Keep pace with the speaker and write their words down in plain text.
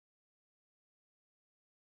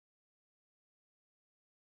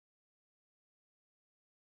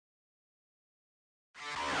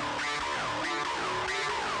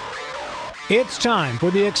It's time for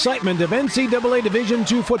the excitement of NCAA Division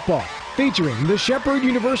II football, featuring the Shepherd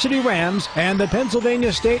University Rams and the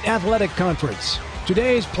Pennsylvania State Athletic Conference.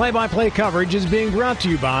 Today's play-by-play coverage is being brought to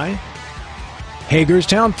you by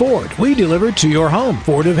Hagerstown Ford. We deliver to your home.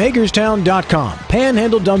 FordofHagerstown.com.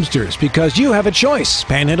 Panhandle Dumpsters, because you have a choice.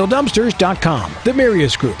 PanhandleDumpsters.com. The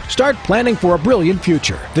Mercyhurst Group. Start planning for a brilliant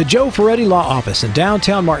future. The Joe Ferretti Law Office in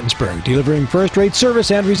downtown Martinsburg, delivering first-rate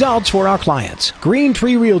service and results for our clients. Green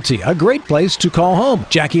Tree Realty, a great place to call home.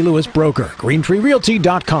 Jackie Lewis Broker.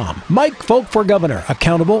 GreenTreeRealty.com. Mike Folk for Governor.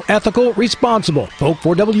 Accountable, ethical, responsible.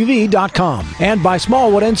 Folk4WV.com. And by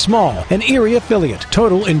Smallwood & Small, an Erie affiliate.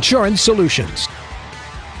 Total Insurance Solutions.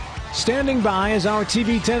 Standing by is our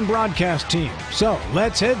TV10 broadcast team. So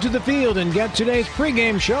let's head to the field and get today's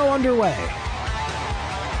pregame show underway.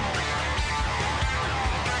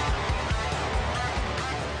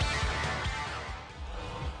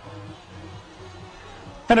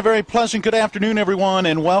 And a very pleasant good afternoon, everyone,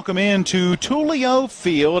 and welcome into Tullio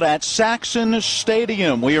Field at Saxon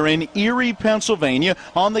Stadium. We are in Erie, Pennsylvania,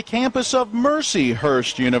 on the campus of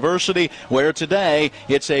Mercyhurst University, where today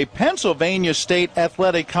it's a Pennsylvania State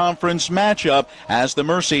Athletic Conference matchup as the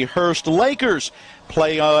Mercyhurst Lakers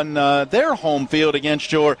play on their home field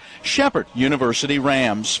against your Shepherd University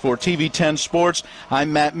Rams. For TV10 Sports,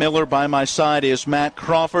 I'm Matt Miller. By my side is Matt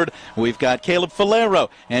Crawford. We've got Caleb Falero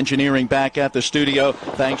engineering back at the studio.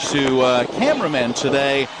 Thanks to cameramen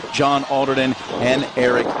today, John Alderton and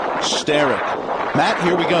Eric Sterrick. Matt,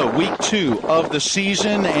 here we go. Week 2 of the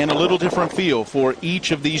season, and a little different feel for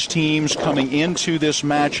each of these teams coming into this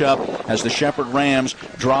matchup as the Shepherd Rams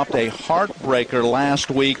dropped a heartbreaker last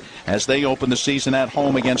week as they open the season at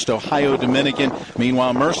home against Ohio Dominican.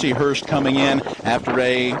 Meanwhile, Mercyhurst coming in after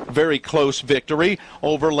a very close victory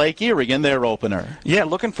over Lake Erie in their opener. Yeah,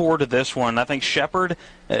 looking forward to this one. I think Shepherd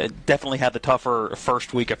definitely had the tougher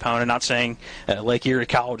first week opponent. Not saying Lake Erie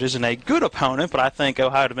College isn't a good opponent, but I think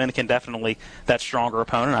Ohio Dominican definitely that stronger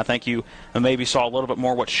opponent. I think you maybe saw a little bit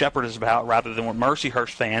more what Shepherd is about rather than what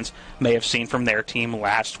Mercyhurst fans may have seen from their team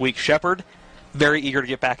last week. Shepherd, very eager to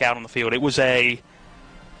get back out on the field. It was a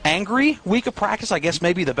angry week of practice, I guess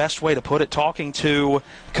maybe the best way to put it. Talking to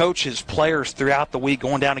coaches, players throughout the week,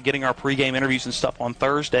 going down and getting our pregame interviews and stuff on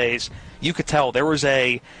Thursdays, you could tell there was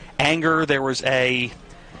a anger, there was a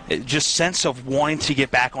just sense of wanting to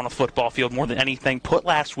get back on a football field more than anything, put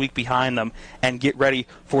last week behind them, and get ready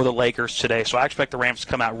for the Lakers today. So I expect the Rams to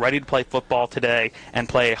come out ready to play football today and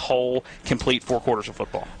play a whole, complete 4 quarters of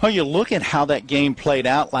football. Well, you look at how that game played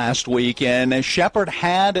out last week, and Shepherd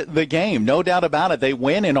had the game, no doubt about it. They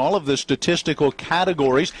win in all of the statistical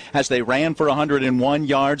categories as they ran for 101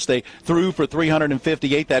 yards. They threw for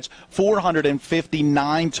 358. That's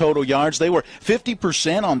 459 total yards. They were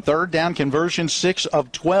 50% on third down conversion, 6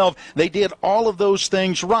 of 12. They did all of those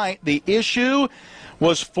things right. The issue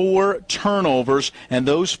was 4 turnovers, and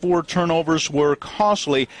those 4 turnovers were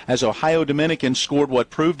costly as Ohio Dominican scored what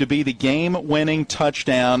proved to be the game-winning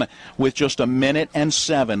touchdown with just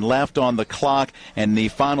 1:07 left on the clock, and the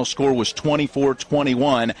final score was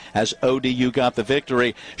 24-21 as ODU got the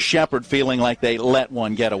victory. Shepherd feeling like they let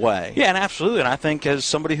one get away. Yeah, and absolutely, and I think as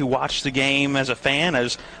somebody who watched the game as a fan,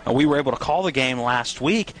 as we were able to call the game last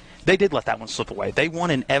week, they did let that one slip away. They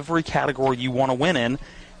won in every category you want to win in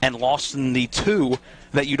and lost in the 2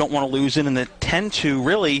 that you don't want to lose in, and that tend to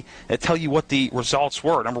really tell you what the results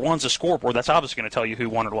were. Number 1 is the scoreboard. That's obviously going to tell you who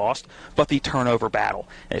won or lost, but the turnover battle.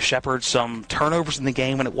 Shepherd, some turnovers in the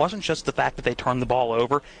game, and it wasn't just the fact that they turned the ball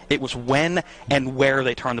over. It was when and where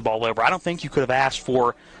they turned the ball over. I don't think you could have asked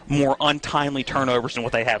for more untimely turnovers than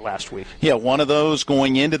what they had last week. Yeah, one of those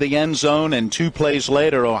going into the end zone, and 2 plays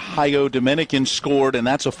later, Ohio Dominican scored, and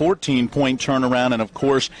that's a 14-point turnaround. And, of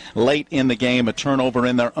course, late in the game, a turnover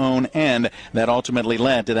in their own end that ultimately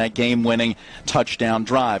led to that game-winning touchdown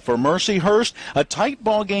drive. For Mercyhurst, a tight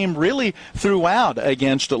ball game really throughout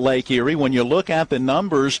against Lake Erie. When you look at the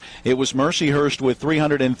numbers, it was Mercyhurst with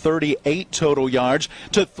 338 total yards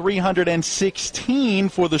to 316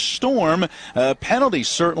 for the Storm. Penalties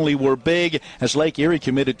certainly were big as Lake Erie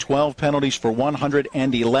committed 12 penalties for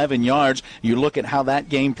 111 yards. You look at how that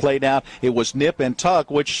game played out, it was nip and tuck,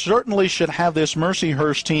 which certainly should have this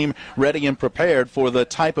Mercyhurst team ready and prepared for the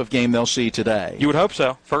type of game they'll see today. You would hope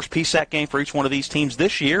so. First PSAC game for each one of these teams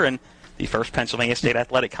this year, and the first Pennsylvania State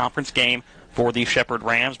Athletic Conference game for the Shepherd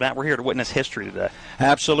Rams. Matt, we're here to witness history today.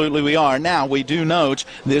 Absolutely we are. Now, we do note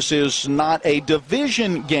this is not a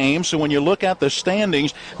division game, so when you look at the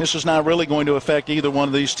standings, this is not really going to affect either one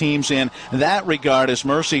of these teams in that regard, as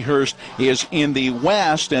Mercyhurst is in the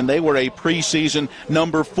West, and they were a preseason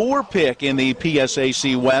number 4 pick in the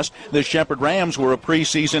PSAC West. The Shepherd Rams were a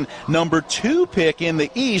preseason number 2 pick in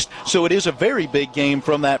the East, so it is a very big game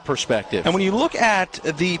from that perspective. And when you look at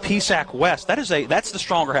the PSAC West, that's the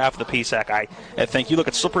stronger half of the PSAC, I think. You look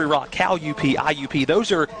at Slippery Rock, Cal UP, IUP,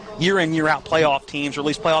 those are year-in, year-out playoff teams, or at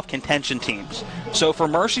least playoff contention teams. So for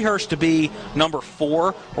Mercyhurst to be number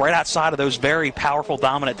 4, right outside of those very powerful,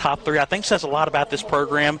 dominant top 3, I think says a lot about this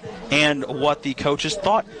program and what the coaches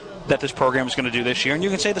thought that this program is going to do this year. And you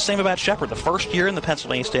can say the same about Shepherd, the first year in the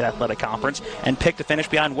Pennsylvania State Athletic Conference, and picked to finish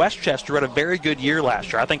behind Westchester at a very good year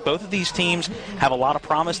last year. I think both of these teams have a lot of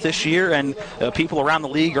promise this year, and people around the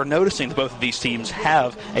league are noticing that both of these teams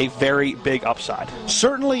have a very big upside.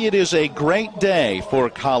 Certainly it is a great day for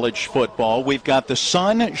college football. We've got the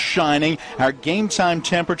sun shining. Our game time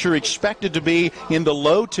temperature expected to be in the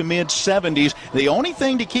low to mid 70s. The only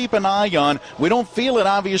thing to keep an eye on, we don't feel it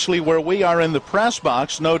obviously where we are in the press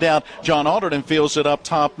box. No doubt John Alderton feels it up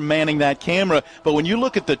top manning that camera. But when you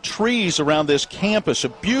look at the trees around this campus, a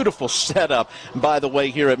beautiful setup, by the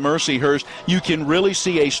way, here at Mercyhurst, you can really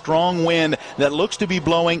see a strong wind that looks to be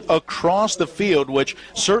blowing across the field, which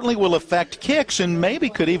certainly will affect kicks and maybe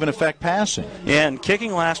could even affect passing. Yeah, and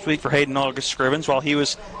kicking last week for Hayden August Scrivens, while he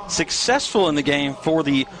was successful in the game for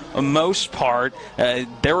the most part,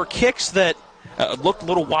 there were kicks that looked a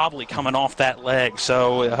little wobbly coming off that leg.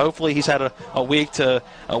 So hopefully he's had a week to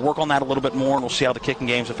work on that a little bit more, and we'll see how the kicking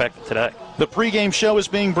game's affected today. The pregame show is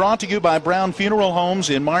being brought to you by Brown Funeral Homes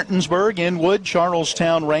in Martinsburg, Inwood,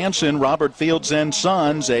 Charlestown, Ranson, Robert Fields &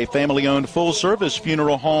 Sons, a family-owned full-service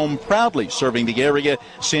funeral home proudly serving the area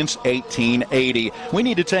since 1880. We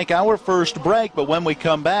need to take our first break, but when we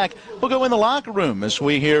come back, we'll go in the locker room as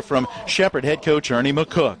we hear from Shepherd head coach Ernie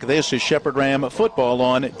McCook. This is Shepherd Ram football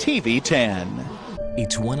on TV 10.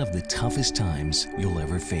 It's one of the toughest times you'll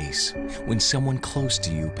ever face when someone close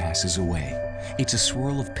to you passes away. It's a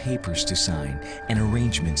swirl of papers to sign and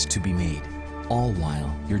arrangements to be made, all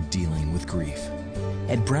while you're dealing with grief.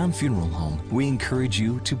 At Brown Funeral Home, we encourage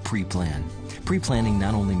you to pre-plan. Pre-planning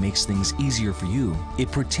not only makes things easier for you,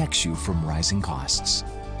 it protects you from rising costs.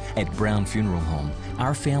 At Brown Funeral Home,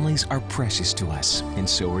 our families are precious to us, and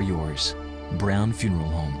so are yours. Brown Funeral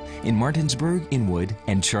Home in Martinsburg, Inwood,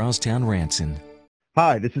 and Charlestown, Ranson.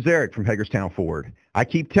 Hi, this is Eric from Hagerstown Ford. I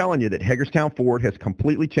keep telling you that Hagerstown Ford has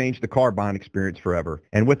completely changed the car buying experience forever.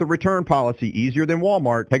 And with a return policy easier than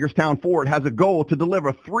Walmart, Hagerstown Ford has a goal to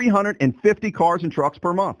deliver 350 cars and trucks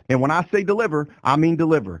per month. And when I say deliver, I mean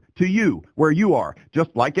deliver to you, where you are,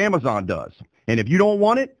 just like Amazon does. And if you don't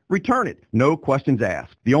want it, return it. No questions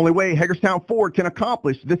asked. The only way Hagerstown Ford can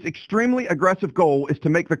accomplish this extremely aggressive goal is to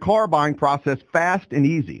make the car buying process fast and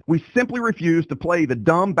easy. We simply refuse to play the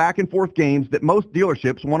dumb back and forth games that most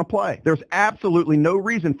dealerships want to play. There's absolutely no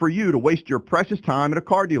reason for you to waste your precious time at a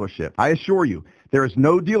car dealership. I assure you, there is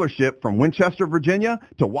no dealership from Winchester, Virginia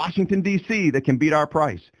to Washington, D.C. that can beat our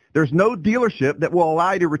price. There's no dealership that will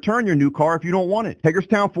allow you to return your new car if you don't want it.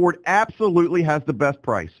 Hagerstown Ford absolutely has the best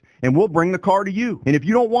price, and we'll bring the car to you. And if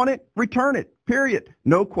you don't want it, return it, period.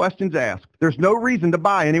 No questions asked. There's no reason to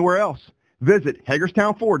buy anywhere else. Visit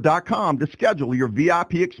HagerstownFord.com to schedule your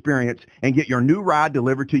VIP experience and get your new ride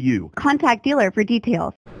delivered to you. Contact dealer for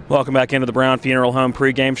details. Welcome back into the Brown Funeral Home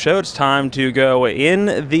pregame show. It's time to go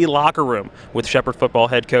in the locker room with Shepherd football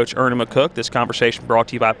head coach Ernie McCook. This conversation brought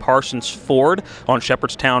to you by Parsons Ford on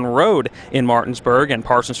Shepherdstown Road in Martinsburg and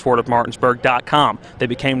ParsonsFordofMartinsburg.com. They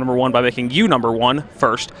became number one by making you number one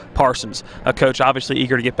first, Parsons. Coach, obviously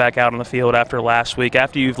eager to get back out on the field after last week.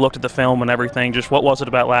 After you've looked at the film and everything, just what was it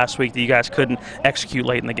about last week that you guys couldn't execute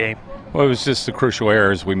late in the game? Well, it was just the crucial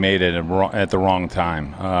errors we made at the wrong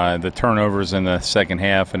time. The turnovers in the second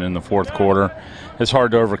half and in the fourth quarter, it's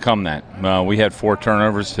hard to overcome that. We had 4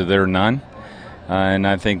 turnovers to their none, and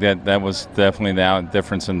I think that was definitely the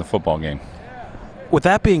difference in the football game. With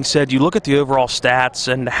that being said, you look at the overall stats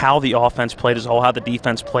and how the offense played as a whole, how the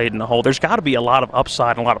defense played in the whole. There's got to be a lot of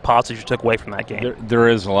upside and a lot of positives you took away from that game. There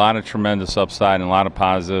is a lot of tremendous upside and a lot of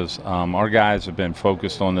positives. Our guys have been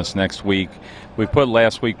focused on this next week. We put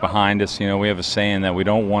last week behind us. You know, we have a saying that we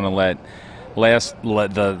don't want to let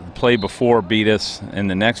the play before beat us in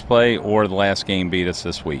the next play or the last game beat us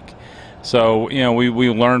this week. So, you know,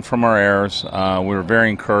 we learned from our errors. We were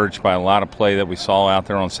very encouraged by a lot of play that we saw out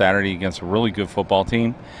there on Saturday against a really good football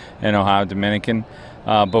team in Ohio Dominican.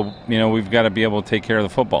 But, you know, we've got to be able to take care of the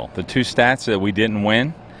football. The 2 stats that we didn't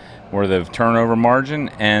win were the turnover margin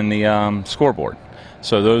and the scoreboard.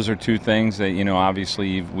 So those are two things that, you know,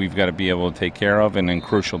 obviously we've got to be able to take care of, and in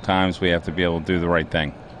crucial times we have to be able to do the right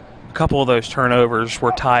thing. A couple of those turnovers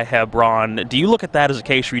were Ty Hebron. Do you look at that as a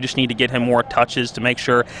case where you just need to get him more touches to make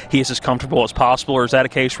sure he is as comfortable as possible, or is that a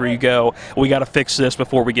case where you go, we got to fix this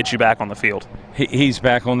before we get you back on the field? He's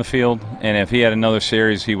back on the field, and if he had another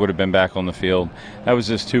series, he would have been back on the field. That was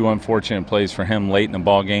just two unfortunate plays for him late in the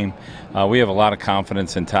ball game. We have a lot of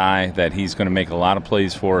confidence in Ty that he's going to make a lot of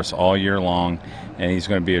plays for us all year long, and he's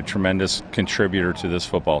going to be a tremendous contributor to this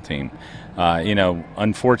football team. You know,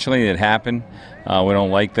 unfortunately, it happened. We don't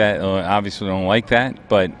like that. Obviously, we don't like that,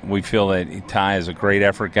 but we feel that Ty is a great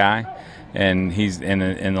effort guy, and he's in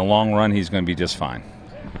the long run, he's going to be just fine.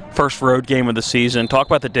 First road game of the season. Talk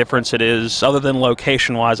about the difference it is, other than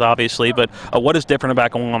location-wise, obviously, but what is different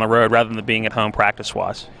about going on the road rather than being at home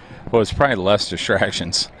practice-wise? Well, it's probably less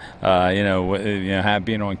distractions. Being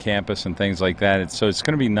on campus and things like that. So it's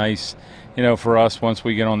going to be nice, you know, for us once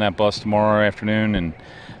we get on that bus tomorrow afternoon and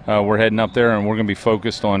we're heading up there, and we're going to be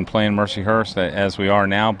focused on playing Mercyhurst as we are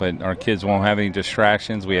now, but our kids won't have any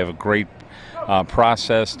distractions. We have a great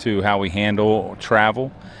process to how we handle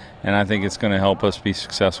travel, and I think it's going to help us be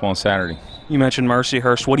successful on Saturday. You mentioned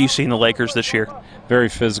Mercyhurst. What do you see in the Lakers this year? Very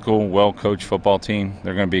physical, well-coached football team.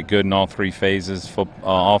 They're going to be good in all three phases,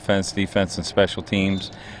 offense, defense, and special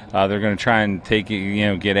teams. They're going to try and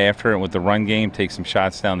get after it with the run game, take some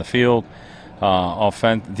shots down the field.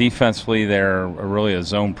 Defensively, they're really a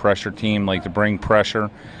zone pressure team, like to bring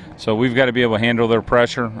pressure. So we've got to be able to handle their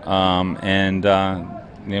pressure and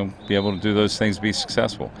be able to do those things to be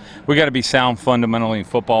successful. We've got to be sound fundamentally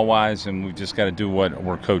football-wise, and we've just got to do what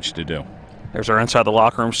we're coached to do. There's our Inside the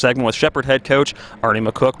Locker Room segment with Shepherd head coach Arnie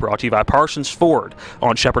McCook, brought to you by Parsons Ford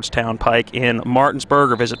on Shepherdstown Pike in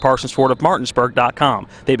Martinsburg, or visit ParsonsFordofMartinsburg.com.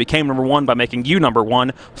 They became number one by making you number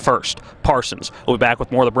one first. Parsons. We'll be back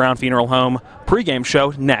with more of the Brown Funeral Home pregame show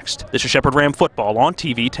next. This is Shepherd Ram Football on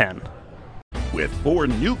TV 10. With 4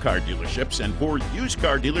 new car dealerships and 4 used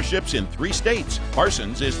car dealerships in 3 states,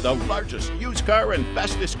 Parsons is the largest used car and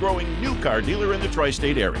fastest growing new car dealer in the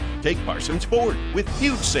tri-state area. Take Parsons Ford with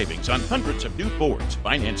huge savings on hundreds of new Fords,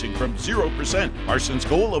 financing from 0%, Parsons'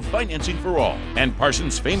 goal of financing for all, and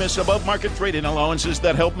Parsons' famous above-market trade-in allowances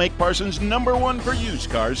that help make Parsons number one for used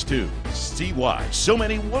cars too. See why so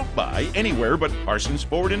many won't buy anywhere but Parsons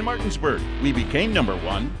Ford in Martinsburg. We became number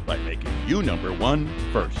one by making you number one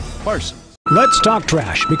first. Parsons. Let's talk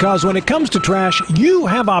trash, because when it comes to trash, you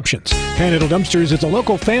have options. Panhandle Dumpsters is a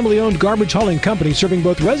local family-owned garbage hauling company serving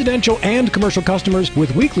both residential and commercial customers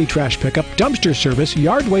with weekly trash pickup, dumpster service,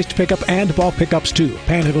 yard waste pickup, and bulk pickups too.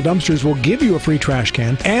 Panhandle Dumpsters will give you a free trash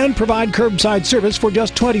can and provide curbside service for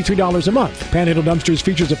just $23 a month. Panhandle Dumpsters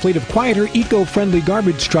features a fleet of quieter, eco-friendly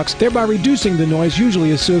garbage trucks, thereby reducing the noise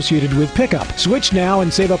usually associated with pickup. Switch now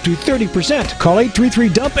and save up to 30%. Call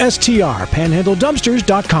 833-DUMP-STR,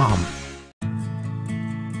 panhandledumpsters.com.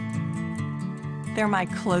 They're my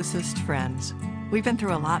closest friends. We've been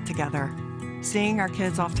through a lot together. Seeing our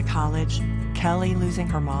kids off to college, Kelly losing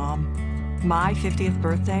her mom, my 50th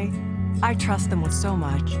birthday. I trust them with so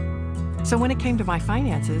much. So when it came to my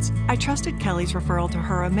finances, I trusted Kelly's referral to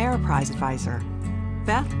her Ameriprise advisor.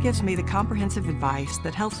 Beth gives me the comprehensive advice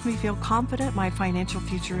that helps me feel confident my financial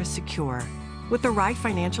future is secure. With the right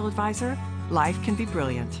financial advisor, life can be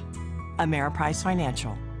brilliant. Ameriprise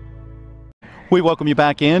Financial. We welcome you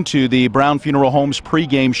back into the Brown Funeral Homes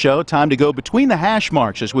pregame show. Time to go between the hash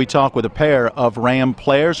marks as we talk with a pair of Ram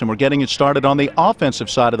players, and we're getting it started on the offensive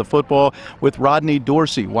side of the football with Rodney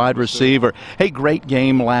Dorsey, wide receiver. Hey, great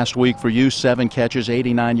game last week for you, 7 catches,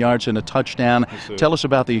 89 yards, and a touchdown. Tell us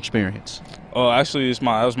about the experience. Actually,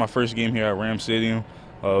 that was my first game here at Ram Stadium.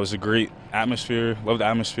 It was a great atmosphere. Loved the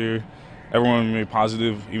atmosphere. Everyone remained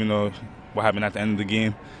positive, even though what happened at the end of the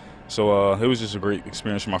game. So it was just a great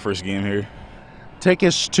experience for my first game here. Take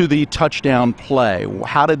us to the touchdown play.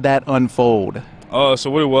 How did that unfold?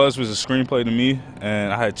 So what it was a screenplay to me,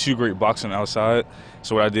 and I had 2 great blocks on the outside.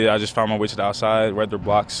 So what I did, I just found my way to the outside, read their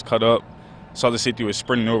blocks, cut up, saw the safety was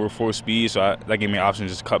sprinting over full speed, so that gave me an option to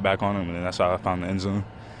just cut back on him, and then that's how I found the end zone.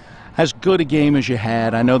 As good a game as you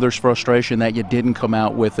had, I know there's frustration that you didn't come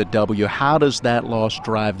out with a W. How does that loss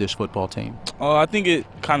drive this football team? I think it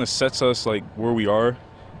kind of sets us like where we are,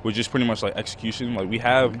 with just pretty much like execution. Like we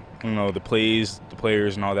have, the plays, the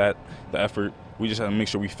players, and all that, the effort. We just have to make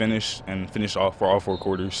sure we finish off for all 4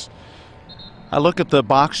 quarters. I look at the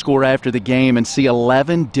box score after the game and see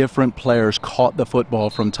 11 different players caught the football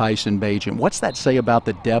from Tyson Bagent. What's that say about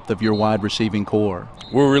the depth of your wide receiving core?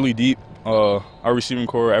 We're really deep. Our receiving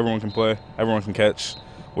core, everyone can play, everyone can catch.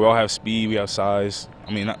 We all have speed, we have size.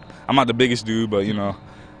 I mean, I'm not the biggest dude, but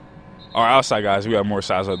Our outside guys, we have more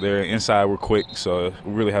size out there. Inside, we're quick, so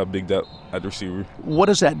we really have big depth at the receiver. What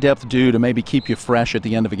does that depth do to maybe keep you fresh at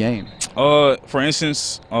the end of a game? For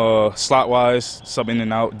instance, slot-wise, sub in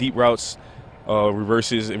and out, deep routes,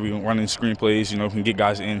 reverses. If we run in screen plays, we can get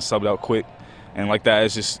guys in, sub it out quick, and like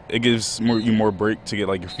that, it gives you more break to get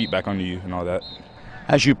like your feet back under you and all that.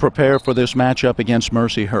 As you prepare for this matchup against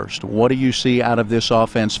Mercyhurst, what do you see out of this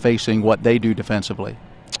offense facing what they do defensively?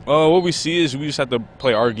 What we see is we just have to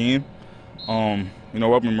play our game.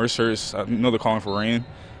 Up in Mercyhurst, I know they're calling for rain,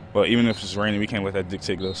 but even if it's raining, we can't let that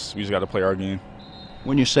dictate us. We just got to play our game.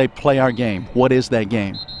 When you say play our game, what is that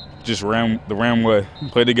game? Just ram way.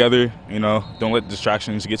 Play together, don't let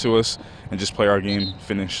distractions get to us, and just play our game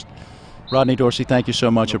finished. Rodney Dorsey, thank you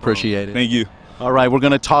so much. Appreciate it. Thank you. All right, we're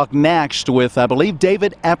going to talk next with, I believe,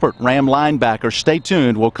 David Eppert, Ram linebacker. Stay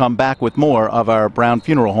tuned. We'll come back with more of our Brown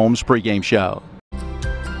Funeral Homes pregame show.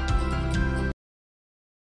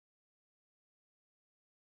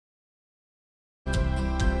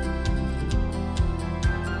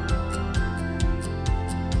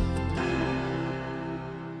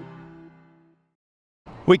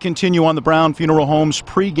 We continue on the Brown Funeral Homes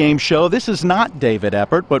pregame show. This is not David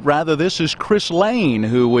Eppert, but rather this is Chris Lane,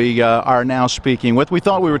 who we are now speaking with. We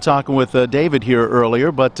thought we were talking with David here earlier,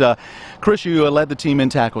 but Chris, you led the team in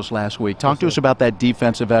tackles last week. Talk to us about that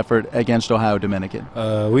defensive effort against Ohio Dominican.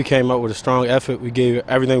 We came up with a strong effort. We gave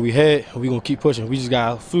everything we had. We're going to keep pushing. We just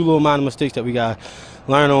got a few little minor mistakes that we got to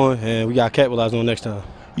learn on, and we got to capitalize on next time.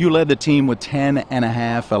 You led the team with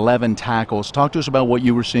 10.5, 11 tackles. Talk to us about what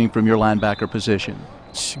you were seeing from your linebacker position.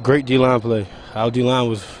 Great D-line play. Our D-line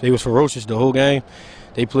was ferocious the whole game.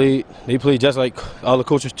 They played just like all the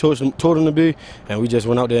coaches told them to be, and we just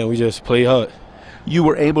went out there and we just played hard. You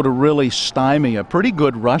were able to really stymie a pretty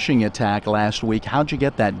good rushing attack last week. How'd you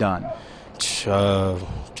get that done?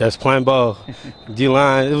 Just playing ball.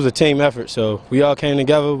 D-line, it was a team effort, so we all came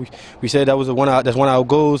together. We said that's one of our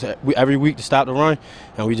goals every week, to stop the run,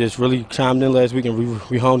 and we just really chimed in last week and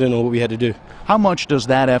we honed in on what we had to do. How much does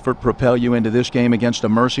that effort propel you into this game against a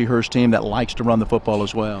Mercyhurst team that likes to run the football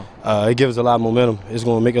as well? It gives us a lot of momentum. It's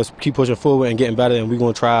going to make us keep pushing forward and getting better, and we're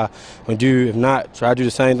going to try to do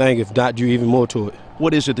the same thing, if not do even more to it.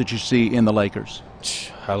 What is it that you see in the Lakers?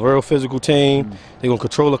 A real physical team. They're going to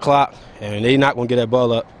control the clock, and they're not going to get that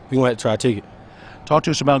ball up. We're going to have to try to take it. Talk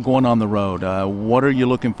to us about going on the road. What are you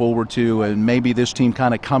looking forward to, and maybe this team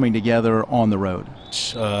kind of coming together on the road?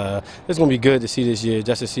 It's going to be good to see this year,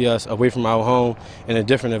 just to see us away from our home in a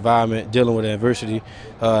different environment, dealing with adversity.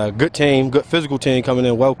 Good team, good physical team coming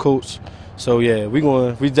in, well coached. So yeah,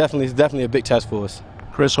 it's definitely a big test for us.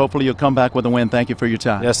 Chris, hopefully you'll come back with a win. Thank you for your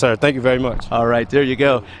time. Yes, sir. Thank you very much. All right, there you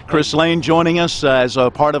go. Chris Lane joining us as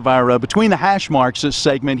a part of our Between the Hash Marks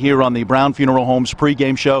segment here on the Brown Funeral Homes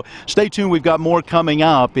pregame show. Stay tuned. We've got more coming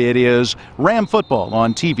up. It is Ram Football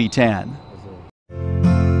on TV 10.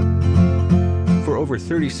 For over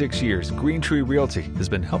 36 years, Green Tree Realty has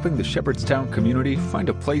been helping the Shepherdstown community find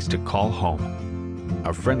a place to call home.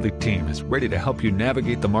 Our friendly team is ready to help you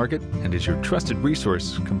navigate the market and is your trusted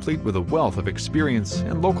resource, complete with a wealth of experience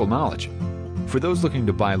and local knowledge. For those looking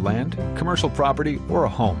to buy land, commercial property, or a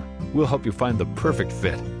home, we'll help you find the perfect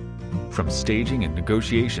fit. From staging and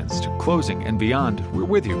negotiations to closing and beyond, we're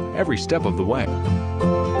with you every step of the way.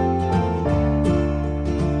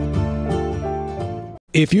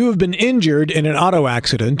 If you have been injured in an auto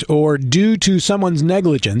accident or due to someone's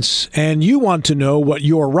negligence and you want to know what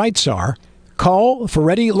your rights are, call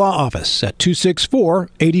Ferretti Law Office at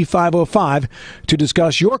 264-8505 to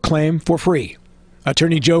discuss your claim for free.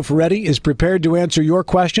 Attorney Joe Ferretti is prepared to answer your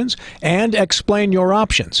questions and explain your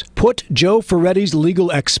options. Put Joe Ferretti's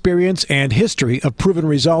legal experience and history of proven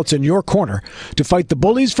results in your corner to fight the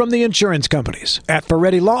bullies from the insurance companies. At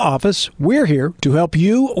Ferretti Law Office, we're here to help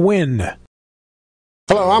you win.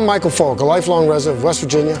 Hello, I'm Michael Falk, a lifelong resident of West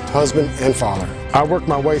Virginia, husband and father. I worked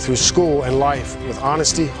my way through school and life with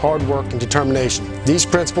honesty, hard work, and determination. These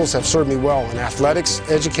principles have served me well in athletics,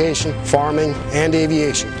 education, farming, and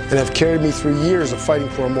aviation, and have carried me through years of fighting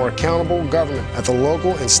for a more accountable government at the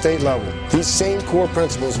local and state level. These same core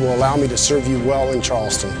principles will allow me to serve you well in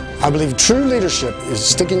Charleston. I believe true leadership is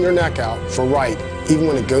sticking your neck out for right, even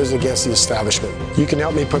when it goes against the establishment. You can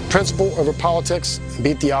help me put principle over politics and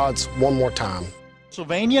beat the odds one more time.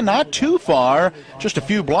 Pennsylvania, not too far, just a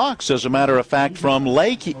few blocks, as a matter of fact, from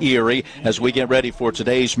Lake Erie, as we get ready for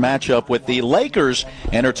today's matchup with the Lakers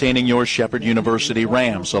entertaining your Shepherd University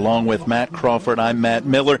Rams. Along with Matt Crawford, I'm Matt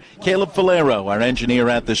Miller, Caleb Falero, our engineer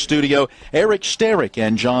at the studio, Eric Sterick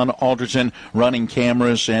and John Alderton running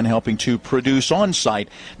cameras and helping to produce on-site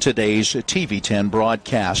today's TV10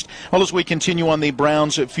 broadcast. Well, as we continue on the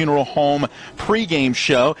Browns Funeral Home pregame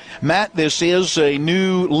show, Matt, this is a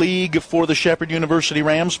new league for the Shepherd University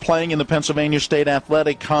Rams, playing in the Pennsylvania State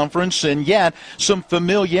Athletic Conference, and yet some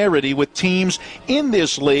familiarity with teams in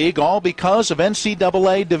this league, all because of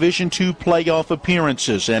NCAA Division II playoff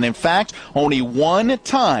appearances. And in fact, only one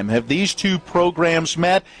time have these two programs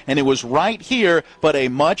met, and it was right here, but a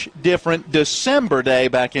much different December day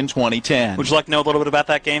back in 2010. Would you like to know a little bit about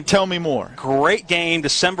that game? Tell me more. Great game,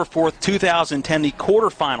 December 4th, 2010, the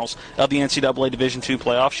quarterfinals of the NCAA Division II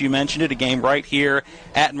playoffs. You mentioned it, a game right here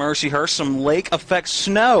at Mercyhurst. Some lake effect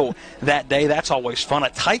snow that day. That's always fun. A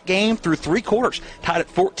tight game through three quarters. Tied at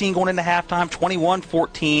 14 going into halftime.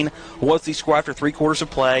 21-14 was the score after three quarters of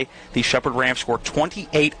play. The Shepherd Rams scored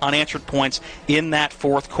 28 unanswered points in that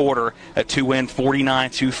fourth quarter to win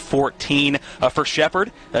 49-14. For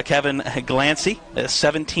Shepherd, Kevin Glancy,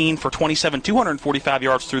 17 for 27, 245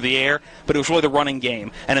 yards through the air, but it was really the running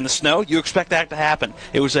game. And in the snow, you expect that to happen.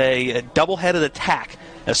 It was a double-headed attack,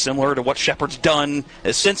 similar to what Shepherd's done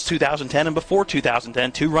since 2010 and before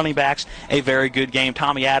 2010. Two running backs, a very good game.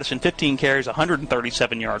 Tommy Addison, 15 carries,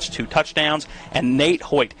 137 yards, 2 touchdowns. And Nate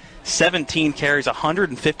Hoyt, 17 carries,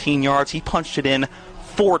 115 yards. He punched it in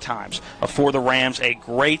 4 times for the Rams. A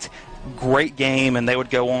great game, and they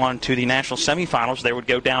would go on to the national semifinals. They would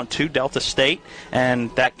go down to Delta State,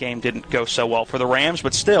 and that game didn't go so well for the Rams.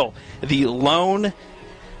 But still, the lone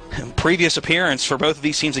previous appearance for both of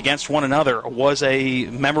these teams against one another was a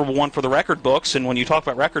memorable one for the record books. And when you talk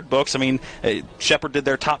about record books, I mean, Shepherd did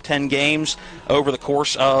their top 10 games over the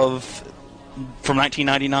course of from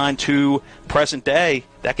 1999 to present day.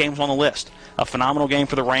 That game was on the list. A phenomenal game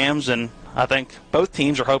for the Rams, and I think both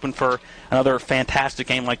teams are hoping for another fantastic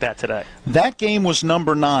game like that today. That game was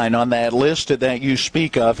number 9 on that list that you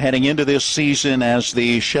speak of heading into this season, as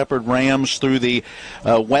the Shepherd Rams, through the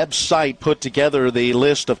website, put together the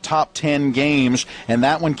list of top 10 games, and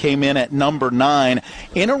that one came in at number 9.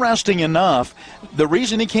 Interesting enough, the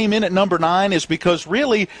reason it came in at number 9 is because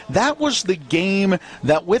really that was the game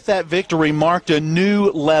that, with that victory, marked a new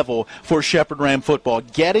level for Shepherd Ram football,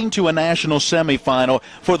 getting to a national semifinal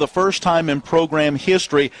for the first time in program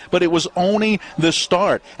history. But it was only the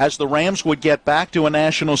start, as the Rams would get back to a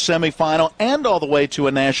national semifinal and all the way to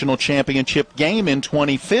a national championship game in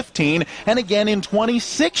 2015, and again in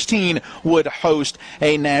 2016 would host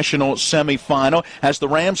a national semifinal, as the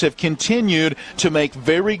Rams have continued to make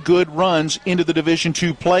very good runs into the Division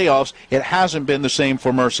II playoffs. It hasn't been the same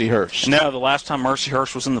for Mercyhurst. No, the last time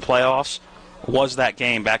Mercyhurst was in the playoffs was that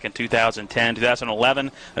game back in 2010.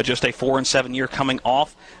 2011, just a 4-7 year coming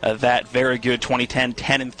off that very good 2010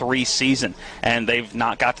 10-3 season, and they've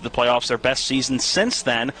not got to the playoffs. Their best season since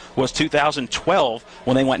then was 2012,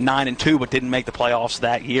 when they went 9-2 but didn't make the playoffs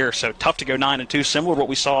that year. So tough to go 9-2, similar to what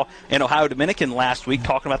we saw in Ohio Dominican last week,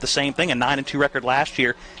 talking about the same thing. A 9-2 record last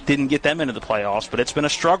year didn't get them into the playoffs, but it's been a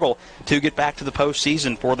struggle to get back to the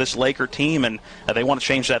postseason for this Laker team, and they want to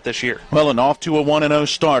change that this year. Well, and off to a 1-0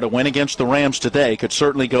 start, a win against the Rams today could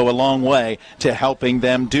certainly go a long way to helping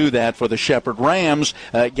them do that. For the Shepherd Rams,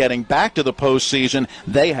 getting back to the postseason,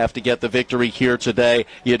 they have to get the victory here today.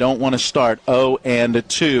 You don't want to start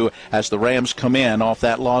 0-2 as the Rams come in off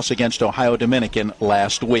that loss against Ohio Dominican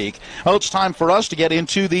last week. Well, it's time for us to get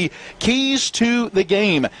into the keys to the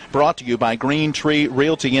game, brought to you by Green Tree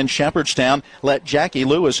Realty in Shepherdstown. Let Jackie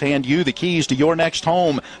Lewis hand you the keys to your next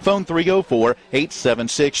home. Phone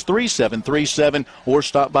 304-876-3737 or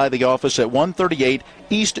stop by the office at 138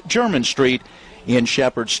 East German Street in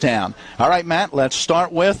Shepherdstown. All right, Matt, let's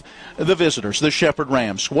start with the visitors, the Shepherd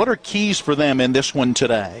Rams. What are keys for them in this one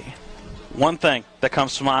today? One thing that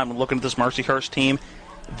comes to mind when looking at this Mercyhurst team,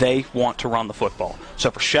 they want to run the football. So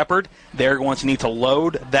for Shepherd, they're going to need to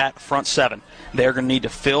load that front seven. They're going to need to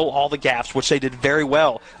fill all the gaps, which they did very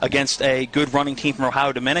well against a good running team from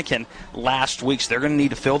Ohio Dominican last week. So they're going to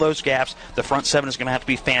need to fill those gaps. The front seven is going to have to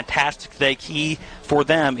be fantastic today. Key for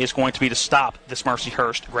them is going to be to stop this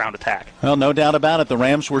Mercyhurst ground attack. Well, no doubt about it. The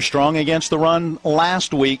Rams were strong against the run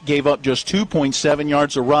last week, gave up just 2.7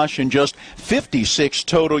 yards a rush and just 56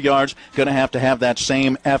 total yards. Going to have that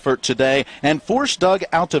same effort today and force Doug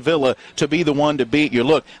Altavilla to be the one to beat you.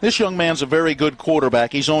 Look, this young man's a very good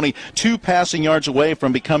quarterback. He's only 2 passing yards away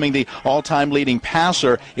from becoming the all-time leading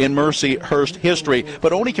passer in Mercyhurst history,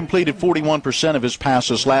 but only completed 41% of his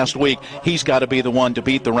passes last week. He's got to be the one to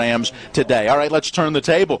beat the Rams today. All right, let's turn the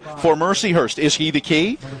table. For Mercyhurst, is he the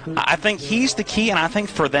key? I think he's the key, and I think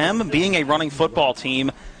for them, being a running football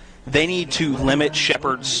team, they need to limit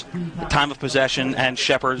Shepherd's time of possession and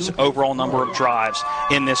Shepherd's overall number of drives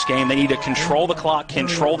in this game. They need to control the clock,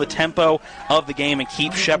 control the tempo of the game, and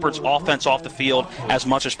keep Shepherd's offense off the field as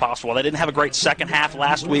much as possible. They didn't have a great second half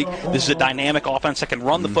last week. This is a dynamic offense that can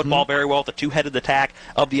run the football very well with the two-headed attack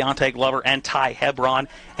of Deontay Glover and Ty Hebron,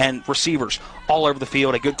 and receivers all over the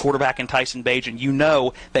field, a good quarterback in Tyson Bajan. You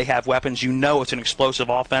know they have weapons. You know it's an explosive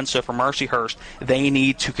offense. So for Mercyhurst, they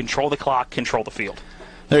need to control the clock, control the field.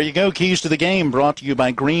 There you go. Keys to the game brought to you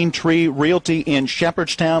by Green Tree Realty in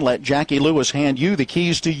Shepherdstown. Let Jackie Lewis hand you the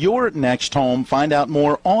keys to your next home. Find out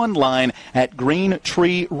more online at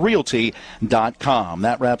greentreerealty.com.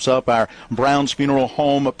 That wraps up our Brown's Funeral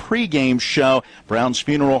Home pregame show. Brown's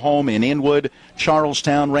Funeral Home in Inwood,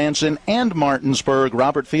 Charlestown, Ranson, and Martinsburg.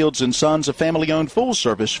 Robert Fields & Sons, a family-owned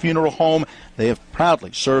full-service funeral home. They have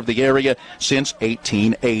proudly served the area since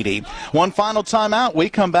 1880. One final time out. We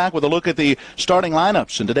come back with a look at the starting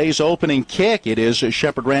lineups in today's opening kick. It is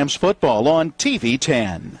Shepherd Rams football on TV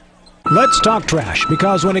 10. Let's talk trash,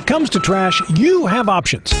 because when it comes to trash, you have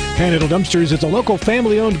options. Panhandle Dumpsters is a local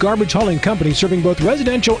family-owned garbage hauling company serving both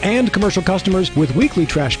residential and commercial customers with weekly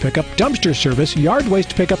trash pickup, dumpster service, yard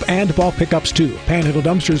waste pickup, and bulk pickups too. Panhandle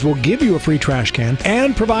Dumpsters will give you a free trash can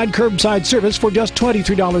and provide curbside service for just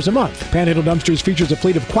 $23 a month. Panhandle Dumpsters features a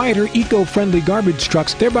fleet of quieter, eco-friendly garbage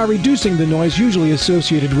trucks, thereby reducing the noise usually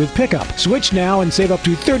associated with pickup. Switch now and save up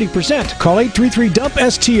to 30%. Call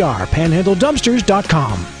 833-DUMP-STR,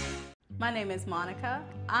 panhandledumpsters.com. My name is Monica.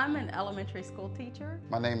 I'm an elementary school teacher.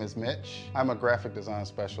 My name is Mitch. I'm a graphic design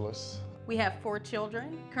specialist. We have 4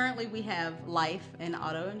 children. Currently we have life and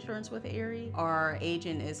auto insurance with Erie. Our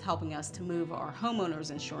agent is helping us to move our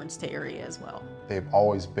homeowners insurance to Erie as well. They've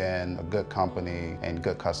always been a good company and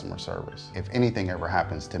good customer service. If anything ever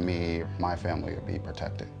happens to me, my family will be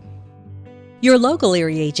protected. Your local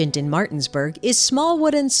Erie agent in Martinsburg is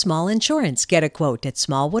Smallwood & Small Insurance. Get a quote at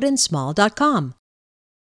smallwoodandsmall.com.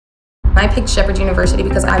 I picked Shepherd University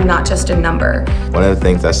because I'm not just a number. One of the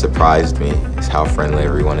things that surprised me is how friendly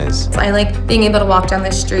everyone is. I like being able to walk down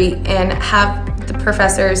the street and have the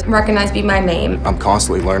professors recognize me by name. I'm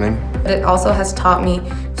constantly learning. But it also has taught me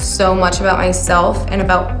so much about myself and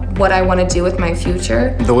about what I want to do with my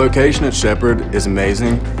future. The location at Shepherd is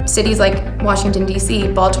amazing. Cities like Washington, D.C.,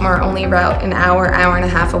 Baltimore are only about an hour, hour and a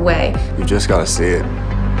half away. You just got to see it.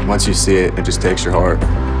 Once you see it, it just takes your heart.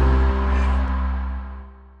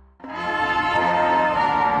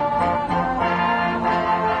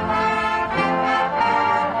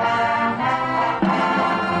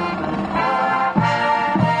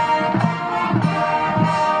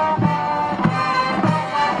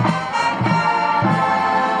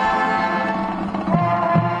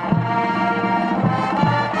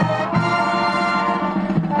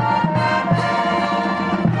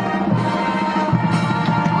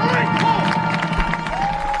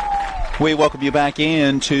 We welcome you back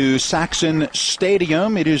into Saxon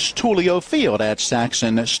Stadium. It is Tullio Field at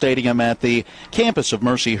Saxon Stadium at the campus of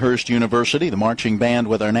Mercyhurst University. The marching band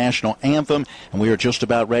with our national anthem, and we are just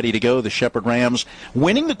about ready to go. The Shepherd Rams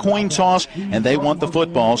winning the coin toss, and they want the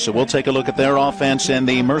football, so we'll take a look at their offense and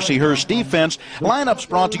the Mercyhurst defense. Lineups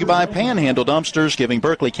brought to you by Panhandle Dumpsters, giving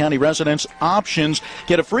Berkeley County residents options.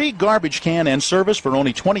 Get a free garbage can and service for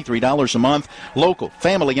only $23 a month. Local,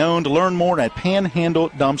 family-owned. Learn more at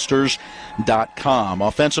panhandledumpsters.com.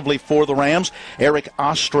 Offensively for the Rams, Eric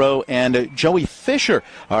Ostro and Joey Fisher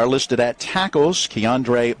are listed at tackles.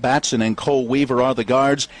 Keandre Batson and Cole Weaver are the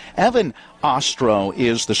guards. Evan Ostro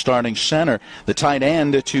is the starting center. The tight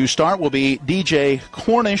end to start will be DJ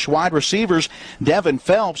Cornish. Wide receivers, Devin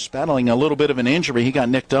Phelps, battling a little bit of an injury. He got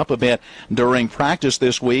nicked up a bit during practice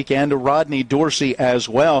this week, and Rodney Dorsey as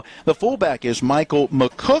well. The fullback is Michael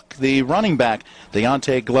McCook. The running back,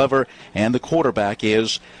 Deontay Glover, and the quarterback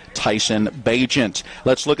is Tyson Bajent.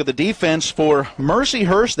 Let's look at the defense for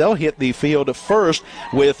Mercyhurst. They'll hit the field first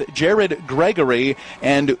with Jared Gregory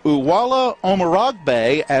and Uwala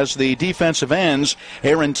Omaragbe as the defensive ends.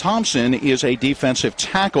 Aaron Thompson is a defensive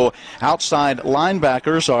tackle. Outside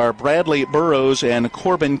linebackers are Bradley Burrows and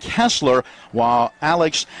Corbin Kessler, while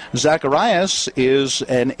Alex Zacharias is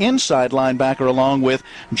an inside linebacker along with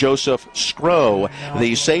Joseph Skro.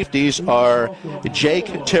 The safeties are Jake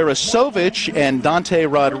Tarasovich and Dante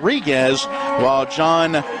Rodriguez, while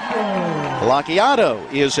John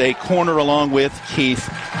Lacciato is a corner along with Keith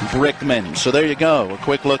Brickman. So there you go. A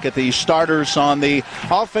quick look at the starters on the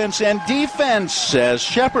offense and defense as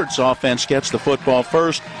Shepherd's offense gets the football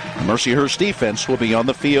first. Mercyhurst defense will be on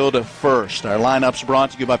the field first. Our lineup's brought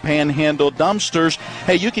to you by Panhandle Dumpsters.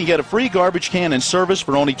 Hey, you can get a free garbage can and service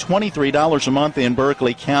for only $23 a month in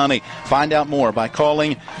Berkeley County. Find out more by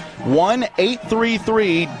calling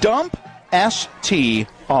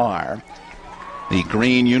 1-833-DUMP-STR. The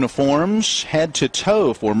green uniforms head to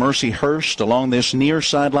toe for Mercyhurst along this near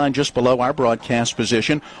sideline just below our broadcast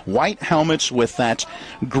position. White helmets with that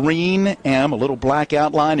green M, a little black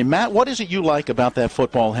outline. And, Matt, what is it you like about that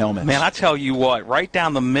football helmet? Man, I tell you what, right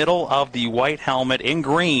down the middle of the white helmet in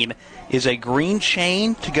green is a green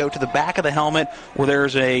chain to go to the back of the helmet where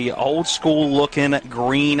there's a old-school-looking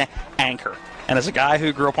green anchor. And as a guy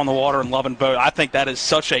who grew up on the water and loving boat, I think that is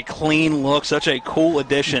such a clean look, such a cool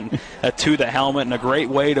addition to the helmet, and a great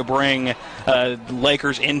way to bring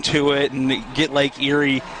Lakers into it and get Lake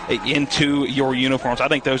Erie into your uniforms. I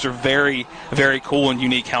think those are very, very cool and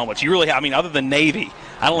unique helmets. You really have, I mean, other than Navy,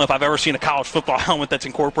 I don't know if I've ever seen a college football helmet that's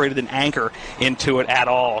incorporated an anchor into it at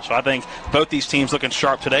all. So I think both these teams looking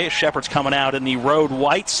sharp today. Shepherd's coming out in the road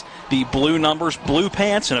whites, the blue numbers, blue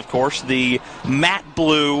pants, and, of course, the matte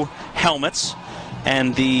blue helmets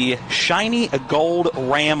and the shiny gold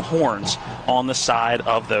ram horns on the side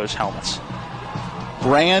of those helmets.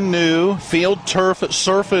 Brand new field turf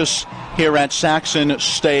surface here at Saxon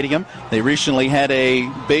Stadium. They recently had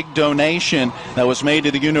a big donation that was made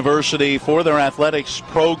to the university for their athletics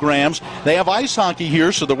programs. They have ice hockey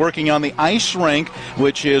here, so they're working on the ice rink,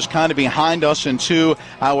 which is kind of behind us and to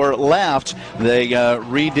our left. They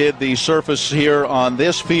redid the surface here on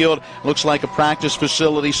this field. Looks like a practice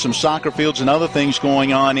facility, some soccer fields and other things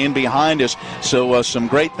going on in behind us. So some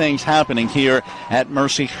great things happening here at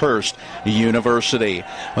Mercyhurst University.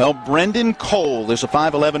 Well, Brendan Cole is a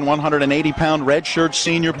 5'11", 180-pound redshirt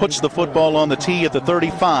senior, puts the football on the tee at the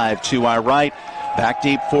 35 to our right. Back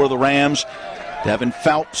deep for the Rams, Devin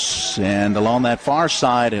Phelps, and along that far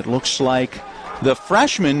side it looks like the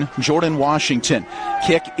freshman Jordan Washington.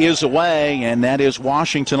 Kick is away, and that is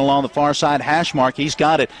Washington along the far side hash mark. He's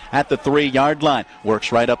got it at the 3-yard line.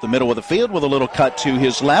 Works right up the middle of the field with a little cut to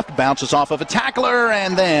his left. Bounces off of a tackler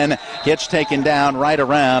and then gets taken down right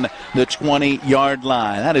around the 20-yard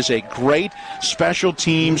line. That is a great special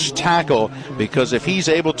teams tackle, because if he's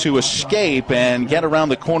able to escape and get around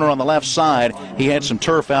the corner on the left side, he had some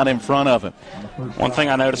turf out in front of him. One thing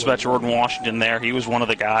I noticed about Jordan Washington there, he was one of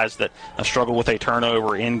the guys that struggled with a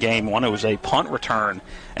turnover in game one. It was a punt return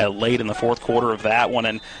late in the fourth quarter of that one,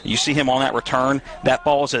 and you see him on that return. That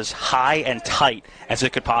ball is as high and tight as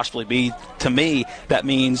it could possibly be. To me, that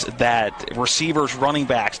means that receivers, running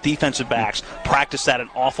backs, defensive backs practice that an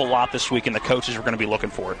awful lot this week, and the coaches are going to be looking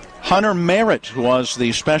for it. Hunter Merritt was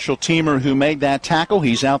the special teamer who made that tackle.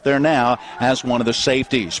 He's out there now as one of the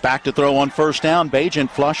safeties. Back to throw on first down. Bajan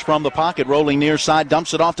flush from the pocket, rolling near side,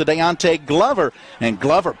 dumps it off to Deontay Glover, and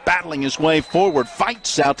Glover battling his way forward,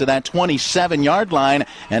 fights out to that 27-yard line,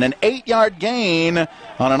 and an 8-yard gain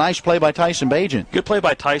on a nice play by Tyson Bajan. Good play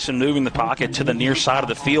by Tyson, moving the pocket to the near side of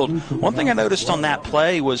the field. One thing I noticed on that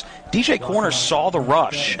play was DJ Corner saw the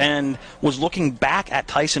rush and was looking back at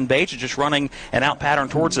Tyson Bajan, just running an out pattern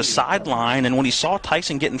towards the sideline, and when he saw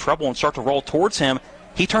Tyson get in trouble and start to roll towards him,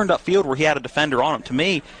 he turned upfield where he had a defender on him. To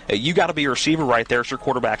me, you got to be a receiver right there so your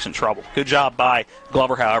quarterback's in trouble. Good job by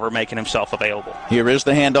Glover, however, making himself available. Here is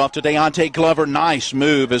the handoff to Deontay Glover. Nice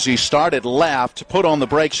move as he started left, put on the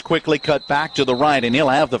brakes, quickly cut back to the right, and he'll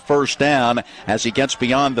have the first down as he gets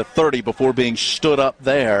beyond the 30 before being stood up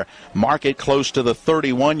there. Mark it close to the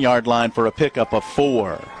 31-yard line for a pickup of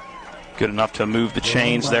 4. Good enough to move the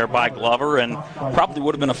chains there by Glover, and probably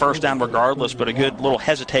would have been a first down regardless, but a good little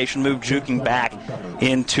hesitation move, juking back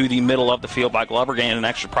into the middle of the field by Glover, gaining an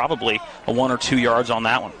extra probably a 1 or 2 yards on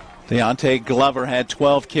that one. Deontay Glover had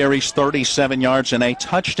 12 carries, 37 yards, and a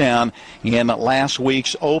touchdown in last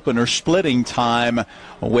week's opener, splitting time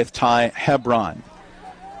with Ty Hebron.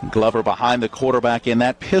 Glover behind the quarterback in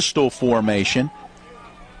that pistol formation.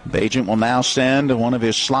 Bajan will now send one of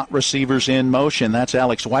his slot receivers in motion. That's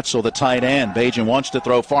Alex Wetzel, the tight end. Bajan wants to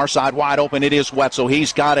throw far side wide open. It is Wetzel.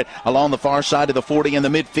 He's got it along the far side of the 40 in the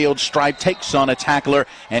midfield stripe. Takes on a tackler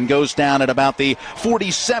and goes down at about the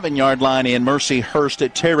 47-yard line in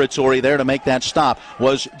Mercyhurst territory. There to make that stop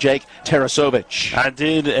was Jake Tarasovich.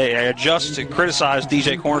 I just criticized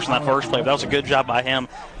DJ Corners in that first play, but that was a good job by him.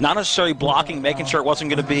 Not necessarily blocking, making sure it wasn't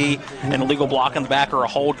going to be an illegal block in the back or a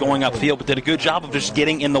hold going upfield, but did a good job of just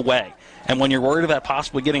getting in the way. And when you're worried about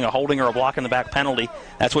possibly getting a holding or a block in the back penalty,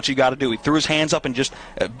 that's what you got to do. He threw his hands up and just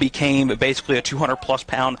became basically a 200-plus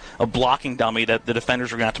pound blocking dummy that the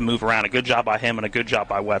defenders were going to have to move around. A good job by him and a good job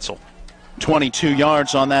by Wetzel. 22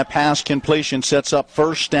 yards on that pass completion sets up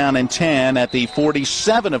 1st down and 10 at the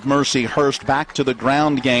 47 of Mercyhurst. Back to the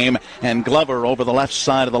ground game, and Glover over the left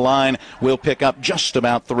side of the line will pick up just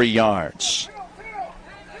about 3 yards.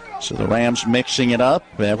 So the Rams mixing it up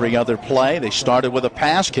every other play. They started with a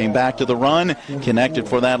pass, came back to the run, connected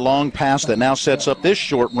for that long pass that now sets up this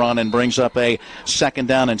short run and brings up a 2nd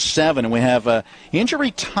down and 7. And we have an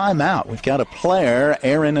injury timeout. We've got a player,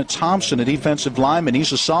 Aaron Thompson, a defensive lineman.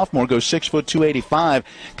 He's a sophomore, goes 6 foot 285,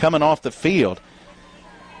 coming off the field.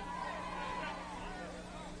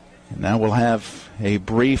 And now we'll have a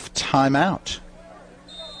brief timeout.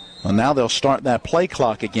 Well, now they'll start that play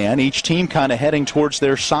clock again. Each team kind of heading towards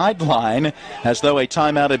their sideline as though a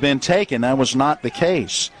timeout had been taken. That was not the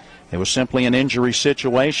case. It was simply an injury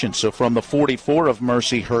situation. So from the 44 of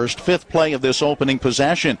Mercyhurst, 5th play of this opening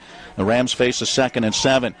possession, the Rams face a 2nd and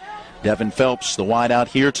 7. Devin Phelps, the wide out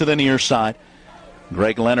here to the near side.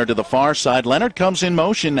 Greg Leonard to the far side. Leonard comes in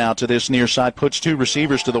motion now to this near side, puts 2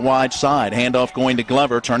 receivers to the wide side. Handoff going to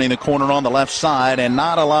Glover, turning the corner on the left side, and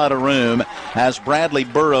not a lot of room as Bradley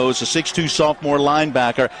Burrows, a 6'2 sophomore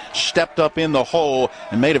linebacker, stepped up in the hole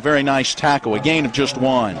and made a very nice tackle, a gain of just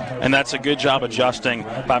 1. And that's a good job adjusting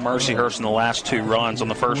by Mercyhurst in the last 2 runs. On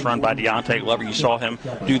the first run by Deontay Glover, you saw him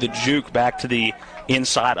do the juke back to the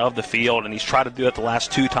inside of the field, and he's tried to do it the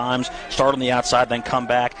last 2 times, start on the outside, then come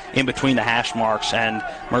back in between the hash marks, and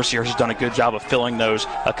Mercyhurst has done a good job of filling those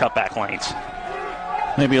cutback lanes.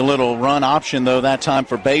 Maybe a little run option, though, that time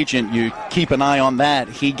for Bajent. You keep an eye on that.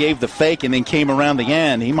 He gave the fake and then came around the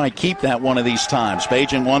end. He might keep that one of these times.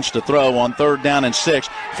 Bajent wants to throw on 3rd down and 6.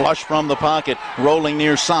 Flush from the pocket, rolling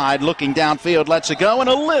near side, looking downfield, lets it go, and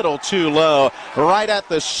a little too low. Right at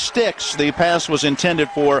the sticks. The pass was intended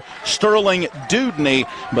for Sterling Dudney,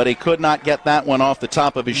 but he could not get that one off the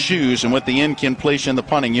top of his shoes, and with the incompletion, the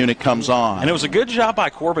punting unit comes on. And it was a good job by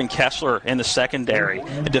Corbin Kessler in the secondary,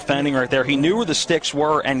 defending right there. He knew where the sticks were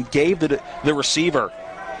and gave the receiver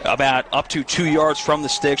about up to 2 yards from the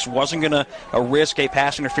sticks. Wasn't going to risk a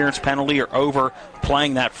pass interference penalty or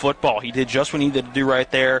overplaying that football. He did just what he needed to do right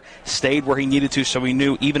there, stayed where he needed to, so he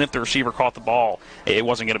knew even if the receiver caught the ball, it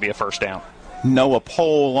wasn't going to be a first down. Noah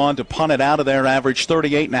Pohl on to punt it out of there, averaged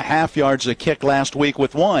 38.5 yards a kick last week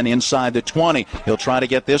with 1 inside the 20. He'll try to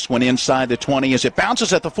get this one inside the 20 as it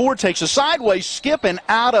bounces at the 4, takes a sideways skip and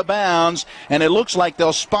out of bounds, and it looks like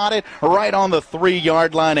they'll spot it right on the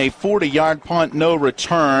 3-yard line. A 40-yard punt, no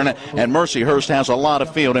return, and Mercyhurst has a lot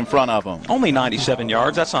of field in front of them. Only 97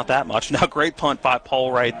 yards. That's not that much. Now, great punt by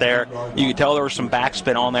Pohl right there. You can tell there was some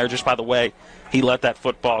backspin on there just by the way he let that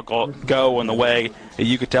football go, and the way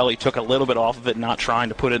you could tell he took a little bit off of it, not trying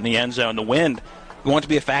to put it in the end zone. The wind going to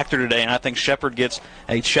be a factor today, and I think Shepherd gets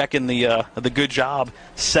a check in the good job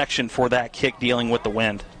section for that kick dealing with the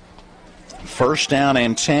wind. 1st down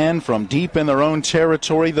and 10 from deep in their own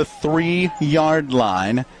territory, the 3-yard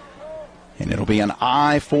line. And it'll be an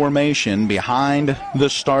I formation behind the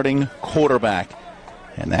starting quarterback.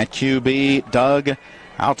 And that QB, Doug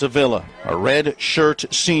Altavilla, a red shirt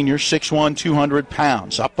senior, 6'1", 200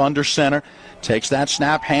 pounds, up under center, takes that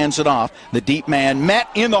snap, hands it off. The deep man met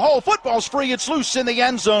in the hole. Football's free. It's loose in the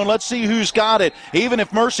end zone. Let's see who's got it. Even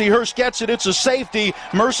if Mercyhurst gets it, it's a safety.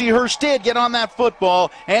 Mercyhurst did get on that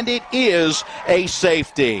football, and it is a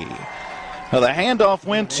safety. Now, the handoff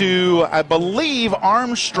went to, I believe,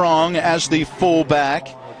 Armstrong as the fullback.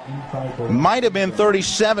 Might have been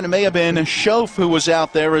 37. It may have been Schoaf who was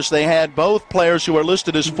out there, as they had both players who are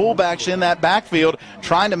listed as fullbacks in that backfield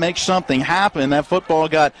trying to make something happen. That football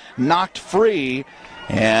got knocked free,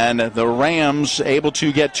 and the Rams able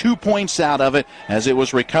to get 2 points out of it as it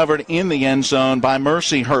was recovered in the end zone by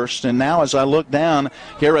Mercyhurst. And now as I look down,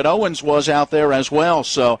 Garrett Owens was out there as well,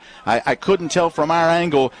 so I couldn't tell from our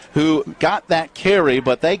angle who got that carry,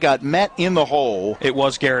 but they got met in the hole. It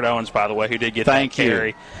was Garrett Owens, by the way, who did get that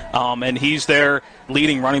carry. And he's their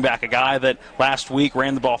leading running back, a guy that last week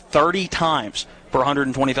ran the ball 30 times for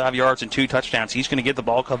 125 yards and 2 touchdowns. He's going to get the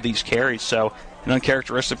bulk of these carries, so an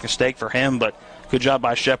uncharacteristic mistake for him, but good job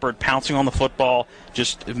by Shepherd pouncing on the football,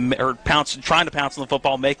 trying to pounce on the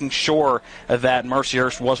football, making sure that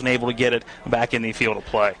Mercyhurst wasn't able to get it back in the field of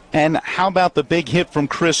play. And how about the big hit from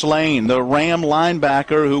Chris Lane, the Ram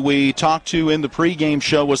linebacker who we talked to in the pregame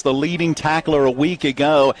show, was the leading tackler a week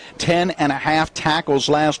ago, 10.5 tackles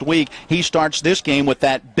last week. He starts this game with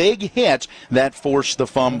that big hit that forced the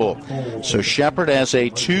fumble. So Shepherd has a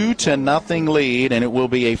 2-0 lead, and it will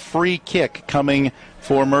be a free kick coming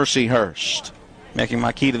for Mercyhurst. making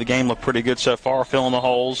my key to the game look pretty good so far, filling the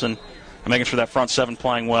holes and making sure that front seven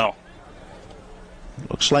playing well.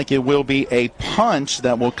 Looks like it will be a punt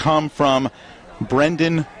that will come from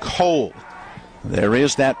Brendan Cole. There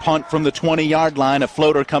is that punt from the 20-yard line. A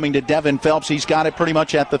floater coming to Devin Phelps. He's got it pretty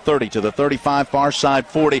much at the 30 to the 35, far side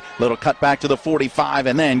 40. Little cut back to the 45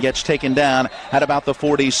 and then gets taken down at about the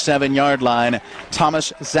 47-yard line.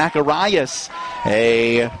 Thomas Zacharias,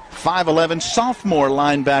 a 5'11 sophomore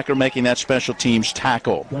linebacker, making that special teams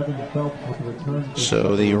tackle.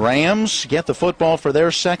 So the Rams get the football for their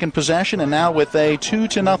second possession, and now with a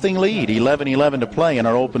 2-0 lead, 11-11 to play in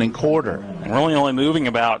our opening quarter. We're only moving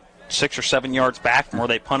about 6 or 7 yards back from where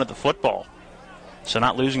they punted the football. So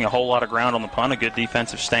not losing a whole lot of ground on the punt, a good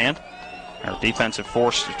defensive stand. Or defensive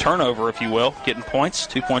forced turnover, if you will, getting points,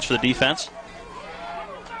 2 points for the defense.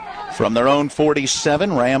 From their own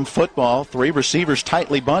 47, Ram football, 3 receivers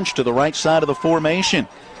tightly bunched to the right side of the formation.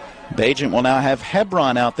 Bagent will now have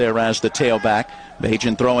Hebron out there as the tailback.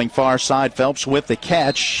 Bagent throwing far side, Phelps with the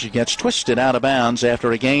catch. He gets twisted out of bounds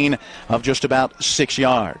after a gain of just about 6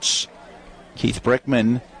 yards. Keith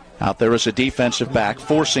Brickman out there as a defensive back,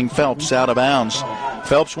 forcing Phelps out of bounds.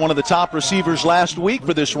 Phelps, one of the top receivers last week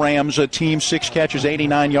for this Rams team, 6 catches,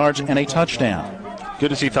 89 yards, and a touchdown. Good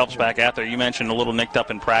to see Phelps back out there. You mentioned a little nicked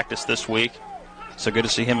up in practice this week, so good to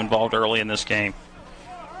see him involved early in this game.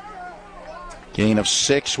 Gain of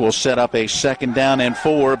 6 will set up a 2nd down and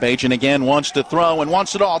 4. Bagent again wants to throw and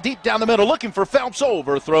wants it all deep down the middle, looking for Phelps,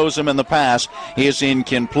 overthrows him, in the pass is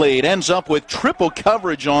incomplete. Ends up with triple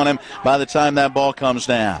coverage on him by the time that ball comes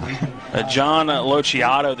down. John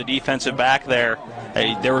Lociato, the defensive back there,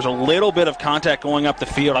 there was a little bit of contact going up the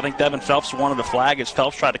field. I think Devin Phelps wanted to flag as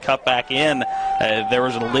Phelps tried to cut back in. There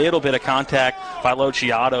was a little bit of contact by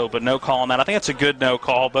Lociato, but no call on that. I think it's a good no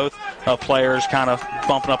call. Both players kind of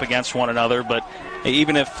bumping up against one another, but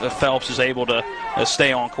even if Phelps is able to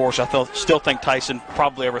stay on course, I still think Tyson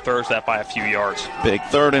probably overthrows that by a few yards. Big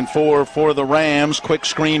 3rd and 4 for the Rams. Quick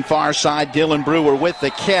screen far side. Dylan Brewer with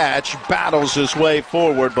the catch. Battles his way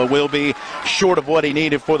forward, but will be short of what he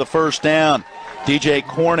needed for the 1st down. DJ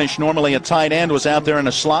Cornish, normally a tight end, was out there in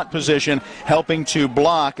a slot position helping to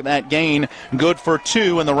block that gain. Good for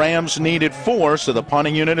 2, and the Rams needed 4, so the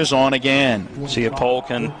punting unit is on again. See if Pohl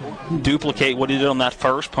can duplicate what he did on that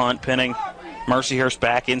first punt, pinning Mercyhurst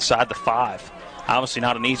back inside the 5. Obviously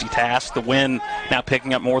not an easy task. The wind now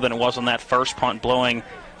picking up more than it was on that first punt, blowing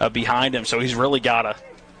behind him, so he's really got to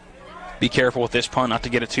be careful with this punt not to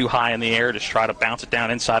get it too high in the air, just try to bounce it down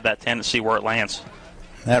inside that 10 and see where it lands.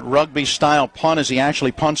 That rugby-style punt as he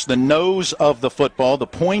actually punts the nose of the football, the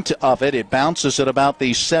point of it. It bounces at about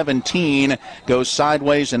the 17, goes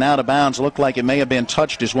sideways and out of bounds. Looked like it may have been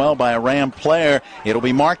touched as well by a Ram player. It'll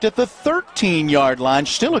be marked at the 13-yard line.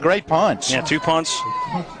 Still a great punt. Yeah, 2 punts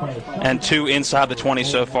and 2 inside the 20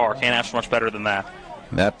 so far. Can't ask much better than that.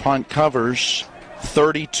 That punt covers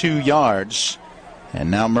 32 yards. And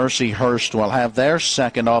now Mercyhurst will have their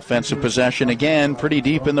second offensive possession again, pretty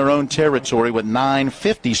deep in their own territory with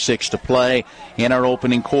 9:56 to play in our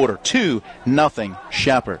opening quarter. 2-0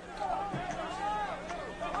 Shepherd.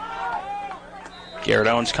 Garrett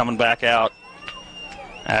Owens coming back out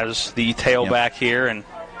as the tailback here, and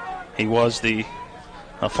he was the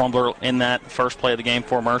fumbler in that first play of the game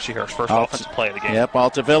for Mercyhurst, first offensive play of the game. Yep,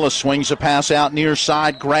 Altavilla swings a pass out near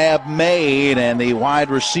side, grab made, and the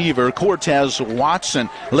wide receiver, Cortez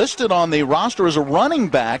Watson, listed on the roster as a running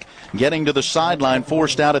back, getting to the sideline,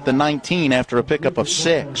 forced out at the 19 after a pickup of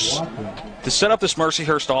 6. To set up this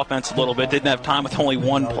Mercyhurst offense a little bit, didn't have time with only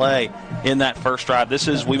 1 play in that first drive. This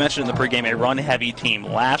is, we mentioned in the pregame, a run-heavy team.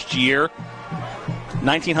 Last year,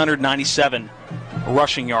 1,997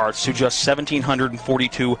 rushing yards to just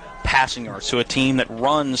 1,742 passing yards. So a team that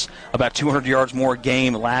runs about 200 yards more a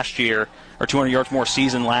game last year, or 200 yards more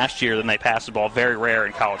season last year than they passed the ball. Very rare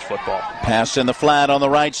in college football. Pass in the flat on the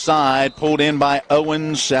right side, pulled in by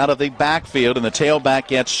Owens out of the backfield, and the tailback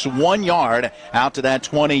gets 1 yard out to that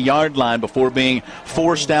 20-yard line before being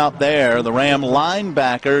forced out there. The Ram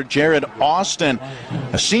linebacker, Jared Austin,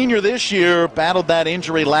 a senior this year, battled that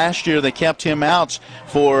injury last year that kept him out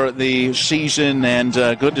for the season, and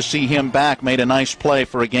good to see him back. Made a nice play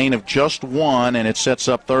for a gain of just 1, and it sets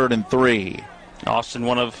up 3rd and 3. Austin,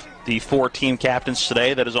 one of the 4 team captains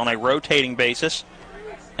today that is on a rotating basis,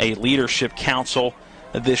 a leadership council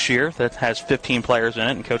this year that has 15 players in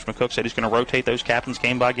it, and Coach McCook said he's going to rotate those captains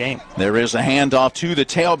game by game. There is a handoff to the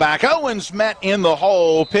tailback. Owens met in the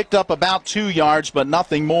hole, picked up about 2 yards, but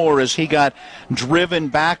nothing more as he got driven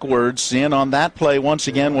backwards. In on that play once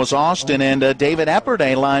again was Austin and David Eppert,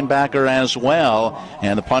 a linebacker as well.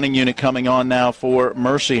 And the punting unit coming on now for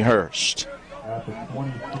Mercyhurst.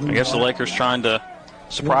 I guess the Lakers trying to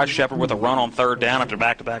surprise Shepherd with a run on third down after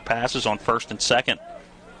back-to-back passes on first and second.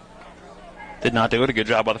 Did not do it. A good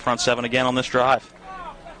job by the front seven again on this drive.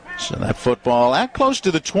 So that football at close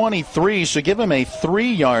to the 23, so give him a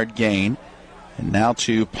 3-yard gain. And now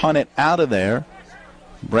to punt it out of there,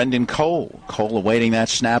 Brendan Cole. Cole awaiting that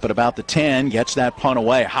snap at about the 10, gets that punt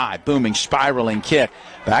away. High, booming, spiraling kick.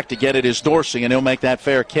 Back to get it is Dorsey, and he'll make that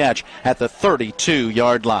fair catch at the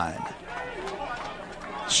 32-yard line.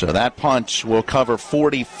 So that punt will cover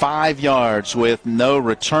 45 yards with no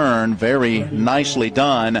return. Very nicely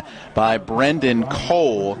done by Brendan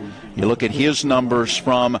Cole. You look at his numbers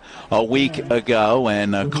from a week ago,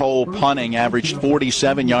 and Cole punting averaged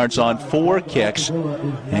 47 yards on 4 kicks,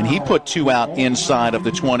 and he put 2 out inside of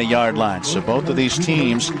the 20-yard line. So both of these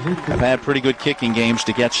teams have had pretty good kicking games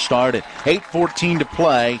to get started. 8:14 to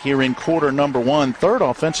play here in quarter number 1. Third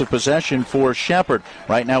offensive possession for Shepherd,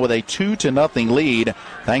 right now with a 2-0 lead,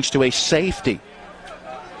 thanks to a safety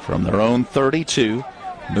from their own 32,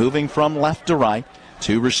 moving from left to right.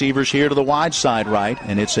 2 receivers here to the wide side right,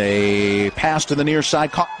 and it's a pass to the near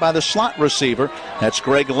side caught by the slot receiver. That's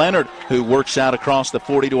Greg Leonard, who works out across the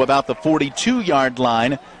 40 to about the 42-yard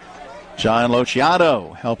line. John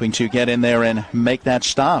Lociato helping to get in there and make that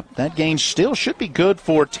stop. That gain still should be good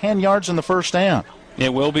for 10 yards in the first down.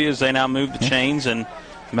 It will be as they now move the chains. And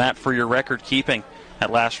Matt, for your record keeping, that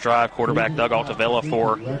last drive, quarterback Doug Altavilla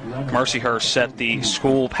for Mercyhurst set the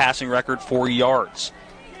school passing record for yards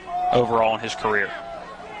overall in his career.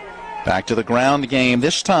 Back to the ground game,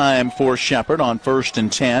 this time for Shepherd on 1st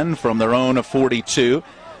and 10 from their own 42.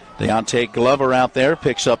 Deontay Glover out there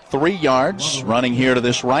picks up 3 yards, running here to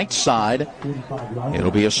this right side. It'll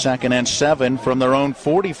be a 2nd and 7 from their own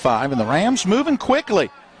 45, and the Rams moving quickly.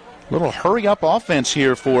 Little hurry-up offense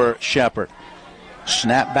here for Shepherd.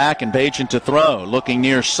 Snap back and Bajan to throw, looking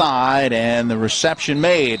near side, and the reception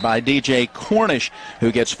made by DJ Cornish,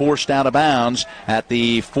 who gets forced out of bounds at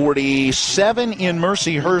the 47 in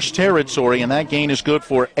Mercyhurst territory, and that gain is good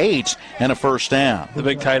for 8 and a first down. The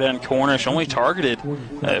big tight end Cornish only targeted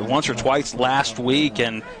once or twice last week,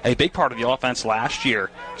 and a big part of the offense last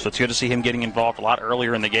year, so it's good to see him getting involved a lot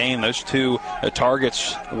earlier in the game. Those 2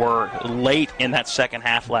 targets were late in that second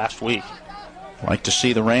half last week. Like to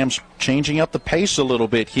see the Rams changing up the pace a little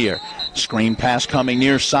bit here. Screen pass coming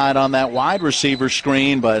near side on that wide receiver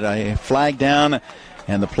screen, but a flag down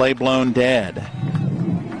and the play blown dead.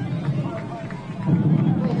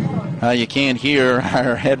 You can't hear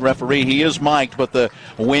our head referee. He is mic'd, but the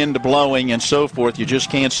wind blowing and so forth, you just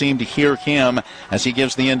can't seem to hear him as he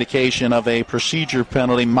gives the indication of a procedure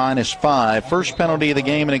penalty -5. First penalty of the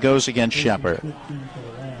game, and it goes against Shepherd.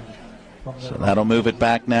 So that'll move it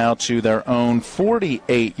back now to their own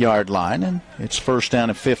 48-yard line, and it's first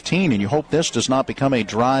down at 15, and you hope this does not become a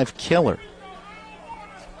drive killer.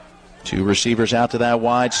 2 receivers out to that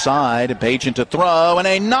wide side. Bajan to throw, and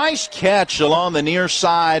a nice catch along the near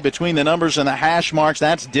side between the numbers and the hash marks.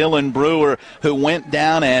 That's Dylan Brewer, who went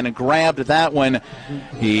down and grabbed that one.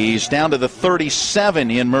 He's down to the 37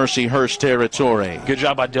 in Mercyhurst territory. Good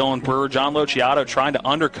job by Dylan Brewer. John Lociato trying to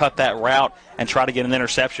undercut that route and try to get an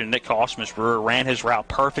interception. Nick Cosmas Brewer ran his route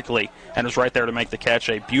perfectly and was right there to make the catch.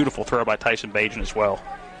 A beautiful throw by Tyson Bajan as well.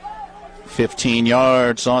 15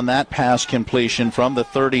 yards on that pass completion from the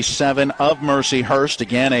 37 of Mercyhurst.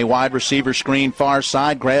 Again, a wide receiver screen far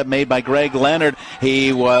side. Grab made by Greg Leonard.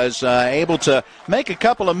 He was able to make a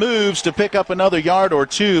couple of moves to pick up another yard or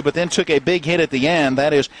 2, but then took a big hit at the end.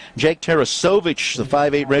 That is Jake Tarasovich, the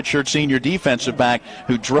 5'8 redshirt senior defensive back,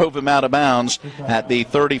 who drove him out of bounds at the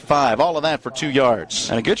 35. All of that for 2 yards.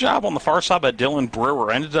 And a good job on the far side by Dylan Brewer.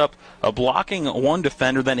 Ended up blocking one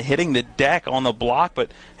defender, then hitting the deck on the block, but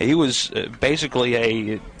he was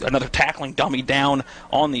basically another tackling dummy down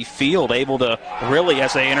on the field, able to really,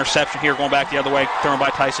 as an interception here, going back the other way, thrown by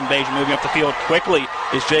Tyson Bajan. Moving up the field quickly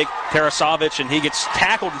is Jake Tarasovich, and he gets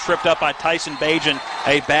tackled and tripped up by Tyson Bajan.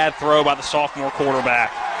 A bad throw by the sophomore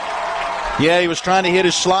quarterback. Yeah, he was trying to hit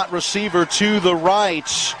his slot receiver to the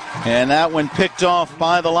right, and that one picked off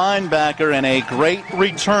by the linebacker, and a great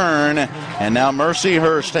return. And now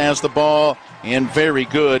Mercyhurst has the ball in very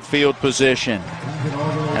good field position.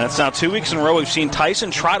 And it's now 2 weeks in a row we've seen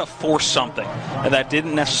Tyson try to force something that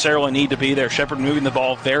didn't necessarily need to be there. Shepherd moving the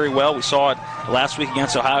ball very well. We saw it last week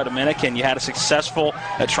against Ohio Dominican. You had a successful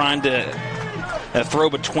trying to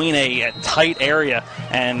throw between a tight area,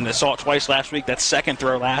 and saw it twice last week. That second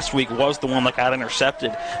throw last week was the one that got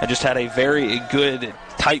intercepted. And just had a very good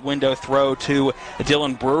tight window throw to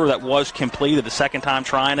Dylan Brewer that was completed. The second time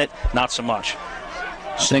trying it, not so much.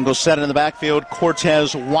 Single set in the backfield.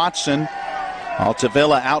 Cortez Watson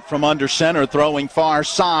Altavilla out from under center, throwing far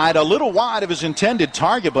side, a little wide of his intended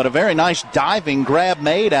target, but a very nice diving grab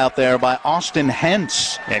made out there by Austin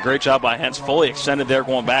Hentz. Yeah, great job by Hentz. Fully extended there,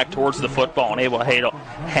 going back towards the football and able to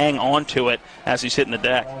hang on to it as he's hitting the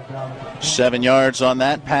deck. 7 yards on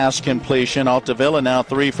that pass completion. Altavilla now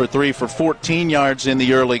 3 for 3 for 14 yards in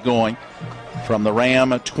the early going. From the Ram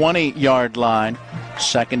 20-yard line,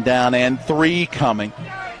 2nd down and 3 coming.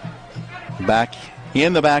 Back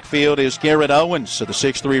in the backfield is Garrett Owens, so the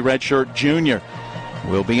 6'3 redshirt junior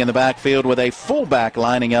will be in the backfield with a fullback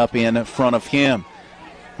lining up in front of him.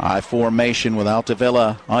 I formation with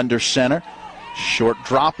Altavilla under center. Short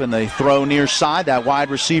drop and the throw near side. That wide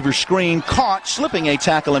receiver screen caught, slipping a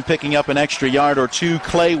tackle and picking up an extra yard or two.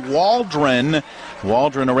 Clay Waldron.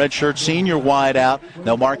 Waldron, a redshirt senior, wide out.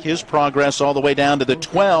 They'll mark his progress all the way down to the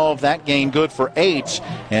 12. That gain good for 8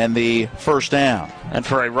 and the first down. And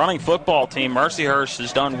for a running football team, Mercyhurst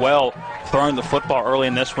has done well throwing the football early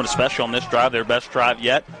in this one, especially on this drive, their best drive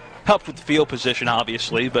yet. Helped with the field position,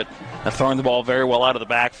 obviously, but throwing the ball very well out of the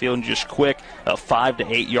backfield and just quick 5 to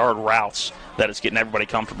 8 yard routes that is getting everybody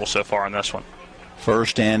comfortable so far in this one.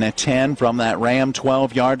 1st and 10 from that Ram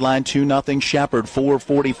 12-yard line, 2-0 Shepherd,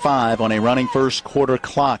 4:45 on a running first quarter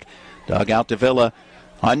clock. Doug Altavilla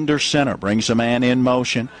under center, brings a man in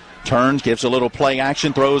motion, turns, gives a little play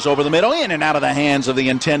action, throws over the middle, in and out of the hands of the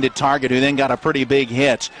intended target, who then got a pretty big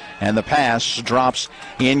hit, and the pass drops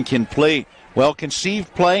incomplete.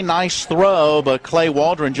 Well-conceived play, nice throw, but Clay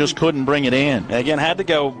Waldron just couldn't bring it in. Again, had to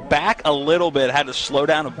go back a little bit, had to slow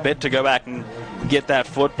down a bit to go back and get that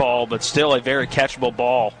football, but still a very catchable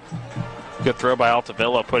ball. Good throw by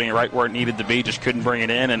Altavilla, putting it right where it needed to be, just couldn't bring it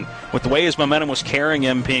in. And with the way his momentum was carrying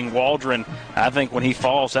him, being Waldron, I think when he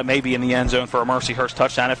falls, that may be in the end zone for a Mercyhurst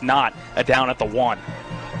touchdown, if not, a down at the 1.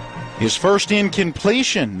 His first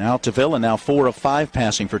incompletion. Altavilla now 4 of 5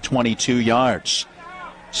 passing for 22 yards.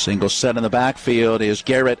 Single set in the backfield is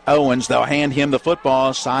Garrett Owens. They'll hand him the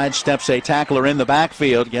football, sidesteps a tackler in the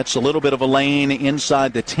backfield, gets a little bit of a lane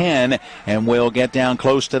inside the 10, and will get down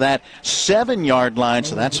close to that 7-yard line.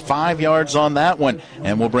 So that's 5 yards on that one,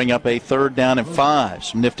 and we'll bring up a 3rd down and 5.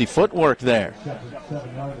 Some nifty footwork there.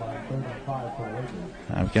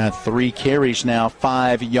 I've got 3 carries now,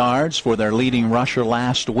 5 yards for their leading rusher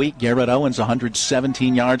last week. Garrett Owens,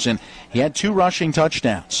 117 yards, and he had 2 rushing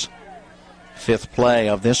touchdowns. 5th play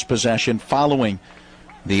of this possession following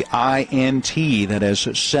the INT that has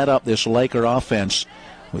set up this Laker offense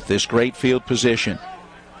with this great field position.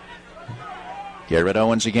 Garrett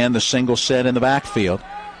Owens again, the single set in the backfield.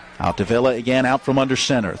 Altavilla again out from under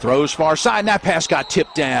center. Throws far side, and that pass got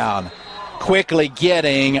tipped down. Quickly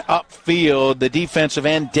getting upfield, the defensive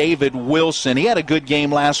end, David Wilson. He had a good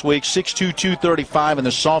game last week, 6'2", 235, and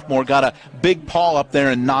the sophomore got a big paw up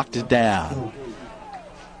there and knocked it down.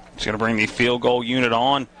 He's going to bring the field goal unit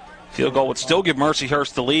on. Field goal would still give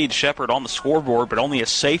Mercyhurst the lead. Shepherd on the scoreboard, but only a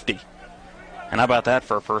safety. And how about that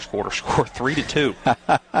for a first quarter score? 3-2.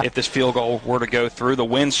 If this field goal were to go through, the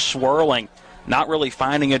wind swirling, not really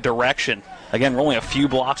finding a direction. Again, we're only a few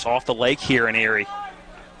blocks off the lake here in Erie.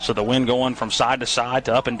 So the wind going from side to side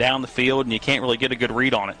to up and down the field, and you can't really get a good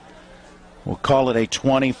read on it. We'll call it a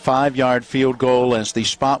 25-yard field goal as the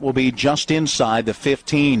spot will be just inside the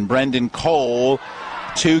 15. Brendan Cole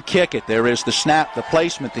to kick it. There is the snap, the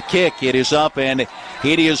placement, the kick. It is up and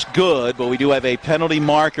it is good, but we do have a penalty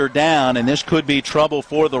marker down, and this could be trouble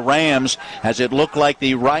for the Rams as it looked like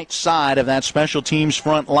the right side of that special teams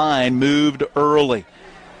front line moved early.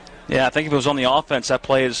 Yeah, I think if it was on the offense, that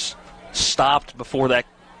play is stopped before that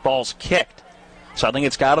ball's kicked. So I think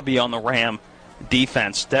it's got to be on the Ram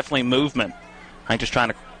defense. Definitely movement. I'm just trying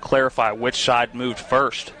to clarify which side moved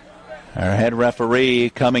first. Our head referee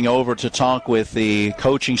coming over to talk with the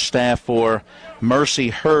coaching staff for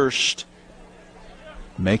Mercyhurst,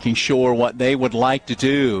 making sure what they would like to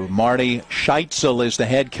do. Marty Scheitzel is the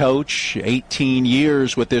head coach, 18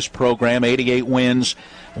 years with this program, 88 wins,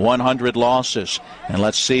 100 losses. And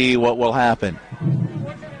let's see what will happen.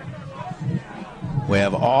 We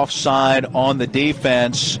have offside on the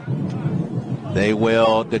defense. They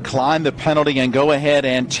will decline the penalty and go ahead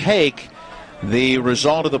and take the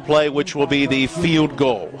result of the play, which will be the field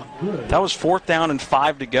goal. That was 4th down and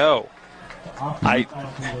 5 to go. I'm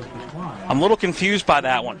a little confused by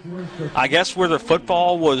that one. I guess where the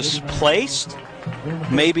football was placed,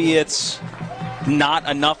 maybe it's not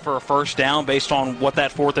enough for a first down based on what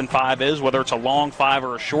that 4th and 5 is, whether it's a long 5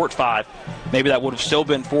 or a short 5. Maybe that would have still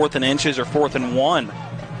been 4th and inches or 4th and 1.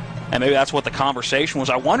 And maybe that's what the conversation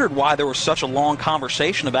was. I wondered why there was such a long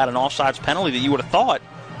conversation about an offsides penalty that you would have thought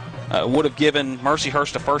would have given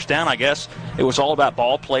Mercyhurst a first down. I guess it was all about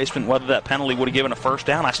ball placement, whether that penalty would have given a first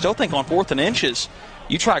down. I still think on 4th and inches,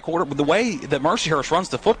 you try a quarter, but the way that Mercyhurst runs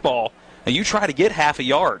the football, you try to get half a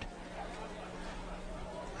yard.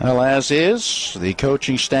 Well, as is, the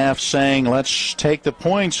coaching staff saying, let's take the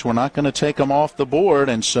points. We're not going to take them off the board.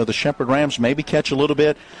 And so the Shepherd Rams maybe catch a little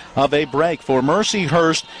bit of a break. For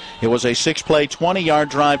Mercyhurst, it was a 6-play, 20-yard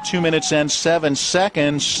drive, 2 minutes and 7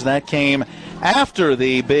 seconds. That came after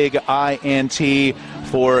the big INT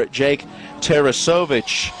for Jake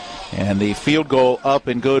Tarasovich. And the field goal up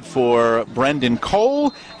and good for Brendan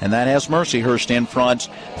Cole. And that has Mercyhurst in front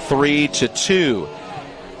 3-2.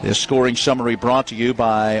 This scoring summary brought to you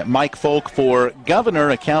by Mike Folk for Governor,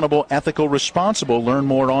 accountable, ethical, responsible. Learn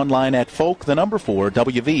more online at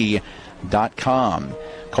folk4wv.com.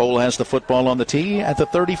 Cole has the football on the tee at the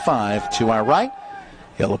 35 to our right.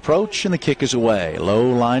 He'll approach, and the kick is away. Low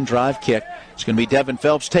line drive kick. It's going to be Devin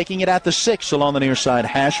Phelps taking it at the 6 along the near side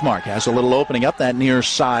hash mark. Has a little opening up that near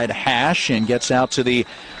side hash and gets out to the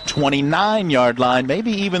 29-yard line,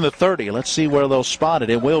 maybe even the 30. Let's see where they'll spot it.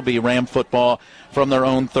 It will be Ram football from their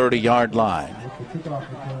own 30-yard line.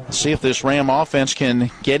 Let's see if this Ram offense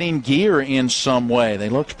can get in gear in some way. They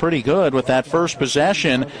looked pretty good with that first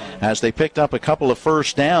possession as they picked up a couple of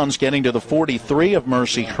first downs, getting to the 43 of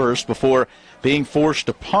Mercyhurst before being forced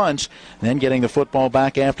to punt, then getting the football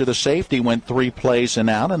back after the safety went 3 plays and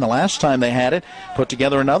out. And the last time they had it, put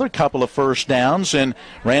together another couple of first downs and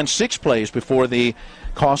ran 6 plays before the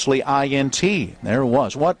costly INT. There it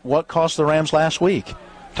was. What cost the Rams last week?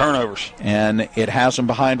 Turnovers. And it has them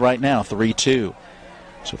behind right now, 3-2.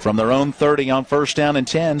 So from their own 30 on 1st down and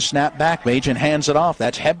 10, snap back. Bajan hands it off.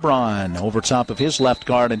 That's Hebron over top of his left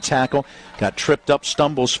guard and tackle. Got tripped up,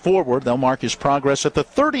 stumbles forward. They'll mark his progress at the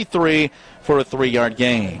 33 for a 3-yard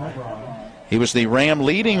gain. He was the Ram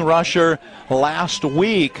leading rusher last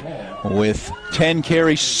week with 10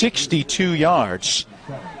 carries, 62 yards,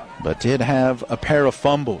 but did have a pair of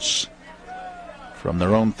fumbles. From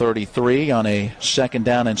their own 33 on a 2nd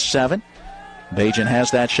down and 7. Bajan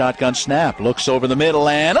has that shotgun snap, looks over the middle,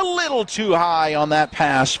 and a little too high on that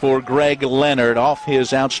pass for Greg Leonard, off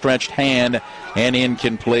his outstretched hand and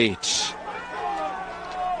incomplete.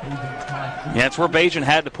 Yeah, it's where Bajan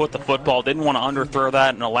had to put the football. Didn't want to underthrow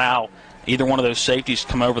that and allow either one of those safeties to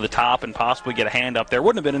come over the top and possibly get a hand up there.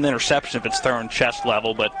 Wouldn't have been an interception if it's thrown chest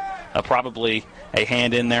level, but probably a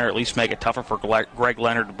hand in there, at least make it tougher for Greg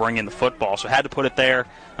Leonard to bring in the football. So had to put it there.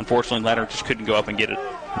 Unfortunately, Leonard just couldn't go up and get it.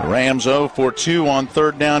 The Rams 0 for 2 on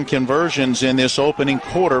 3rd down conversions in this opening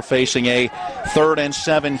quarter, facing a 3rd and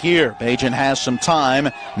 7 here. Bajan has some time,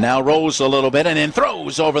 now rolls a little bit and then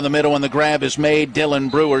throws over the middle, and the grab is made. Dylan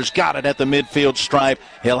Brewer's got it at the midfield stripe.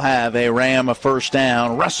 He'll have a Ram a first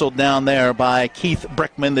down, wrestled down there by Keith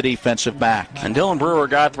Brickman, the defensive back. And Dylan Brewer, a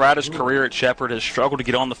guy throughout his career at Shepherd, has struggled to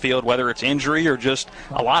get on the field, whether it's injury or just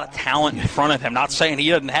a lot of talent in front of him. Not saying he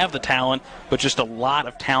doesn't have the talent, but just a lot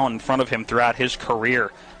of talent in front of him throughout his career.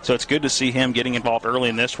 So it's good to see him getting involved early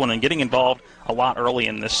in this one and getting involved a lot early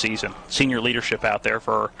in this season. Senior leadership out there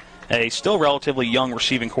for a still relatively young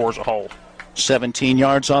receiving corps as a whole. 17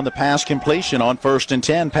 yards on the pass completion on 1st and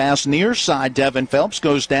 10. Pass near side. Devin Phelps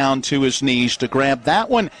goes down to his knees to grab that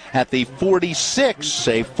one at the 46.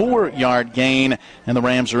 A 4-yard gain, and the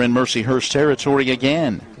Rams are in Mercyhurst territory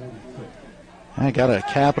again. I got to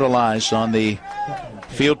capitalize on the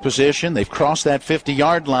field position. They've crossed that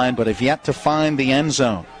 50-yard line, but have yet to find the end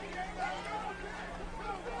zone.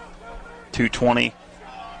 2:20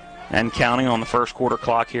 and counting on the first quarter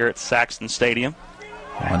clock here at Saxton Stadium.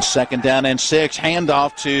 On 2nd down and 6,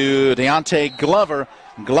 handoff to Deontay Glover.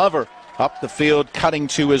 Glover up the field, cutting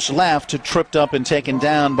to his left, tripped up and taken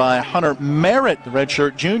down by Hunter Merritt, the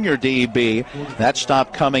redshirt junior DB. That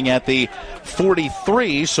stop coming at the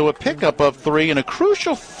 43, so a pickup of 3 and a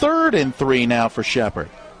crucial 3rd and 3 now for Shepherd.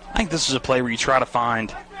 I think this is a play where you try to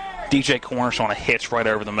find DJ Cornish on a hitch right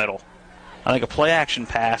over the middle. I think a play-action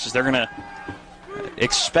pass is they're going to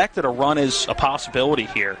expect that a run is a possibility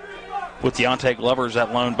here with Deontay Glover's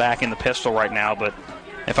that lone back in the pistol right now, but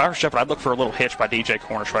if I were Shepherd, I'd look for a little hitch by DJ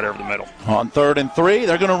Cornish right over the middle. On 3rd and 3,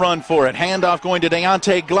 they're going to run for it. Handoff going to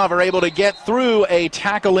Deontay Glover, able to get through a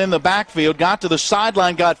tackle in the backfield, got to the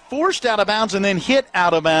sideline, got forced out of bounds, and then hit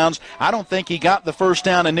out of bounds. I don't think he got the first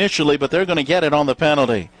down initially, but they're going to get it on the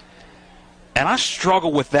penalty. And I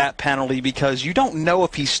struggle with that penalty because you don't know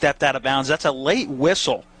if he stepped out of bounds. That's a late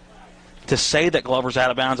whistle to say that Glover's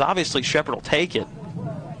out of bounds. Obviously, Shepherd will take it.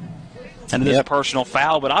 And it is a personal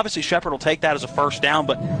foul, but obviously Shepherd will take that as a first down.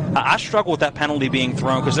 But I struggle with that penalty being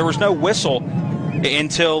thrown because there was no whistle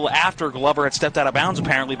until after Glover had stepped out of bounds,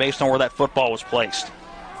 apparently, based on where that football was placed.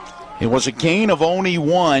 It was a gain of only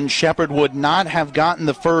 1. Shepherd would not have gotten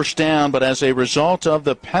the first down, but as a result of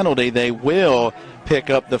the penalty, they will pick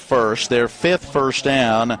up the first, their 5th first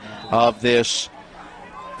down of this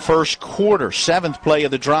first quarter. 7th play of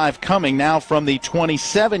the drive coming now from the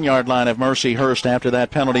 27-yard line of Mercyhurst after that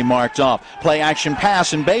penalty marked off. Play action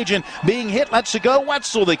pass, and Bajan being hit, lets it go.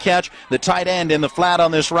 Wetzel the catch. The tight end in the flat on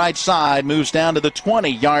this right side moves down to the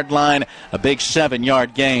 20-yard line. A big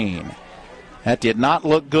 7-yard gain. That did not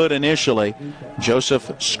look good initially.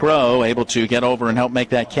 Joseph Scrow able to get over and help make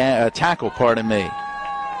that tackle, pardon me.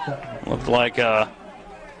 Looked like, couldn't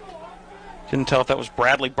tell if that was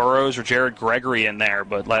Bradley Burrows or Jared Gregory in there,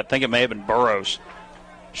 but I think it may have been Burrows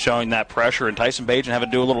showing that pressure, and Tyson Bajan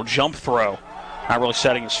having to do a little jump throw, not really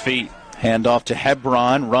setting his feet. Handoff to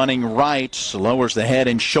Hebron, running right, lowers the head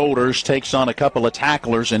and shoulders, takes on a couple of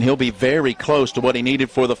tacklers, and he'll be very close to what he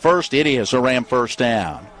needed for the first. It is a Ram first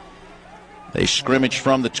down. They scrimmage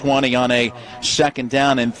from the 20 on a 2nd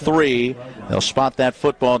down and 3. They'll spot that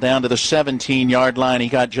football down to the 17-yard line. He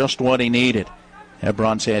got just what he needed.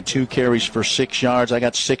 Hebron's had 2 carries for 6 yards. I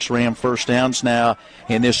got 6 Ram first downs now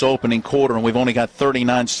in this opening quarter, and we've only got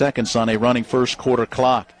 39 seconds on a running first quarter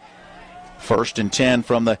clock. 1st and 10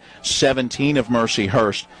 from the 17 of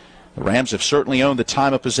Mercyhurst. The Rams have certainly owned the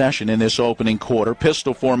time of possession in this opening quarter.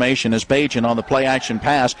 Pistol formation as Bajan on the play-action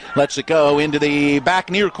pass lets it go into the back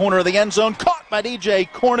near corner of the end zone. Caught by DJ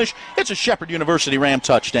Cornish. It's a Shepherd University Ram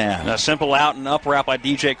touchdown. A simple out and up route by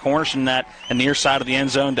DJ Cornish in that near side of the end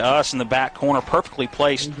zone to us in the back corner. Perfectly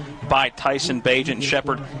placed by Tyson Bajan.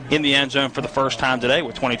 Shepherd in the end zone for the first time today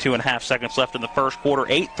with 22.5 seconds left in the first quarter.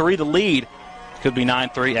 8-3 the lead. Could be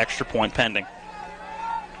 9-3, extra point pending.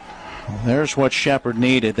 There's what Shepherd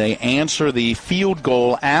needed. They answer the field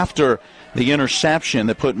goal after the interception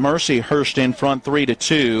that put Mercyhurst in front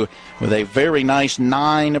 3-2 with a very nice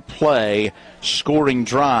 9-play scoring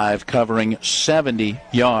drive covering 70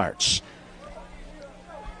 yards.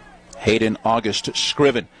 Hayden August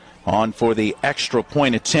Scriven on for the extra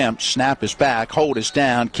point attempt. Snap is back, hold is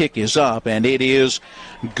down, kick is up, and it is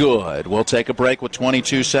good. We'll take a break with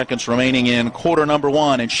 22 seconds remaining in quarter number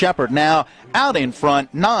 1, and Shepherd now out in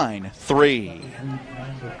front 9-3.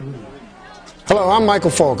 Hello, I'm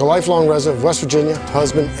Michael Falk, a lifelong resident of West Virginia,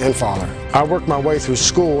 husband and father. I worked my way through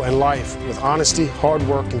school and life with honesty, hard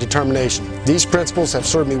work, and determination. These principles have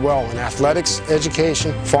served me well in athletics,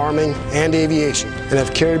 education, farming, and aviation, and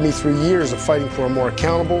have carried me through years of fighting for a more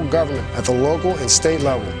accountable government at the local and state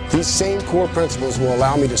level. These same core principles will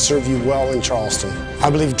allow me to serve you well in Charleston. I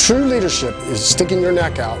believe true leadership is sticking your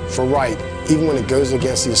neck out for right, even when it goes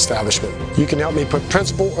against the establishment. You can help me put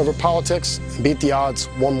principle over politics and beat the odds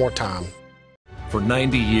one more time. For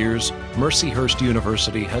 90 years, Mercyhurst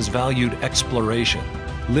University has valued exploration,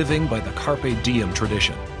 living by the Carpe Diem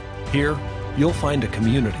tradition. Here, you'll find a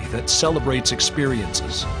community that celebrates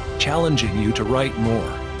experiences, challenging you to write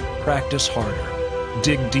more, practice harder,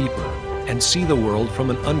 dig deeper, and see the world from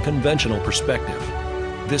an unconventional perspective.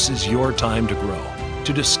 This is your time to grow,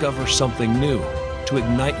 to discover something new, to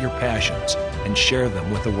ignite your passions and share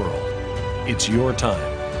them with the world. It's your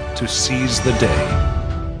time to seize the day.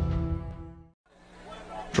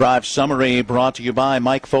 Drive summary brought to you by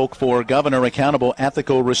Mike Folk for Governor. Accountable,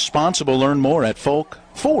 ethical, responsible. Learn more at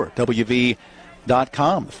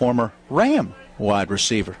folk4wv.com. The former Ram wide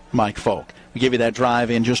receiver, Mike Folk. We'll give you that drive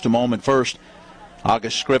in just a moment. First,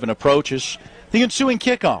 August Scriven approaches the ensuing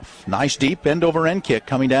kickoff. Nice deep end-over-end kick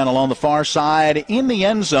coming down along the far side in the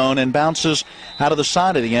end zone and bounces out of the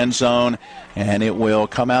side of the end zone, and it will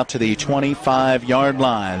come out to the 25-yard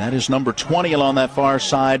line. That is number 20 along that far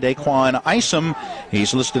side, Daquan Isom.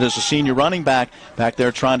 He's listed as a senior running back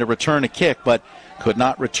there trying to return a kick, but could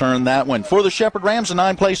not return that one. For the Shepherd Rams, a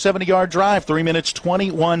 9-play, 70-yard drive, 3 minutes,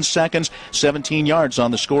 21 seconds, 17 yards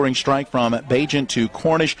on the scoring strike from Bajan to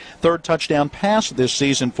Cornish. 3rd touchdown pass this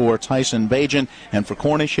season for Tyson Bajan, and for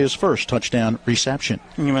Cornish, his first touchdown reception.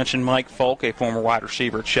 You mentioned Mike Folk, a former wide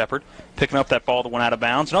receiver at Shepherd, picking up that ball that went out of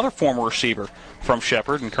bounds. Another former receiver from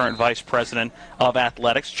Shepherd and current vice president of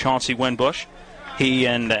athletics, Chauncey Winbush. He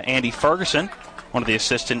and Andy Ferguson, one of the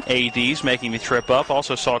assistant ADs, making the trip up.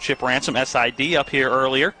 Also saw Chip Ransom, SID, up here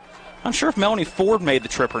earlier. Unsure if Melanie Ford made the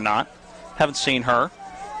trip or not. Haven't seen her.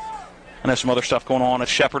 I know some other stuff going on at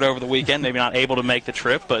Shepherd over the weekend. Maybe not able to make the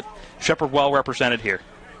trip, but Shepherd well represented here.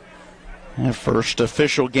 First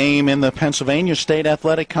official game in the Pennsylvania State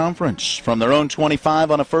Athletic Conference. From their own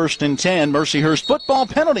 25 on a 1st and 10, Mercyhurst football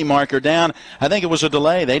penalty marker down. I think it was a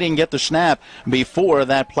delay. They didn't get the snap before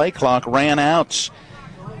that play clock ran out.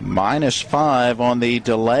 -5 on the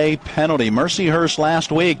delay penalty. Mercyhurst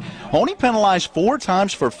last week only penalized 4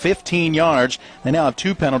 times for 15 yards. They now have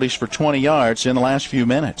 2 penalties for 20 yards in the last few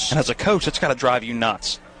minutes. And as a coach, that's got to drive you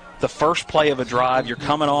nuts. The first play of a drive, you're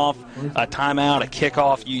coming off a timeout, a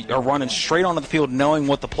kickoff, you are running straight onto the field knowing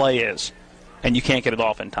what the play is, and you can't get it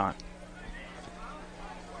off in time.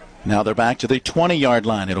 Now they're back to the 20-yard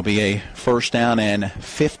line. It'll be a first down and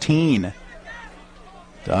 15.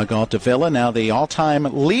 Doug Altavilla, now the all-time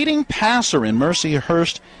leading passer in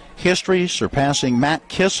Mercyhurst history, surpassing Matt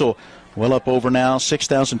Kissel, well up over now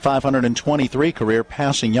 6,523 career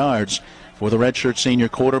passing yards for the redshirt senior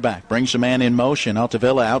quarterback. Brings a man in motion.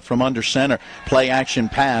 Altavilla out from under center. Play action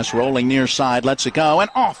pass, rolling near side, lets it go, and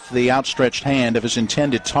off the outstretched hand of his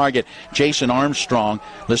intended target, Jason Armstrong,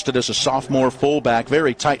 listed as a sophomore fullback,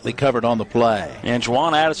 very tightly covered on the play. And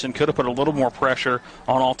Juwan Addison could have put a little more pressure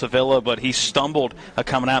on Altavilla, but he stumbled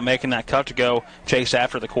coming out, making that cut to go chase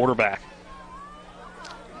after the quarterback.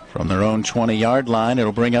 From their own 20-yard line,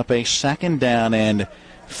 it'll bring up a second down and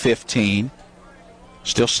 15.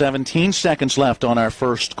 Still 17 seconds left on our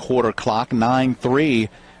first quarter clock. 9-3.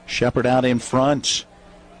 Shepherd out in front.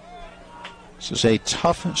 This is a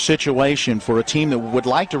tough situation for a team that would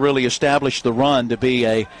like to really establish the run to be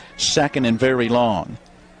a second and very long.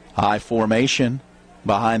 High formation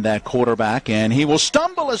behind that quarterback, and he will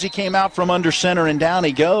stumble as he came out from under center, and down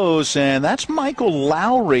he goes, and that's Michael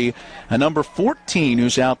Lowry, a number 14,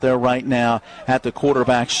 who's out there right now at the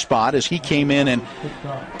quarterback spot as he came in and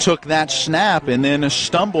took that snap and then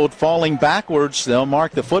stumbled, falling backwards. They'll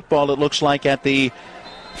mark the football, it looks like, at the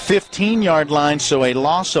 15-yard line, so a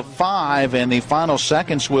loss of 5, and the final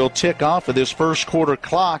seconds will tick off of this first quarter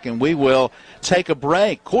clock, and we will take a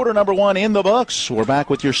break. Quarter number 1 in the books. We're back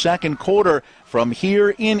with your second quarter from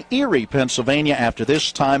here in Erie, Pennsylvania, after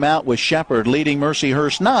this timeout, with Shepherd leading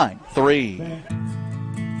Mercyhurst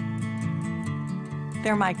 9-3.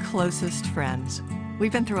 They're my closest friends.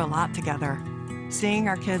 We've been through a lot together. Seeing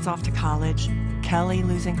our kids off to college, Kelly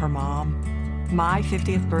losing her mom, my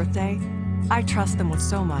 50th birthday. I trust them with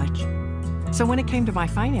so much. So when it came to my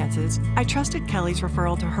finances, I trusted Kelly's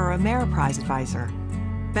referral to her Ameriprise advisor.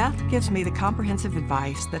 Beth gives me the comprehensive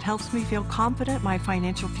advice that helps me feel confident my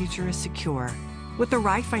financial future is secure. With the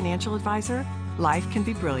right financial advisor, life can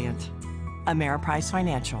be brilliant. Ameriprise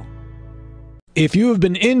Financial. If you have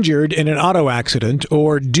been injured in an auto accident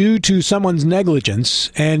or due to someone's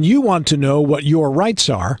negligence and you want to know what your rights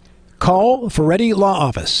are, call Ferretti Law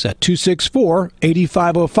Office at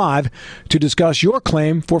 264-8505 to discuss your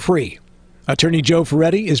claim for free. Attorney Joe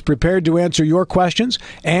Ferretti is prepared to answer your questions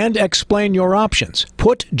and explain your options.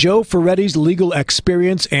 Put Joe Ferretti's legal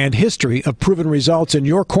experience and history of proven results in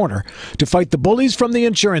your corner to fight the bullies from the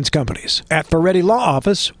insurance companies. At Ferretti Law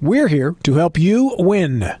Office, we're here to help you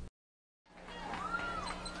win.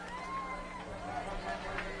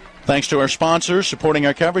 Thanks to our sponsors supporting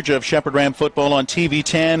our coverage of Shepherd Ram football on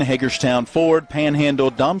TV10, Hagerstown Ford,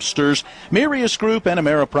 Panhandle Dumpsters, Mirius Group, and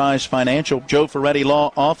Ameriprise Financial, Joe Ferretti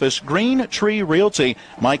Law Office, Green Tree Realty,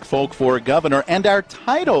 Mike Folk for Governor, and our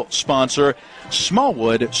title sponsor,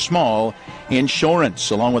 Smallwood Small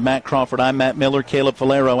Insurance. Along with Matt Crawford, I'm Matt Miller, Caleb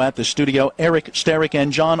Valero at the studio. Eric Sterick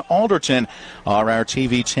and John Alderton are our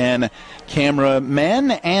TV10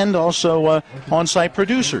 cameramen and also on-site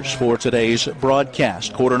producers for today's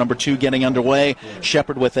broadcast. Quarter number 2 getting underway.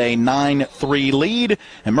 Shepherd with a 9-3 lead,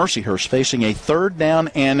 and Mercyhurst facing a third down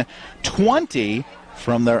and 20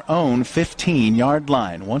 from their own 15-yard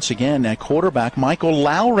line. Once again, at quarterback, Michael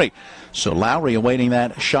Lowry. So Lowry awaiting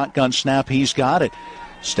that shotgun snap. He's got it.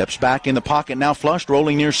 Steps back in the pocket, now flushed,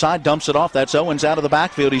 rolling near side, dumps it off. That's Owens out of the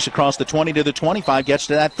backfield. He's across the 20 to the 25, gets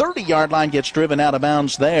to that 30-yard line, gets driven out of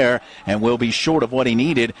bounds there, and will be short of what he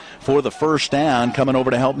needed for the first down. Coming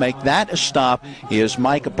over to help make that a stop is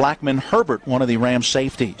Mike Blackman-Herbert, one of the Rams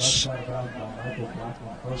safeties.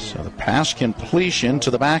 So the pass completion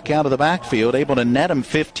to the back out of the backfield, able to net him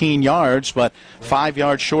 15 yards, but 5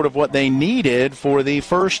 yards short of what they needed for the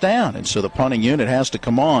first down. And so the punting unit has to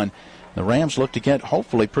come on. The Rams look to get,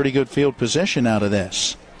 hopefully, pretty good field position out of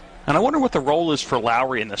this. And I wonder what the role is for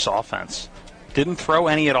Lowry in this offense. Didn't throw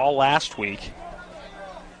any at all last week.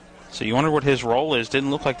 So you wonder what his role is.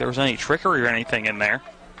 Didn't look like there was any trickery or anything in there.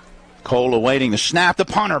 Cole awaiting the snap. The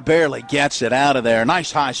punter barely gets it out of there.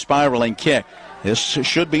 Nice high spiraling kick. This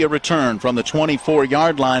should be a return from the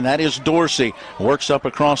 24-yard line. That is Dorsey. Works up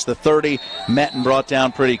across the 30. Met and brought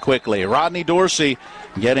down pretty quickly. Rodney Dorsey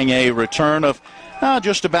getting a return of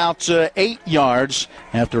just about 8 yards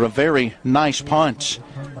after a very nice punt.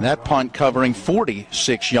 That punt covering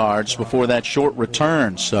 46 yards before that short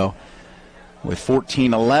return. So with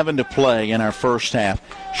 14:11 to play in our first half.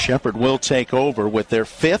 Shepherd will take over with their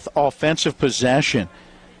 5th offensive possession.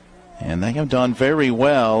 And they have done very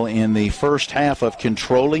well in the first half of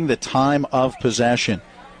controlling the time of possession.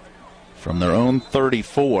 From their own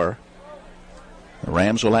 34, the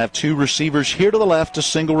Rams will have 2 receivers here to the left, a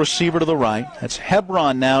single receiver to the right. That's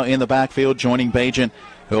Hebron now in the backfield joining Bajan,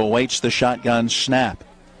 who awaits the shotgun snap.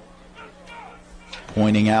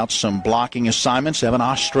 Pointing out some blocking assignments. Evan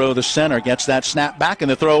Ostro, the center, gets that snap back, and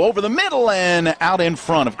the throw over the middle and out in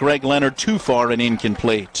front of Greg Leonard, too far and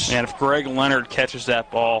incomplete. And if Greg Leonard catches that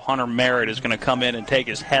ball, Hunter Merritt is going to come in and take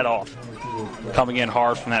his head off. Coming in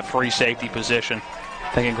hard from that free safety position.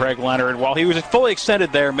 Thinking Greg Leonard, while he was fully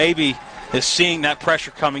extended there, maybe is seeing that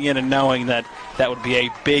pressure coming in and knowing that that would be a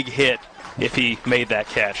big hit if he made that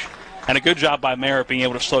catch. And a good job by Merritt being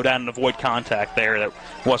able to slow down and avoid contact there that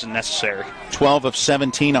wasn't necessary. 12 of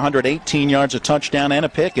 17, 118 yards, a touchdown, and a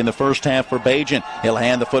pick in the first half for Bajan. He'll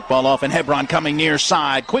hand the football off, and Hebron coming near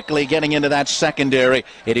side, quickly getting into that secondary.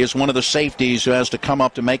 It is one of the safeties who has to come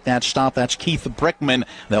up to make that stop. That's Keith Brickman.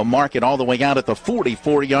 They'll mark it all the way out at the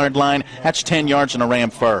 44-yard line. That's 10 yards and a Ram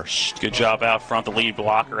first. Good job out front, the lead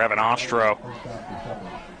blocker, Evan Ostro.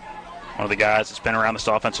 One of the guys that's been around this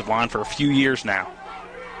offensive line for a few years now.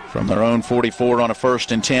 From their own 44 on a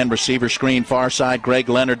 1st and 10, receiver screen far side. Greg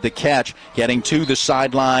Leonard the catch, getting to the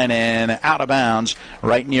sideline and out of bounds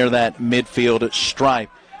right near that midfield stripe.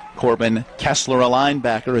 Corbin Kessler, a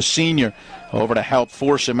linebacker, a senior, over to help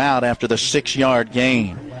force him out after the 6-yard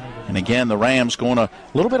gain. And again, the Rams going a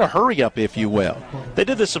little bit of hurry up, if you will. They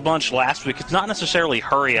did this a bunch last week. It's not necessarily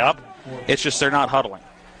hurry up. It's just they're not huddling.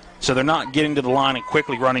 So they're not getting to the line and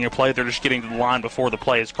quickly running a play. They're just getting to the line before the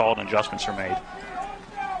play is called and adjustments are made.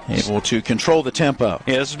 Able to control the tempo.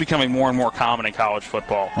 Yeah, this is becoming more and more common in college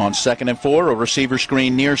football. On 2nd and 4, a receiver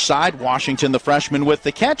screen near side. Washington, the freshman, with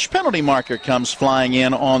the catch. Penalty marker comes flying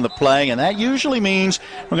in on the play, and that usually means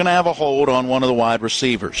we're going to have a hold on one of the wide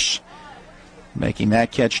receivers. Making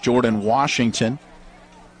that catch, Jordan Washington.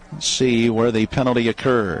 Let's see where the penalty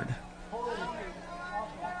occurred.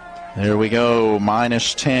 There we go,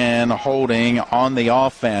 -10 holding on the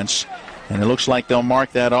offense. And it looks like they'll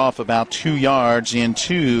mark that off about 2 yards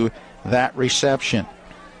into that reception.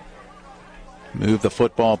 Move the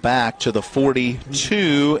football back to the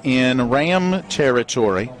 42 in Ram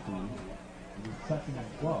territory.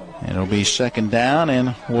 And it'll be 2nd down,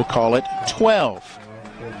 and we'll call it 12.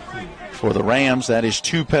 For the Rams, that is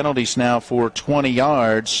 2 penalties now for 20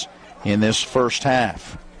 yards in this first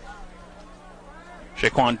half.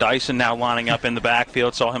 Jaquan Dyson now lining up in the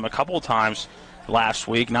backfield. Saw him a couple of times last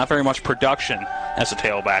week. Not very much production as a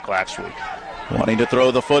tailback last week. Wanting to throw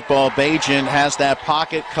the football. Bajan has that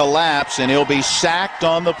pocket collapse, and he'll be sacked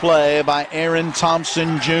on the play by Aaron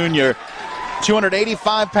Thompson Jr.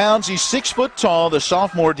 285 pounds. He's 6 foot tall. The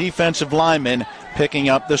sophomore defensive lineman picking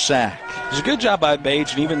up the sack. It was a good job by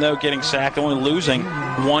Bajan, even though getting sacked, only losing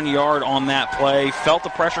 1 yard on that play. Felt the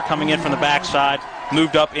pressure coming in from the backside,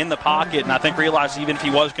 moved up in the pocket, and I think realized even if he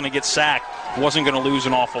was going to get sacked, wasn't going to lose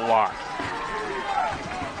an awful lot.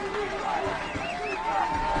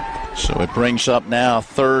 So it brings up now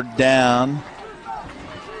 3rd down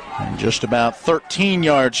and just about 13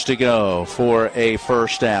 yards to go for a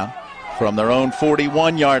first down. From their own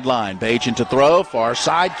 41-yard line, Bajan to throw, far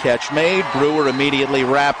side, catch made. Brewer immediately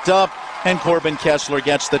wrapped up, and Corbin Kessler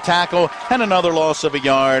gets the tackle, and another loss of a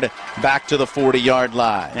yard back to the 40-yard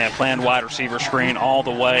line. Yeah, planned wide receiver screen all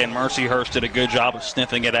the way, and Mercyhurst did a good job of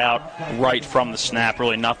sniffing it out right from the snap.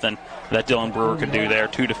 Really nothing that Dylan Brewer could do there.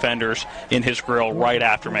 2 defenders in his grill right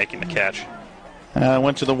after making the catch.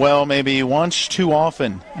 Went to the well maybe once too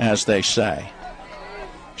often, as they say.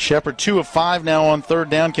 Shepherd 2 of 5 now on 3rd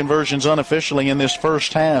down conversions unofficially in this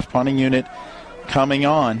first half. Punting unit coming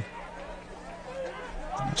on.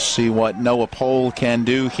 Let's see what Noah Pohl can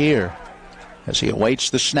do here as he awaits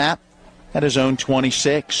the snap at his own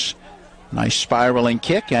 26. Nice spiraling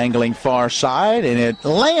kick, angling far side, and it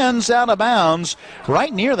lands out of bounds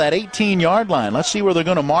right near that 18-yard line. Let's see where they're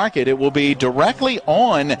going to mark it. It will be directly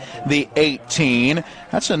on the 18.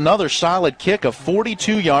 That's another solid kick of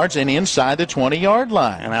 42 yards and inside the 20-yard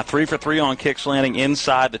line. And now 3 for 3 on kicks landing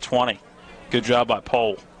inside the 20. Good job by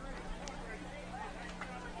Pohl.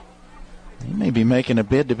 He may be making a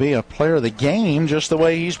bid to be a player of the game just the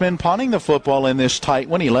way he's been punting the football in this tight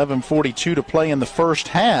one. 11:42 to play in the first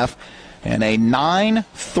half. And a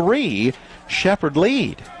 9-3 Shepherd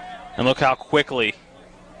lead. And look how quickly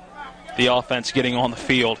the offense getting on the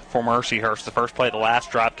field for Mercyhurst. The first play of the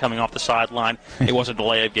last drive coming off the sideline. It was a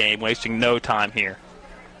delay of game, wasting no time here.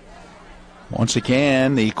 Once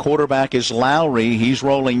again, the quarterback is Lowry. He's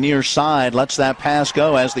rolling near side, lets that pass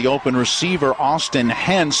go as the open receiver, Austin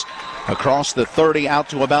Hentz, across the 30 out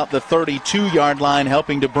to about the 32-yard line,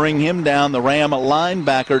 helping to bring him down, the Ram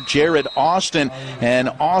linebacker, Jared Austin. And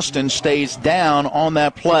Austin stays down on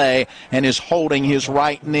that play and is holding his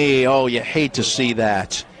right knee. Oh, you hate to see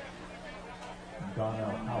that.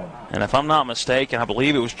 And if I'm not mistaken, I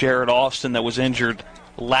believe it was Jared Austin that was injured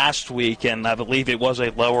last week, and I believe it was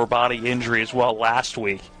a lower body injury as well last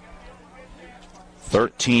week.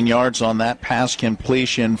 13 yards on that pass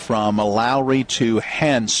completion from Lowry to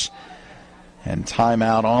Hentz. And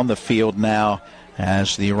timeout on the field now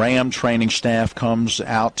as the Ram training staff comes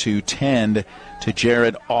out to tend to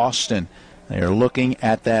Jared Austin. They're looking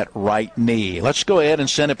at that right knee. Let's go ahead and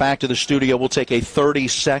send it back to the studio. We'll take a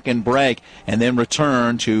 30-second break and then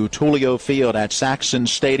return to Tullio Field at Saxon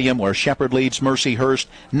Stadium, where Shepherd leads Mercyhurst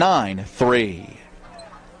 9-3.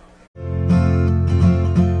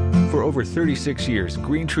 For over 36 years,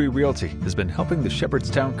 Green Tree Realty has been helping the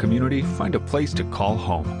Shepherdstown community find a place to call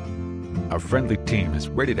home. Our friendly team is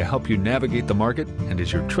ready to help you navigate the market and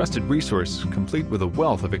is your trusted resource, complete with a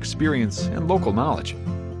wealth of experience and local knowledge.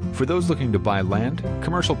 For those looking to buy land,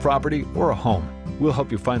 commercial property, or a home, we'll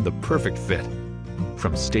help you find the perfect fit.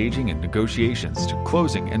 From staging and negotiations to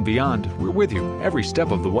closing and beyond, we're with you every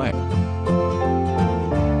step of the way.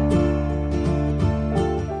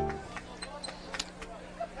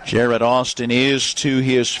 Jared Austin is to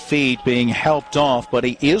his feet, being helped off, but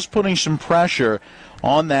he is putting some pressure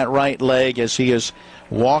on that right leg as he is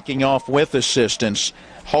walking off with assistance.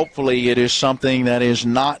 Hopefully it is something that is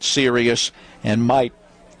not serious and might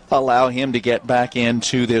allow him to get back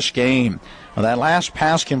into this game. Well, that last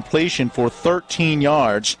pass completion for 13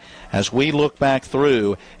 yards, as we look back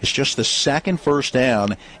through, is just the second first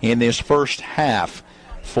down in this first half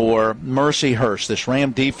for Mercyhurst. This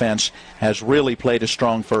Ram defense has really played a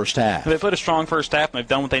strong first half. They played a strong first half, and they've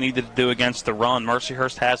done what they needed to do against the run.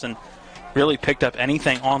 Mercyhurst hasn't really picked up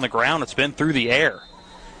anything on the ground. It's been through the air.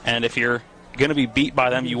 And if you're going to be beat by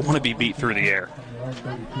them, you want to be beat through the air.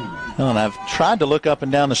 Well, and I've tried to look up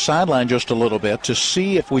and down the sideline just a little bit to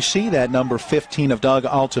see if we see that number 15 of Doug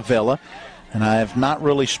Altavilla, and I have not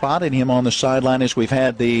really spotted him on the sideline as we've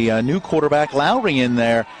had the new quarterback Lowry in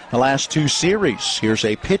there the last two series. Here's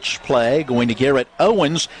a pitch play going to Garrett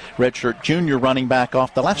Owens, redshirt junior running back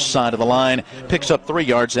off the left side of the line, picks up 3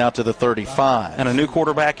 yards out to the 35. And a new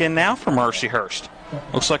quarterback in now for Mercyhurst.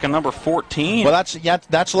 Looks like a number 14. Well,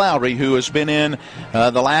 that's Lowry, who has been in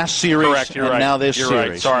the last series. Correct, you're and right. Now this you're series.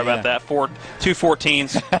 Right. Sorry about that. Two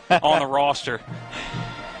 14s on the roster.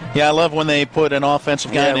 Yeah, I love when they put an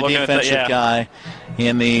offensive guy and a defensive guy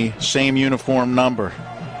in the same uniform number.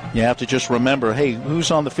 You have to just remember, hey,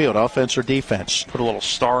 who's on the field, offense or defense? Put a little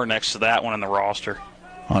star next to that one in the roster.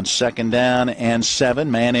 On 2nd down and 7,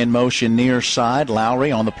 man in motion near side.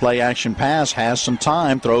 Lowry on the play-action pass has some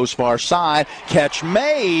time, throws far side, catch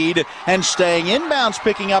made, and staying inbounds,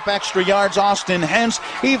 picking up extra yards. Austin Hentz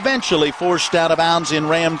eventually forced out of bounds in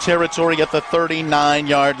Ram territory at the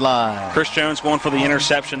 39-yard line. Chris Jones going for the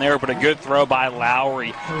interception there, but a good throw by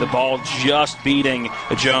Lowry. The ball just beating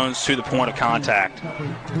Jones to the point of contact.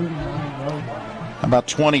 About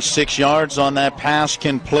 26 yards on that pass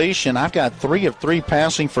completion. I've got 3 of 3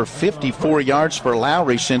 passing for 54 yards for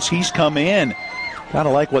Lowry since he's come in. Gotta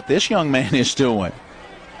like what this young man is doing.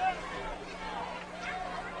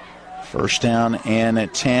 1st down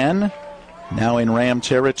and 10. Now in Ram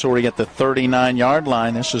territory at the 39-yard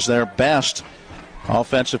line. This is their best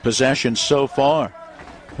offensive possession so far.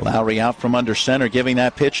 Lowry out from under center, giving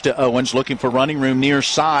that pitch to Owens, looking for running room near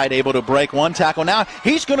side, able to break one tackle. Now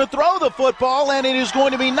he's going to throw the football, and it is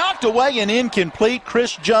going to be knocked away and incomplete.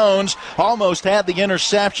 Chris Jones almost had the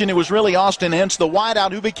interception. It was really Austin Hentz, the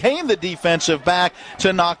wideout, who became the defensive back,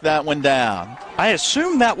 to knock that one down. I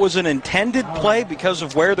assume that was an intended play because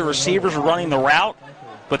of where the receivers were running the route,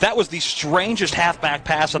 but that was the strangest halfback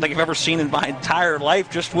pass I think I've ever seen in my entire life,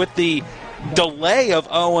 just with the delay of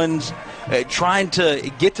Owens trying to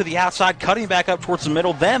get to the outside, cutting back up towards the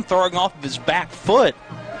middle, then throwing off of his back foot.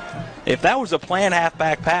 If that was a planned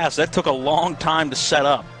halfback pass, that took a long time to set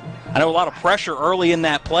up. I know a lot of pressure early in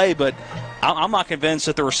that play, but I'm not convinced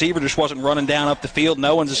that the receiver just wasn't running down up the field.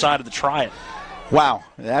 No one decided to try it. Wow,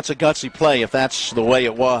 that's a gutsy play if that's the way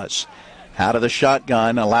it was. Out of the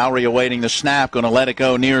shotgun, Lowry awaiting the snap, going to let it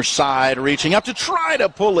go near side, reaching up to try to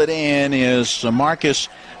pull it in is Marcus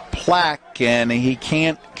Plack, and he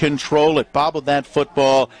can't control it. Bobbled that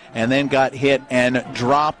football and then got hit and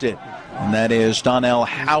dropped it. And that is Donnell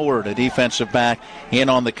Howard, a defensive back, in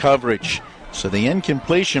on the coverage. So the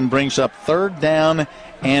incompletion brings up 3rd down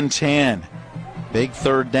and 10. Big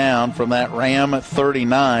third down from that Ram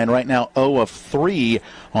 39. Right now 0 of 3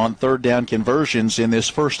 on third down conversions in this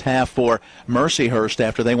first half for Mercyhurst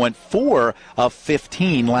after they went 4 of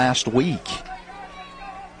 15 last week.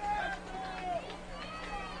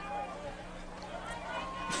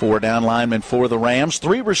 Four down linemen for the Rams.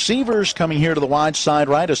 3 receivers coming here to the wide side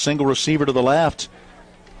right, a single receiver to the left.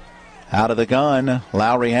 Out of the gun,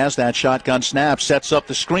 Lowry has that shotgun snap, sets up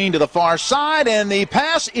the screen to the far side, and the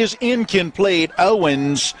pass is incomplete.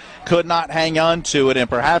 Owens could not hang on to it, and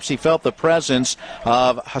perhaps he felt the presence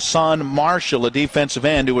of Hassan Marshall, a defensive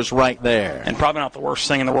end, who was right there. And probably not the worst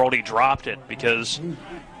thing in the world he dropped it, because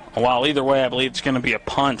while either way I believe it's going to be a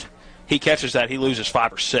punt, he catches that, he loses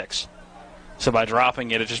 5 or 6. So by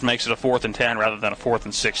dropping it, it just makes it a 4th and 10 rather than a 4th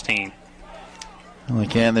and 16. Well,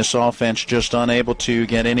 again, this offense just unable to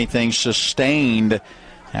get anything sustained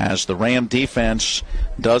as the Ram defense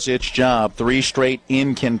does its job. 3 straight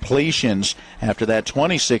incompletions after that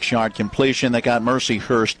 26-yard completion that got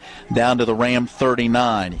Mercyhurst down to the Ram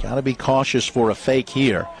 39. You got to be cautious for a fake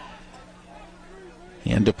here.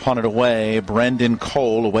 And to punt it away, Brendan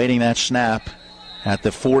Cole awaiting that snap at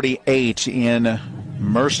the 48 in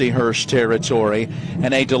Mercyhurst territory,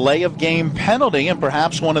 and a delay of game penalty, and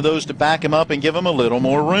perhaps one of those to back him up and give him a little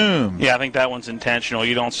more room. Yeah, I think that one's intentional.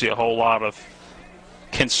 You don't see a whole lot of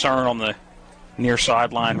concern on the near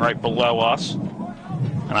sideline right below us,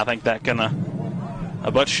 and I think that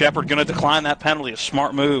Butch Shepard gonna decline that penalty. A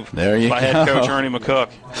smart move there you by go. head coach Ernie McCook.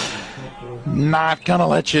 Not gonna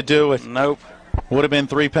let you do it. Nope. Would have been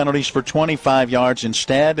 3 penalties for 25 yards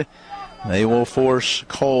instead. They will force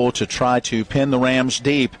Cole to try to pin the Rams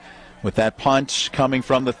deep with that punt coming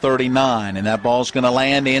from the 39. And that ball's going to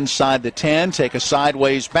land inside the 10, take a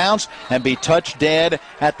sideways bounce, and be touched dead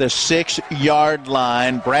at the 6-yard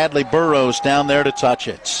line. Bradley Burrows down there to touch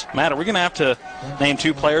it. Matt, are we going to have to name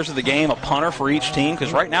 2 players of the game, a punter for each team?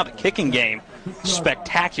 Because right now the kicking game is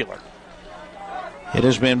spectacular. It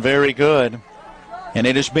has been very good. And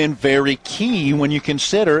it has been very key when you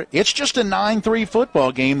consider it's just a 9-3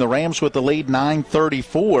 football game. The Rams with the lead,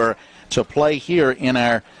 9:34 to play here in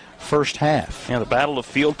our first half. Yeah, the battle of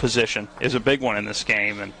field position is a big one in this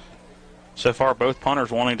game. And so far, both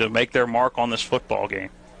punters wanting to make their mark on this football game.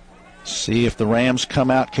 See if the Rams come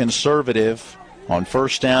out conservative on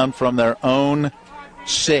first down from their own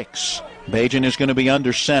 6. Bajan is going to be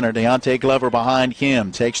under center. Deontay Glover behind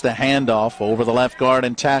him. Takes the handoff over the left guard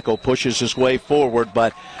and tackle. Pushes his way forward,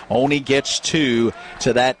 but only gets 2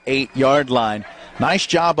 to that 8-yard line. Nice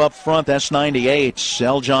job up front. That's 98.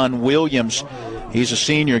 Eljon Williams, he's a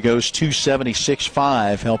senior, goes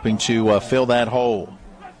 276.5, helping to fill that hole.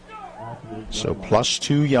 So plus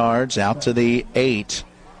 2 yards out to the 8.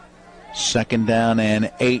 2nd down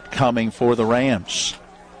and 8 coming for the Rams.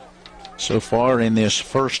 So far in this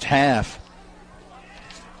first half,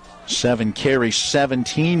 7 carries,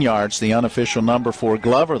 17 yards, the unofficial number for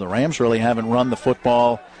Glover. The Rams really haven't run the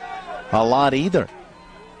football a lot either.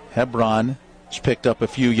 Hebron has picked up a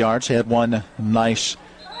few yards, had one nice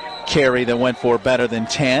carry that went for better than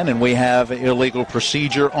 10, and we have illegal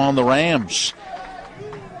procedure on the Rams.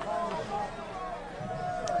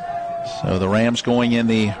 So the Rams going in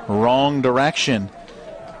the wrong direction.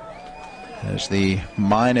 As the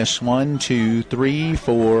 -1, 2, 3,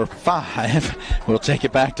 4, 5 will take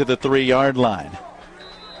it back to the 3-yard line.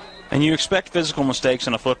 And you expect physical mistakes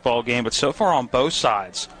in a football game, but so far on both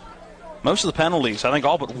sides, most of the penalties, I think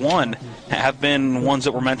all but one, have been ones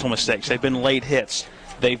that were mental mistakes. They've been late hits.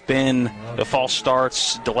 They've been the false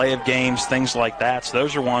starts, delay of games, things like that. So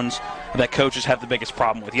those are ones that coaches have the biggest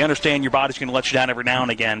problem with. You understand your body's going to let you down every now and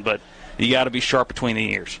again, but you got to be sharp between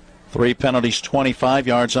the ears. 3 penalties, 25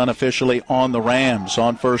 yards unofficially on the Rams.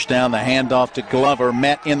 On first down, the handoff to Glover.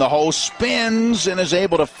 Met in the hole, spins, and is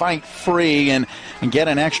able to fight free and get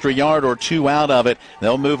an extra yard or 2 out of it.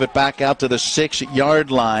 They'll move it back out to the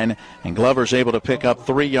 6-yard line, and Glover's able to pick up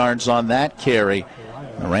 3 yards on that carry.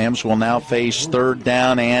 The Rams will now face 3rd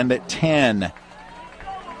down and 10.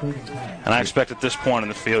 And I expect at this point in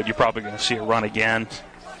the field, you're probably going to see a run again.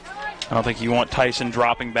 I don't think you want Tyson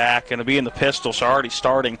dropping back and to be in the pistol, so already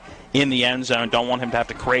starting in the end zone. Don't want him to have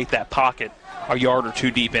to create that pocket a yard or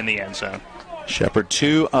 2 deep in the end zone. Shepard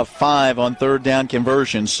 2 of 5 on 3rd down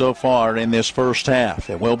conversions so far in this first half.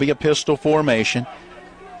 It will be a pistol formation.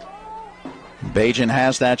 Bajan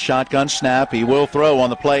has that shotgun snap. He will throw on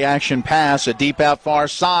the play-action pass, a deep out far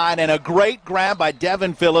side, and a great grab by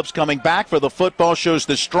Devin Phillips coming back for the football. Shows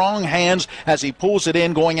the strong hands as he pulls it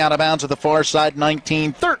in, going out of bounds at the far side,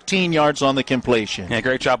 13 yards on the completion. Yeah,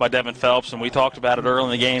 great job by Devin Phelps, and we talked about it early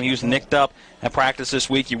in the game. He was nicked up at practice this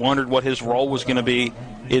week. You wondered what his role was going to be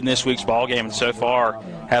in this week's ball game, and so far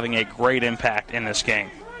having a great impact in this game.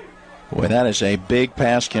 Boy, that is a big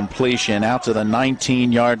pass completion out to the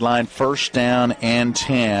 19-yard line, first down and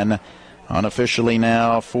 10. Unofficially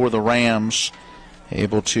now for the Rams,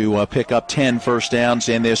 able to pick up 10 first downs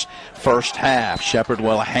in this first half. Shepherd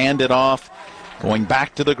will hand it off, going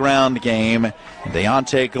back to the ground game.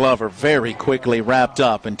 Deontay Glover very quickly wrapped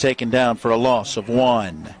up and taken down for a loss of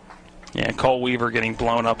 1. Yeah, Cole Weaver getting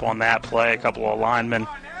blown up on that play. A couple of linemen,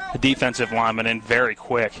 the defensive lineman in very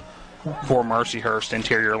quick for Mercyhurst.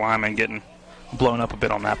 Interior lineman getting blown up a bit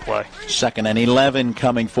on that play. 2nd and 11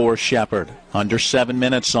 coming for Shepherd. Under 7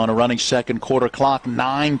 minutes on a running second quarter clock.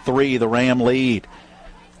 9-3 the Ram lead.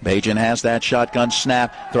 Bajan has that shotgun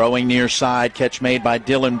snap, throwing near side. Catch made by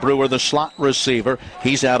Dylan Brewer, the slot receiver.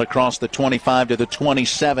 He's out across the 25 to the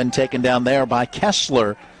 27, taken down there by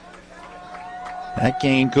Kessler. That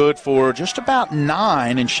gain good for just about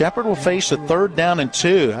 9, and Shepherd will face a 3rd down and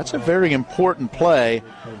 2. That's a very important play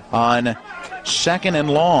on 2nd and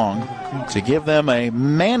long to give them a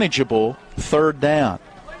manageable 3rd down.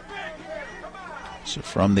 So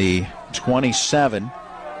from the 27,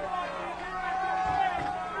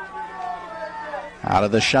 out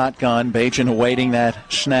of the shotgun, Bajan awaiting that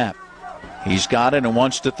snap. He's got it and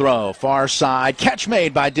wants to throw. Far side, catch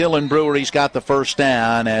made by Dylan Brewer. He's got the first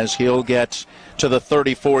down as he'll get to the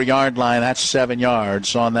 34-yard line. That's 7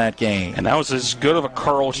 yards on that gain. And that was as good of a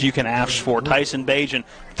curl as you can ask for. Tyson Bajan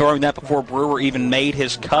throwing that before Brewer even made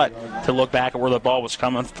his cut to look back at where the ball was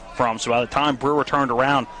coming from. So by the time Brewer turned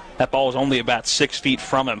around, that ball was only about 6 feet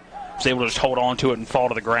from him. He was able to just hold on to it and fall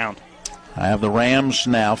to the ground. I have the Rams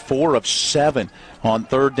now 4 of 7 on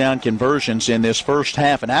 3rd down conversions in this first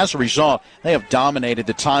half, and as a result, they have dominated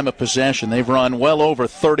the time of possession. They've run well over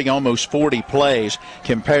 30, almost 40 plays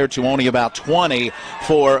compared to only about 20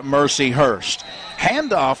 for Mercyhurst.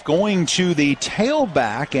 Handoff going to the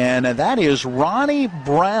tailback, and that is Ronnie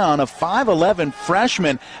Brown, a 5'11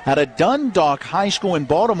 freshman out of Dundalk High School in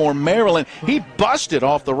Baltimore, Maryland. He busted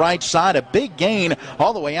off the right side, a big gain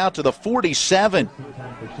all the way out to the 47.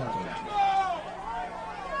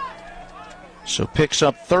 So picks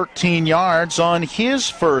up 13 yards on his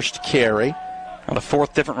first carry. Now the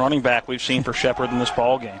 4th different running back we've seen for Shepherd in this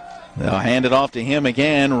ball game. They'll hand it off to him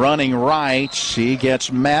again, running right. He gets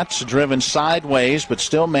met, driven sideways, but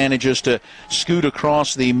still manages to scoot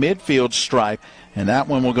across the midfield stripe. And that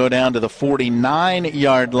one will go down to the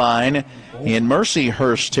 49-yard line in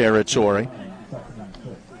Mercyhurst territory.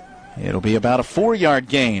 It'll be about a 4-yard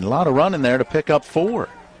gain. A lot of running there to pick up 4.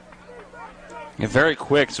 Yeah, very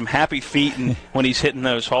quick, some happy feet when he's hitting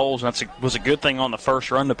those holes. And that was a good thing on the first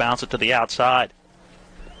run to bounce it to the outside.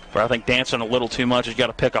 But I think dancing a little too much, he's got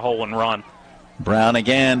to pick a hole and run. Brown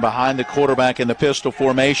again behind the quarterback in the pistol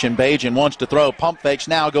formation. Bajan wants to throw. Pump fakes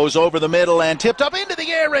now, goes over the middle and tipped up into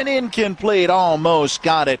the air and incomplete. Almost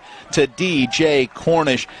got it to DJ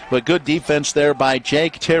Cornish. But good defense there by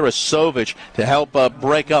Jake Tarasovich to help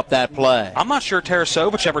break up that play. I'm not sure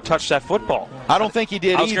Tarasovich ever touched that football. I don't think he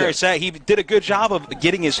did either. I was going to say, he did a good job of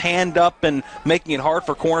getting his hand up and making it hard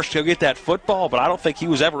for Cornish to get that football, but I don't think he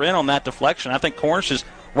was ever in on that deflection. I think Cornish's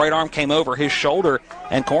right arm came over his shoulder,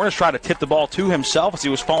 and Cornish tried to tip the ball to himself as he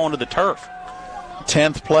was falling to the turf.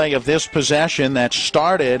 10th play of this possession that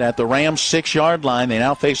started at the Rams 6-yard line. They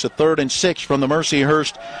now face a 3rd and 6 from the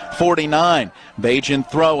Mercyhurst 49. Bajan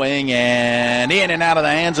throwing and in and out of the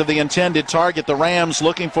hands of the intended target. The Rams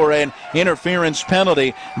looking for an interference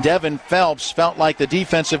penalty. Devin Phelps felt like the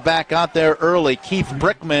defensive back got there early. Keith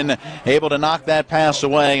Brickman able to knock that pass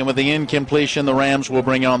away, and with the incompletion, the Rams will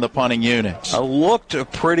bring on the punting units. Looked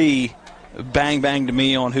pretty bang to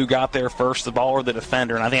me on who got there first, the ball or the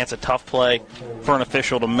defender, and I think that's a tough play for an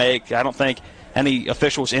official to make. I don't think any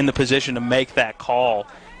official was in the position to make that call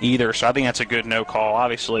either, so I think that's a good no call.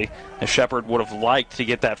 Obviously, the Shepherd would have liked to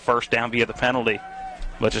get that first down via the penalty,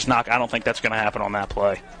 but just not. I don't think that's going to happen on that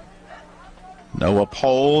play. Noah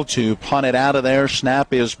Pohl to punt it out of there.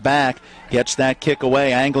 Snap is back. Gets that kick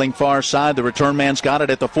away, angling far side. The return man's got it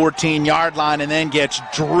at the 14-yard line and then gets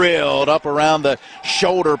drilled up around the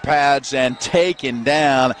shoulder pads and taken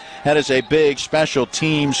down. That is a big special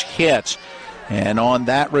teams hit. And on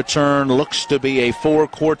that return looks to be a for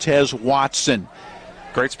Cortez Watson.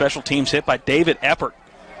 Great special teams hit by David Eppert.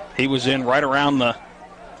 He was in right around the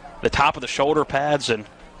top of the shoulder pads and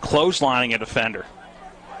clotheslining a defender.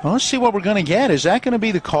 Well, let's see what we're going to get. Is that going to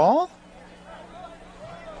be the call?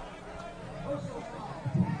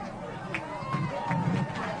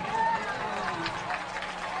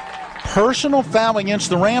 Personal foul against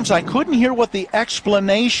the Rams. I couldn't hear what the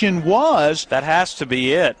explanation was. That has to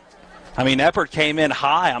be it. I mean, Eppert came in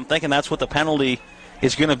high. I'm thinking that's what the penalty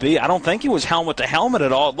is going to be. I don't think it was helmet to helmet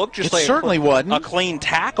at all. It looked just like certainly wasn't a clean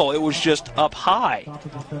tackle. It was just up high.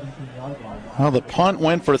 Well, the punt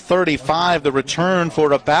went for 35, the return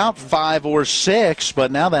for about 5 or 6,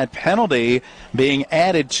 but now that penalty being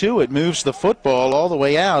added to it moves the football all the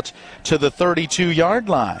way out to the 32-yard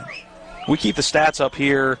line. We keep the stats up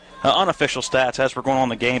here, unofficial stats, as we're going on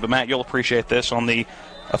the game, but Matt, you'll appreciate this. On the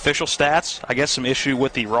official stats, I guess some issue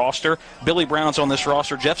with the roster. Billy Brown's on this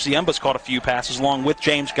roster. Jeff Ziemba's caught a few passes along with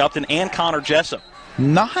James Gupton and Connor Jessup.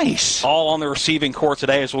 Nice. All on the receiving corps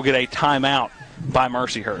today as we'll get a timeout by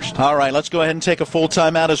Mercyhurst. All right, let's go ahead and take a full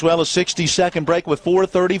timeout as well. A 60-second break with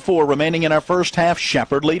 4:34 remaining in our first half.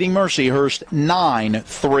 Shepherd leading Mercyhurst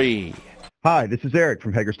 9-3. Hi, this is Eric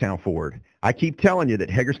from Hagerstown Ford. I keep telling you that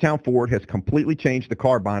Hagerstown Ford has completely changed the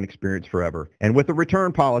car buying experience forever. And with a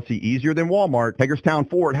return policy easier than Walmart, Hagerstown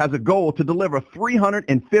Ford has a goal to deliver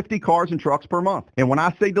 350 cars and trucks per month. And when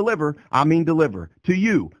I say deliver, I mean deliver to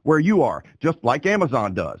you, where you are, just like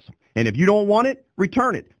Amazon does. And if you don't want it,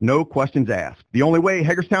 return it. No questions asked. The only way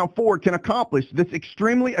Hagerstown Ford can accomplish this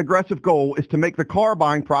extremely aggressive goal is to make the car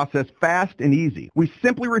buying process fast and easy. We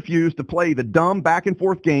simply refuse to play the dumb back and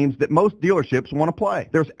forth games that most dealerships want to play.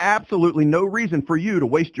 There's absolutely no reason for you to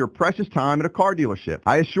waste your precious time at a car dealership.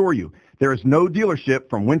 I assure you, there is no dealership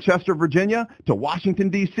from Winchester, Virginia to Washington,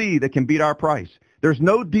 D.C. that can beat our price. There's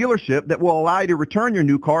no dealership that will allow you to return your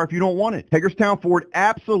new car if you don't want it. Hagerstown Ford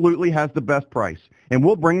absolutely has the best price, and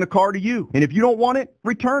we'll bring the car to you. And if you don't want it,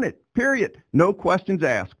 return it, period. No questions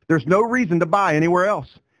asked. There's no reason to buy anywhere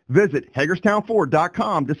else. Visit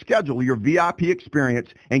HagerstownFord.com to schedule your VIP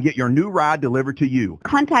experience and get your new ride delivered to you.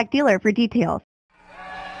 Contact dealer for details.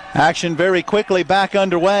 Action very quickly back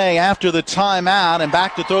underway after the timeout, and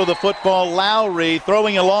back to throw the football. Lowry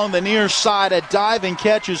throwing along the near side. A diving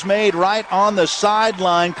catch is made right on the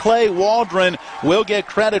sideline. Clay Waldron will get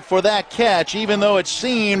credit for that catch, even though it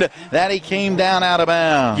seemed that he came down out of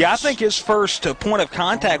bounds. Yeah, I think his first point of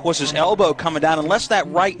contact was his elbow coming down, unless that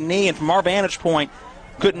right knee, and from our vantage point,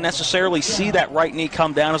 couldn't necessarily see that right knee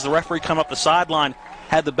come down as the referee come up the sideline,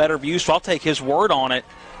 had the better view, so I'll take his word on it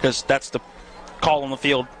because that's the call on the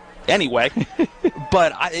field anyway.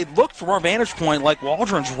 But it looked from our vantage point like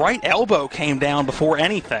Waldron's right elbow came down before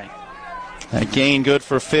anything. That gain good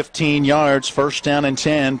for 15 yards. First down and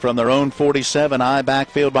 10 from their own 47. High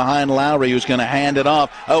backfield behind Lowry, who's going to hand it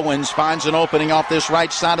off. Owens finds an opening off this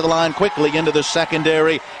right side of the line quickly into the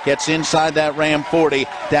secondary. Gets inside that Ram 40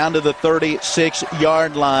 down to the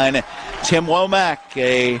 36-yard line. Tim Womack,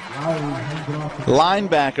 a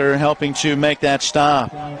linebacker, helping to make that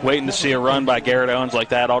stop. Waiting to see a run by Garrett Owens like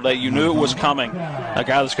that all day. You knew it was coming. A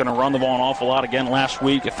guy that's going to run the ball an awful lot again last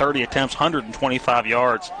week at 30 attempts, 125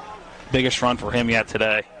 yards. Biggest run for him yet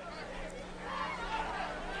today.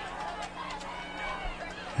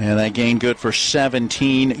 And that gain good for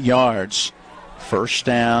 17 yards. First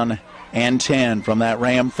down and 10 from that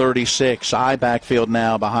Ram 36. Eye backfield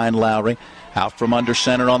now behind Lowry. Out from under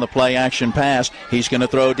center on the play action pass. He's going to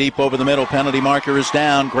throw deep over the middle. Penalty marker is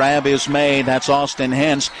down. Grab is made. That's Austin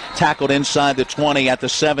Hentz. Tackled inside the 20 at the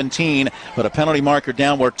 17. But a penalty marker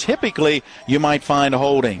down where typically you might find a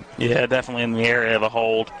holding. Yeah, definitely in the area of a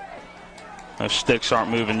hold. Those sticks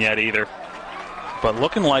aren't moving yet either. But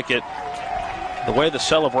looking like it, the way the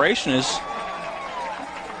celebration is,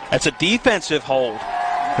 that's a defensive hold.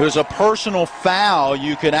 It was a personal foul.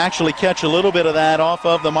 You could actually catch a little bit of that off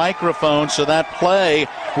of the microphone, so that play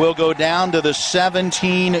will go down to the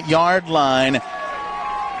 17-yard line.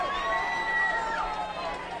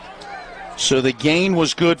 So the gain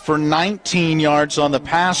was good for 19 yards on the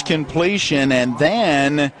pass completion, and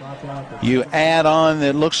then you add on,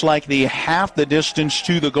 it looks like the half the distance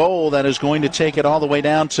to the goal. That is going to take it all the way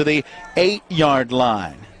down to the 8-yard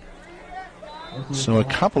line. So a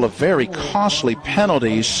couple of very costly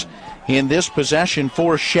penalties in this possession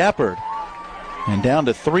for Shepherd. And down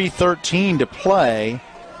to 3:13 to play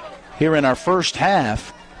here in our first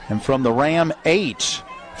half. And from the Ram 8.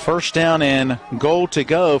 First down and goal to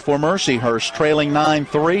go for Mercyhurst, trailing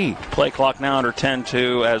 9-3. Play clock now under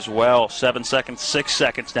 10-2 as well. 7 seconds, 6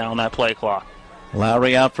 seconds down that play clock.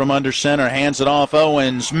 Lowry out from under center, hands it off.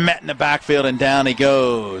 Owens met in the backfield, and down he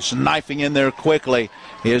goes. Knifing in there quickly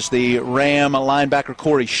is the Ram linebacker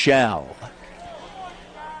Corey Shell.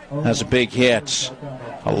 That's a big hit.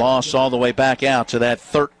 A loss all the way back out to that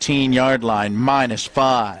 13-yard line,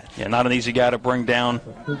 -5. Yeah, not an easy guy to bring down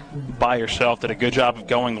by yourself. Did a good job of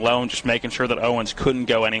going low and just making sure that Owens couldn't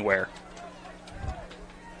go anywhere.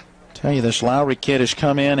 Tell you, this Lowry kid has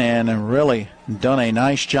come in and really done a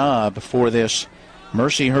nice job for this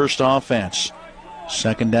Mercyhurst offense.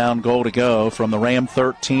 Second down goal to go from the Ram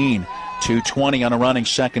 13. 2:20 on a running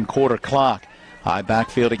second quarter clock. High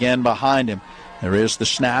backfield again behind him. There is the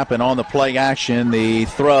snap, and on the play action, the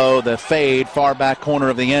throw, the fade, far back corner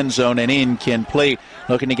of the end zone and incomplete.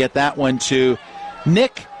 Looking to get that one to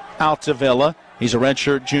Nick Altavilla. He's a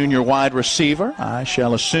redshirt junior wide receiver. I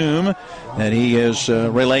shall assume that he is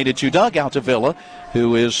related to Doug Altavilla, who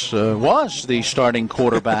was the starting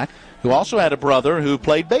quarterback, who also had a brother who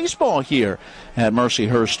played baseball here at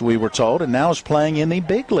Mercyhurst, we were told, and now is playing in the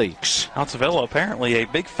big leagues. Altavilla, apparently a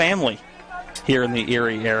big family here in the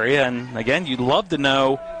Erie area, and again, you'd love to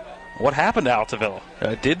know what happened to Altavilla.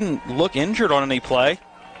 Didn't look injured on any play.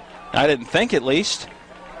 I didn't think, at least.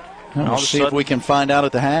 We'll see if we can find out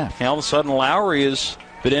at the half. All of a sudden, Lowry has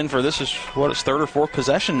been in for his third or fourth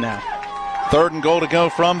possession now. Third and goal to go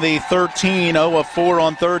from the 13. 0 of 4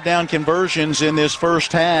 on third down conversions in this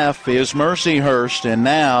first half is Mercyhurst. And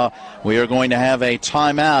now we are going to have a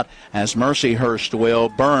timeout as Mercyhurst will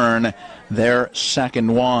burn their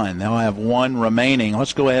second one. They'll have one remaining.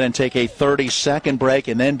 Let's go ahead and take a 30-second break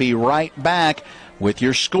and then be right back with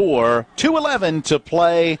your score. 2:11 to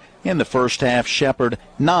play in the first half. Shepherd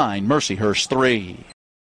 9, Mercyhurst 3.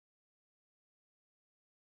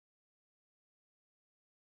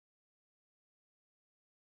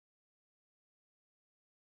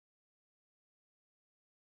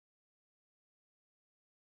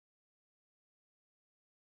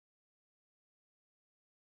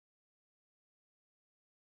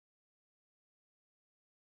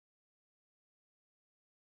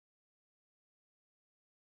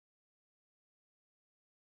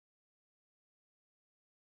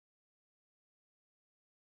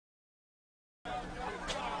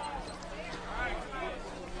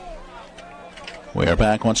 We are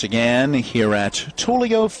back once again here at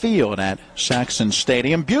Tullio Field at Saxon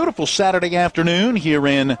Stadium. Beautiful Saturday afternoon here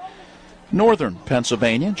in northern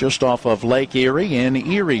Pennsylvania, just off of Lake Erie in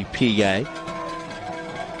Erie, PA.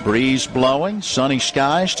 Breeze blowing, sunny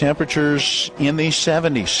skies, temperatures in the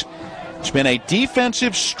 70s. It's been a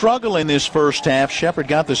defensive struggle in this first half. Shepherd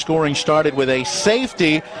got the scoring started with a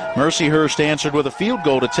safety. Mercyhurst answered with a field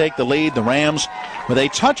goal to take the lead. The Rams with a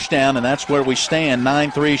touchdown, and that's where we stand,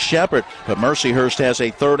 9-3 Shepherd. But Mercyhurst has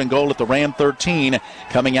a third and goal at the Ram 13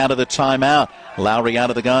 coming out of the timeout. Lowry out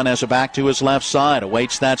of the gun has a back to his left side,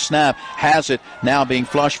 awaits that snap, has it, now being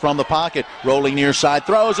flushed from the pocket, rolling near side,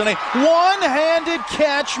 throws, and a one-handed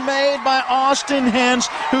catch made by Austin Hens,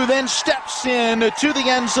 who then steps in to the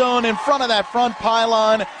end zone in front of that front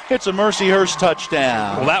pylon. It's a Mercyhurst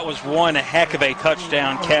touchdown. Well, that was one heck of a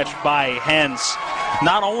touchdown catch by Hens.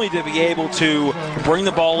 Not only to be able to bring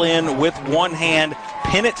the ball in with one hand,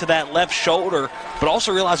 pin it to that left shoulder, but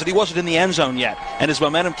also realize that he wasn't in the end zone yet, and his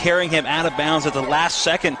momentum carrying him out of bounds at the last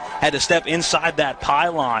second, had to step inside that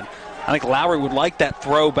pylon. I think Lowry would like that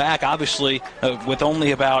throw back, obviously, with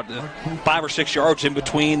only about 5 or 6 yards in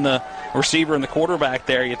between the receiver and the quarterback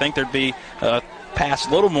there. You'd think there'd be a pass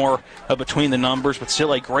a little more between the numbers, but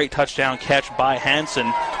still a great touchdown catch by Henson.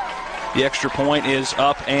 The extra point is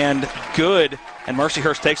up and good, and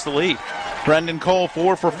Mercyhurst takes the lead. Brendan Cole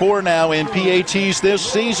 4 for 4 now in PATs this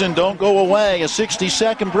season. Don't go away. A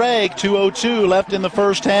 60-second break. 2:02 left in the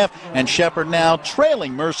first half. And Shepherd now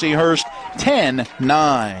trailing Mercyhurst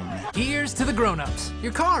 10-9. Here's to the grown-ups.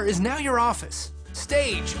 Your car is now your office.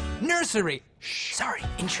 Stage. Nursery. Shh. Sorry,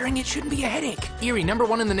 insuring it shouldn't be a headache. Erie,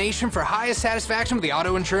 #1 in the nation for highest satisfaction with the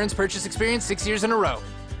auto insurance purchase experience 6 years in a row.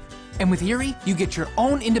 And with Erie, you get your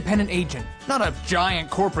own independent agent, not a giant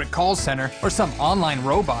corporate call center or some online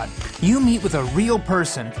robot. You meet with a real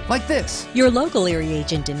person, like this. Your local Erie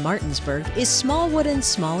agent in Martinsburg is Smallwood &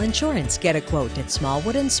 Small Insurance. Get a quote at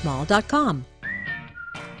smallwoodandsmall.com.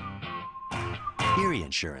 Erie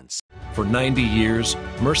Insurance. For 90 years,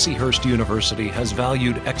 Mercyhurst University has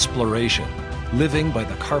valued exploration, living by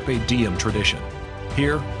the Carpe Diem tradition.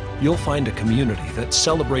 Here, you'll find a community that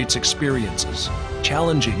celebrates experiences,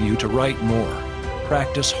 challenging you to write more,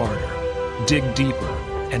 practice harder, dig deeper,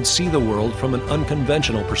 and see the world from an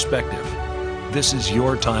unconventional perspective. This is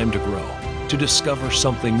your time to grow, to discover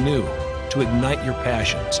something new, to ignite your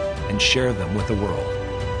passions and share them with the world.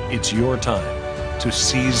 It's your time to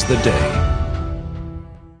seize the day.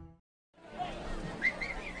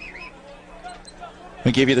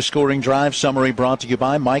 We give you the scoring drive summary brought to you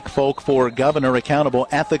by Mike Folk for Governor. Accountable,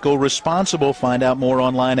 ethical, responsible. Find out more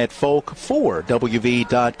online at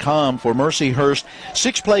folk4wv.com. For Mercyhurst,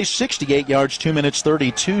 6 plays, 68 yards, 2 minutes,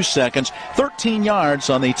 32 seconds, 13 yards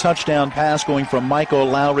on the touchdown pass going from Michael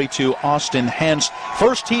Lowry to Austin Hentz.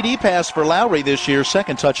 First TD pass for Lowry this year,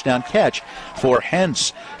 second touchdown catch for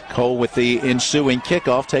Hentz. Cole with the ensuing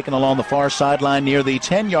kickoff, taken along the far sideline near the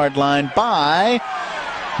 10-yard line by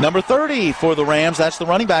number 30 for the Rams. That's the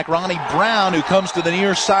running back, Ronnie Brown, who comes to the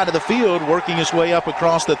near side of the field, working his way up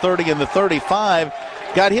across the 30 and the 35.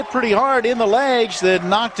 Got hit pretty hard in the legs that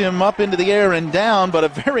knocked him up into the air and down, but a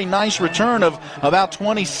very nice return of about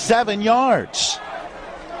 27 yards.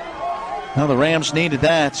 Well, the Rams needed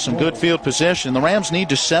that. Some good field position. The Rams need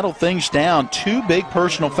to settle things down. 2 big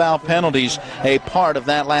personal foul penalties, a part of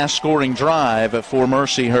that last scoring drive for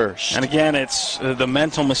Mercyhurst. And again, it's the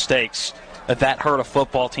mental mistakes that hurt a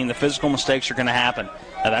football team. The physical mistakes are going to happen.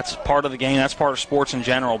 That's part of the game. That's part of sports in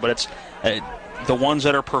general. But it's the ones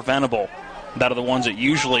that are preventable that are the ones that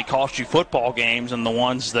usually cost you football games, and the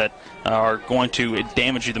ones that are going to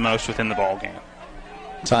damage you the most within the ball game.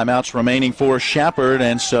 Timeouts remaining for Shepherd,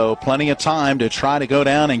 and so plenty of time to try to go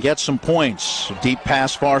down and get some points. Deep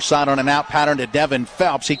pass far side on an out pattern to Devin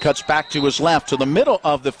Phelps. He cuts back to his left to the middle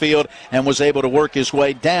of the field and was able to work his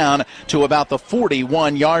way down to about the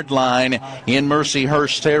 41-yard line in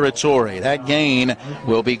Mercyhurst territory. That gain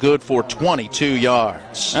will be good for 22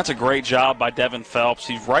 yards. That's a great job by Devin Phelps.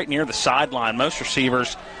 He's right near the sideline. Most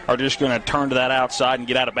receivers are just going to turn to that outside and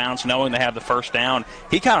get out of bounds knowing they have the first down.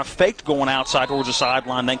 He kind of faked going outside towards the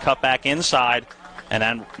sideline, then cut back inside, and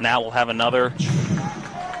then now we'll have another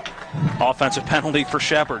offensive penalty for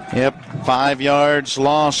Shepherd. Yep, 5 yards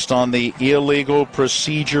lost on the illegal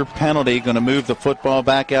procedure penalty. Going to move the football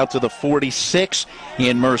back out to the 46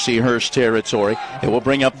 in Mercyhurst territory. It will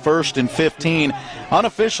bring up 1st and 15.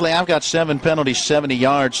 Unofficially, I've got 7 penalties, 70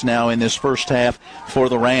 yards now in this first half for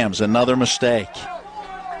the Rams. Another mistake.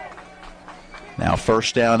 Now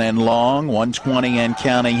 1st down and long, 1:20 and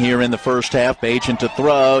counting here in the first half. Bajan to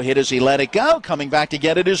throw, hit as he let it go. Coming back to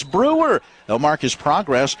get it is Brewer. They'll mark his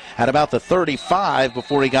progress at about the 35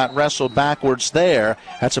 before he got wrestled backwards there.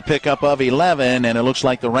 That's a pickup of 11, and it looks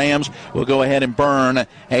like the Rams will go ahead and burn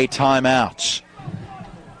a timeout.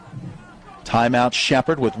 Timeout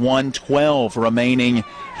Shepherd with 1:12 remaining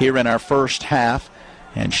here in our first half.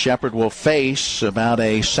 And Shepherd will face about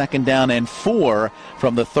a 2nd down and 4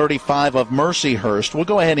 from the 35 of Mercyhurst. We'll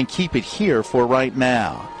go ahead and keep it here for right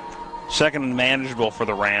now. Second and manageable for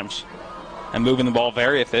the Rams. And moving the ball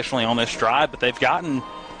very efficiently on this drive, but they've gotten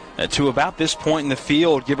to about this point in the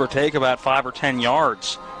field, give or take about 5 or 10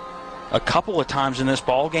 yards, a couple of times in this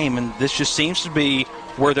ball game, and this just seems to be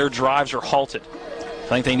where their drives are halted. I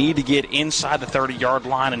think they need to get inside the 30-yard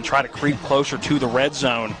line and try to creep closer to the red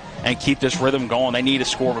zone and keep this rhythm going. They need to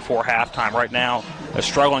score before halftime. Right now, they're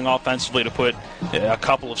struggling offensively to put a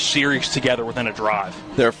couple of series together within a drive.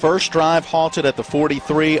 Their first drive halted at the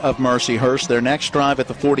 43 of Mercyhurst. Their next drive at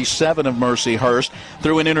the 47 of Mercyhurst.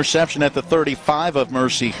 Threw an interception at the 35 of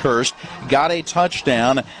Mercyhurst. Got a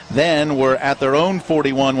touchdown. Then were at their own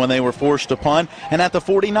 41 when they were forced to punt, and at the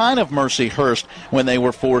 49 of Mercyhurst when they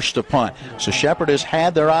were forced to punt. So Shepherd has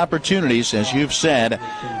had their opportunities, as you've said,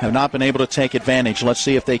 have not been able to take advantage. Let's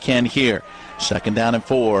see if they can here. 2nd down and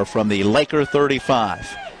 4 from the Laker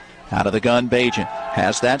 35. Out of the gun, Bajan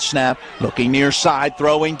has that snap, looking near side,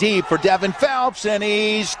 throwing deep for Devin Phelps, and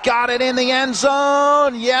he's got it in the end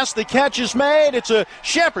zone. Yes, the catch is made. It's a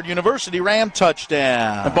Shepherd University Ram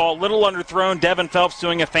touchdown. The ball a little underthrown. Devin Phelps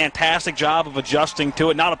doing a fantastic job of adjusting to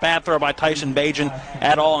it. Not a bad throw by Tyson Bajan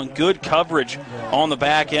at all, and good coverage on the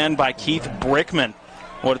back end by Keith Brickman.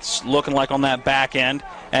 What it's looking like on that back end,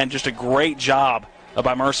 and just a great job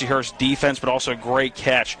by Mercyhurst defense, but also a great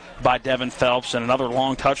catch by Devin Phelps, and another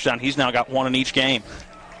long touchdown. He's now got 1 in each game.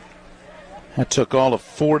 That took all of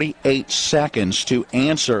 48 seconds to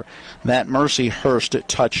answer that Mercyhurst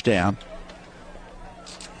touchdown.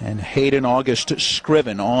 And Hayden August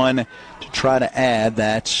Scriven on to try to add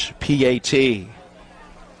that PAT.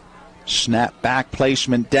 Snap back,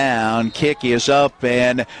 placement down, kick is up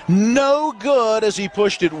and no good as he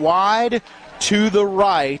pushed it wide to the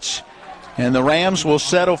right. And the Rams will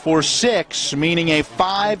settle for 6, meaning a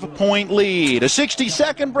 5-point lead. A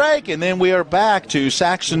 60-second break, and then we are back to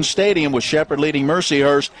Saxon Stadium with Shepherd leading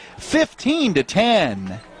Mercyhurst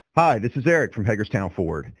 15-10. Hi, this is Eric from Hagerstown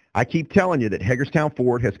Ford. I keep telling you that Hagerstown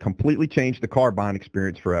Ford has completely changed the car buying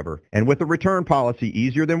experience forever. And with a return policy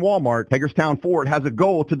easier than Walmart, Hagerstown Ford has a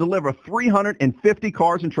goal to deliver 350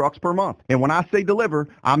 cars and trucks per month. And when I say deliver,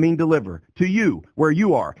 I mean deliver to you, where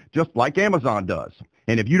you are, just like Amazon does.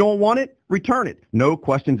 And if you don't want it, return it. No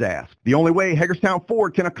questions asked. The only way Hagerstown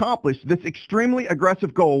Ford can accomplish this extremely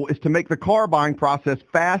aggressive goal is to make the car buying process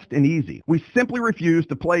fast and easy. We simply refuse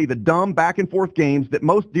to play the dumb back and forth games that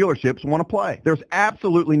most dealerships want to play. There's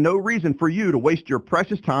absolutely no reason for you to waste your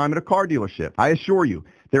precious time at a car dealership. I assure you,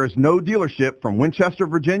 there is no dealership from Winchester,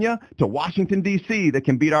 Virginia to Washington, D.C. that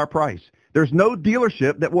can beat our price. There's no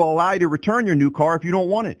dealership that will allow you to return your new car if you don't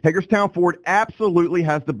want it. Hagerstown Ford absolutely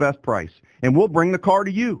has the best price, and we'll bring the car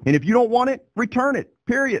to you. And if you don't want it, return it,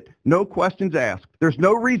 period. No questions asked. There's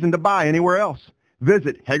no reason to buy anywhere else.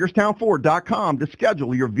 Visit HagerstownFord.com to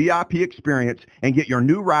schedule your VIP experience and get your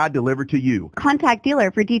new ride delivered to you. Contact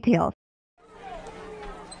dealer for details.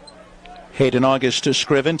 Hayden August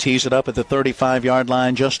Scriven tees it up at the 35-yard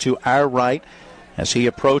line just to our right. As he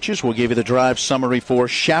approaches, we'll give you the drive summary for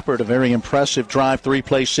Shepherd. A very impressive drive, 3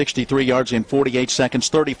 plays, 63 yards in 48 seconds,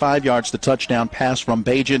 35 yards, the touchdown pass from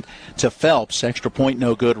Bajent to Phelps. Extra point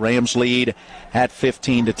no good. Rams lead at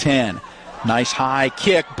 15-10. Nice high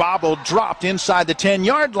kick, bobbled, dropped inside the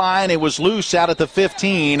 10-yard line. It was loose out at the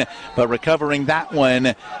 15, but recovering that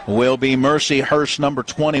one will be Mercyhurst, number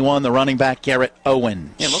 21, the running back, Garrett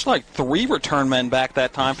Owens. Yeah, it looked like 3 return men back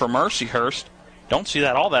that time for Mercyhurst. Don't see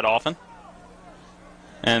that all that often.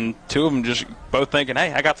 And 2 of them just both thinking,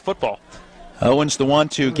 hey, I got the football. Owens the one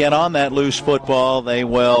to get on that loose football. They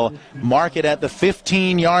will mark it at the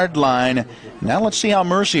 15-yard line. Now let's see how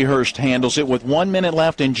Mercyhurst handles it with 1 minute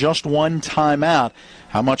left and just 1 timeout.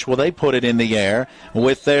 How much will they put it in the air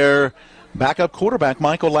with their backup quarterback,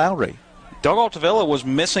 Michael Lowry? Doug Altavilla was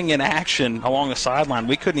missing in action along the sideline.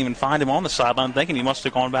 We couldn't even find him on the sideline, thinking he must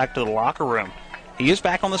have gone back to the locker room. He is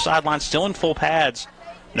back on the sideline, still in full pads.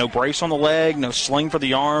 No brace on the leg, no sling for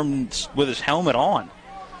the arm, with his helmet on.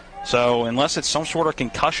 So unless it's some sort of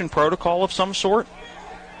concussion protocol of some sort,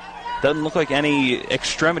 doesn't look like any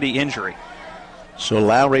extremity injury. So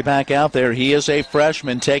Lowry back out there. He is a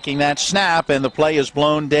freshman taking that snap, and the play is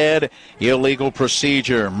blown dead. Illegal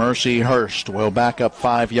procedure. Mercyhurst will back up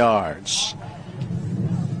 5 yards.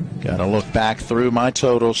 Got to look back through my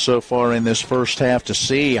totals so far in this first half to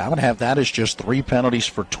see. I would have that as just 3 penalties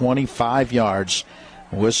for 25 yards.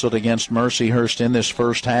 Whistled against Mercyhurst in this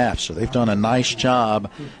first half. So they've done a nice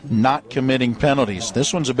job not committing penalties.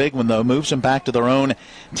 This one's a big one, though. Moves them back to their own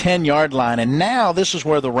 10-yard line. And now this is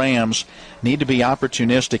where the Rams need to be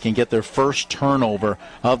opportunistic and get their first turnover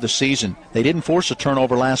of the season. They didn't force a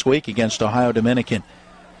turnover last week against Ohio Dominican.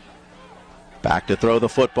 Back to throw the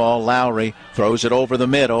football. Lowry throws it over the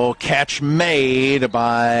middle. Catch made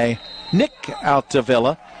by Nick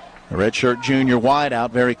Altavilla. The redshirt junior wide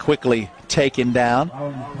out, very quickly taken down.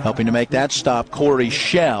 Helping to make that stop, Corey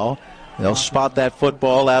Shell. They'll spot that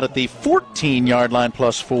football out at the 14-yard line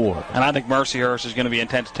 +4. And I think Mercyhurst is going to be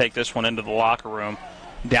intent to take this one into the locker room,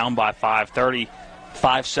 down by 5.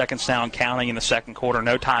 35 seconds down counting in the second quarter.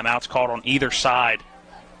 No timeouts called on either side.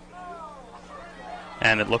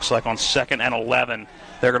 And it looks like on 2nd and 11,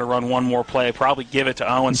 they're going to run one more play, probably give it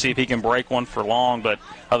to Owen, see if he can break one for long, but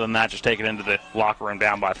other than that, just take it into the locker room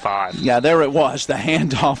down by 5. Yeah, there it was, the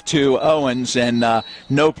handoff to Owens, and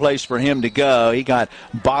no place for him to go. He got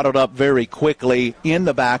bottled up very quickly in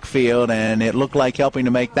the backfield, and it looked like helping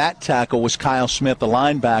to make that tackle was Kyle Smith, the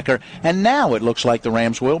linebacker, and now it looks like the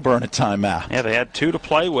Rams will burn a timeout. Yeah, they had 2 to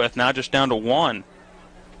play with, now just down to 1.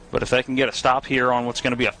 But if they can get a stop here on what's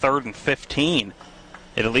going to be a 3rd and 15,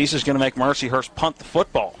 it at least is going to make Mercyhurst punt the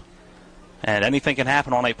football. And anything can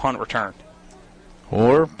happen on a punt return.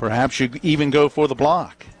 Or perhaps you even go for the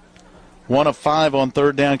block. 1 of 5 on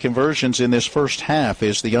 3rd down conversions in this first half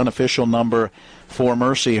is the unofficial number for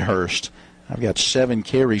Mercyhurst. I've got 7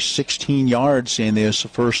 carries, 16 yards in this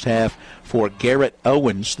first half for Garrett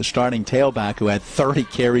Owens, the starting tailback, who had 30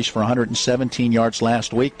 carries for 117 yards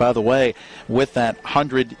last week. By the way, with that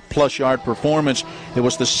 100-plus yard performance, it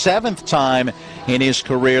was the 7th time in his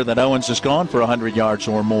career that Owens has gone for 100 yards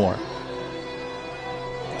or more.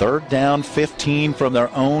 3rd down, 15 from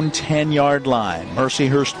their own 10-yard line.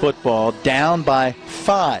 Mercyhurst football down by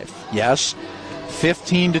 5. Yes,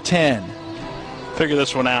 15-10. Figure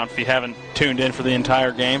this one out if you haven't tuned in for the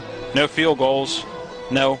entire game. No field goals,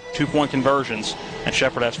 no 2-point conversions, and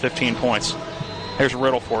Shepherd has 15 points. Here's a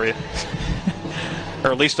riddle for you.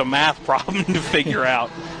 Or at least a math problem to figure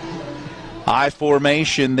out. I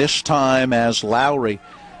formation this time as Lowry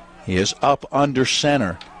is up under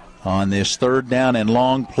center on this 3rd down and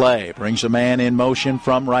long play. Brings a man in motion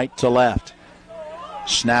from right to left.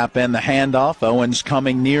 Snap and the handoff. Owens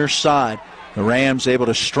coming near side. The Rams able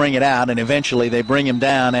to string it out, and eventually they bring him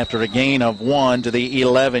down after a gain of 1 to the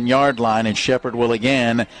 11-yard line, and Shepherd will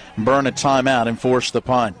again burn a timeout and force the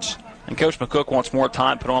punt. And Coach McCook wants more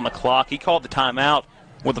time put on the clock. He called the timeout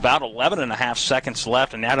with about 11.5 seconds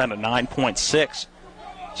left, and now down to 9.6.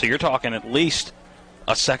 So you're talking at least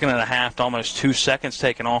a second and a half to almost 2 seconds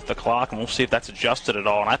taken off the clock, and we'll see if that's adjusted at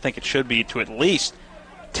all. And I think it should be to at least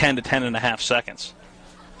 10 to 10.5 seconds.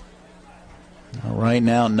 Right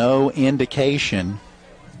now, no indication.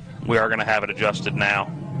 We are going to have it adjusted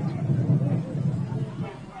now.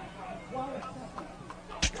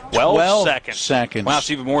 12 seconds. Wow, it's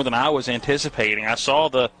even more than I was anticipating. I saw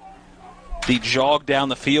the jog down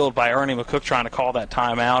the field by Ernie McCook trying to call that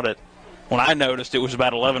timeout. When I noticed, it was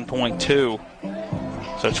about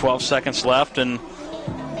 11.2. So 12 seconds left, and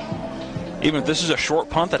even if this is a short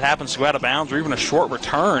punt that happens to go out of bounds or even a short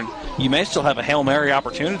return, you may still have a Hail Mary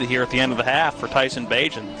opportunity here at the end of the half for Tyson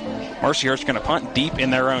Bajan. Mercyhurst going to punt deep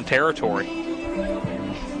in their own territory.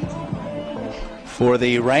 For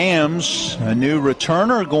the Rams, a new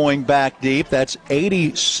returner going back deep. That's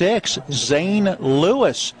 86, Zane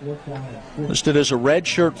Lewis. Listed as a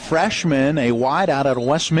redshirt freshman, a wideout out of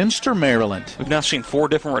Westminster, Maryland. We've now seen 4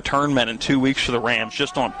 different return men in 2 weeks for the Rams,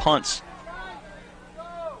 just on punts.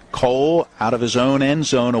 Cole, out of his own end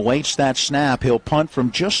zone, awaits that snap. He'll punt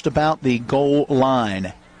from just about the goal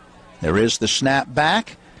line. There is the snap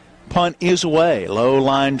back. Punt is away. Low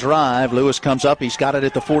line drive. Lewis comes up. He's got it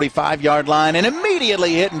at the 45-yard line and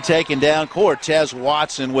immediately hit and taken down. Cortez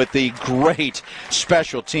Watson with the great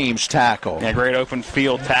special teams tackle. Yeah, great open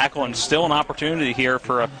field tackle, and still an opportunity here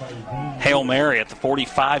for a Hail Mary at the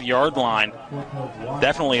 45-yard line.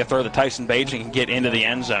 Definitely a throw that Tyson Bajan can get into the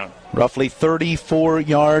end zone. Roughly 34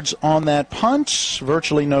 yards on that punt.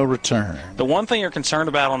 Virtually no return. The one thing you're concerned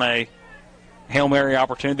about on a Hail Mary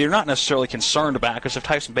opportunity, you're not necessarily concerned about, because if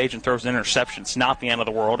Tyson Bajan throws an interception, it's not the end of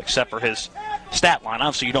the world except for his stat line.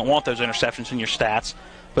 Obviously, you don't want those interceptions in your stats.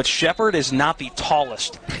 But Shepherd is not the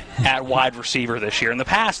tallest at wide receiver this year. In the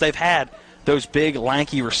past, they've had those big,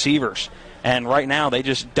 lanky receivers. And right now, they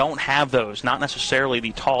just don't have those. Not necessarily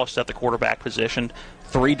the tallest at the quarterback position.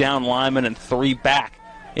 3 down linemen and 3 back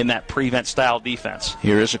in that prevent-style defense.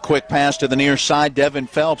 Here is a quick pass to the near side. Devin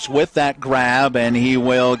Phelps with that grab, and he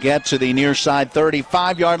will get to the near side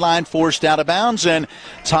 35-yard line, forced out of bounds, and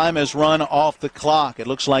time has run off the clock. It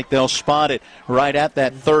looks like they'll spot it right at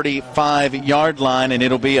that 35-yard line, and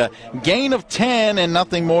it'll be a gain of 10 and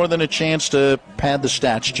nothing more than a chance to pad the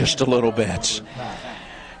stats just a little bit.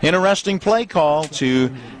 Interesting play call to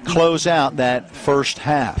close out that first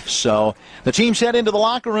half. So the teams head into the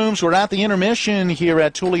locker rooms. We're at the intermission here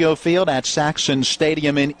at Tullio Field at Saxon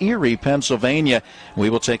Stadium in Erie, Pennsylvania. We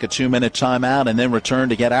will take a 2-minute timeout and then return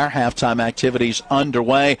to get our halftime activities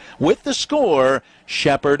underway with the score,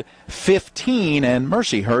 Shepherd 15 and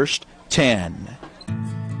Mercyhurst 10.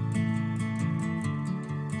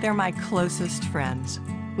 They're my closest friends.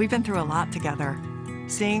 We've been through a lot together.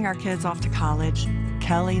 Seeing our kids off to college,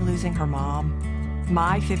 Kelly losing her mom,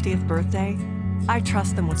 my 50th birthday, I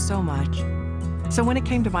trust them with so much. So when it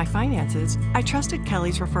came to my finances, I trusted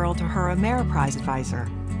Kelly's referral to her Ameriprise advisor.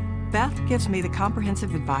 Beth gives me the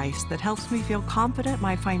comprehensive advice that helps me feel confident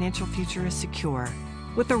my financial future is secure.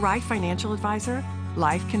 With the right financial advisor,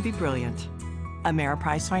 life can be brilliant.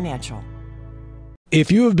 Ameriprise Financial.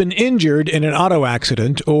 If you have been injured in an auto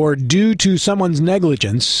accident or due to someone's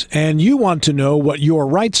negligence and you want to know what your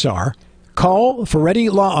rights are, call Ferretti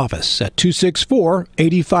Law Office at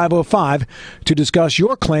 264-8505 to discuss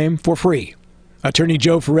your claim for free. Attorney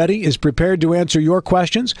Joe Ferretti is prepared to answer your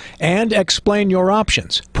questions and explain your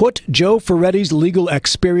options. Put Joe Ferretti's legal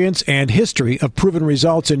experience and history of proven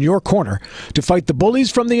results in your corner to fight the bullies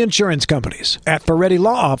from the insurance companies. At Ferretti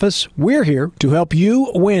Law Office, we're here to help you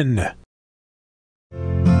win.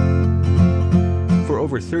 For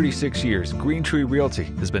over 36 years, Green Tree Realty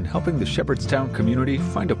has been helping the Shepherdstown community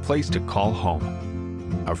find a place to call home.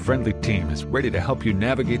 Our friendly team is ready to help you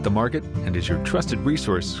navigate the market and is your trusted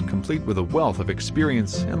resource, complete with a wealth of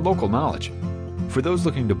experience and local knowledge. For those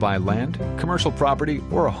looking to buy land, commercial property,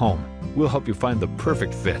 or a home, we'll help you find the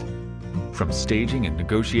perfect fit. From staging and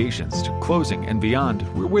negotiations to closing and beyond,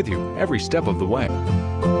 we're with you every step of the way.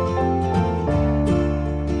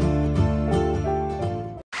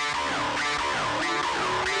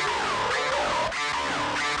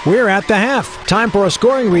 We're at the half. Time for a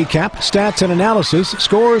scoring recap, stats and analysis,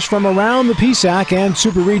 scores from around the PSAC and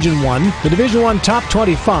Super Region 1, the Division 1 Top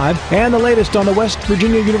 25, and the latest on the West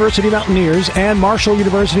Virginia University Mountaineers and Marshall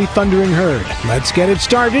University Thundering Herd. Let's get it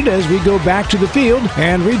started as we go back to the field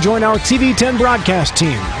and rejoin our TV10 broadcast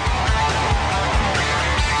team.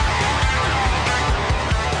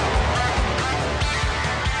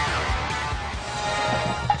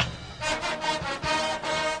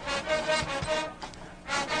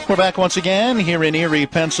 We're back once again here in Erie,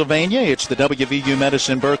 Pennsylvania. It's the WVU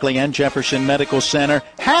Medicine Berkeley and Jefferson Medical Center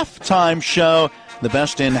halftime show. The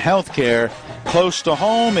best in healthcare. Close to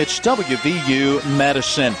home, it's WVU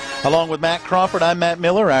Medicine. Along with Matt Crawford, I'm Matt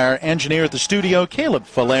Miller. Our engineer at the studio, Caleb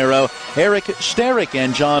Falero, Eric Sterick,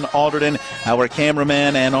 and John Alderton, our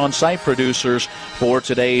cameraman and on-site producers for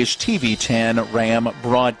today's TV10 Ram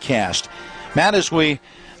broadcast. Matt, as we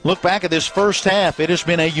look back at this first half, it has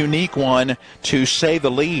been a unique one, to say the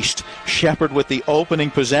least. Shepherd with the opening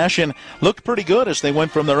possession looked pretty good as they went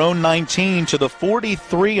from their own 19 to the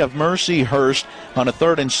 43 of Mercyhurst on a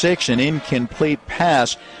 3rd and 6, an incomplete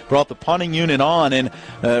pass. Brought the punting unit on, and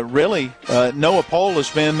really, Noah Pohl has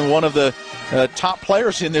been one of the top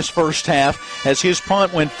players in this first half as his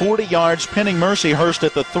punt went 40 yards, pinning Mercyhurst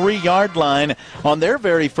at the 3-yard line. On their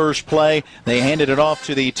very first play, they handed it off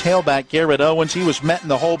to the tailback, Garrett Owens. He was met in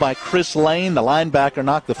the hole by Chris Lane. The linebacker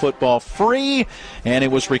knocked the football free, and it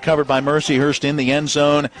was recovered by Mercyhurst in the end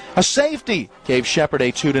zone. A safety gave Shepherd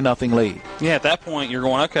a 2-0 lead. Yeah, at that point, you're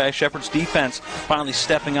going, okay, Shepherd's defense finally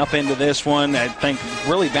stepping up into this one. I think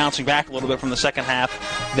really bouncing back a little bit from the second half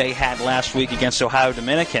they had last week against Ohio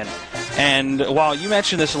Dominican. And while you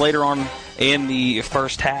mentioned this later on in the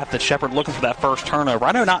first half, that Shepherd looking for that first turnover.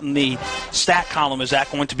 I know not in the stat column is that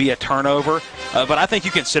going to be a turnover, but I think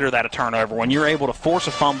you consider that a turnover when you're able to force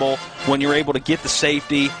a fumble, when you're able to get the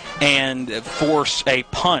safety and force a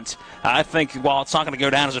punt. I think while it's not going to go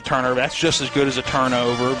down as a turnover, that's just as good as a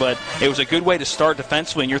turnover, but it was a good way to start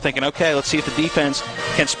defensively, and you're thinking, okay, let's see if the defense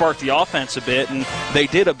can spark the offense a bit, and they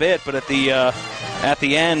did a bit, but at the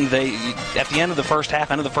end of the first half,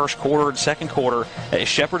 end of the first quarter and second quarter,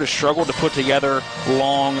 Shepherd has struggled to put together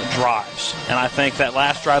long drives. And I think that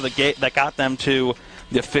last drive that got them to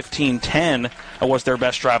the 15-10 was their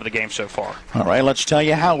best drive of the game so far. All right, let's tell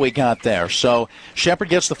you how we got there. So Shepherd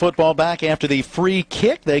gets the football back after the free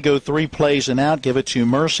kick. They go 3 plays and out, give it to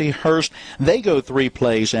Mercyhurst. They go 3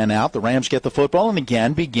 plays and out. The Rams get the football and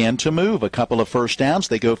again begin to move. A couple of first downs.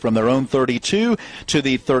 They go from their own 32 to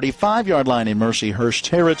the 35-yard line in Mercyhurst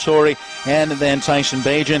territory. And then Tyson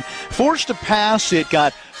Bajan forced a pass. It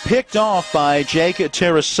got picked off by Jake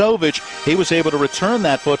Tarasovich. He was able to return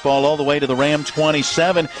that football all the way to the Ram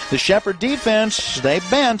 27. The Shepherd defense, they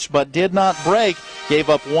bent but did not break. Gave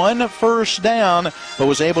up 1 first down, but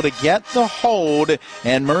was able to get the hold,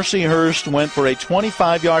 and Mercyhurst went for a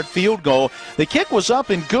 25-yard field goal. The kick was up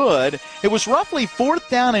and good. It was roughly 4th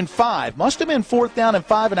down and 5. Must have been 4th down and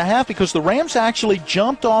 5.5 because the Rams actually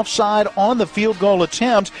jumped offside on the field goal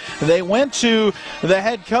attempt. They went to the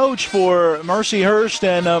head coach for Mercyhurst,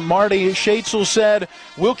 and Marty Schatzel said,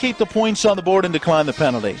 we'll keep the points on the board and decline the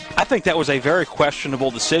penalty. I think that was a very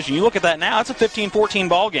questionable decision. You look at that now, it's a 15-14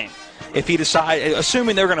 ball game. If he decides,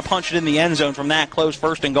 assuming they're going to punch it in the end zone from that close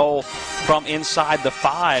 1st and goal from inside the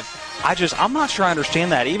 5, I'm not sure I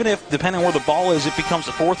understand that. Even if, depending on where the ball is, it becomes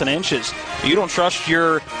the 4th and inches. You don't trust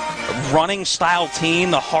your running style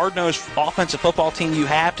team, the hard-nosed offensive football team you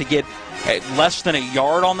have, to get less than a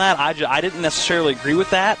yard on that. I didn't necessarily agree with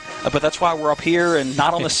that, but that's why we're up here and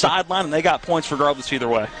not on the sideline, and they got points regardless either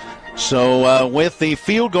way. So with the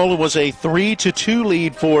field goal, it was a 3-2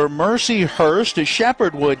 lead for Mercyhurst.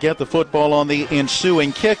 Shepherd would get the football on the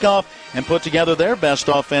ensuing kickoff and put together their best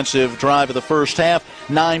offensive drive of the first half.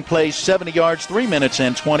 9 plays, 70 yards, 3 minutes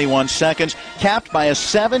and 21 seconds, capped by a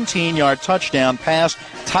 17-yard touchdown pass.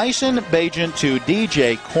 Tyson Bajan to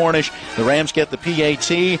DJ Cornish. The Rams get the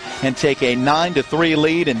PAT and take a 9-3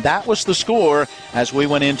 lead, and that was the score as we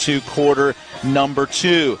went into quarter number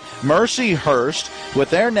 2. Mercyhurst, with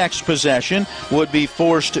their next possession, would be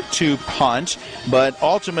forced to punt, but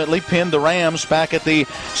ultimately pinned the Rams back at the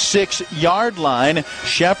 6-yard line.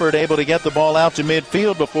 Shepherd able to get the ball out to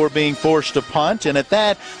midfield before being forced to punt, and at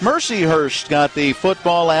that, Mercyhurst got the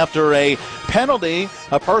football after a penalty,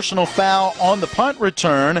 a personal foul on the punt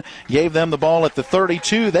return, gave them the ball at the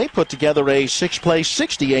 32. They put together a 6-play,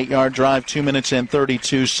 68-yard drive, 2 minutes and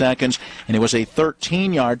 32 seconds, and it was a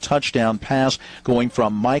 13-yard touchdown pass going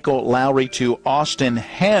from Michael Lowry to Austin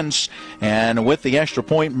Hentz, and with the extra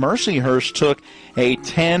point, Mercyhurst took a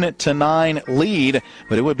 10-9 lead,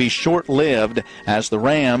 but it would be short-lived as the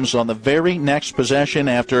Rams, on the very next possession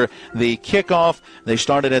after the kickoff, they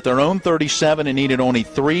started at their own 37 and needed only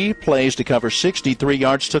 3 plays to cover 63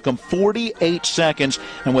 yards. Took them 48 seconds,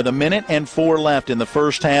 and with 1 minute and 4 left in the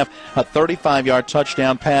first half, a 35-yard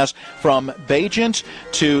touchdown pass from Bajent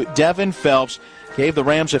to Devin Phelps gave the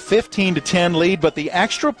Rams a 15-10 lead, but the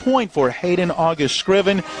extra point for Hayden August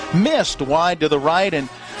Scriven missed wide to the right, and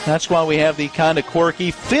That's why we have the kind of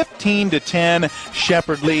quirky 15-10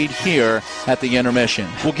 Shepherd lead here at the intermission.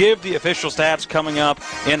 We'll give the official stats coming up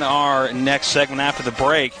in our next segment after the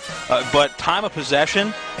break. But time of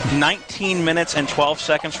possession, 19 minutes and 12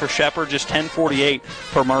 seconds for Shepherd, just 10:48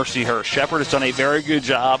 for Mercyhurst. Shepherd has done a very good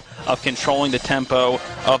job of controlling the tempo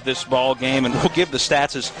of this ball game, and we'll give the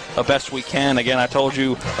stats as best we can. Again, I told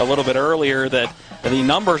you a little bit earlier that the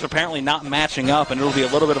numbers apparently not matching up, and it'll be a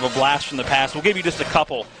little bit of a blast from the past. We'll give you just a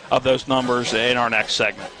couple of those numbers in our next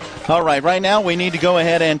segment. All right now we need to go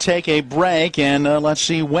ahead and take a break, and let's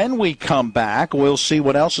see when we come back. We'll see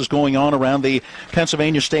what else is going on around the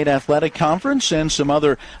Pennsylvania State Athletic Conference and some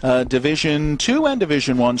other Division II and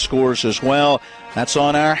Division I scores as well. That's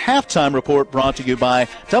on our halftime report, brought to you by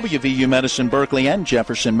WVU Medicine Berkeley and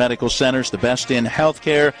Jefferson Medical Centers, the best in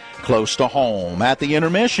healthcare close to home. At the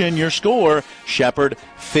intermission, your score, Shepherd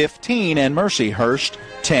 15 and Mercyhurst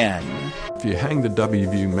 10. If you hang the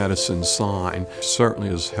WVU Medicine sign, certainly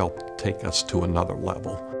has helped take us to another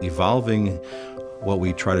level. Evolving what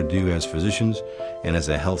we try to do as physicians and as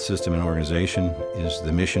a health system and organization is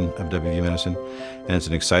the mission of WVU Medicine, and it's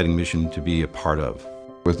an exciting mission to be a part of.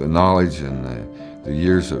 With the knowledge and the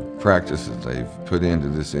years of practice that they've put into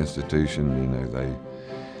this institution, you know,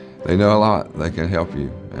 they know a lot. They can help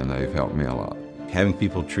you, and they've helped me a lot. Having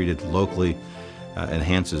people treated locally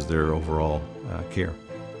enhances their overall care.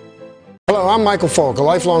 Hello, I'm Michael Falk, a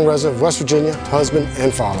lifelong resident of West Virginia, husband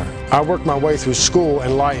and father. I worked my way through school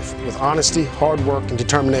and life with honesty, hard work, and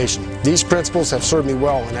determination. These principles have served me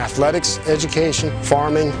well in athletics, education,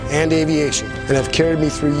 farming, and aviation, and have carried me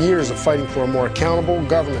through years of fighting for a more accountable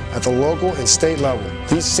government at the local and state level.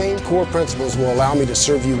 These same core principles will allow me to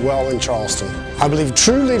serve you well in Charleston. I believe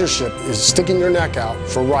true leadership is sticking your neck out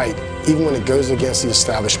for right, even when it goes against the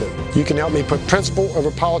establishment. You can help me put principle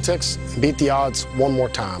over politics and beat the odds one more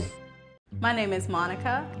time. My name is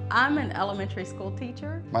Monica. I'm an elementary school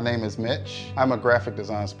teacher. My name is Mitch. I'm a graphic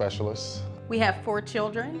design specialist. We have 4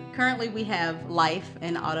 children. Currently we have life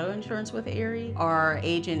and auto insurance with Erie. Our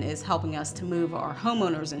agent is helping us to move our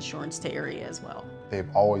homeowners insurance to Erie as well. They've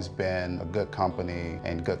always been a good company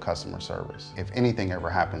and good customer service. If anything ever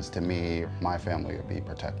happens to me, my family will be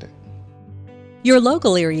protected. Your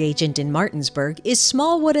local Erie agent in Martinsburg is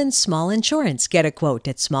Smallwood & Small Insurance. Get a quote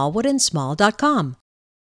at smallwoodandsmall.com.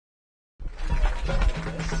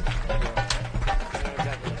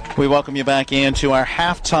 We welcome you back into our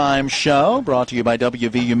halftime show, brought to you by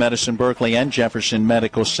WVU Medicine Berkeley and Jefferson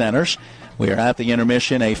Medical Centers. We are at the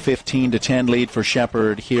intermission, a 15-10 lead for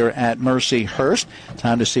Shepherd here at Mercyhurst.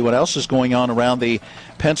 Time to see what else is going on around the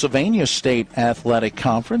Pennsylvania State Athletic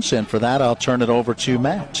Conference, and for that I'll turn it over to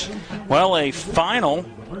Matt. Well, a final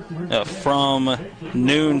from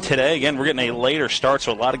noon today. Again, we're getting a later start,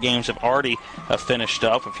 so a lot of games have already finished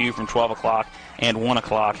up. A few from 12 o'clock and 1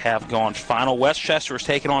 o'clock have gone final. Westchester is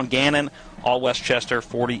taking on Gannon. All Westchester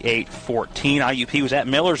 48-14. IUP was at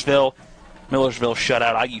Millersville. Millersville shut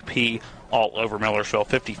out IUP all over Millersville,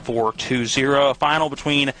 54-20. A final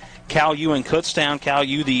between Cal U and Kutztown. Cal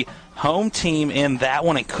U, the home team in that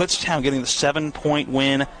one, and Kutztown getting the 7-point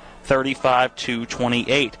win,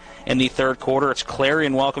 35-28. In the third quarter, it's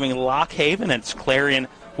Clarion welcoming Lock Haven, and it's Clarion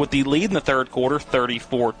with the lead in the third quarter,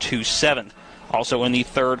 34-7. Also in the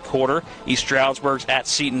third quarter, East Stroudsburg's at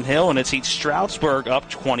Seton Hill, and it's East Stroudsburg up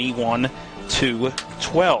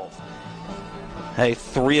 21-12. A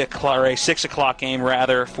 6 o'clock game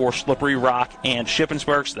rather for Slippery Rock and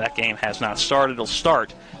Shippensburg, so that game has not started. It'll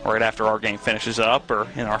start right after our game finishes up, or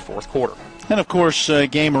in our fourth quarter. And of course, a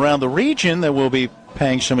game around the region that we'll be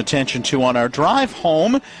paying some attention to on our drive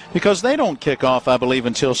home, because they don't kick off, I believe,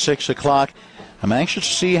 until 6 o'clock. I'm anxious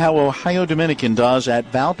to see how Ohio Dominican does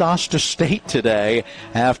at Valdosta State today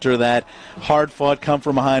after that hard-fought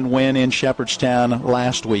come-from-behind win in Shepherdstown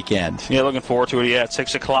last weekend. Yeah, looking forward to it. Yeah, at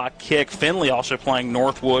 6 o'clock kick. Finley also playing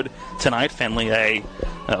Northwood tonight. Finley, a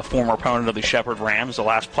former opponent of the Shepherd Rams. The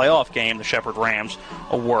last playoff game the Shepherd Rams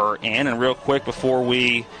were in. And real quick, before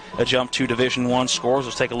we jump to Division I scores,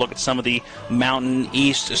 let's take a look at some of the Mountain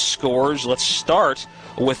East scores. Let's start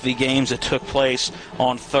with the games that took place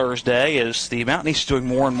on Thursday, as the Mountain East is doing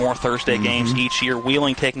more and more Thursday games each year.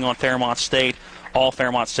 Wheeling taking on Fairmont State, all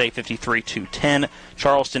Fairmont State 53-10.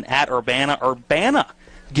 Charleston at Urbana. Urbana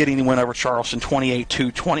getting the win over Charleston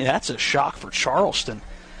 28-20. That's a shock for Charleston.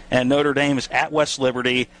 And Notre Dame is at West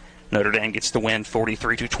Liberty. Notre Dame gets the win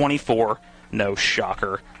 43-24. No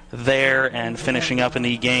shocker there. And finishing up in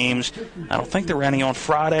the games, I don't think there were any on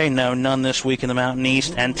Friday. No, none this week in the Mountain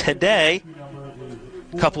East. And today,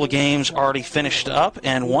 A couple of games already finished up,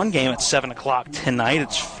 and one game at 7 o'clock tonight.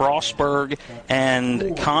 It's Frostburg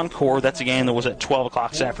and Concord. That's a game that was at 12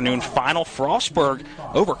 o'clock this afternoon. Final, Frostburg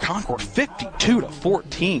over Concord,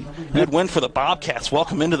 52-14. Good win for the Bobcats.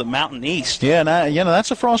 Welcome into the Mountain East. Yeah, and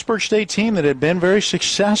that's a Frostburg State team that had been very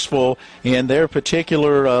successful in their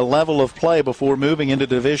particular level of play before moving into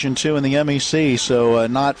Division II in the MEC, so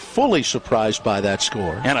not fully surprised by that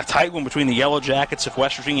score. And a tight one between the Yellow Jackets of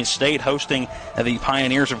West Virginia State hosting the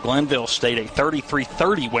Pioneers of Glenville State, a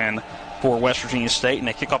 33-30 win for West Virginia State, and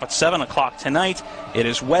they kick off at 7 o'clock tonight. It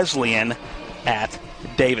is Wesleyan at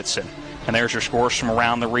Davidson. And there's your scores from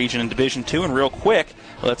around the region in Division II. And real quick,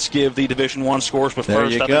 let's give the Division I scores. But there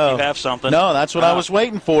first, you I go. think you have something. No, that's what I was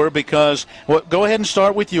waiting for, because go ahead and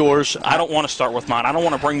start with yours. I don't want to start with mine. I don't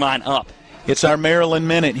want to bring mine up. It's our Maryland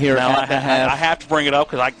Minute here at the half. I have to bring it up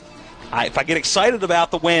because if I get excited about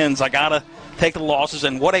the wins, I got to take the losses.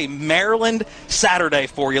 And what a Maryland Saturday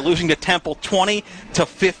for you, losing to Temple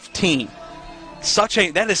 20-15.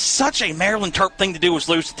 That is such a Maryland Terp thing to do, is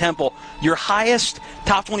lose to Temple. Your highest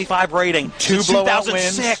top 25 rating since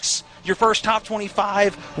 2006. Wins. Your first top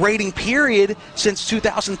 25 rating period since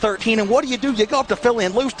 2013. And what do? You go up to Philly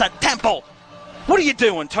and lose to Temple. What are you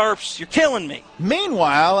doing, Terps? You're killing me.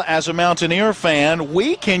 Meanwhile, as a Mountaineer fan,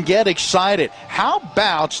 we can get excited. How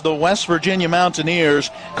about the West Virginia Mountaineers?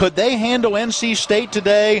 Could they handle NC State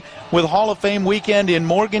today with Hall of Fame weekend in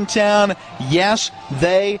Morgantown? Yes,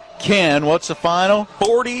 they can. What's the final?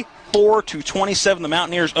 44-27. The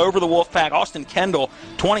Mountaineers over the Wolfpack. Austin Kendall,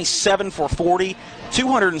 27 for 40,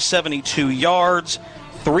 272 yards,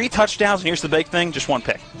 3 touchdowns, and here's the big thing, just 1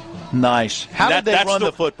 pick. Nice. How did they run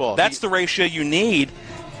the football? That's the ratio you need.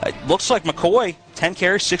 It looks like McCoy, 10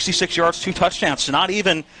 carries, 66 yards, 2 touchdowns. So not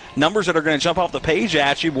even numbers that are going to jump off the page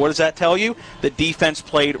at you. What does that tell you? The defense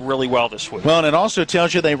played really well this week. Well, and it also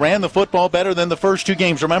tells you they ran the football better than the first 2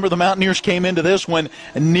 games. Remember, the Mountaineers came into this one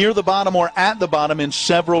near the bottom or at the bottom in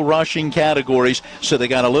several rushing categories. So they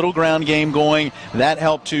got a little ground game going. That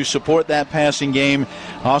helped to support that passing game.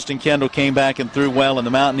 Austin Kendall came back and threw well, and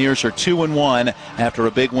the Mountaineers are 2-1 after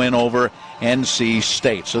a big win over NC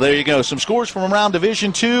State. So there you go. Some scores from around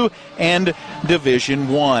Division II and Division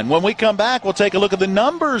I. When we come back, we'll take a look at the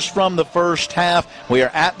numbers from the first half. We are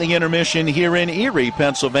at the intermission here in Erie,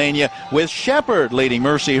 Pennsylvania, with Shepherd leading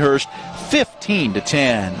Mercyhurst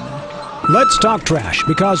 15-10. Let's talk trash,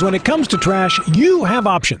 because when it comes to trash, you have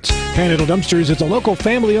options. Panhandle Dumpsters is a local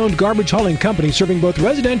family-owned garbage hauling company serving both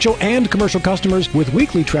residential and commercial customers with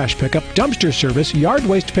weekly trash pickup, dumpster service, yard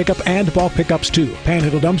waste pickup, and bulk pickups too.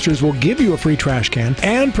 Panhandle Dumpsters will give you a free trash can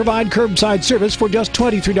and provide curbside service for just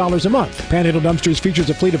 $23 a month. Panhandle Dumpsters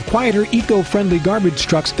features a fleet of quieter, eco-friendly garbage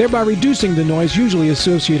trucks, thereby reducing the noise usually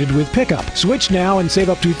associated with pickup. Switch now and save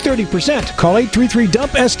up to 30%. Call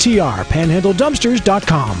 833-DUMP-STR,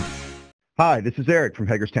 panhandledumpsters.com. Hi, this is Eric from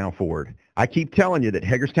Hagerstown Ford. I keep telling you that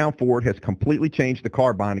Hagerstown Ford has completely changed the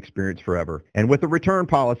car buying experience forever. And with a return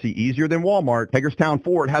policy easier than Walmart, Hagerstown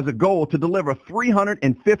Ford has a goal to deliver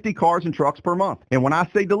 350 cars and trucks per month. And when I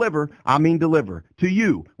say deliver, I mean deliver to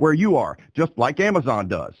you, where you are, just like Amazon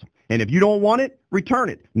does. And if you don't want it, return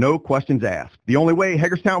it. No questions asked. The only way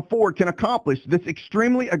Hagerstown Ford can accomplish this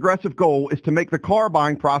extremely aggressive goal is to make the car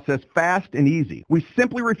buying process fast and easy. We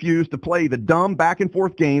simply refuse to play the dumb back and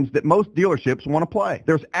forth games that most dealerships want to play.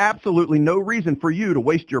 There's absolutely no reason for you to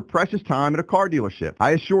waste your precious time at a car dealership.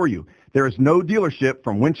 I assure you, there is no dealership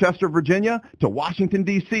from Winchester, Virginia to Washington,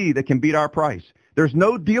 D.C. that can beat our price. There's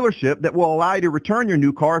no dealership that will allow you to return your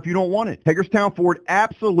new car if you don't want it. Hagerstown Ford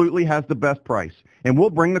absolutely has the best price, and we'll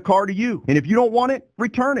bring the car to you. And if you don't want it,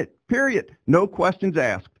 return it, period. No questions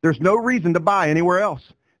asked. There's no reason to buy anywhere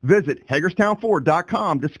else. Visit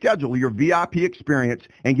HagerstownFord.com to schedule your VIP experience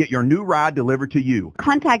and get your new ride delivered to you.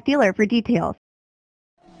 Contact dealer for details.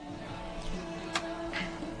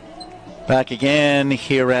 Back again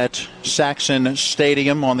here at Saxon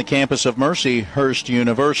Stadium on the campus of Mercyhurst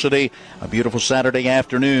University. A beautiful Saturday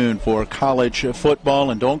afternoon for college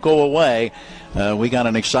football, and don't go away. We got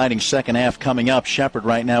an exciting second half coming up. Shepherd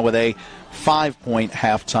right now with a 5-point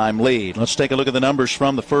halftime lead. Let's take a look at the numbers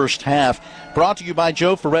from the first half. Brought to you by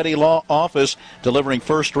Joe Ferretti Law Office, delivering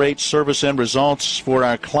first-rate service and results for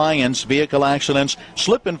our clients. Vehicle accidents,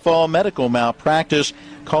 slip and fall, medical malpractice.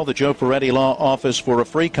 Call the Joe Ferretti Law Office for a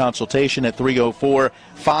free consultation at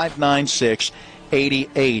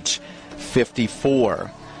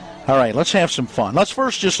 304-596-8854. All right, let's have some fun. Let's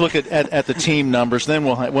first just look at the team numbers, then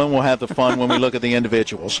we'll have the fun when we look at the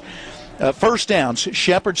individuals. First downs,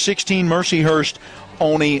 Shepherd 16, Mercyhurst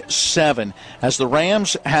only 7, as the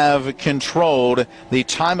Rams have controlled the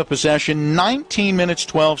time of possession 19 minutes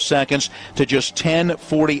 12 seconds to just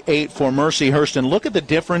 10:48 for Mercyhurst. And look at the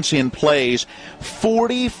difference in plays.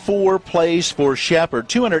 44 plays for Shepherd,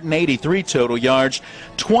 283 total yards,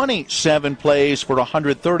 27 plays for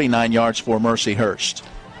 139 yards for Mercyhurst.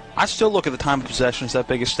 I still look at the time of possession as that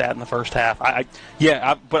biggest stat in the first half.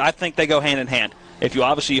 But I think they go hand in hand. If you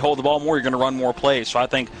obviously hold the ball more, you're going to run more plays. So I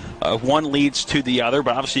think one leads to the other,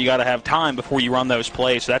 but obviously you got to have time before you run those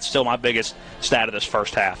plays. So that's still my biggest stat of this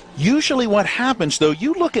first half. Usually what happens, though,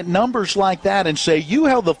 you look at numbers like that and say you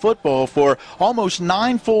held the football for almost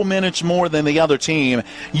 9 full minutes more than the other team.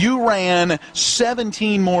 You ran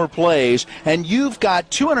 17 more plays, and you've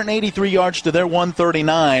got 283 yards to their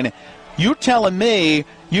 139. You're telling me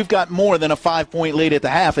you've got more than a 5-point lead at the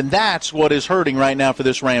half, and that's what is hurting right now for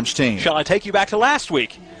this Rams team. Shall I take you back to last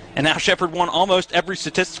week? And now Shepherd won almost every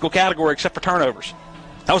statistical category except for turnovers.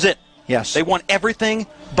 That was it. Yes. They won everything,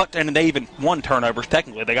 and they even won turnovers.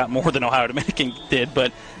 Technically, they got more than Ohio Dominican did,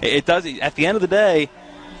 but it does. At the end of the day,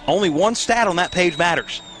 only one stat on that page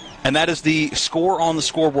matters, and that is the score on the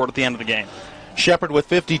scoreboard at the end of the game. Shepherd with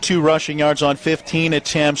 52 rushing yards on 15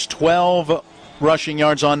 attempts, 12 rushing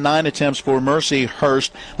yards on 9 attempts for Mercyhurst.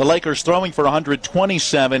 The Lakers throwing for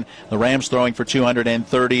 127. The Rams throwing for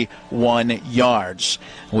 231 yards.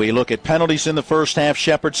 We look at penalties in the first half.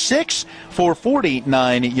 Shepherd 6 for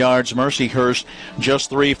 49 yards. Mercyhurst just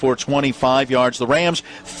 3 for 25 yards. The Rams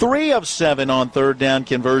 3 of 7 on third down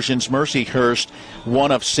conversions. Mercyhurst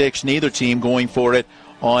 1 of 6. Neither team going for it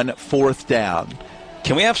on fourth down.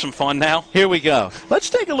 Can we have some fun now? Here we go. Let's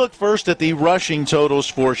take a look first at the rushing totals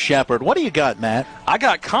for Shepherd. What do you got, Matt? I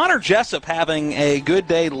got Connor Jessup having a good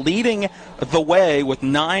day, leading the way with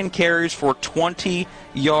 9 carries for 20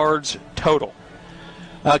 yards total.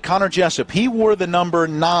 Connor Jessup, he wore the number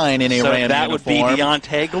 9 in a Ram that uniform. Would be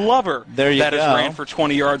Deontay Glover. There you that go. Has ran for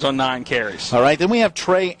 20 yards on 9 carries. All right, then we have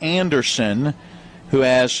Trey Anderson, who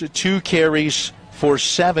has 2 carries for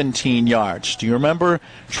 17 yards. Do you remember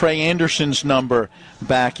Trey Anderson's number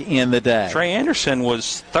back in the day? Trey Anderson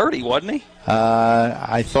was 30, wasn't he?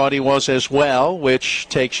 I thought he was as well, which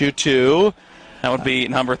takes you to... That would be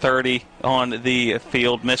number 30 on the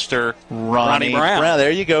field, Mr. Ronnie Brown.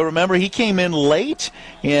 There you go. Remember, he came in late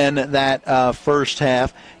in that first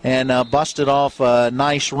half and busted off a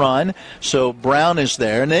nice run. So Brown is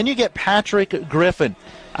there. And then you get Patrick Griffin.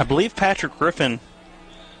 I believe Patrick Griffin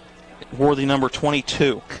wore the number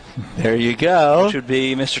 22. There you go. Which would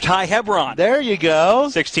be Mr. Ty Hebron. There you go.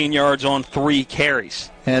 16 yards on 3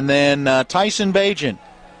 carries. And then Tyson Bajan.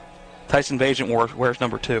 Tyson Bajan wears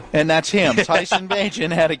number 2. And that's him. Tyson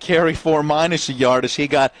Bajan had a carry for minus a yard as he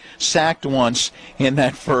got sacked once in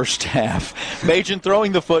that first half. Bajan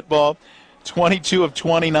throwing the football, 22 of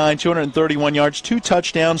 29, 231 yards, 2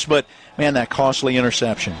 touchdowns, but, man, that costly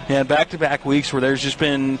interception. Yeah, back-to-back weeks where there's just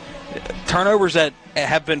been turnovers that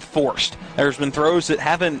have been forced. There's been throws that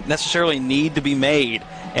haven't necessarily need to be made,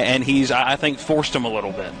 and he's, I think, forced them a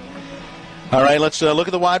little bit. All right, let's look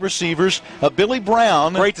at the wide receivers. Billy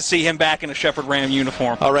Brown. Great to see him back in a Shepherd Ram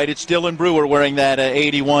uniform. All right, it's Dylan Brewer wearing that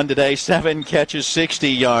 81 today. 7 catches, 60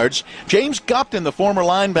 yards. James Gupton, the former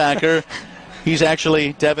linebacker. He's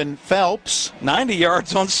actually Devin Phelps. 90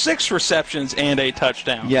 yards on 6 receptions and a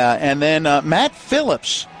touchdown. Yeah, and then Matt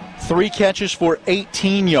Phillips, 3 catches for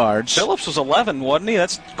 18 yards. Phillips was 11, wasn't he?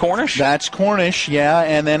 That's Cornish? That's Cornish, yeah,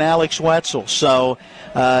 and then Alex Wetzel. So,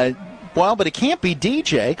 well, but it can't be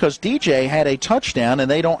DJ because DJ had a touchdown,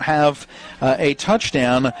 and they don't have a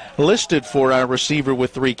touchdown listed for our receiver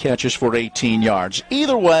with 3 catches for 18 yards.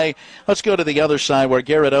 Either way, let's go to the other side where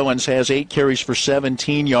Garrett Owens has 8 carries for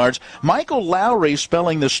 17 yards. Michael Lowry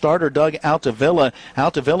spelling the starter Doug Altavilla.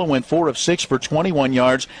 Altavilla went 4 of 6 for 21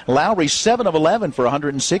 yards. Lowry 7 of 11 for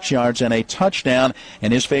 106 yards and a touchdown.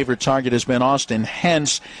 And his favorite target has been Austin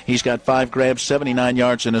Hentz. He's got 5 grabs, 79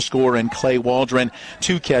 yards and a score. And Clay Waldron,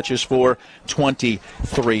 2 catches for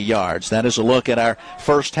 23 yards. That is a look at our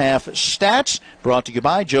first half stats brought to you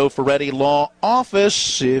by Joe Ferretti Law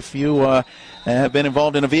Office. If you have been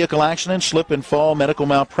involved in a vehicle accident, slip and fall, medical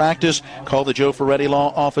malpractice, call the Joe Ferretti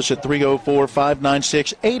Law Office at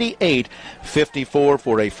 304-596-8854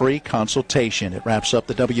 for a free consultation. It wraps up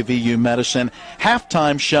the WVU Medicine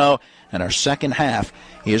halftime show, and our second half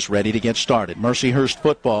is ready to get started. Mercyhurst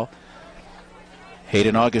football.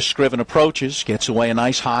 Hayden August Scriven approaches, gets away a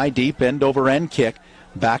nice high, deep end-over-end kick.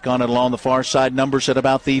 Back on it along the far side, numbers at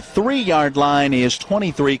about the 3-yard line is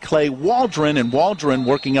 23, Clay Waldron, and Waldron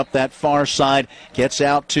working up that far side, gets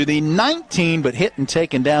out to the 19, but hit and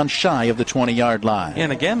taken down shy of the 20-yard line.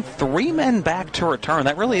 And again, 3 men back to return.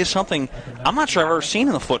 That really is something I'm not sure I've ever seen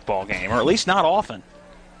in a football game, or at least not often.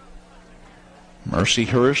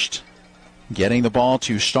 Mercyhurst getting the ball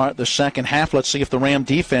to start the second half. Let's see if the Ram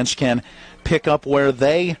defense can pick up where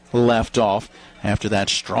they left off after that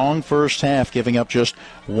strong first half, giving up just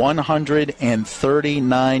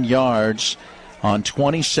 139 yards on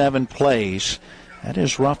 27 plays. That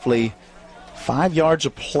is roughly 5 yards a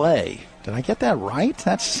play. Did I get that right?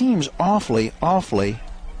 That seems awfully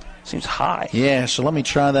seems high. Yeah, so let me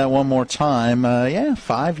try that one more time.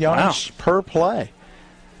 5 yards per play.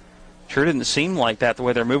 Sure didn't seem like that the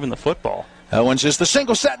way they're moving the football. Owens is the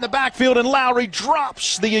single set in the backfield, and Lowry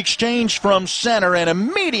drops the exchange from center and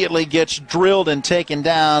immediately gets drilled and taken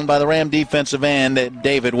down by the Ram defensive end,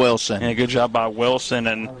 David Wilson. Yeah, good job by Wilson.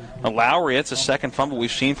 And Lowry, it's the second fumble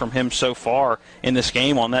we've seen from him so far in this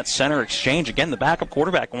game on that center exchange. Again, the backup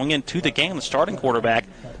quarterback going into the game, the starting quarterback,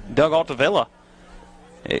 Doug Altavilla.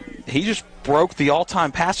 He just broke the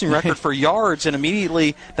all-time passing record for yards, and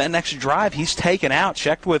immediately that next drive he's taken out.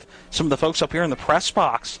 Checked with some of the folks up here in the press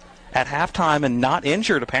box at halftime, and not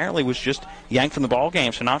injured. Apparently was just yanked from the ball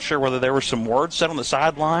game, so not sure whether there were some words said on the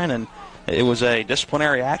sideline and it was a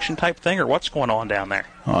disciplinary action type thing or what's going on down there.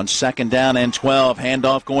 On 2nd down and 12,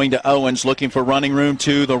 handoff going to Owens, looking for running room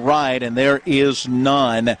to the right, and there is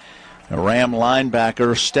none. A Ram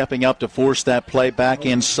linebacker stepping up to force that play back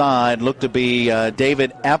inside. Looked to be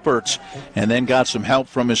David Epperts, and then got some help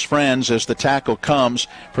from his friends as the tackle comes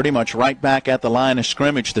pretty much right back at the line of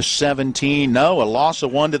scrimmage. The 17, a loss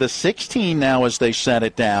of 1 to the 16 now as they set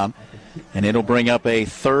it down. And it'll bring up a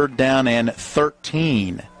 3rd down and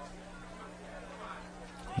 13.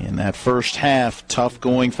 In that first half, tough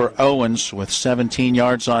going for Owens with 17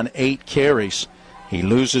 yards on 8 carries. He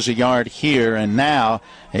loses a yard here, and now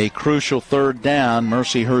a crucial 3rd down.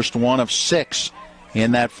 Mercyhurst 1 of 6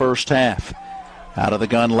 in that first half. Out of the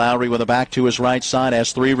gun, Lowry with a back to his right side,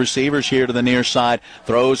 has 3 receivers here to the near side,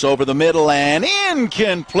 throws over the middle and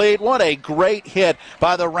incomplete. What a great hit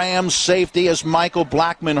by the Rams safety as Michael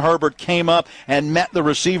Blackman Herbert came up and met the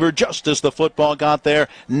receiver just as the football got there,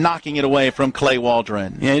 knocking it away from Clay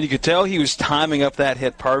Waldron. Yeah, you could tell he was timing up that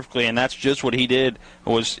hit perfectly, and that's just what he did.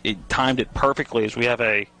 He timed it perfectly as we have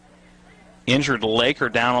a injured Laker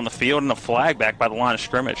down on the field and a flag back by the line of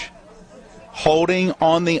scrimmage. Holding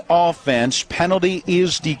on the offense. Penalty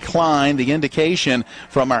is declined. The indication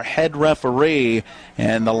from our head referee,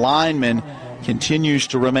 and the lineman continues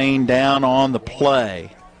to remain down on the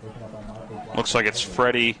play. Looks like it's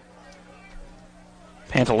Freddie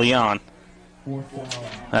Pantaleon.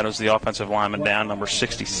 That was the offensive lineman down, number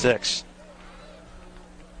 66.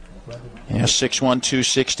 Yeah, 6'1",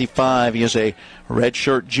 265. He is a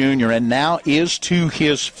redshirt junior and now is to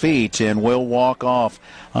his feet and will walk off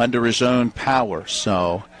under his own power.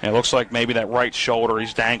 So it looks like maybe that right shoulder,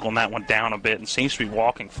 he's dangling that one down a bit and seems to be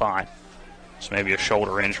walking fine. So maybe a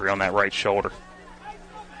shoulder injury on that right shoulder.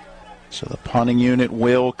 So the punting unit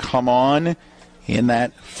will come on in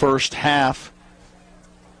that first half.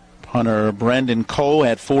 Punter Brendan Cole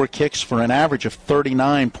had 4 kicks for an average of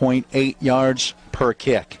 39.8 yards per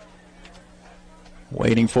kick.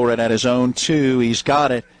 Waiting for it at his own 2. He's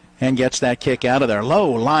got it and gets that kick out of there.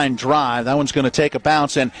 Low line drive. That one's going to take a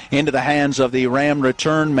bounce and into the hands of the Ram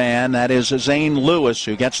return man. That is Zane Lewis,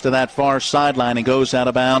 who gets to that far sideline and goes out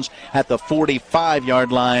of bounds at the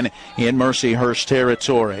 45-yard line in Mercyhurst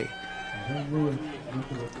territory.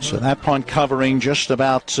 So that punt covering just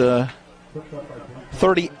about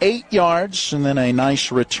 38 yards and then a nice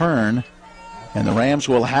return. And the Rams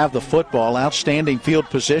will have the football. Outstanding field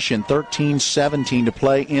position, 13-17 to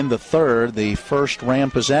play in the third, the first Ram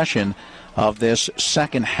possession of this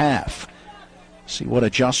second half. See what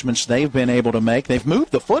adjustments they've been able to make. They've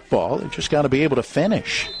moved the football. They've just got to be able to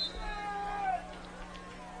finish.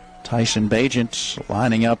 Tyson Bagent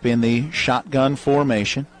lining up in the shotgun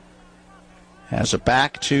formation. Has a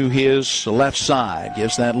back to his left side.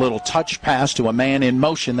 Gives that little touch pass to a man in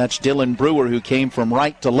motion. That's Dylan Brewer, who came from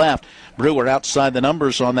right to left. Brewer outside the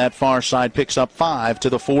numbers on that far side, picks up 5 to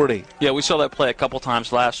the 40. Yeah, we saw that play a couple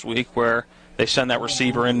times last week where they send that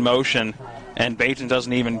receiver in motion, and Bajan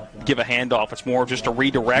doesn't even give a handoff. It's more of just a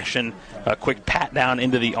redirection, a quick pat down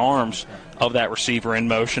into the arms of that receiver in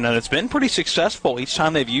motion, and it's been pretty successful each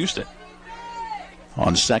time they've used it.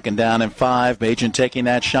 On 2nd down and 5, Bajan taking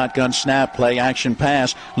that shotgun snap, play action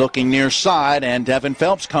pass, looking near side, and Devin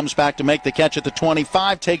Phelps comes back to make the catch at the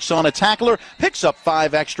 25, takes on a tackler, picks up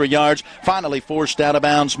 5 extra yards, finally forced out of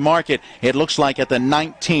bounds. Mark it. It looks like at the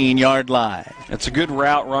 19-yard line. It's a good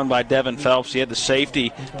route run by Devin Phelps. He had the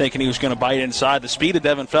safety thinking he was going to bite inside. The speed of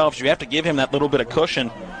Devin Phelps, you have to give him that little bit of cushion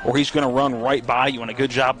or he's going to run right by you, and a good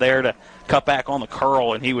job there to cut back on the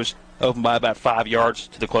curl, and he was open by about 5 yards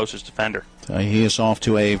to the closest defender. He is off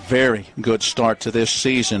to a very good start to this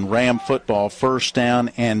season. Ram football, 1st down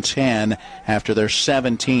and 10 after their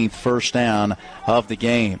 17th first down of the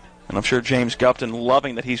game. And I'm sure James Gupton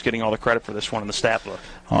loving that he's getting all the credit for this one in the stat book.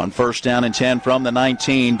 On 1st down and 10 from the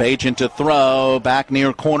 19, Bajan to throw, back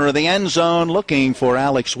near corner of the end zone, looking for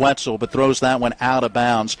Alex Wetzel, but throws that one out of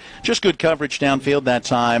bounds. Just good coverage downfield that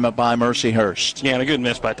time by Mercyhurst. Yeah, and a good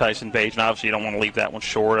miss by Tyson Bajan. Obviously, you don't want to leave that one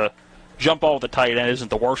short. Jump ball with the tight end isn't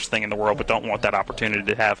the worst thing in the world, but don't want that opportunity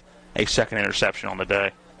to have a second interception on the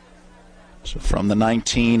day. So from the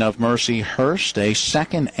 19 of Mercyhurst, a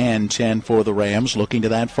 2nd and 10 for the Rams, looking to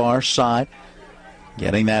that far side,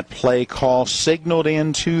 getting that play call signaled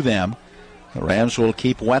in to them. The Rams will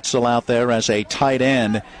keep Wetzel out there as a tight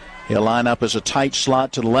end. He'll line up as a tight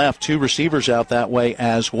slot to the left. 2 receivers out that way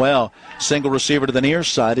as well. Single receiver to the near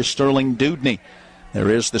side is Sterling Dudney. There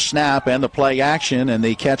is the snap and the play action, and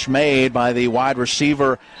the catch made by the wide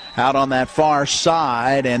receiver out on that far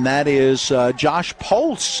side, and that is Josh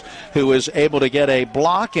Pulse, who is able to get a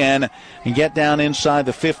block and get down inside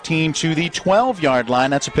the 15 to the 12-yard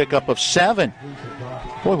line. That's a pickup of 7.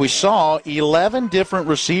 Boy, we saw 11 different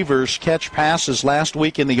receivers catch passes last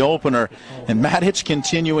week in the opener, and Matt, it's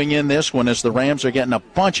continuing in this one as the Rams are getting a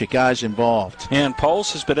bunch of guys involved. And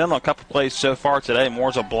Pulse has been in on a couple plays so far today. More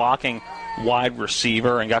as a blocking wide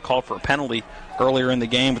receiver and got called for a penalty earlier in the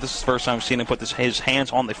game, but this is the first time we've seen him put his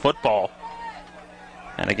hands on the football.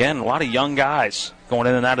 And again, a lot of young guys going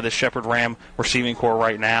in and out of the Shepherd Ram receiving corps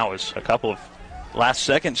right now. Is a couple of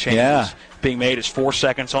last-second changes being made. Is 4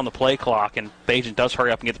 seconds on the play clock, and Bajan does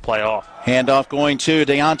hurry up and get the play off. Handoff going to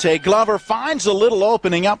Deontay Glover, finds a little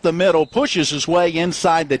opening up the middle, pushes his way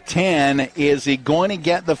inside the 10. Is he going to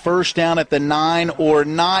get the first down at the 9 or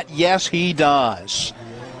not? Yes, he does.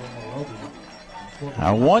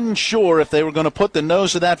 I wasn't sure if they were going to put the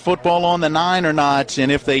nose of that football on the 9 or not,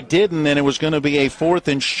 and if they didn't, then it was going to be a 4th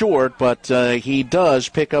and short, but he does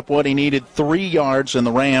pick up what he needed, 3 yards, and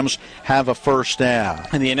the Rams have a first down.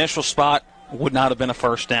 And the initial spot would not have been a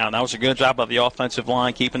first down. That was a good job by the offensive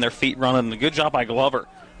line, keeping their feet running, and a good job by Glover,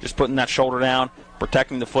 just putting that shoulder down,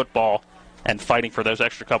 protecting the football, and fighting for those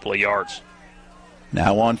extra couple of yards.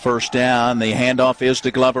 Now on first down, the handoff is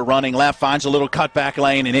to Glover, running left, finds a little cutback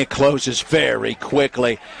lane, and it closes very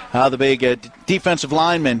quickly. The big defensive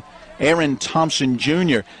lineman, Aaron Thompson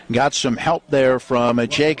Jr., got some help there from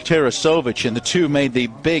Jake Tarasovich, and the two made the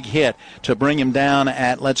big hit to bring him down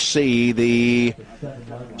at, let's see, the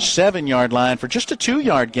 7-yard line for just a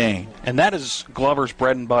 2-yard gain. And that is Glover's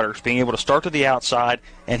bread and butter, being able to start to the outside,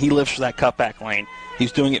 and he lives for that cutback lane.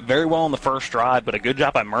 He's doing it very well on the first drive, but a good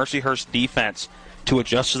job by Mercyhurst defense to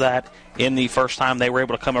adjust to that in the first time they were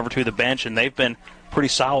able to come over to the bench, and they've been pretty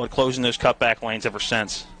solid closing those cutback lanes ever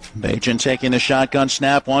since. Bajan taking the shotgun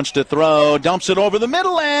snap, wants to throw, dumps it over the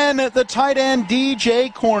middle, and the tight end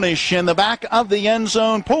DJ Cornish in the back of the end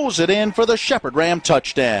zone pulls it in for the Shepherd Ram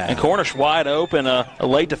touchdown. And Cornish wide open, a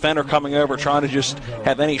late defender coming over trying to just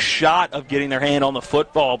have any shot of getting their hand on the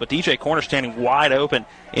football, but DJ Cornish standing wide open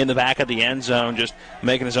in the back of the end zone, just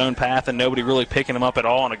making his own path and nobody really picking him up at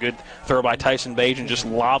all, and a good throw by Tyson Bajan, just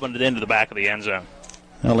lobbing it into the back of the end zone.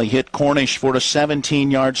 Well, he hit Cornish for a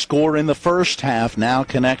 17-yard score in the first half. Now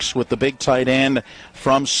connects with the big tight end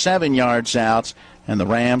from 7 yards out, and the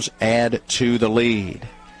Rams add to the lead.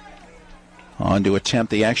 On to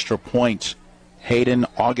attempt the extra point, Hayden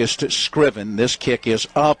August Scriven. This kick is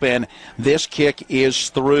up, and this kick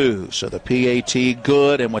is through. So the PAT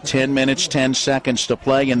good, and with 10 minutes, 10 seconds to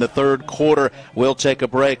play in the third quarter, we'll take a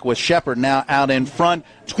break with Shepherd now out in front,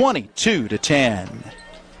 22-10.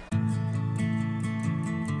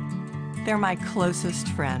 They're my closest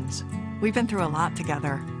friends. We've been through a lot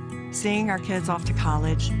together. Seeing our kids off to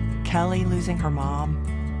college, Kelly losing her mom,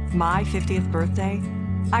 my 50th birthday,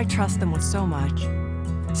 I trust them with so much.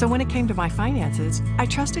 So when it came to my finances, I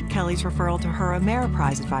trusted Kelly's referral to her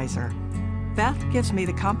Ameriprise advisor. Beth gives me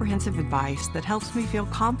the comprehensive advice that helps me feel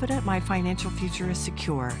confident my financial future is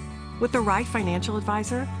secure. With the right financial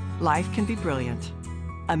advisor, life can be brilliant.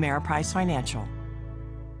 Ameriprise Financial.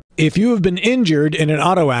 If you have been injured in an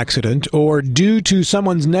auto accident or due to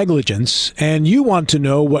someone's negligence and you want to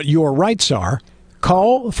know what your rights are,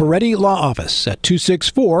 Call Ferretti Law Office at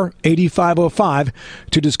 264-8505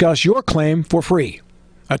 to discuss your claim for free.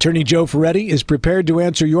 Attorney Joe Ferretti is prepared to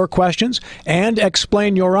answer your questions and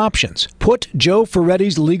explain your options. Put Joe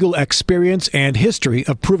Ferretti's legal experience and history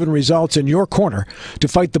of proven results in your corner to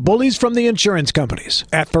fight the bullies from the insurance companies.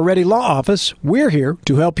 At Ferretti Law Office, we're here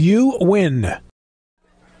to help you win.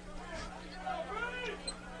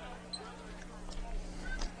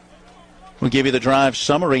 We'll give you the drive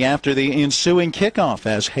summary after the ensuing kickoff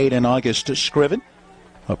as Hayden August Scriven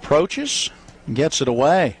approaches and gets it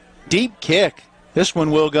away. Deep kick. This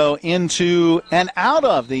one will go into and out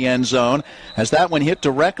of the end zone as that one hit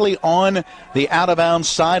directly on the out-of-bounds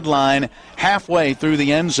sideline halfway through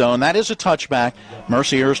the end zone. That is a touchback.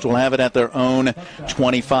 Mercyhurst will have it at their own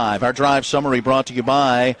 25. Our drive summary brought to you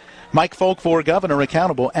by Mike Folk for Governor.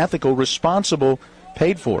 Accountable, ethical, responsible.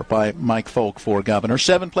 Paid for by Mike Folk for Governor.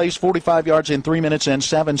 7 plays, 45 yards in 3 minutes and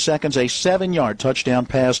 7 seconds. A 7-yard touchdown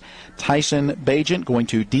pass. Tyson Bagent going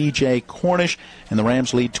to DJ Cornish, and the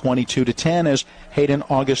Rams lead 22-10 as Hayden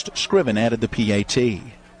August Scriven added the PAT.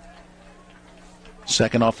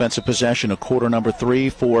 Second offensive possession, a quarter number 3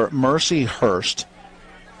 for Mercyhurst.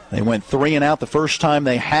 They went 3 and out the first time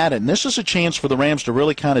they had it, and this is a chance for the Rams to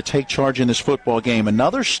really kind of take charge in this football game.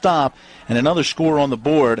 Another stop and another score on the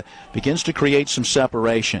board begins to create some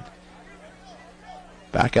separation.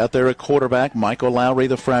 Back out there at quarterback, Michael Lowry,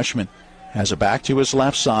 the freshman, has it back to his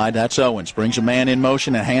left side. That's Owens. Brings a man in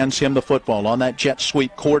motion and hands him the football. On that jet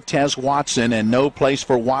sweep, Cortez Watson, and no place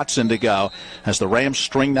for Watson to go as the Rams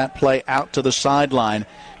string that play out to the sideline.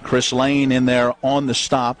 Chris Lane in there on the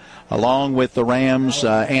stop, along with the Rams'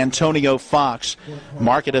 Antonio Fox.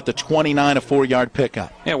 Mark it at the 29, a 4-yard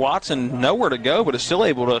pickup. Yeah, Watson nowhere to go, but is still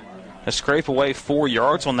able to scrape away 4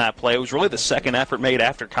 yards on that play. It was really the second effort made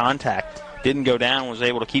after contact. Didn't go down, was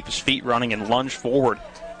able to keep his feet running and lunge forward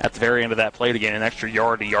at the very end of that play to gain an extra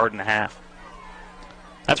yard, a yard and a half.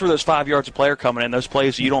 That's where those 5 yards of play are coming in. Those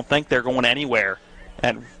plays you don't think they're going anywhere,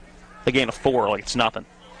 and they gain a 4 like it's nothing.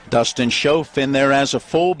 Dustin Schoaf in there as a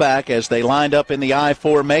fullback as they lined up in the I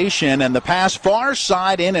formation, and the pass far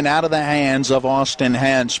side in and out of the hands of Austin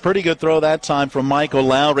Hens. Pretty good throw that time from Michael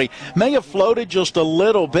Lowry. May have floated just a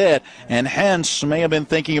little bit, and Hens may have been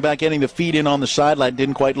thinking about getting the feet in on the sideline,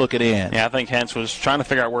 didn't quite look it in. Yeah, I think Hens was trying to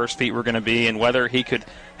figure out where his feet were going to be and whether he could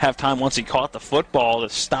have time once he caught the football to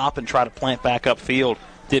stop and try to plant back upfield.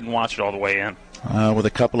 Didn't watch it all the way in. With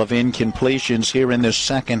a couple of incompletions here in this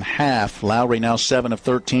second half. Lowry now 7 of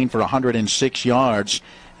 13 for 106 yards,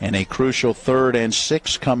 and a crucial 3rd and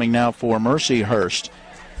 6 coming now for Mercyhurst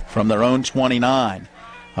from their own 29.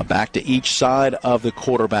 Back to each side of the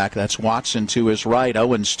quarterback. That's Watson to his right,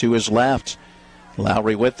 Owens to his left.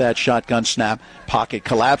 Lowry with that shotgun snap. Pocket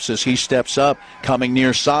collapses. He steps up, coming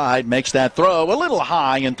near side, makes that throw a little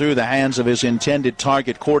high and through the hands of his intended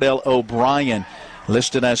target, Cordell O'Brien.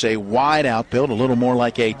 Listed as a wideout, built a little more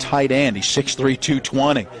like a tight end. He's 6'3",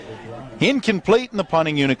 220. Incomplete, and the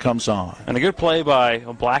punting unit comes on. And a good play by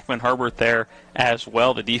Blackman Herbert there as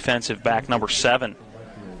well, the defensive back, number 7.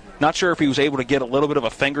 Not sure if he was able to get a little bit of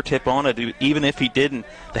a fingertip on it. Even if he didn't,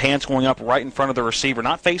 the hands going up right in front of the receiver,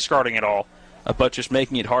 not face guarding at all, but just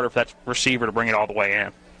making it harder for that receiver to bring it all the way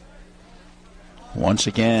in. Once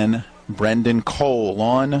again, Brendan Cole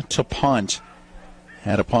on to punt.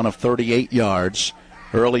 Had a punt of 38 yards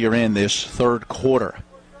earlier in this third quarter.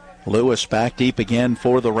 Lewis back deep again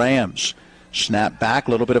for the Rams. Snap back,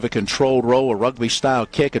 a little bit of a controlled roll, a rugby-style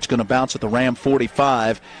kick. It's going to bounce at the Ram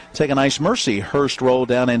 45. Take a nice Mercyhurst roll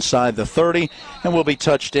down inside the 30, and will be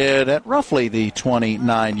touched in at roughly the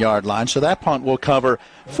 29-yard line. So that punt will cover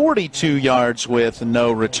 42 yards with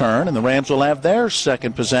no return, and the Rams will have their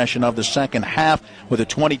second possession of the second half with a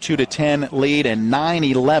 22-10 lead and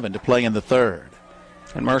 9:11 to play in the third.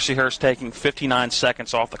 And Mercyhurst taking 59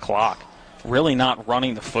 seconds off the clock. Really not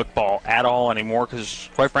running the football at all anymore because,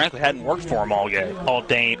 quite frankly, it hadn't worked for him all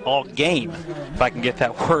game, if I can get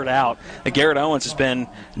that word out. Garrett Owens has been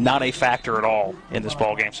not a factor at all in this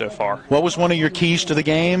ball game so far. What was one of your keys to the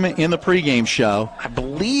game in the pregame show? I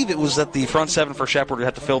believe it was that the front 7 for Shepherd would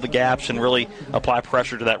have to fill the gaps and really apply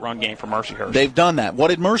pressure to that run game for Mercyhurst. They've done that. What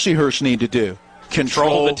did Mercyhurst need to do?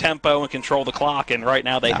 Control the tempo and control the clock, and right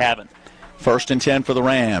now they haven't. 1st and 10 for the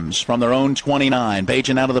Rams from their own 29.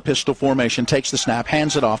 Bajan out of the pistol formation, takes the snap,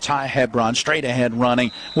 hands it off. Ty Hebron straight ahead running.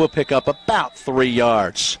 Will pick up about 3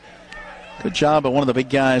 yards. Good job by one of the big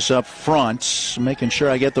guys up front, making sure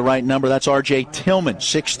I get the right number. That's R.J. Tillman,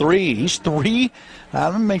 6'3". He's 3.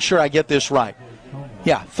 Let me make sure I get this right.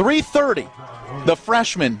 Yeah, 330. The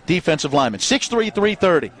freshman defensive lineman, 6'3",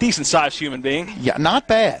 330. Decent-sized human being. Yeah, not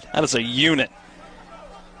bad. That is a unit.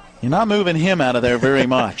 You're not moving him out of there very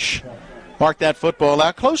much. mark that football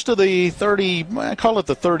out close to the 30, I call it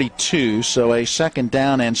the 32, so a 2nd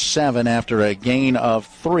down and 7 after a gain of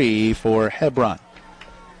 3 for Hebron.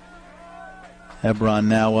 Hebron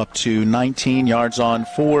now up to 19 yards on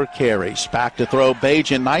 4 carries. Back to throw,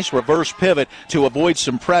 Bajan. Nice reverse pivot to avoid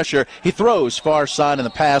some pressure. He throws far side in the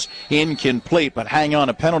pass, incomplete, but hang on,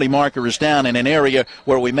 a penalty marker is down in an area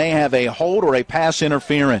where we may have a hold or a pass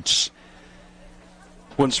interference.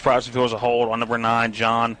 Wouldn't surprise me if it was a hold on number 9,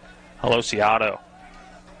 John Alociato.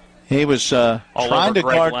 He was trying to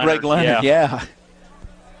guard Greg Leonard. Yeah.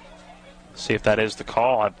 See if that is the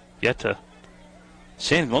call. I've yet to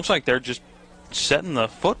see it. It looks like they're just setting the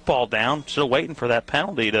football down, still waiting for that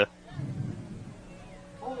penalty to.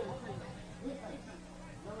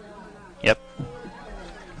 Yep.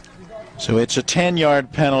 So it's a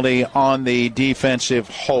 10-yard penalty on the defensive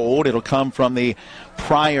hold. It'll come from the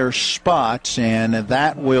prior spot, and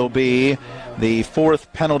that will be the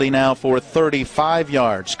 4th penalty now for 35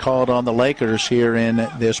 yards called on the Lakers here in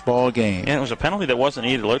this ball game. And it was a penalty that wasn't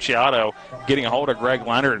needed. Luciano getting a hold of Greg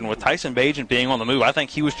Leonard, and with Tyson Bajan being on the move, I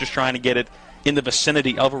think he was just trying to get it in the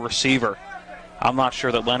vicinity of a receiver. I'm not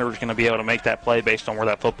sure that Leonard is going to be able to make that play based on where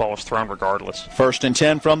that football was thrown regardless. 1st and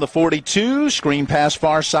 10 from the 42. Screen pass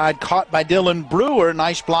far side caught by Dylan Brewer.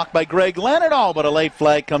 Nice block by Greg Leonard. All but a late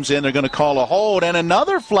flag comes in. They're going to call a hold. And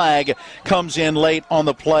another flag comes in late on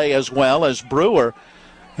the play as well, as Brewer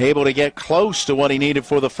able to get close to what he needed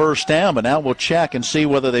for the 1st down. But now we'll check and see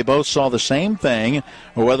whether they both saw the same thing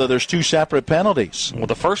or whether there's 2 separate penalties. Well,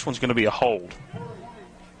 the first one's going to be a hold.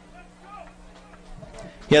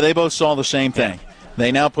 Yeah, they both saw the same thing.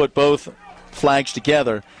 They now put both flags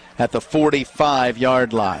together at the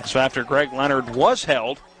 45-yard line. So after Greg Leonard was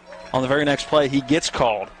held, on the very next play, he gets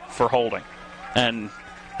called for holding. And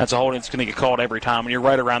that's a holding that's going to get called every time. When you're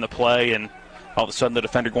right around the play and all of a sudden the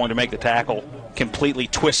defender going to make the tackle completely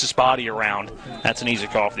twists his body around, that's an easy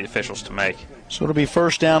call for the officials to make. So it'll be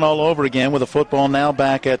 1st down all over again with the football now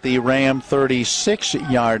back at the Ram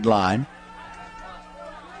 36-yard line.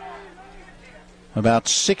 About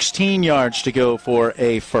 16 yards to go for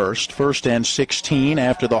a first. 1st and 16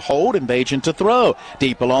 after the hold, and Bajan to throw.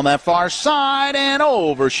 Deep along that far side and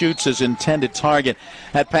overshoots his intended target.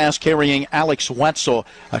 That pass carrying Alex Wetzel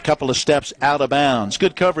a couple of steps out of bounds.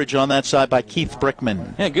 Good coverage on that side by Keith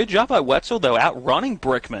Brickman. Yeah, good job by Wetzel, though, outrunning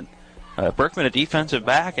Brickman. Brickman, a defensive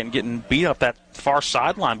back, and getting beat up that far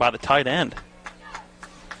sideline by the tight end.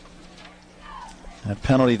 That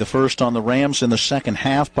penalty, the first on the Rams in the second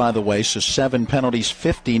half, by the way, so 7 penalties,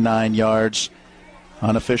 59 yards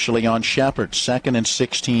unofficially on Shepherd. 2nd and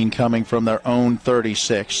 16 coming from their own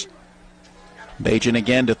 36. Bajan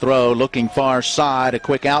again to throw, looking far side, a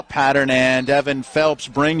quick out pattern, and Evan Phelps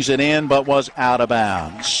brings it in but was out of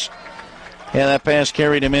bounds. Yeah, that pass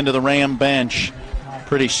carried him into the Ram bench.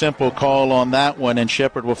 Pretty simple call on that one, and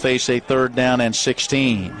Shepherd will face a 3rd down and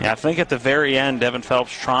 16. Yeah, I think at the very end, Evan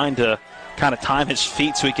Phelps trying to kind of time his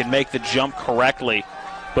feet so he could make the jump correctly,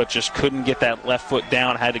 but just couldn't get that left foot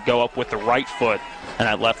down, had to go up with the right foot, and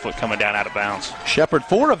that left foot coming down out of bounds. Shepherd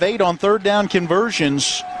 4 of 8 on 3rd down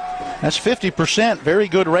conversions. That's 50%. Very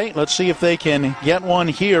good rate. Let's see if they can get one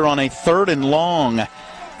here on a 3rd and long.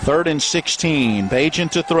 3rd and 16. Bajan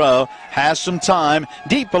to throw. Has some time.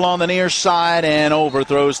 Deep along the near side and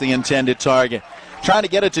overthrows the intended target. Trying to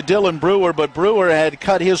get it to Dylan Brewer, but Brewer had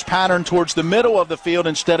cut his pattern towards the middle of the field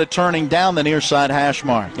instead of turning down the near side hash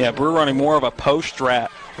mark. Yeah, Brewer running more of a post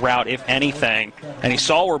route, if anything. And he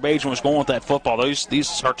saw where Bajan was going with that football.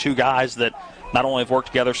 These are 2 guys that not only have worked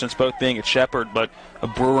together since both being at Shepherd, but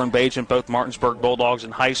Brewer and Bajan, both Martinsburg Bulldogs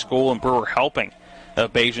in high school, and Brewer helping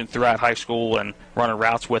Bajan throughout high school and running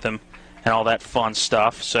routes with him and all that fun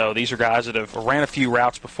stuff. So these are guys that have ran a few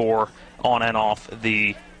routes before on and off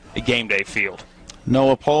the game day field.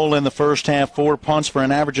 Noah Pohl in the first half, 4 punts for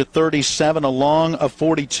an average of 37, a long of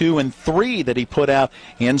 42, and 3 that he put out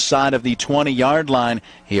inside of the 20-yard line.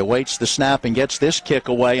 He awaits the snap and gets this kick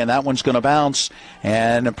away, and that one's going to bounce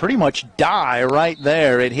and pretty much die right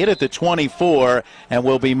there. It hit at the 24 and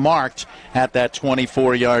will be marked at that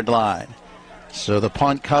 24-yard line. So the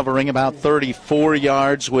punt covering about 34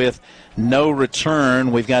 yards with no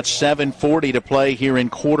return. We've got 7:40 to play here in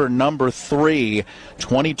quarter number 3.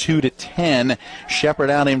 22-10. Shepherd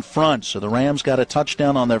out in front. So the Rams got a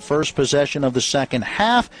touchdown on their first possession of the second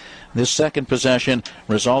half. This second possession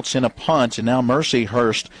results in a punt. And now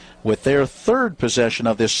Mercyhurst with their 3rd possession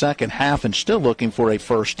of this second half and still looking for a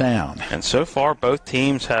 1st down. And so far both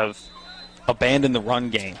teams have abandoned the run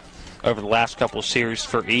game over the last couple of series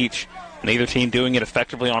for each. Neither team doing it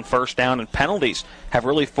effectively on 1st down, and penalties have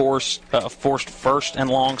really forced 1st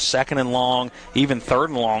and long, 2nd and long, even 3rd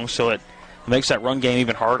and long, so it makes that run game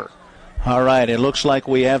even harder. All right, it looks like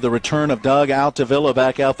we have the return of Doug Altavilla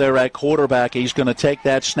back out there at quarterback. He's going to take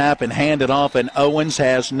that snap and hand it off, and Owens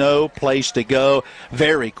has no place to go.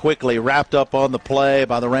 Very quickly wrapped up on the play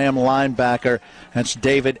by the Ram linebacker. That's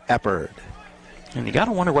David Eppard. And you got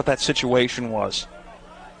to wonder what that situation was.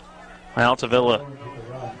 Altavilla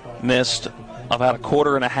missed about a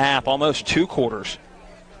quarter and a half, almost 2 quarters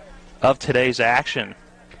of today's action.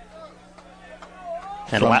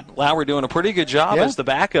 And Lowry doing a pretty good job as the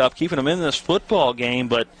backup, keeping him in this football game,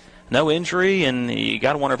 but no injury, and you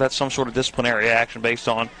got to wonder if that's some sort of disciplinary action based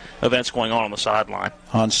on events going on the sideline.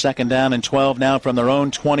 On 2nd down and 12 now from their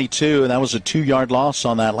own 22, and that was a 2-yard loss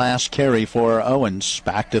on that last carry for Owens.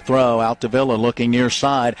 Back to throw. Altavilla looking near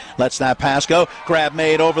side. Lets that pass go. Grab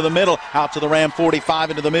made over the middle. Out to the Ram 45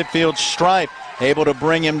 into the midfield stripe. Able to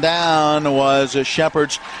bring him down was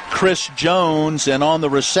Shepherd's Chris Jones, and on the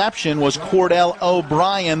reception was Cordell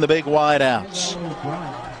O'Brien, the big wideouts.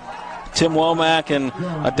 Tim Womack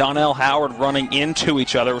and Donnell Howard running into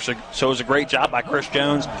each other. So it was a great job by Chris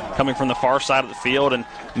Jones coming from the far side of the field and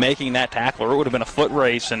making that tackle. It would have been a foot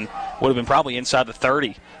race and would have been probably inside the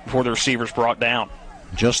 30 before the receivers brought down.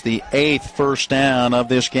 Just the 8th first down of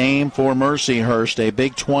this game for Mercyhurst. A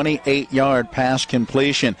big 28-yard pass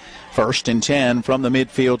completion. 1st and 10 from the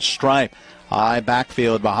midfield stripe. High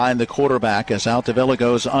backfield behind the quarterback as Altavilla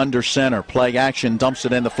goes under center. Play action, dumps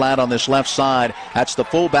it in the flat on this left side. That's the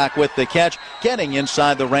fullback with the catch, getting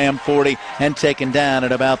inside the Ram 40 and taken down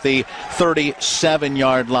at about the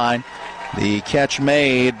 37-yard line. The catch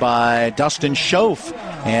made by Dustin Schoaf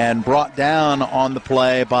and brought down on the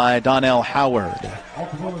play by Donnell Howard.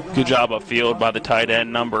 Good job upfield by the tight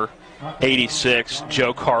end, number 86,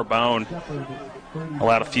 Joe Carbone.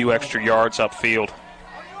 Allowed a few extra yards upfield.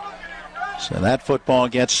 So that football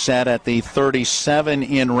gets set at the 37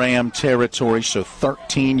 in Ram territory, so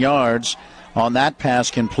 13 yards on that pass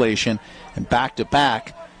completion. And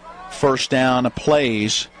back-to-back first down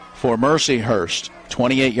plays for Mercyhurst.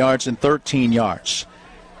 28 yards and 13 yards.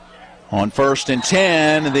 On 1st and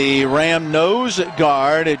 10, the Ram nose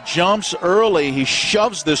guard, it jumps early. He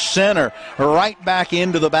shoves the center right back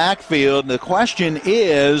into the backfield. The question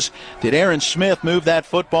is, did Aaron Smith move that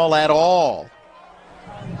football at all?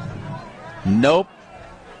 Nope.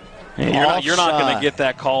 You're not going to get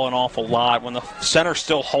that call an awful lot when the center's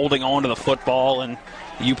still holding on to the football and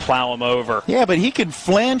you plow him over. Yeah, but he can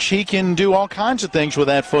flinch. He can do all kinds of things with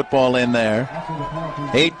that football in there.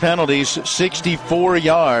 8 penalties, 64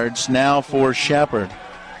 yards now for Shepherd.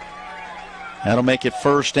 That'll make it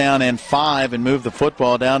 1st down and 5 and move the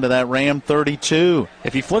football down to that Ram 32.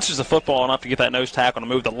 If he flinches the football enough to get that nose tackle to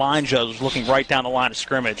move, the line judge is looking right down the line of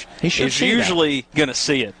scrimmage. He's usually going to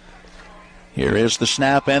see it. Here is the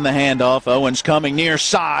snap and the handoff. Owens coming near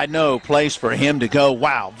side. No place for him to go.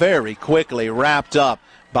 Wow, very quickly wrapped up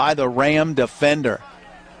by the Ram defender.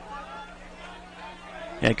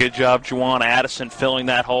 Yeah, good job, Juwan Addison, filling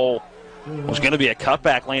that hole. It was going to be a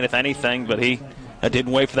cutback lane, if anything, but he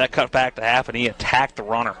didn't wait for that cutback to happen. He attacked the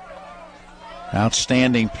runner.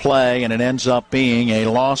 Outstanding play, and it ends up being a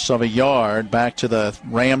loss of a yard back to the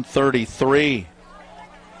Ram 33.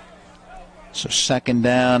 So 2nd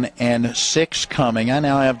down and 6 coming. I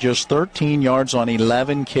now have just 13 yards on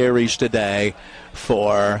 11 carries today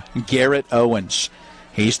for Garrett Owens.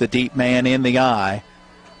 He's the deep man in the eye.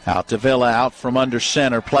 Altavilla out from under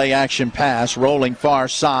center. Play action pass, rolling far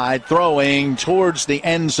side, throwing towards the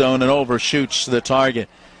end zone and overshoots the target.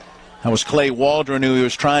 That was Clay Waldron who he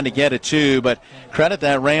was trying to get it to, but credit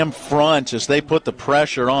that Ram front as they put the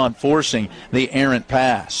pressure on, forcing the errant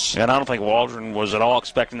pass. And I don't think Waldron was at all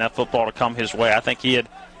expecting that football to come his way. I think he had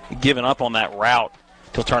given up on that route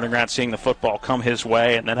till turning around, seeing the football come his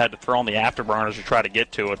way, and then had to throw on the afterburners to try to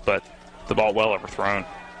get to it, but the ball well overthrown.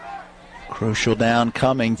 Crucial down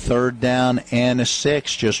coming, 3rd down and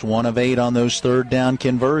 6. Just 1 of 8 on those 3rd down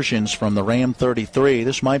conversions from the Ram 33.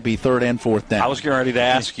 This might be 3rd and 4th down. I was getting ready to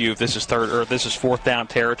ask you if this is 4th down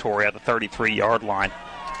territory at the 33-yard line.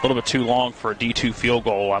 A little bit too long for a D2 field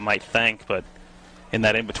goal, I might think, but in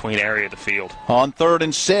that in-between area of the field. On 3rd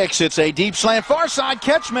and 6, it's a deep slant, far side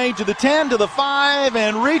catch made to the 10, to the 5,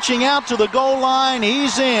 and reaching out to the goal line.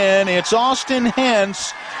 He's in. It's Austin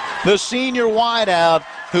Hentz, the senior wideout,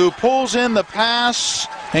 who pulls in the pass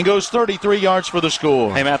and goes 33 yards for the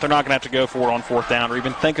score. Hey, Matt, they're not going to have to go for it on 4th down or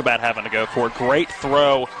even think about having to go for it. Great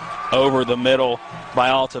throw over the middle by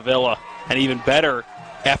Altavilla, and even better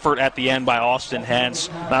effort at the end by Austin Hentz.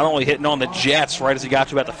 Not only hitting on the jets right as he got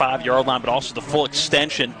to about the 5-yard line, but also the full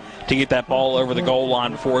extension to get that ball over the goal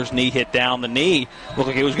line before his knee hit down. The knee looked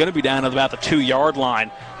like it was going to be down at about the 2-yard line,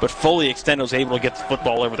 but fully extended, was able to get the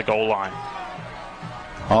football over the goal line.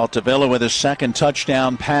 Altavilla with his second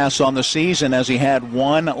touchdown pass on the season, as he had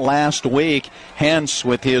one last week. Hence,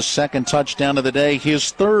 with his second touchdown of the day,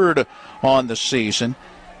 his third on the season.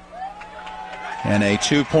 And a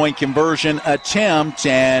two-point conversion attempt,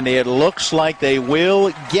 and it looks like they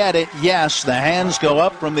will get it. Yes, the hands go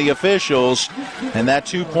up from the officials, and that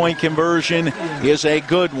two-point conversion is a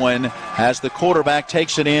good one as the quarterback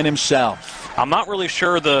takes it in himself. I'm not really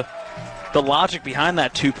sure the logic behind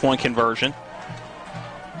that two-point conversion,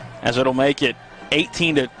 as it'll make it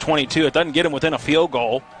 18-22. It doesn't get him within a field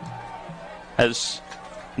goal.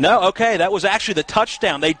 That was actually the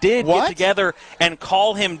touchdown. They did get together and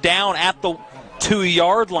call him down at the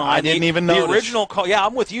 2-yard line. I didn't even notice. The original call, yeah,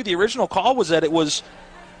 I'm with you. The original call was that it was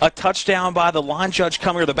a touchdown by the line judge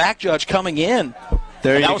coming, or the back judge coming in.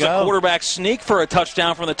 There you go. That was a quarterback sneak for a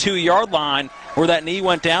touchdown from the 2-yard line, where that knee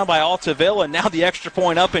went down by Altavilla, and now the extra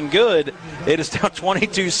point up and good. It is down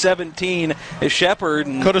 22-17 is Shepherd.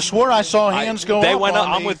 Could have swore I saw hands go up. They went up.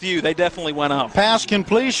 I'm with you. They definitely went up. Pass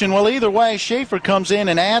completion. Well, either way, Schaefer comes in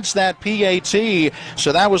and adds that PAT.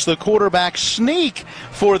 So that was the quarterback sneak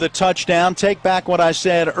for the touchdown. Take back what I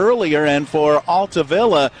said earlier, and for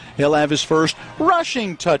Altavilla, he'll have his first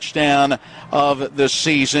rushing touchdown of the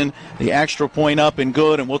season. The extra point up and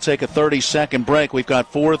good, and we'll take a 30-second break. We've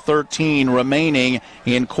got 4:13 remaining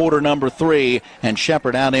in quarter number 3, and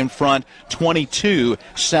Shepherd out in front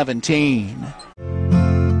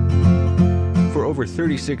 22-17. For over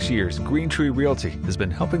 36 years, Green Tree Realty has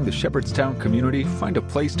been helping the Shepherdstown community find a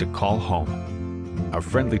place to call home. Our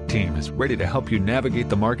friendly team is ready to help you navigate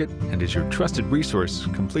the market and is your trusted resource,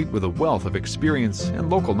 complete with a wealth of experience and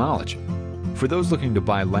local knowledge. For those looking to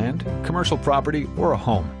buy land, commercial property, or a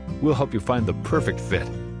home, we'll help you find the perfect fit.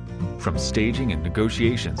 From staging and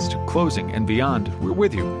negotiations to closing and beyond, we're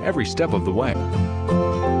with you every step of the way.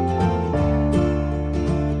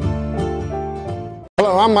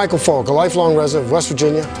 Hello, I'm Michael Falk, a lifelong resident of West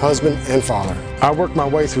Virginia, husband and father. I worked my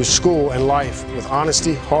way through school and life with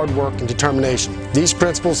honesty, hard work, and determination. These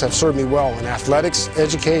principles have served me well in athletics,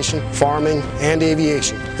 education, farming, and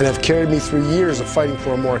aviation, and have carried me through years of fighting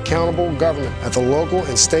for a more accountable government at the local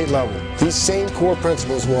and state level. These same core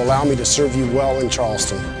principles will allow me to serve you well in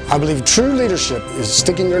Charleston. I believe true leadership is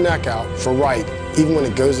sticking your neck out for right, even when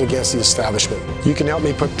it goes against the establishment. You can help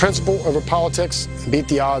me put principle over politics and beat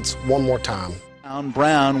the odds one more time.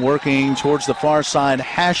 Brown working towards the far side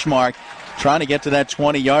hash mark, trying to get to that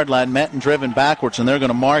 20-yard line, met and driven backwards, and they're going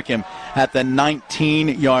to mark him at the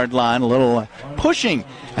 19-yard line. A little pushing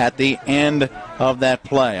at the end of that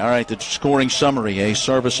play. All right, the scoring summary, a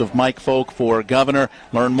service of Mike Folk for Governor.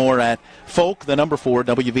 Learn more at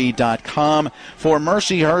folk4wv.com. For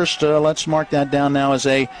Mercyhurst, let's mark that down now as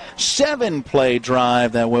a 7-play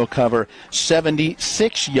drive that will cover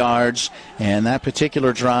 76 yards, and that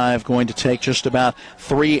particular drive going to take just about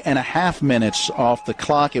 3.5 minutes off the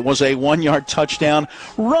clock. It was a 1-yard touchdown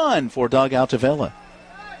run for Doug Altavilla.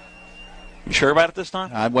 You sure about it this time?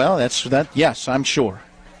 Yes, I'm sure.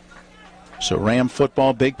 So Ram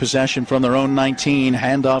football, big possession from their own 19.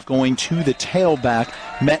 Handoff going to the tailback.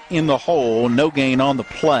 Met in the hole. No gain on the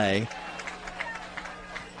play.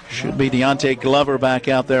 Should be Deontay Glover back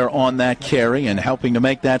out there on that carry, and helping to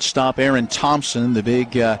make that stop, Aaron Thompson, the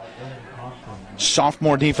big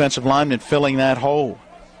sophomore defensive lineman, filling that hole.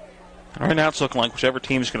 Right now it's looking like whichever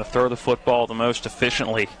team is going to throw the football the most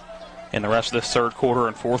efficiently in the rest of this third quarter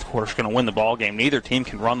and fourth quarter is going to win the ball game. Neither team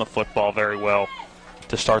can run the football very well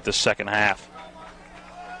to start this second half.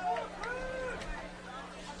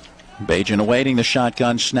 Bajan awaiting the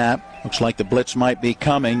shotgun snap. Looks like the blitz might be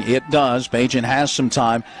coming. It does. Bajan has some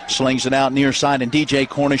time. Slings it out near side, and DJ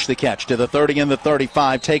Cornish the catch to the 30 and the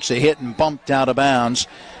 35. Takes a hit and bumped out of bounds.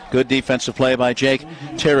 Good defensive play by Jake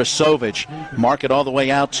Tarasovich. Mark it all the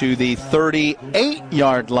way out to the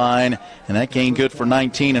 38-yard line, and that gained good for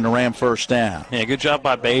 19 and a Ram first down. Yeah, good job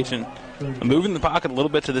by Bajan. Moving the pocket a little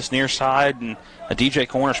bit to this near side, and a DJ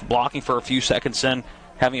Cornish blocking for a few seconds, then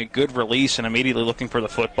having a good release and immediately looking for the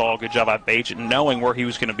football. Good job by Bajan, knowing where he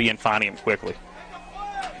was going to be and finding him quickly.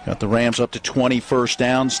 Got the Rams up to 20 first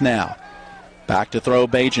downs now. Back to throw.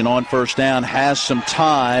 Bajan on first down, has some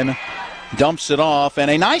time, dumps it off,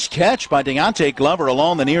 and a nice catch by Deontay Glover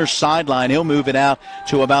along the near sideline. He'll move it out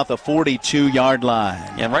to about the 42-yard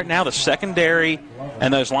line. And right now the secondary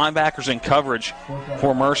and those linebackers in coverage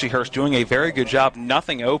for Mercyhurst doing a very good job.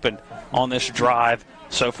 Nothing open on this drive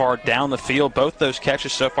so far down the field. Both those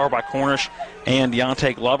catches so far by Cornish and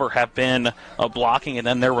Deontay Glover have been blocking, and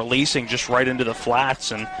then they're releasing just right into the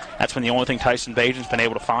flats, and that's been the only thing Tyson Bajan's been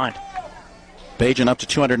able to find. Bajan up to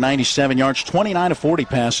 297 yards, 29 of 40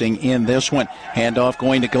 passing in this one. Handoff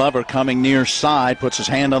going to Glover, coming near side, puts his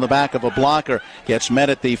hand on the back of a blocker, gets met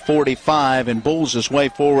at the 45 and bulls his way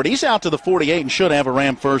forward. He's out to the 48 and should have a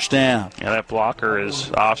Ram first down. Yeah, that blocker is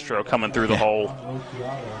Ostro coming through the hole.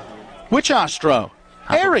 Which Ostro?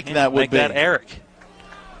 Eric, that would be. Make that Eric.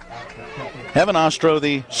 Evan Ostro,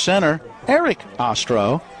 the center. Eric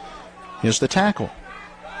Ostro is the tackle.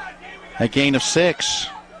 A gain of 6.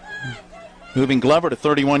 Moving Glover to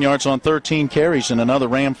 31 yards on 13 carries and another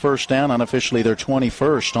Ram first down, unofficially their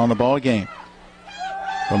 21st on the ball game.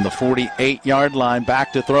 From the 48-yard line,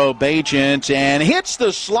 back to throw, Bajent, and hits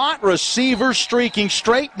the slot receiver, streaking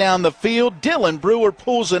straight down the field. Dylan Brewer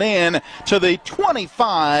pulls it in to the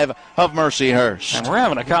 25 of Mercyhurst. And we're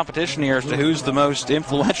having a competition here as to who's the most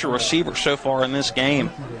influential receiver so far in this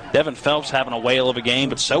game. Devin Phelps having a whale of a game,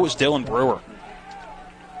 but so is Dylan Brewer.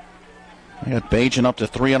 I got Bajan up to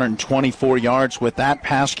 324 yards with that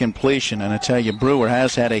pass completion, and I tell you, Brewer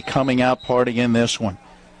has had a coming-out party in this one.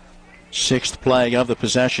 6th play of the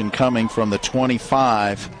possession coming from the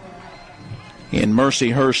 25 in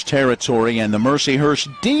Mercyhurst territory, and the Mercyhurst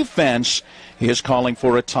defense is calling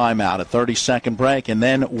for a timeout. A 30-second break, and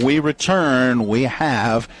then we return. We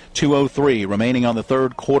have 2:03 remaining on the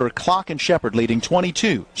third quarter clock, and Shepherd leading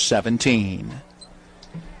 22-17.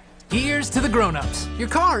 Here's to the grown-ups. Your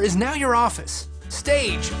car is now your office.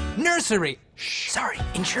 Stage, nursery. Sorry,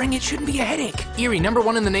 insuring it shouldn't be a headache. Erie,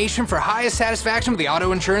 #1 in the nation for highest satisfaction with the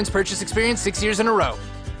auto insurance purchase experience 6 years in a row.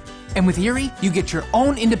 And with Erie, you get your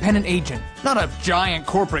own independent agent, not a giant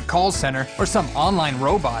corporate call center or some online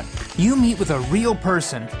robot. You meet with a real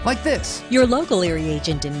person, like this. Your local Erie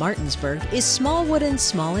agent in Martinsburg is Smallwood &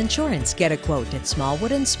 Small Insurance. Get a quote at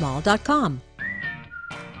smallwoodandsmall.com.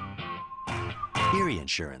 Erie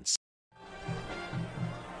Insurance.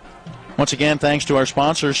 Once again, thanks to our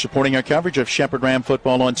sponsors supporting our coverage of Shepherd Ram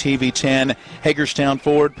football on TV 10, Hagerstown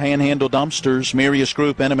Ford, Panhandle Dumpsters, Mirius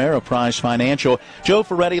Group, and Ameriprise Financial, Joe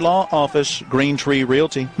Ferretti Law Office, Green Tree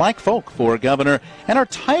Realty, Mike Folk for Governor, and our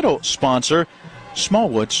title sponsor,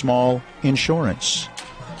 Smallwood Small Insurance.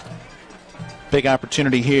 Big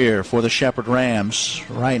opportunity here for the Shepherd Rams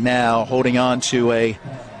right now, holding on to a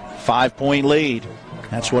 5-point lead.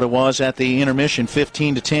 That's what it was at the intermission,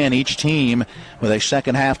 15-10, each team with a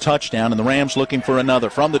second-half touchdown, and the Rams looking for another.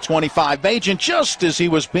 From the 25, Bajan, just as he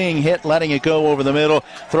was being hit, letting it go over the middle,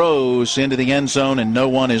 throws into the end zone, and no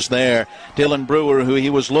one is there. Dylan Brewer, who he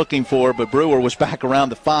was looking for, but Brewer was back around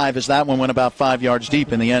the 5 as that one went about 5 yards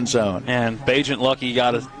deep in the end zone. And Bajan lucky he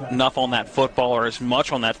got enough on that football, or as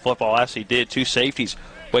much on that football as he did. 2 safeties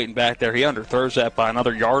waiting back there. He underthrows that by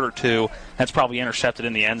another yard or 2. That's probably intercepted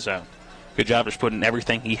in the end zone. Good job just putting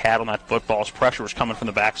everything he had on that football. His pressure was coming from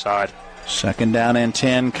the backside. 2nd down and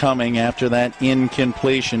 10 coming after that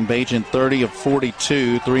incompletion. Bajan 30 of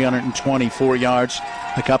 42, 324 yards,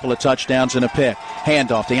 a couple of touchdowns and a pick.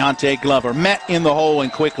 Handoff, Deontay Glover, met in the hole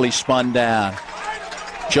and quickly spun down.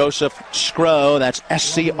 Joseph Scrow, that's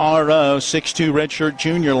S-C-R-O, 6'2", redshirt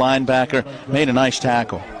junior linebacker, made a nice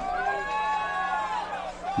tackle.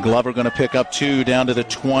 Glover going to pick up 2 down to the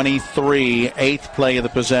 23. 8th play of the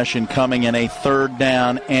possession coming in, a 3rd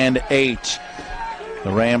down and 8.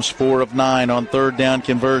 The Rams 4 of 9 on 3rd down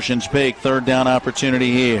conversions. Big 3rd down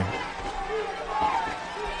opportunity here.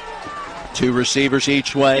 2 receivers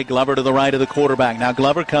each way. Glover to the right of the quarterback. Now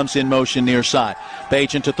Glover comes in motion near side.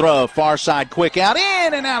 Bajan to throw. Far side, quick out,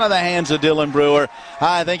 in and out of the hands of Dylan Brewer.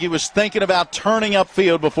 I think he was thinking about turning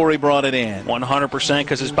upfield before he brought it in. 100%,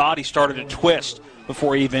 because his body started to twist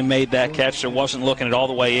before he even made that catch, so wasn't looking it all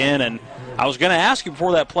the way in. And I was going to ask you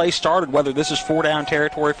before that play started whether this is 4-down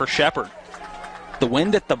territory for Shepherd. The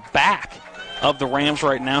wind at the back of the Rams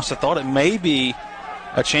right now, so I thought it may be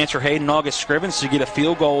a chance for Hayden August Scrivens to get a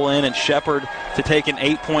field goal in and Shepherd to take an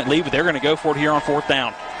 8-point lead, but they're going to go for it here on 4th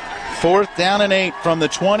down. 4th down and 8 from the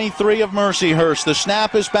 23 of Mercyhurst. The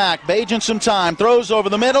snap is back. Bajan some time. Throws over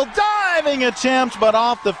the middle. Diving attempt, but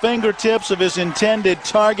off the fingertips of his intended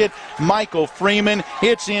target, Michael Freeman.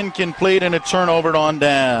 It's incomplete and a turnover on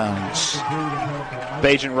downs.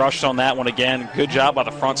 Bajan rushed on that one again. Good job by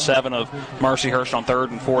the front 7 of Mercyhurst on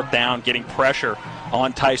 3rd and 4th down, getting pressure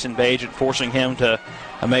on Tyson Bajan, forcing him to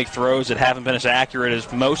make throws that haven't been as accurate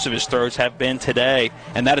as most of his throws have been today.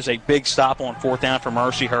 And that is a big stop on 4th down for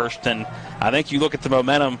Mercyhurst. And I think you look at the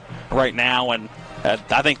momentum right now, and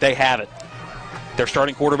I think they have it. Their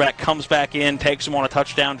starting quarterback comes back in, takes them on a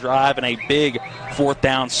touchdown drive, and a big 4th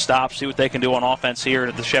down stop. See what they can do on offense here,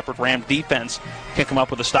 and the Shepherd Ram defense can come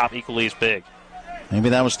up with a stop equally as big. Maybe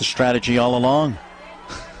that was the strategy all along.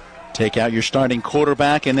 Take out your starting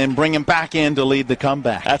quarterback and then bring him back in to lead the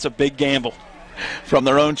comeback. That's a big gamble. From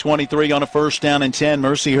their own 23 on a 1st down and 10,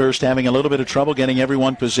 Mercyhurst having a little bit of trouble getting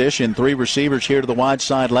everyone positioned. 3 receivers here to the wide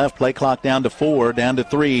side left. Play clock down to 4, down to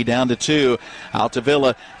 3, down to 2.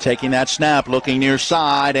 Altavilla taking that snap, looking near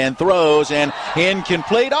side, and throws, and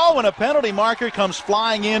incomplete. Oh, and a penalty marker comes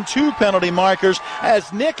flying in. 2 penalty markers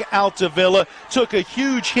as Nick Altavilla took a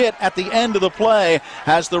huge hit at the end of the play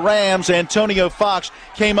as the Rams, Antonio Fox,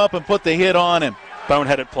 came up and put the hit on him.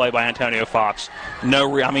 Boneheaded play by Antonio Fox.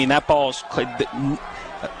 That ball is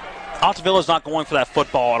Altavilla's not going for that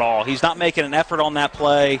football at all. He's not making an effort on that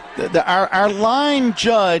play. Our line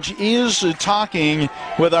judge is talking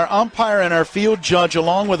with our umpire and our field judge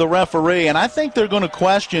along with the referee, and I think they're going to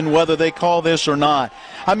question whether they call this or not.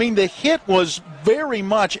 I mean, the hit was very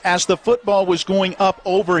much as the football was going up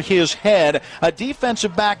over his head. A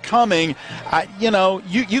defensive back coming,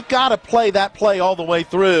 you got to play that play all the way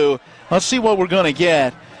through. Let's see what we're going to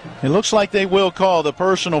get. It looks like they will call the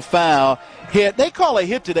personal foul. Hit. They call a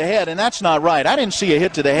hit to the head, and that's not right. I didn't see a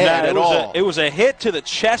hit to the head at all. It was a hit to the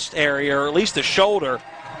chest area, or at least the shoulder.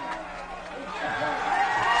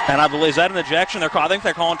 And I believe, is that an ejection? I think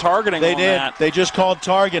they're calling targeting on that. They just called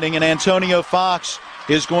targeting, and Antonio Fox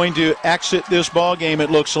is going to exit this ball game,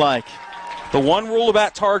 it looks like. The one rule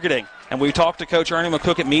about targeting, and we talked to Coach Ernie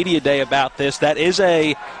McCook at Media Day about this, that is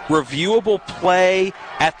a reviewable play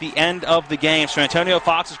at the end of the game. So Antonio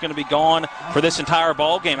Fox is going to be gone for this entire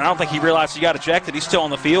ball game. I don't think he realized he got ejected. He's still on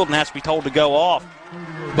the field and has to be told to go off.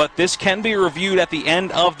 But this can be reviewed at the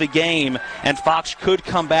end of the game, and Fox could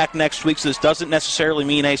come back next week, so this doesn't necessarily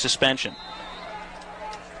mean a suspension.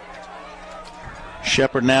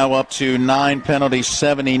 Shepherd now up to 9 penalties,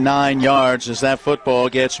 79 yards as that football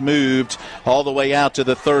gets moved all the way out to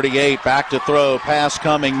the 38. Back to throw. Pass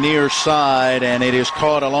coming near side, and it is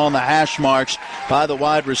caught along the hash marks by the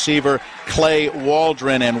wide receiver, Clay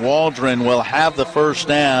Waldron. And Waldron will have the first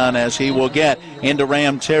down as he will get into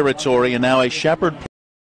Ram territory. And now a Shepherd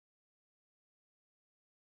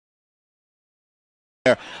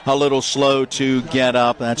a little slow to get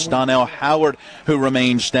up. That's Donnell Howard who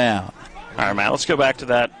remains down. All right, Matt, let's go back to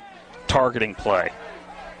that targeting play.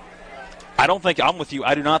 I'm with you.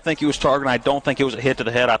 I do not think he was targeting. I don't think it was a hit to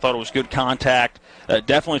the head. I thought it was good contact,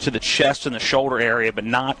 definitely to the chest and the shoulder area, but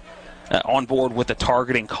not on board with the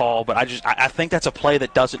targeting call. But I think that's a play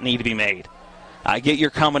that doesn't need to be made. I get you're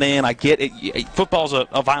coming in. I get it. Football's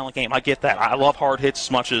a violent game. I get that. I love hard hits as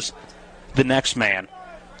much as the next man.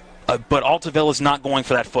 But Altavilla is not going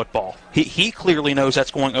for that football. He clearly knows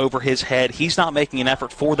that's going over his head. He's not making an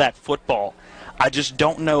effort for that football. I just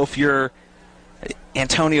don't know if you're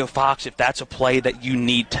Antonio Fox, if that's a play that you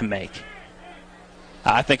need to make.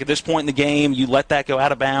 I think at this point in the game, you let that go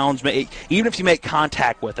out of bounds, even if you make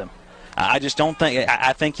contact with him. I just don't think –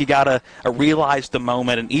 I think you got to realize the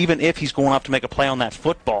moment, and even if he's going up to make a play on that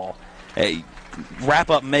football, wrap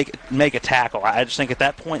up, make a tackle. I just think at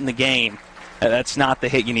that point in the game, that's not the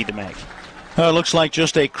hit you need to make. It looks like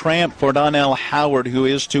just a cramp for Donnell Howard, who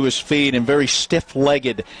is to his feet and very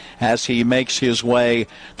stiff-legged as he makes his way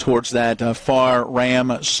towards that far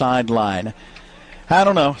Ram sideline. I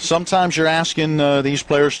don't know. Sometimes you're asking these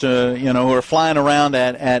players to, who are flying around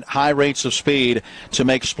at high rates of speed to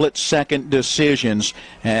make split-second decisions,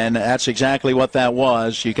 and that's exactly what that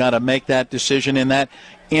was. You got to make that decision in that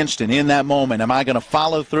instant, in that moment. Am I going to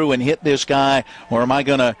follow through and hit this guy, or am I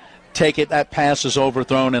going to take it, that pass is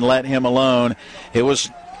overthrown, and let him alone? It was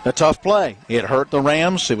a tough play. It hurt the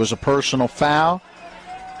Rams. It was a personal foul.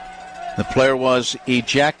 The player was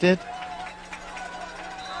ejected.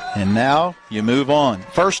 And now you move on.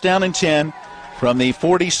 1st down and 10 from the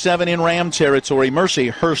 47 in Ram territory.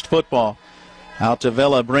 Mercyhurst football.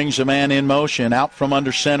 Altavilla brings a man in motion, out from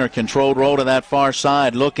under center, controlled roll to that far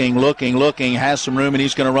side, looking, has some room, and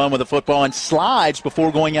he's going to run with the football and slides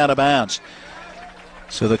before going out of bounds.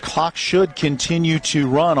 So the clock should continue to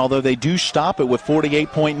run, although they do stop it with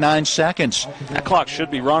 48.9 seconds. That clock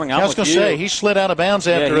should be running. I was going to say, he slid out of bounds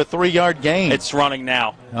after a 3-yard gain. It's running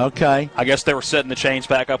now. Okay. I guess they were setting the chains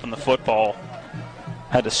back up in the football.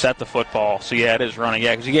 Had to set the football. So, yeah, it is running.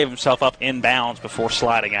 Yeah, because he gave himself up in bounds before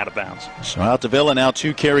sliding out of bounds. So Altavilla now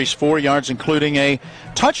 2 carries, 4 yards, including a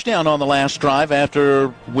touchdown on the last drive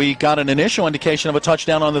after we got an initial indication of a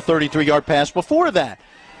touchdown on the 33-yard pass before that.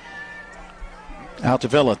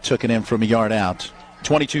 Altavilla took it in from a yard out.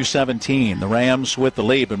 22-17. The Rams with the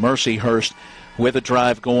lead, but Mercyhurst with a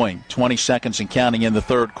drive going. 20 seconds and counting in the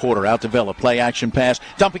third quarter. Altavilla, play action pass,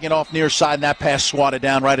 dumping it off near side, and that pass swatted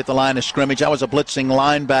down right at the line of scrimmage. That was a blitzing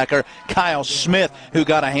linebacker, Kyle Smith, who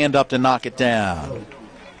got a hand up to knock it down.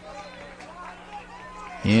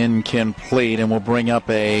 Incomplete, and will bring up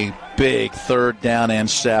a big 3rd down and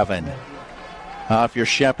 7. If you're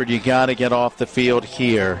Shepherd, you got to get off the field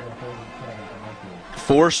here.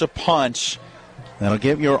 Force a punch. That'll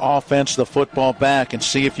give your offense the football back and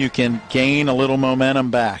see if you can gain a little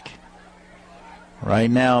momentum back.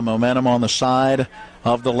 Right now, momentum on the side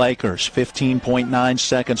of the Lakers. 15.9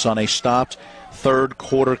 seconds on a stopped third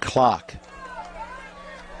quarter clock.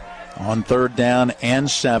 On third down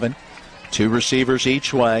and 7. 2 receivers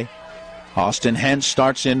each way. Austin Hentz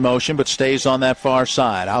starts in motion but stays on that far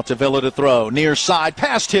side. Out to Villa to throw. Near side.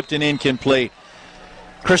 Pass tipped and incomplete.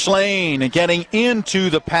 Chris Lane getting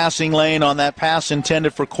into the passing lane on that pass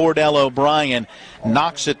intended for Cordell O'Brien.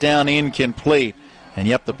 Knocks it down incomplete. And,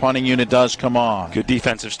 yep, the punting unit does come on. Good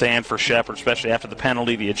defensive stand for Shepherd, especially after the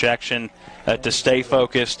penalty, the ejection, to stay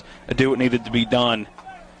focused, do what needed to be done,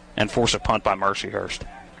 and force a punt by Mercyhurst.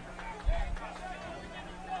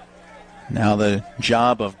 Now the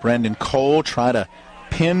job of Brendan Cole, try to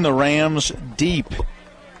pin the Rams deep.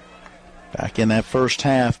 Back in that first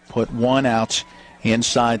half, put one out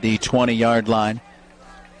inside the 20-yard line.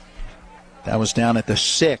 That was down at the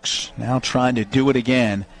 6. Now trying to do it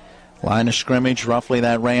again. Line of scrimmage, roughly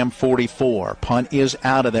that Ram 44. Punt is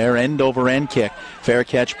out of there, end-over-end kick. Fair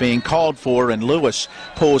catch being called for, and Lewis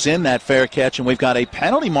pulls in that fair catch, and we've got a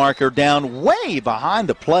penalty marker down way behind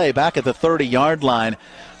the play, back at the 30-yard line.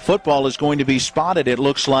 Football is going to be spotted, it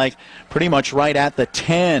looks like, pretty much right at the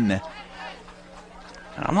 10.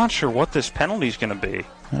 I'm not sure what this penalty is going to be.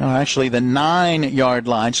 Well, actually, the 9-yard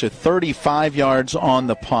line, so 35 yards on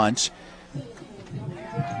the punt.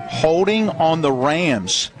 Holding on the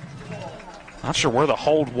Rams. Not sure where the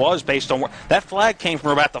hold was based on where that flag came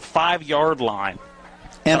from, about the 5-yard line.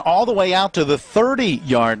 And all the way out to the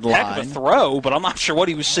 30-yard line. Heck of a throw, but I'm not sure what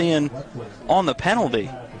he was seeing on the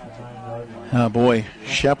penalty. Oh, boy.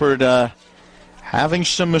 Shepherd having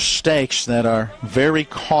some mistakes that are very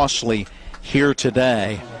costly here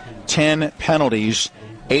today. 10 penalties,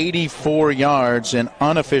 84 yards, an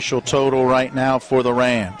unofficial total right now for the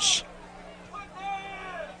Rams.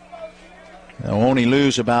 They'll only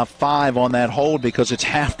lose about 5 on that hold because it's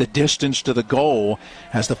half the distance to the goal,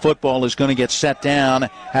 as the football is going to get set down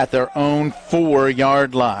at their own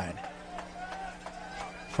 4-yard line.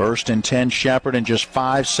 1st and 10 Shepherd, and just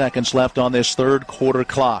 5 seconds left on this third quarter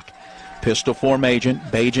clock. Pistol formation,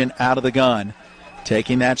 Bajan out of the gun.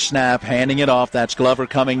 Taking that snap, handing it off. That's Glover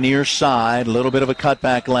coming near side. A little bit of a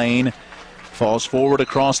cutback lane. Falls forward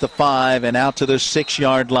across the 5 and out to the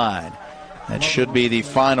 6-yard line. That should be the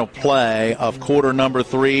final play of quarter number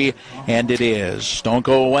 3, and it is. Don't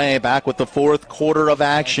go away. Back with the fourth quarter of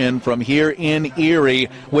action from here in Erie,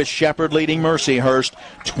 with Shepherd leading Mercyhurst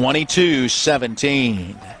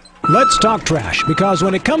 22-17. Let's talk trash, because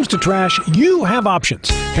when it comes to trash, you have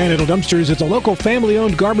options. Panhandle Dumpsters is a local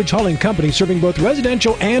family-owned garbage hauling company serving both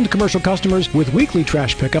residential and commercial customers with weekly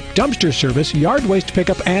trash pickup, dumpster service, yard waste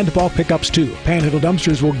pickup, and bulk pickups too. Panhandle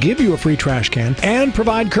Dumpsters will give you a free trash can and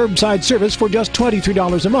provide curbside service for just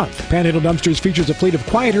 $23 a month. Panhandle Dumpsters features a fleet of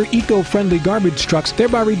quieter, eco-friendly garbage trucks,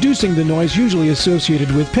 thereby reducing the noise usually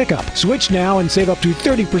associated with pickup. Switch now and save up to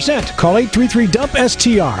 30%. Call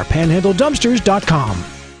 833-DUMP-STR, panhandledumpsters.com.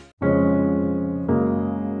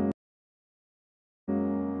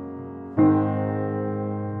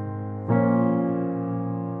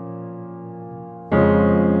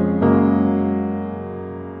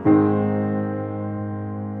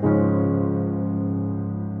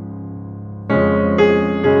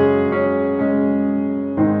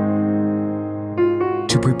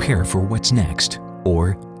 Prepare for what's next,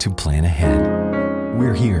 or to plan ahead.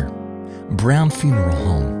 We're here. Brown Funeral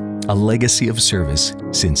Home, a legacy of service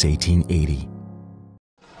since 1880.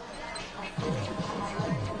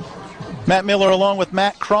 Matt Miller along with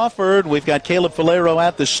Matt Crawford. We've got Caleb Falero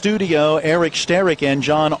at the studio, Eric Sterick and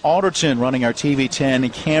John Alderton running our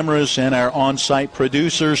TV10 cameras and our on-site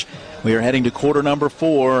producers. We are heading to quarter number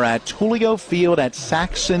 4 at Tulio Field at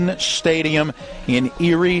Saxon Stadium in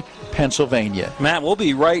Erie, Pennsylvania. Matt, we'll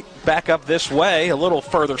be right back up this way, a little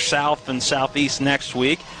further south and southeast next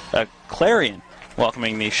week. Clarion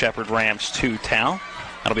welcoming the Shepherd Rams to town.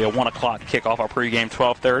 That'll be a 1 o'clock kickoff, our pregame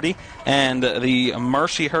 12:30. And the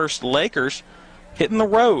Mercyhurst Lakers hitting the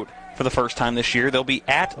road for the first time this year. They'll be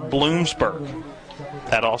at Bloomsburg.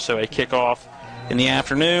 That also a kickoff in the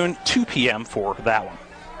afternoon, 2 p.m. for that one.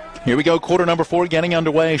 Here we go, quarter number 4 getting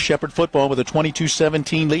underway. Shepherd football with a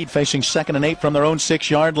 22-17 lead, facing 2nd and 8 from their own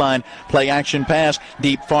 6-yard line. Play action pass,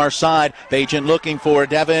 deep far side. Bagent looking for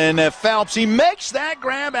Devin Phelps. He makes that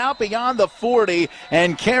grab out beyond the 40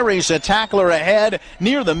 and carries a tackler ahead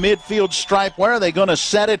near the midfield stripe. Where are they going to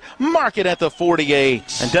set it? Mark it at the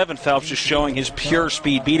 48. And Devin Phelps just showing his pure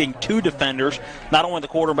speed, beating 2 defenders. Not only the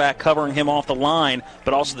quarterback covering him off the line,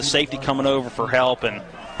 but also the safety coming over for help. And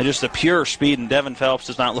just the pure speed, and Devin Phelps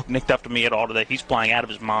does not look nicked up to me at all today. He's playing out of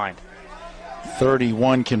his mind.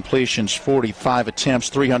 31 completions, 45 attempts,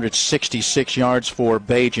 366 yards for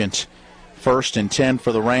Bagent. 1st and 10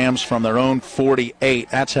 for the Rams from their own 48.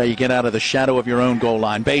 That's how you get out of the shadow of your own goal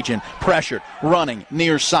line. Bagent pressured, running,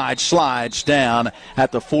 near side, slides down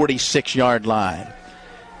at the 46-yard line.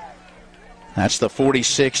 That's the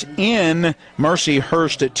 46 in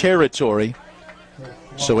Mercyhurst territory.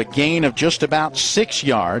 So a gain of just about 6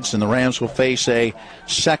 yards, and the Rams will face a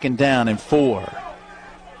 2nd down and 4.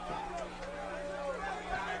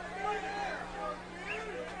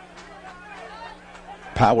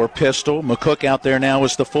 Power pistol. McCook out there now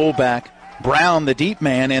as the fullback. Brown, the deep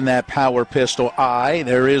man, in that power pistol eye.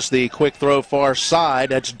 There is the quick throw far side.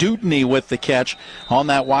 That's Dudney with the catch on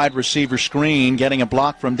that wide receiver screen, getting a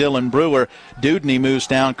block from Dylan Brewer. Dudney moves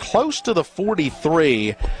down close to the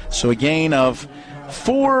 43, so a gain of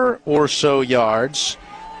 4 or so yards.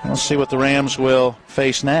 We'll see what the Rams will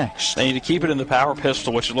face next. They need to keep it in the power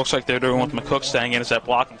pistol, which it looks like they're doing with McCook staying in as that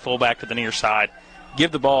blocking fullback to the near side. Give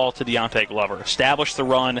the ball to Deontay Glover. Establish the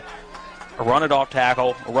run, or run it off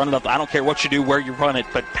tackle, or run it up. I don't care what you do, where you run it,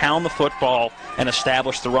 but pound the football and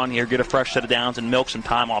establish the run here. Get a fresh set of downs and milk some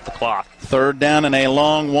time off the clock. 3rd down and a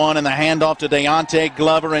long one, and the handoff to Deontay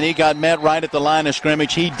Glover, and he got met right at the line of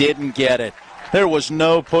scrimmage. He didn't get it. There was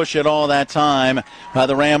no push at all that time by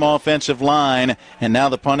the Ram offensive line, and now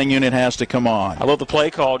the punting unit has to come on. I love the play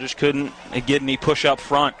call, just couldn't get any push up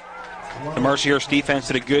front. The Mercyhurst defense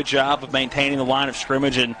did a good job of maintaining the line of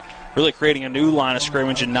scrimmage and really creating a new line of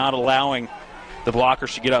scrimmage and not allowing the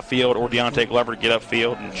blockers to get upfield or Deontay Glover to get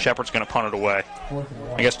upfield, and Shepherd's going to punt it away.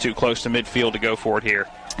 I guess too close to midfield to go for it here.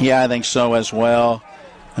 Yeah, I think so as well.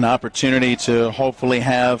 An opportunity to hopefully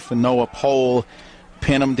have Noah Pohl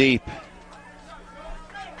pin him deep.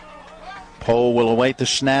 Pohl will await the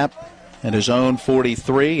snap at his own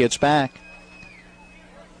 43. It's back.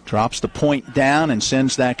 Drops the point down and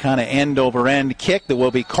sends that kind of end-over-end kick that will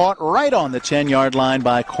be caught right on the 10-yard line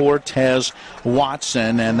by Cortez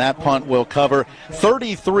Watson. And that punt will cover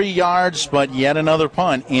 33 yards, but yet another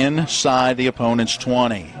punt inside the opponent's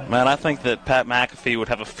 20. Man, I think that Pat McAfee would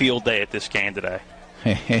have a field day at this game today.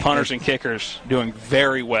 Punters and kickers doing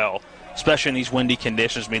very well, especially in these windy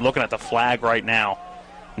conditions. I mean, looking at the flag right now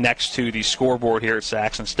next to the scoreboard here at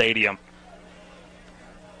Saxon Stadium.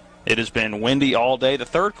 It has been windy all day. The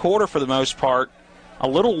 3rd quarter, for the most part, a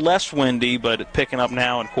little less windy, but picking up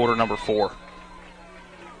now in quarter number 4.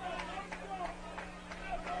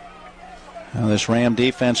 Now this Ram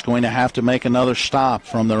defense going to have to make another stop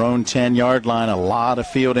from their own 10-yard line. A lot of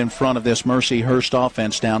field in front of this Mercyhurst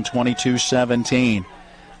offense, down 22-17.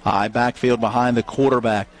 High backfield behind the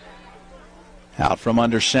quarterback. Out from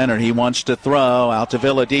under center, he wants to throw. Out to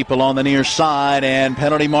Villa deep along the near side, and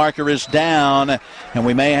penalty marker is down, and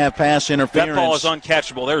we may have pass interference. That ball is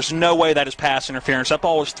uncatchable. There's no way that is pass interference. That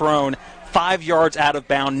ball was thrown 5 yards out of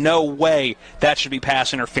bounds. No way that should be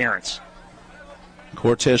pass interference.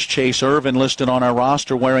 Cortez Chase Irvin listed on our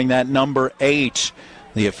roster wearing that number 8.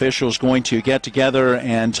 The officials going to get together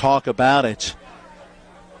and talk about it.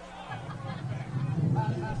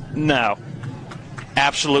 No.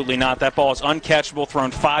 Absolutely not. That ball is uncatchable,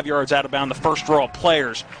 thrown 5 yards out of bounds. The first row of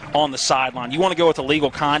players on the sideline. You want to go with illegal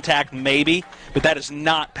contact, maybe, but that is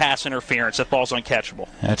not pass interference. That ball's uncatchable.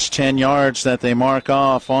 That's 10 yards that they mark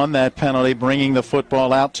off on that penalty, bringing the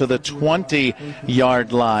football out to the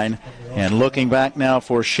 20-yard line. And looking back now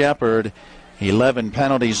for Shepherd, 11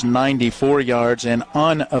 penalties, 94 yards, an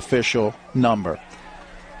unofficial number.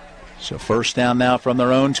 So 1st down now from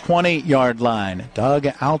their own 20-yard line. Doug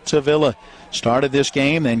Altavilla started this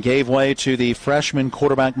game, then gave way to the freshman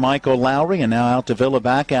quarterback Michael Lowry, and now Altavilla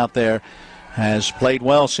back out there has played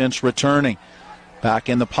well since returning. Back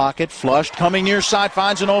in the pocket, flushed, coming near side,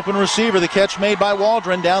 finds an open receiver. The catch made by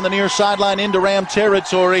Waldron down the near sideline into Ram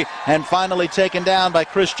territory, and finally taken down by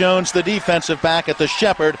Chris Jones, the defensive back at the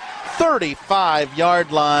Shepherd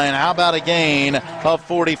 35-yard line. How about a gain of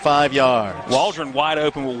 45 yards? Waldron wide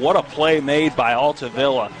open. Well, what a play made by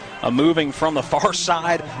Altavilla. Moving from the far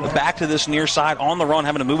side back to this near side on the run,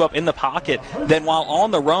 having to move up in the pocket. Then while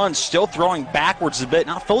on the run, still throwing backwards a bit,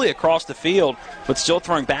 not fully across the field, but still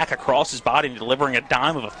throwing back across his body and delivering a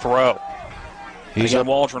dime of a throw. He's up,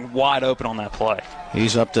 Waldron wide open on that play.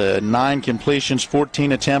 He's up to 9 completions,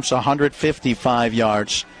 14 attempts, 155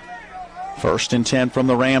 yards. 1st and 10 from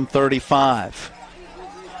the Ram 35.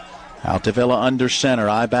 Altavilla under center.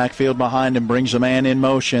 I backfield behind him, brings a man in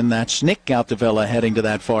motion. That's Nick Altavilla heading to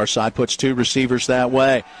that far side. Puts 2 receivers that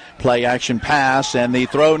way. Play action pass, and the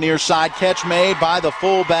throw near side. Catch made by the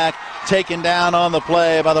fullback. Taken down on the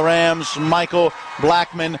play by the Rams, Michael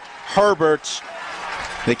Blackman Herbert.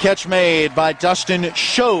 The catch made by Dustin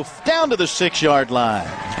Schoaf down to the 6-yard line.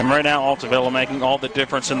 And right now, Altavilla making all the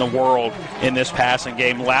difference in the world in this passing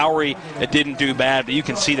game. Lowry didn't do bad, but you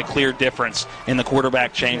can see the clear difference in the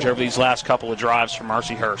quarterback change over these last couple of drives from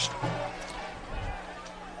Mercyhurst.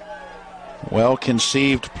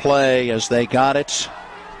 Well-conceived play as they got it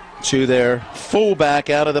to their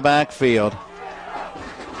fullback out of the backfield.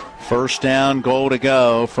 1st down, goal to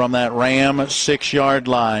go from that Ram 6-yard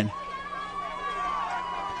line.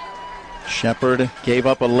 Shepherd gave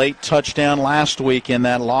up a late touchdown last week in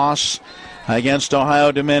that loss against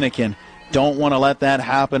Ohio Dominican. Don't want to let that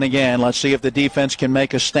happen again. Let's see if the defense can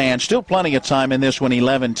make a stand. Still plenty of time in this one,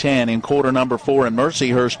 11-10 in quarter number 4, and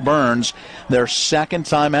Mercyhurst burns their 2nd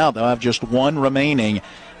timeout. They'll have just 1 remaining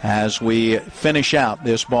as we finish out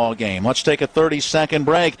this ball game. Let's take a 30-second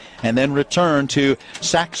break and then return to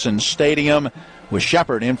Saxon Stadium with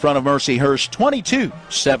Shepherd in front of Mercyhurst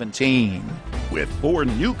 22-17. With 4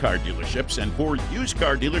 new car dealerships and 4 used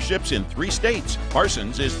car dealerships in 3 states,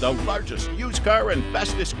 Parsons is the largest used car and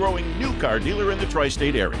fastest growing new car dealer in the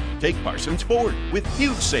tri-state area. Take Parsons Ford with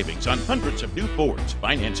huge savings on hundreds of new Fords,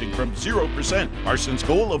 financing from 0%, Parsons'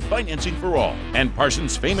 goal of financing for all, and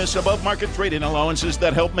Parsons' famous above-market trade-in allowances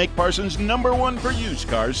that help make Parsons #1 for used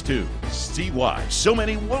cars too. See why so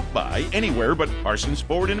many won't buy anywhere but Parsons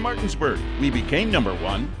Ford in Martinsburg. We became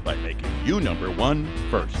 #1 by making you #1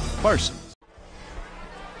 first. Parsons.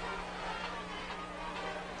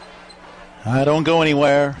 Don't go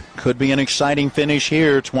anywhere. Could be an exciting finish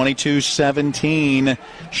here. 22-17.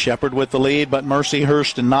 Shepherd with the lead, but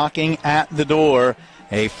Mercyhurst knocking at the door.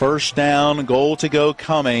 A 1st down, goal to go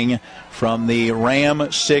coming from the Ram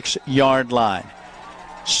 6-yard line.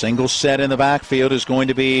 Single set in the backfield is going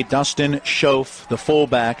to be Dustin Schoaf, the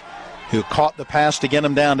fullback, who caught the pass to get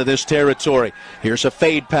him down to this territory. Here's a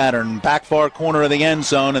fade pattern, back far corner of the end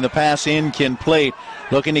zone, and the pass incomplete.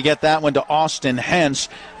 Looking to get that one to Austin Hentz,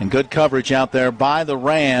 and good coverage out there by the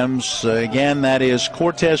Rams. Again, that is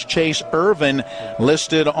Cortez Chase Irvin,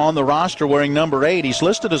 listed on the roster wearing number 8. He's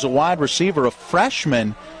listed as a wide receiver, a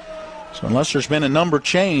freshman. So unless there's been a number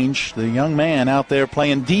change, the young man out there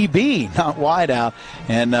playing DB, not wide out,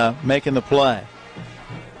 and making the play.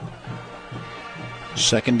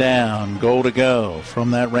 2nd down, goal to go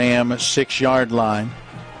from that Ram 6-yard line.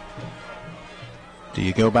 Do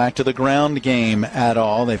you go back to the ground game at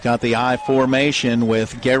all? They've got the I formation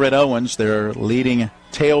with Garrett Owens, their leading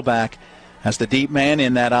tailback, as the deep man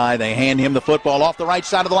in that I. They hand him the football off the right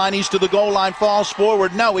side of the line. He's to the goal line, falls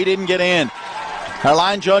forward. No, he didn't get in. Our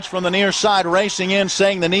line judge from the near side racing in,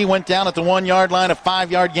 saying the knee went down at the 1-yard line. A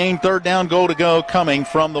 5-yard gain, 3rd down, goal to go coming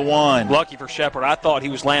from the 1. Lucky for Shepherd. I thought he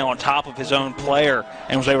was laying on top of his own player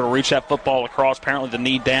and was able to reach that football across. Apparently the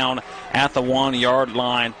knee down at the 1-yard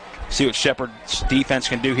line. See what Shepherd's defense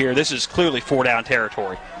can do here. This is clearly 4-down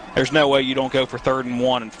territory. There's no way you don't go for 3rd and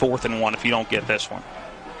 1 and 4th and 1 if you don't get this one.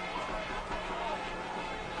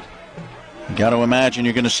 You got to imagine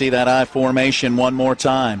you're going to see that I formation one more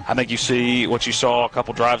time. I think you see what you saw a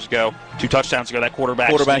couple drives ago, 2 touchdowns ago, that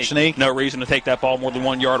quarterback sneak. No reason to take that ball more than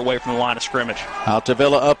 1 yard away from the line of scrimmage.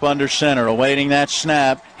 Altavilla up under center, awaiting that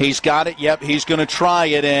snap. He's got it. Yep, he's going to try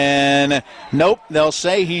it, and nope, they'll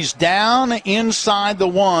say he's down inside the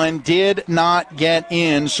 1, did not get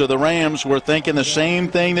in. So the Rams were thinking the same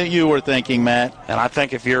thing that you were thinking, Matt. And I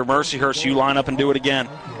think if you're Mercyhurst, you line up and do it again.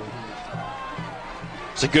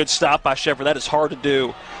 It's a good stop by Shepherd. That is hard to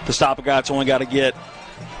do, to stop a guy that's only got to get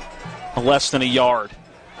less than a yard.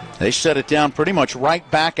 They set it down pretty much right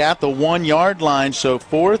back at the 1-yard line, so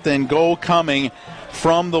 4th and goal coming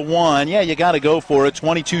from the 1. Yeah, you got to go for it.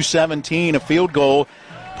 22-17, a field goal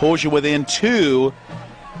pulls you within 2.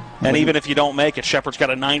 And even if you don't make it, Shepherd's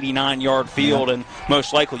got a 99-yard field, and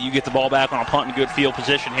most likely you get the ball back on a punt in good field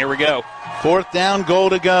position. Here we go. 4th down, goal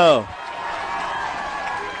to go.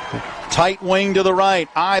 Tight wing to the right.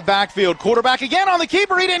 Eye backfield. Quarterback again on the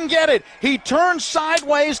keeper. He didn't get it. He turned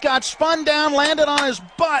sideways, got spun down, landed on his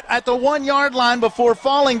butt at the 1-yard line before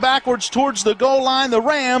falling backwards towards the goal line. The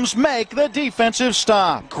Rams make the defensive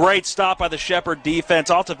stop. Great stop by the Shepherd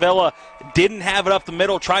defense. Altavilla didn't have it up the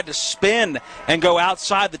middle, tried to spin and go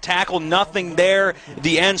outside the tackle. Nothing there.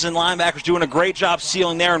 The ends and linebackers doing a great job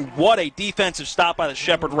sealing there, and what a defensive stop by the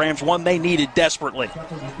Shepherd Rams, one they needed desperately.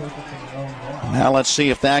 Now let's see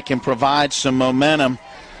if that can provide some momentum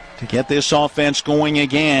to get this offense going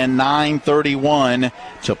again. 9:31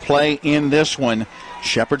 to play in this one.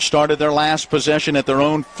 Shepherd started their last possession at their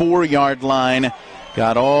own 4-yard line,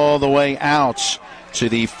 got all the way out to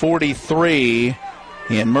the 43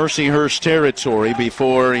 in Mercyhurst territory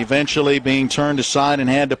before eventually being turned aside and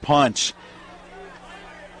had to punt.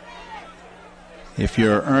 If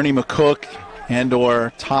you're Ernie McCook and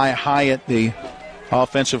or Ty Hyatt, the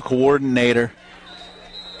offensive coordinator,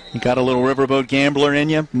 you got a little riverboat gambler in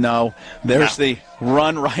you? No. There's the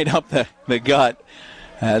run right up the gut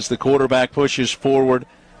as the quarterback pushes forward.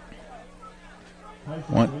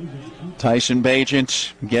 Tyson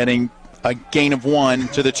Bagent getting a gain of 1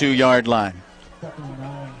 to the 2-yard line.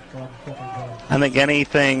 I think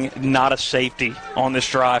anything not a safety on this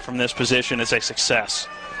drive from this position is a success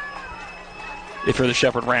if you're the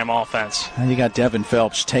Shepherd Ram offense. And you got Devin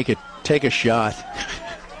Phelps. Take a shot.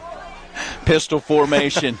 Pistol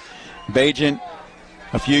formation. Bagent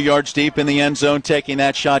a few yards deep in the end zone, taking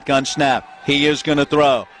that shotgun snap. He is going to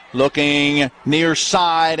throw. Looking near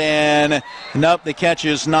side, and nope, the catch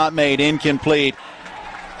is not made. Incomplete.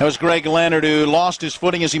 That was Greg Leonard, who lost his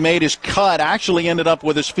footing as he made his cut. Actually ended up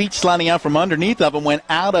with his feet sliding out from underneath of him, went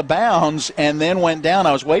out of bounds, and then went down.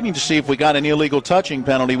 I was waiting to see if we got an illegal touching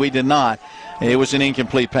penalty. We did not. It was an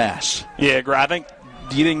incomplete pass. Yeah, I think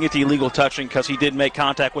he didn't get the illegal touching because he did make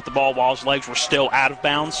contact with the ball while his legs were still out of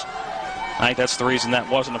bounds. I think that's the reason that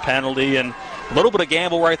wasn't a penalty. And a little bit of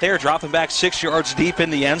gamble right there, dropping back 6 yards deep in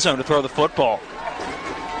the end zone to throw the football.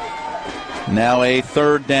 Now a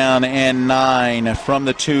 3rd down and 9 from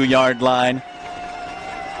the 2-yard line.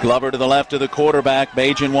 Glover to the left of the quarterback.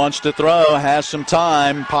 Bagent wants to throw, has some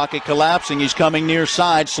time. Pocket collapsing. He's coming near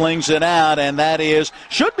side, slings it out, and that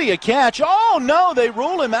should be a catch. Oh, no, they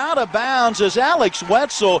rule him out of bounds as Alex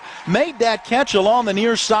Wetzel made that catch along the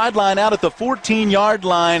near sideline out at the 14-yard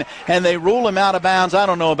line, and they rule him out of bounds. I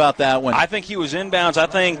don't know about that one. I think he was inbounds. I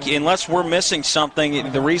think unless we're missing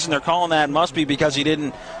something, the reason they're calling that must be because he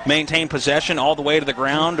didn't maintain possession all the way to the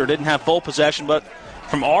ground or didn't have full possession. But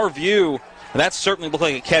from our view, that certainly looked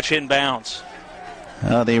like a catch inbounds.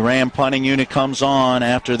 The Ram punting unit comes on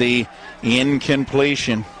after the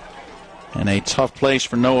incompletion. And a tough place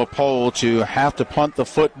for Noah Pohl to have to punt the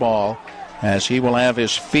football, as he will have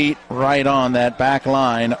his feet right on that back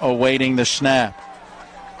line awaiting the snap.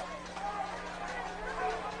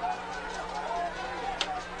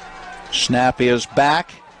 Snap is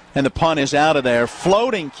back, and the punt is out of there.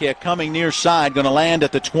 Floating kick coming near side, going to land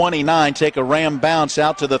at the 29, take a Ram bounce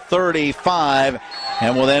out to the 35,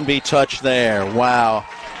 and will then be touched there. Wow.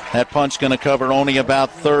 That punt's going to cover only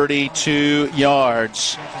about 32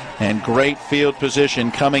 yards. And great field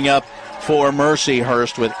position coming up for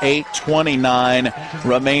Mercyhurst with 8:29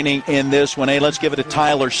 remaining in this one. Hey, let's give it to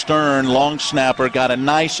Tyler Stern, long snapper. Got a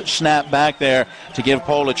nice snap back there to give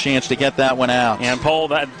Pohl a chance to get that one out. And Pohl,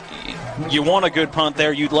 you want a good punt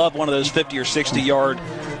there. You'd love one of those 50 or 60-yard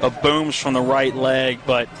booms from the right leg,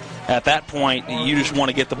 but at that point, you just want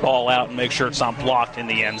to get the ball out and make sure it's not blocked in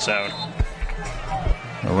the end zone.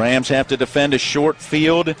 The Rams have to defend a short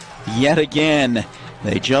field yet again.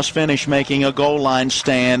 They just finished making a goal line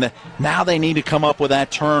stand. Now they need to come up with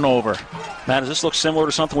that turnover. Matt, does this look similar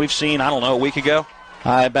to something we've seen, I don't know, a week ago?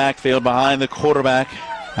 High backfield behind the quarterback.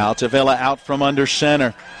 Altavilla out from under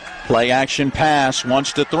center. Play action pass,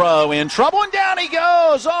 wants to throw, in trouble, and down he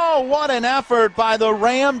goes. Oh, what an effort by the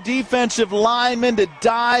Ram defensive lineman to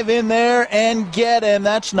dive in there and get him.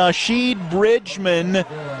 That's Nasheed Bridgman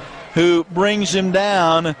who brings him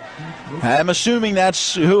down. I'm assuming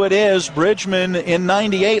that's who it is. Bridgman in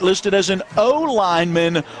 98 listed as an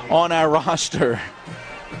O-lineman on our roster.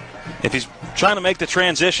 If he's trying to make the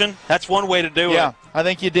transition, that's one way to do it. Yeah, I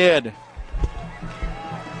think you did.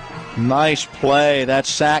 Nice play. That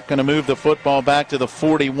sack going to move the football back to the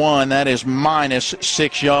 41. That is minus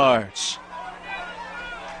 6 yards.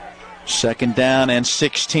 2nd down and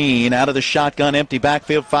 16. Out of the shotgun, empty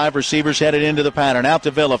backfield. 5 receivers headed into the pattern. Out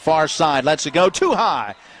to Villa, far side. Lets it go too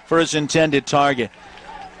high for his intended target.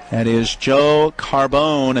 That is Joe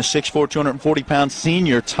Carbone, a 6'4", 240-pound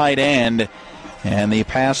senior tight end. And the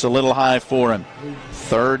pass a little high for him.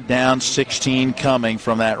 3rd down, 16 coming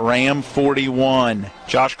from that Ram 41.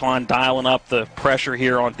 Josh Klein dialing up the pressure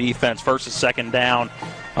here on defense. 1st and 2nd down.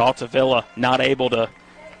 Altavilla not able to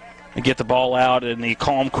get the ball out in the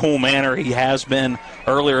calm, cool manner he has been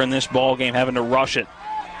earlier in this ball game, having to rush it.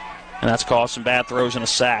 And that's caused some bad throws and a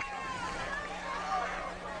sack.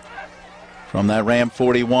 From that Ram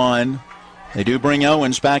 41, they do bring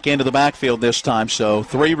Owens back into the backfield this time, so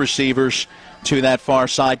 3 receivers to that far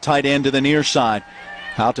side, tight end to the near side.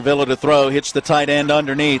 Altavilla to throw, hits the tight end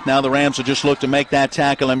underneath. Now the Rams will just look to make that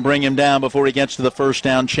tackle and bring him down before he gets to the 1st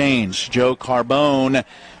down chains. Joe Carbone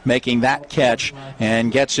making that catch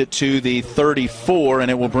and gets it to the 34,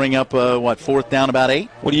 and it will bring up, 4th down, about 8?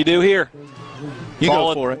 What do you do here? You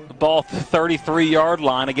go for it. The ball at the 33-yard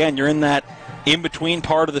line. Again, you're in that in-between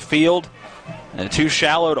part of the field. Too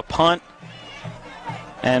shallow to punt.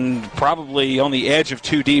 And probably on the edge of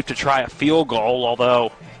too deep to try a field goal,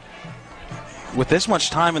 although with this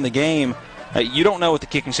much time in the game, you don't know what the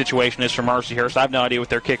kicking situation is for Mercyhurst. I have no idea what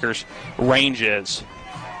their kicker's range is.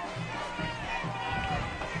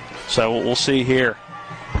 So we'll see here.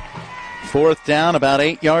 4th down, about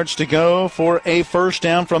 8 yards to go for a 1st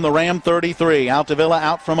down from the Ram 33. Altavilla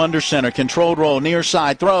out from under center. Controlled roll, near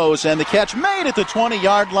side, throws, and the catch made at the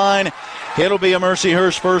 20-yard line. It'll be a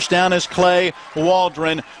Mercyhurst 1st down as Clay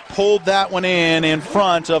Waldron pulled that one in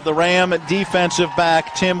front of the Ram defensive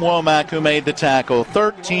back, Tim Womack, who made the tackle.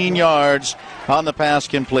 13 yards on the pass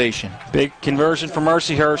completion. Big conversion for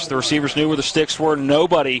Mercyhurst. The receivers knew where the sticks were.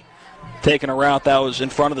 Nobody taking a route that was in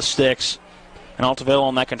front of the sticks. And Altavilla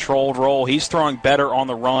on that controlled roll. He's throwing better on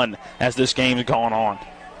the run as this game is going on.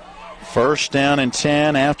 1st down and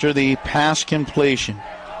 10 after the pass completion.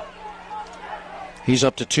 He's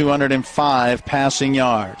up to 205 passing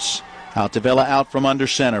yards. Altavilla out from under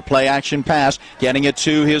center. Play action pass, getting it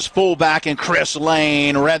to his fullback, and Chris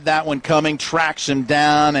Lane read that one coming, tracks him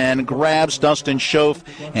down, and grabs Dustin Schoaf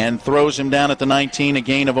and throws him down at the 19, a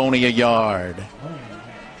gain of only a yard.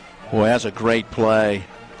 Boy, that's a great play.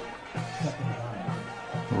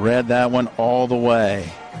 Read that one all the way.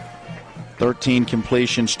 13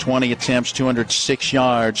 completions, 20 attempts, 206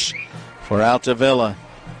 yards for Altavilla,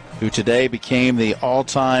 who today became the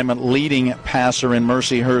all-time leading passer in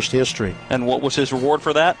Mercyhurst history. And what was his reward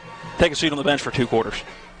for that? Take a seat on the bench for 2 quarters.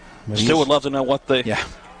 Still would love to know what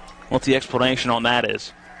the explanation on that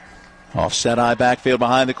is. Offset eye backfield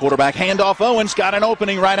behind the quarterback. Handoff, Owens got an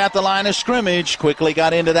opening right at the line of scrimmage. Quickly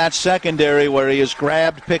got into that secondary where he is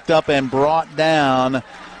grabbed, picked up, and brought down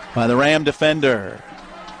by the Ram defender.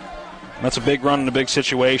 That's a big run in a big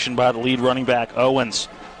situation by the lead running back, Owens.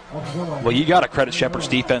 Well, you got to credit Shepherd's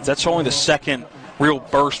defense. That's only the 2nd real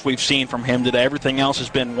burst we've seen from him today. Everything else has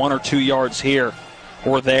been 1 or 2 yards here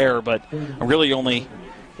or there, but really only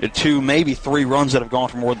 2, maybe 3 runs that have gone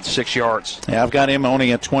for more than 6 yards. Yeah, I've got him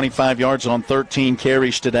only at 25 yards on 13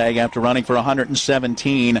 carries today after running for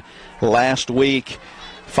 117 last week.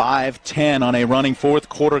 5-10 on a running 4th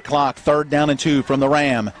quarter clock. 3rd down and 2 from the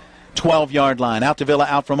Ram 12-yard line. Altavilla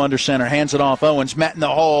out from under center. Hands it off. Owens met in the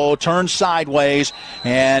hole. Turned sideways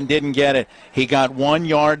and didn't get it. He got 1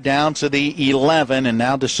 yard down to the 11, and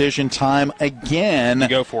now decision time again. You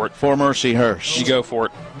go for it. For Mercyhurst. You go for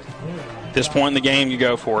it. At this point in the game, you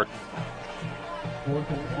go for it.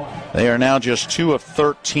 They are now just 2 of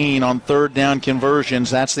 13 on 3rd down conversions.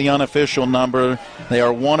 That's the unofficial number. They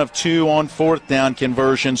are 1 of 2 on 4th down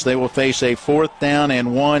conversions. They will face a 4th down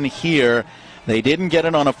and 1 here. They didn't get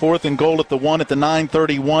it on a 4th and goal at the 1 at the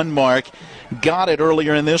 9:31 mark. Got it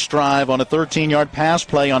earlier in this drive on a 13-yard pass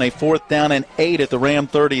play on a 4th down and 8 at the Ram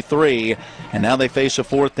 33. And now they face a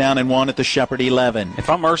 4th down and 1 at the Shepherd 11. If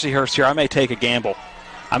I'm Mercyhurst here, I may take a gamble.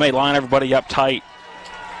 I may line everybody up tight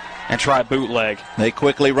and try bootleg. They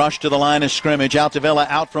quickly rush to the line of scrimmage. Altavilla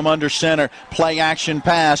out from under center. Play action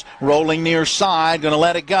pass. Rolling near side. Going to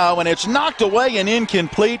let it go, and it's knocked away and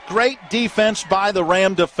incomplete. Great defense by the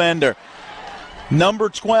Ram defender. Number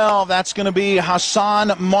 12, that's going to be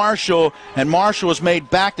Hassan Marshall, and Marshall has made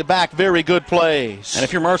back-to-back very good plays. And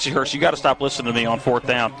if you're Mercyhurst, you got to stop listening to me on 4th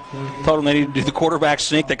down. Told them they need to do the quarterback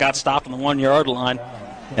sneak that got stopped on the 1 yard line,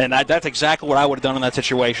 and that's exactly what I would have done in that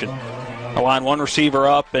situation. I line one receiver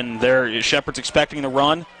up, and Shepherd's expecting the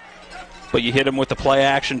run, but you hit him with the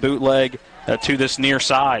play-action bootleg to this near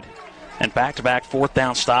side. And back-to-back 4th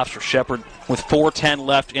down stops for Shepherd with 4:10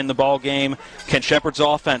 left in the ball game. Can Shepherd's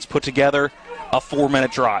offense put together a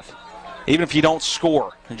 4-minute drive? Even if you don't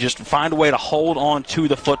score, just find a way to hold on to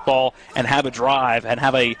the football and have a drive and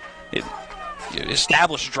have a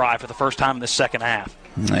established drive for the first time in the second half.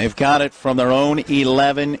 They've got it from their own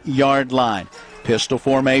 11-yard line. Pistol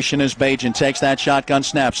formation as Bajan takes that shotgun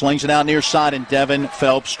snap, slings it out near side, and Devin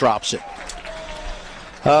Phelps drops it.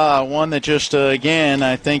 One that just, again,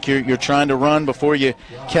 I think you're trying to run before you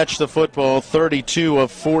catch the football. 32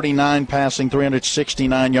 of 49 passing,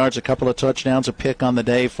 369 yards, a couple of touchdowns, a pick on the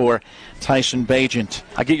day for Tyson Bagent.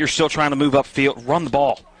 I get you're still trying to move upfield. Run the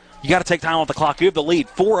ball. You got to take time off the clock. You have the lead.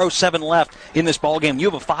 4:07 left in this ball game.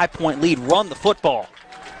 You have a 5-point lead. Run the football.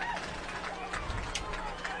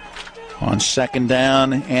 On second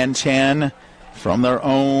down and 10 from their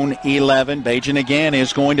own 11. Bagent again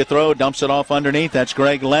is going to throw, dumps it off underneath. That's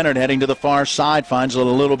Greg Leonard heading to the far side, finds a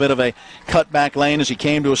little bit of a cutback lane as he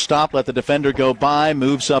came to a stop, let the defender go by,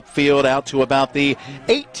 moves upfield out to about the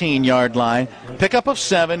 18-yard line. Pickup of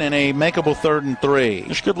 7 and a makeable 3rd and 3.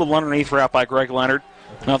 Just good little underneath route by Greg Leonard.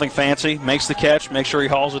 Nothing fancy. Makes the catch, makes sure he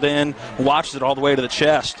hauls it in, watches it all the way to the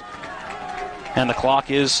chest. And the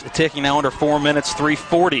clock is ticking now under 4 minutes,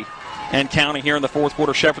 3:40. And counting here in the fourth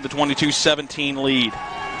quarter. Shepherd the 22-17 lead.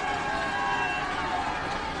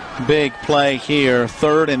 Big play here.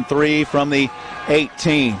 3rd and 3 from the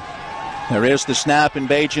 18. There is the snap, and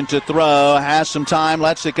Bagent to throw. Has some time,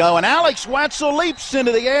 lets it go. And Alex Wetzel leaps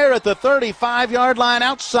into the air at the 35-yard line.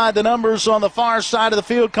 Outside the numbers on the far side of the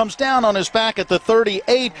field. Comes down on his back at the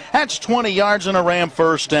 38. That's 20 yards and a Ram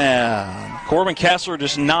first down. Corbin Kessler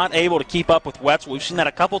just not able to keep up with Wetzel. We've seen that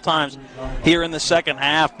a couple times here in the second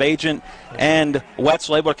half. Bagent and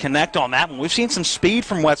Wetzel able to connect on that one. We've seen some speed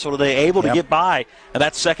from Wetzel today, able to get by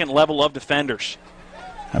that second level of defenders.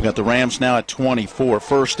 I've got the Rams now at 24.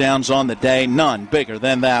 First downs on the day, none bigger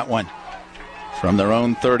than that one. From their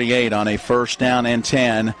own 38 on a first down and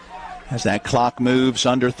 10 as that clock moves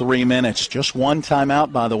under 3 minutes. Just one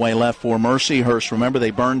timeout, by the way, left for Mercyhurst. Remember,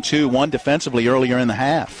 they burned 2, one defensively earlier in the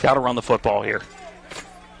half. Got to run the football here.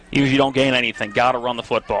 Even if you don't gain anything, got to run the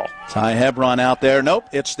football. Ty Hebron out there. Nope,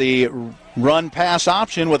 it's the run-pass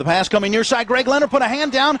option with the pass coming near side. Greg Leonard put a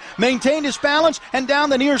hand down, maintained his balance, and down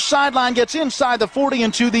the near sideline, gets inside the 40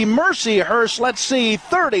 into the Mercyhurst, let's see,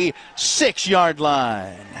 36-yard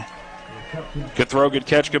line. Good throw, good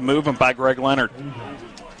catch, good movement by Greg Leonard.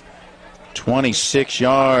 26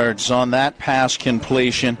 yards on that pass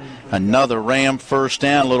completion. Another Ram first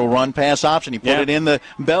down, little run pass option. He put it in the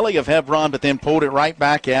belly of Hebron, but then pulled it right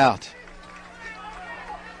back out.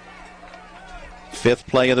 5th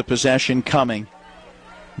play of the possession coming.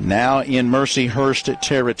 Now in Mercyhurst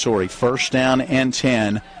territory. First down and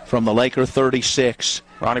 10 from the Laker 36.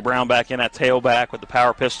 Ronnie Brown back in at tailback with the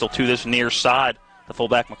power pistol to this near side. The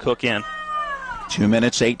fullback McCook in. 2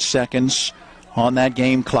 minutes, 8 seconds on that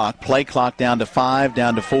game clock. Play clock down to 5,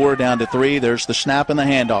 down to 4, down to 3. There's the snap and the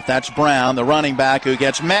handoff. That's Brown, the running back, who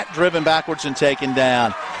gets met, driven backwards, and taken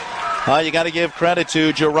down. You got to give credit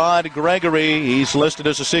to Gerard Gregory. He's listed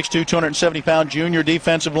as a 6'2", 270-pound junior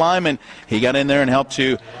defensive lineman. He got in there and helped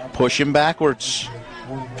to push him backwards.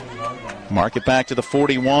 Mark it back to the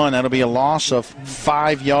 41. That'll be a loss of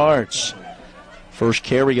 5 yards. First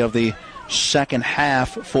carry of the second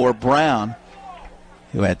half for Brown,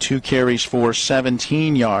 who had 2 carries for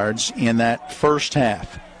 17 yards in that first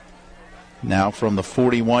half. Now from the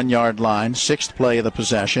 41-yard line, 6th play of the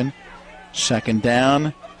possession. Second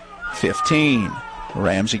down, 15.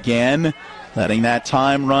 Rams again, letting that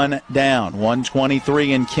time run down.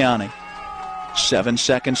 1:23 and counting. 7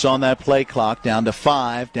 seconds on that play clock, down to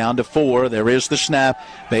 5, down to 4. There is the snap.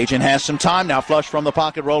 Bagent has some time now, flush from the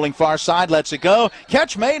pocket, rolling far side, lets it go.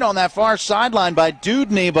 Catch made on that far sideline by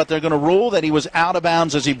Dudney, but they're going to rule that he was out of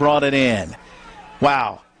bounds as he brought it in.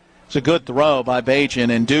 Wow. It's a good throw by Bagent,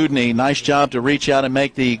 and Dudney, nice job to reach out and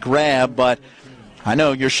make the grab, but I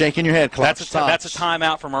know you're shaking your head. That's a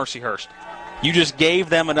timeout for Mercyhurst. You just gave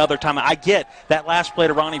them another timeout. I get that last play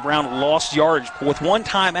to Ronnie Brown lost yardage, but with one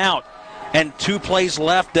timeout and 2 plays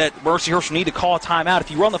left that Mercyhurst need to call a timeout.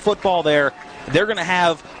 If you run the football there, they're going to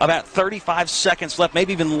have about 35 seconds left,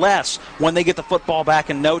 maybe even less, when they get the football back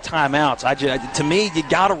and no timeouts. To me, you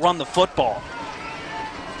got to run the football.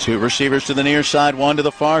 2 receivers to the near side, 1 to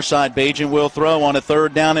the far side. Bagent will throw on a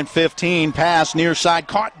 3rd down and 15. Pass near side,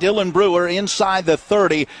 caught Dylan Brewer inside the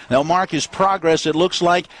 30. They'll mark his progress, it looks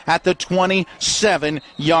like, at the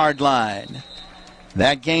 27-yard line.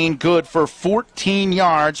 That gain good for 14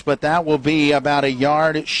 yards, but that will be about a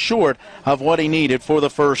yard short of what he needed for the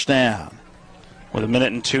first down. With 1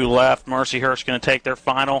 minute and 2 left, Mercyhurst going to take their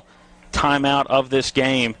final timeout of this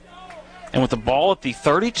game. And with the ball at the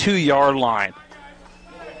 32-yard line,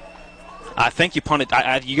 I think you punt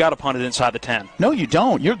it. You got to punt it inside the 10. No, you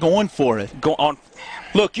don't. You're going for it. Go on.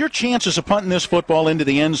 Look, your chances of punting this football into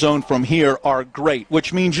the end zone from here are great,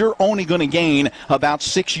 which means you're only going to gain about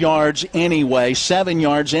 6 yards anyway, 7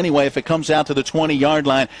 yards anyway if it comes out to the 20-yard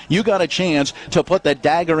line. You got a chance to put the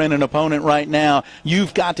dagger in an opponent right now.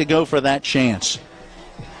 You've got to go for that chance.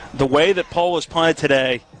 the way that Pohl was punted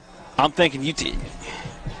today, I'm thinking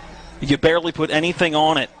you barely put anything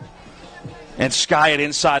on it and sky it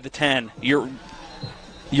inside the 10. Your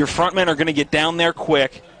front men are going to get down there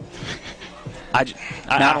quick. I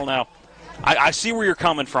don't know. I see where you're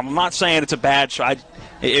coming from. I'm not saying it's a bad shot.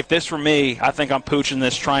 If this were me, I think I'm pooching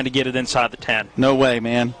this, trying to get it inside the 10. No way,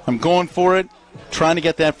 man. I'm going for it, trying to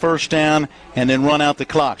get that first down and then run out the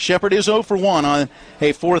clock. Shepherd is 0 for 1 on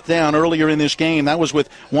a fourth down earlier in this game. That was with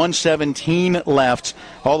 1:17 left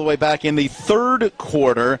all the way back in the third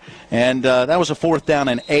quarter, and that was a 4th down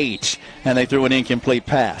and 8, and they threw an incomplete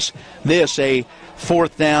pass. This, a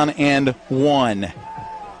 4th down and 1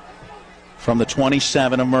 from the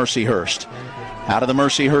 27 of Mercyhurst. Out of the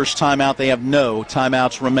Mercyhurst timeout, they have no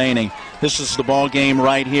timeouts remaining. This is the ball game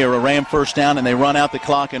right here. A Ram first down, and they run out the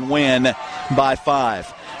clock and win by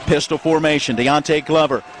 5. Pistol formation. Deontay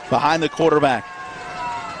Glover behind the quarterback.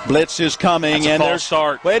 Blitz is coming, and there's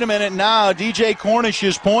start. Wait a minute now. DJ Cornish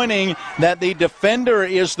is pointing that the defender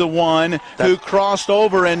is the one who crossed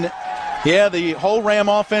over, and yeah, the whole Ram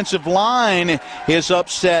offensive line is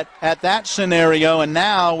upset at that scenario, and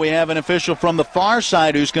now we have an official from the far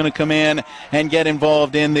side who's going to come in and get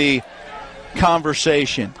involved in the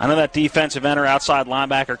conversation. I know that defensive end or outside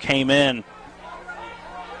linebacker came in,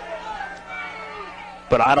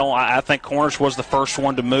 but I think Cornish was the first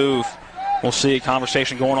one to move. We'll see a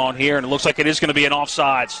conversation going on here, and it looks like it is going to be an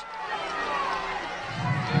offsides.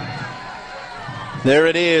 There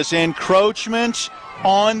it is, encroachment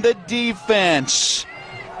on the defense.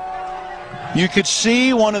 You could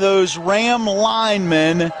see one of those Ram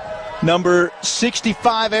linemen, number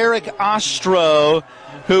 65, Eric Ostro,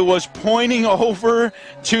 who was pointing over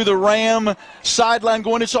to the Ram sideline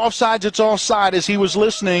going, it's offsides, it's offside, as he was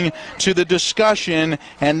listening to the discussion,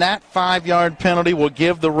 and that 5-yard penalty will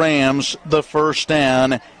give the Rams the first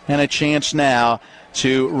down and a chance now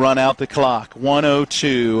to run out the clock.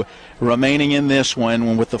 1:02 remaining in this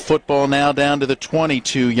one, with the football now down to the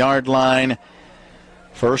 22-yard line.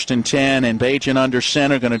 1st and 10, and Bajan under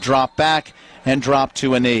center, going to drop back and drop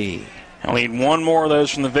to a knee. I mean, one more of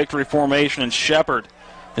those from the victory formation, and Shepherd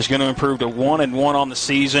is going to improve to 1-1 on the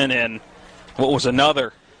season, and what was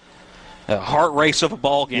another heart race of a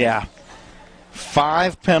ball game. Yeah.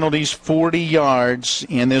 5 penalties, 40 yards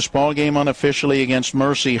in this ball game unofficially against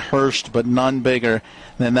Mercyhurst, but none bigger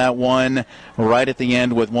than that one right at the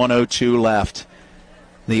end with 1:02 left.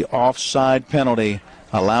 The offside penalty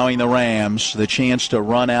allowing the Rams the chance to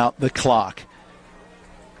run out the clock.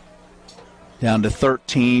 Down to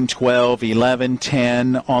 13, 12, 11,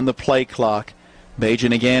 10 on the play clock.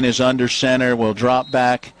 Bajan again is under center, will drop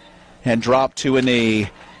back and drop to a knee.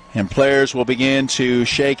 And players will begin to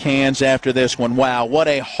shake hands after this one. Wow, what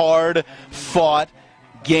a hard-fought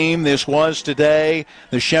game this was today.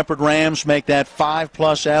 The Shepherd Rams make that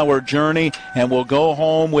 5+ hour journey and will go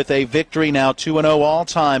home with a victory, now 2-0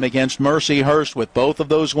 all-time against Mercyhurst, with both of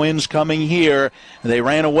those wins coming here. They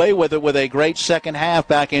ran away with it with a great second half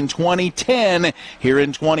back in 2010. Here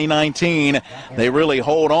in 2019, they really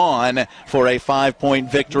hold on for a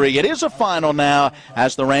 5-point victory. It is a final now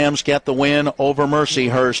as the Rams get the win over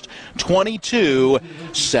Mercyhurst,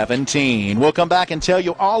 22-17. We'll come back and tell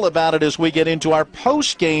you all about it as we get into our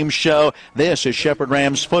post-game show. This is Shepherd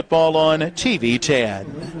Rams football on TV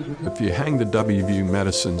 10. If you hang the WVU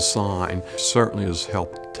Medicine sign, certainly has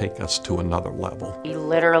helped take us to another level. He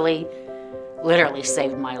literally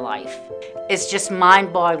saved my life. It's just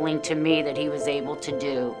mind-boggling to me that he was able to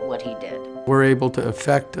do what he did. We're able to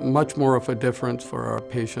affect much more of a difference for our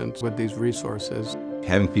patients with these resources.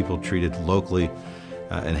 Having people treated locally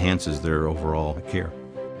enhances their overall care.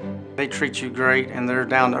 They treat you great, and they're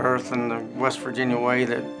down to earth in the West Virginia way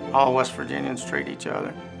that all West Virginians treat each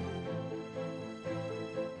other.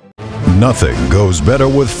 Nothing goes better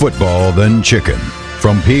with football than chicken.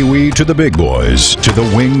 From pee-wee to the big boys to the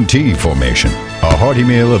wing T formation, a hearty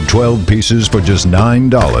meal of 12 pieces for just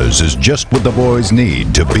 $9 is just what the boys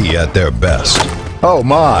need to be at their best. Oh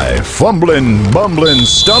my, fumbling, bumbling,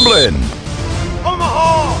 stumbling.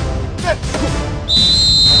 Omaha!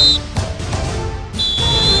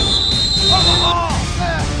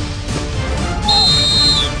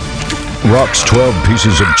 Rock's 12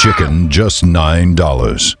 pieces of chicken, just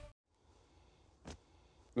 $9.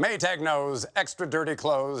 Maytag knows extra dirty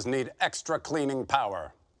clothes need extra cleaning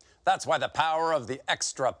power. That's why the power of the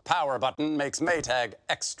extra power button makes Maytag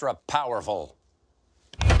extra powerful.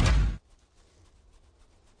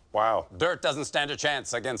 Wow, dirt doesn't stand a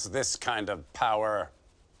chance against this kind of power.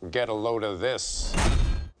 Get a load of this.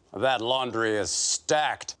 That laundry is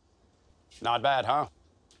stacked. Not bad, huh?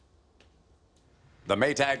 The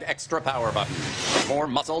Maytag extra power button. More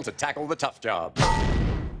muscle to tackle the tough job.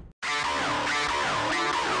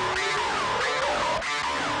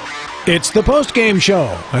 It's the post-game show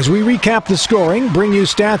as we recap the scoring, bring you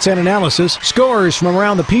stats and analysis, scores from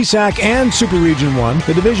around the PSAC and Super Region 1,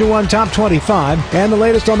 the Division 1 Top 25, and the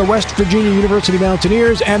latest on the West Virginia University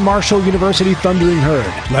Mountaineers and Marshall University Thundering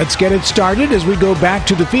Herd. Let's get it started as we go back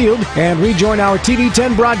to the field and rejoin our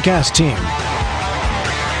TV10 broadcast team.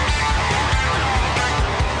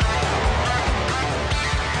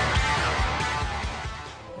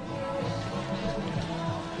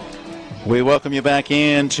 We welcome you back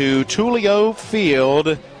into Tulio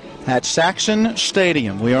Field at Saxon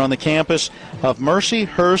Stadium. We are on the campus of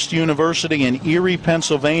Mercyhurst University in Erie,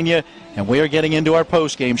 Pennsylvania, and we are getting into our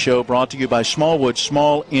post-game show brought to you by Smallwood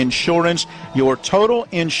Small Insurance, your total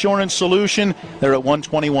insurance solution. They're at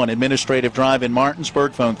 121 Administrative Drive in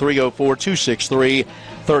Martinsburg. Phone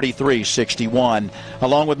 304-263-3361.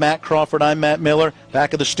 Along with Matt Crawford, I'm Matt Miller.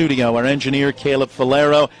 Back at the studio, our engineer, Caleb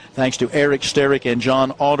Falero. Thanks to Eric Sterick and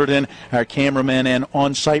John Alderton, our cameramen and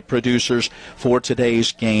on-site producers for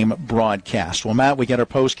today's game broadcast. Well, Matt, we get our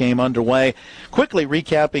post-game underway. Quickly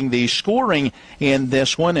recapping the scoring in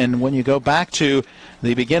this one, and when you go back to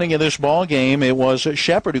the beginning of this ball game, it was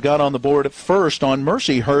Shepherd who got on the board first on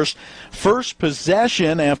Mercyhurst. First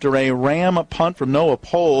possession after a Ram punt from Noah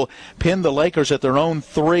Pohl pinned the Lakers at their own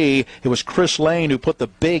 3. It was Chris Lane who put the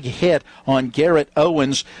big hit on Garrett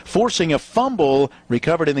Owens, forcing a fumble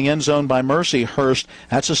recovered in the end zone by Mercyhurst.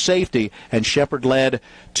 That's a safety, and Shepherd led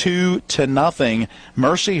 2-0.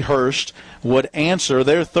 Mercyhurst would answer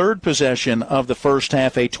their third possession of the first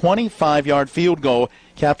half, a 25-yard field goal,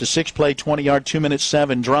 capped a 6-play, 20-yard,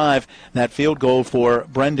 2-minute-7 drive. That field goal for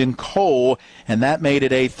Brendan Cole, and that made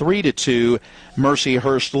it a 3-2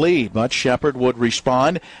 Mercyhurst lead. But Shepherd would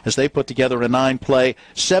respond as they put together a 9-play,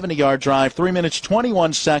 70-yard drive, 3 minutes,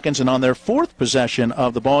 21 seconds, and on their fourth possession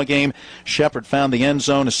of the ball game, Shepherd found the end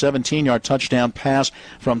zone, a 17-yard touchdown pass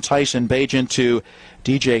from Tyson Bagent to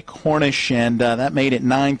DJ Cornish, and that made it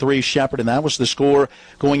 9-3 Shepherd, and that was the score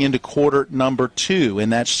going into quarter number 2. In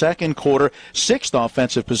that second quarter, sixth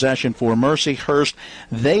offensive possession for Mercyhurst,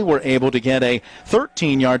 they were able to get a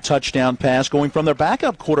 13-yard touchdown pass going from their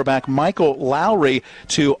backup quarterback Michael Lowry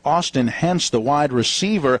to Austin Hentz, the wide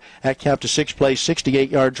receiver. That capped a 6-play,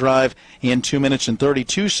 68-yard drive in 2 minutes and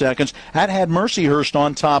 32 seconds. That had Mercyhurst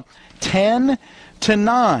on top 10-9,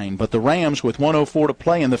 but the Rams, with 1:04 to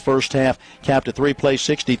play in the first half, capped a 3-play,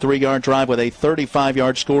 63-yard drive with a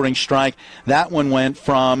 35-yard scoring strike. That one went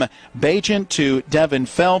from Bagent to Devin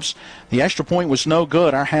Phelps. The extra point was no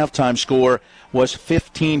good. Our halftime score was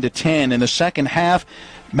 15-10. In the second half,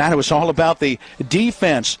 Matt, it was all about the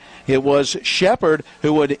defense. It was Shepherd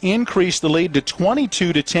who would increase the lead to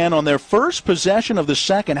 22-10 on their first possession of the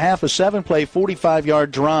second half, a 7-play, 45-yard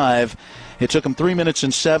drive. It took them 3 minutes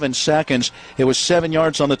and 7 seconds. It was 7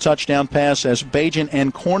 yards on the touchdown pass as Bagent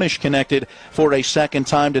and Cornish connected for a second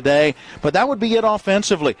time today. But that would be it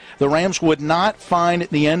offensively. The Rams would not find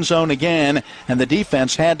the end zone again, and the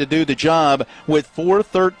defense had to do the job with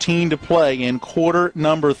 4:13 to play in quarter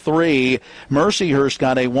number 3. Mercyhurst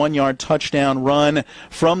got a 1-yard touchdown run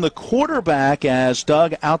from the quarterback as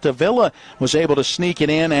Doug Altavilla was able to sneak it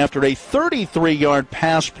in after a 33-yard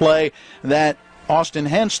pass play that Austin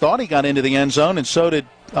Hentz thought he got into the end zone, and so did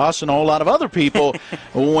us and a whole lot of other people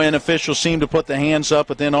when officials seemed to put the hands up,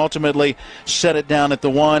 but then ultimately set it down at the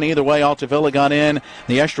 1. Either way, Altavilla got in.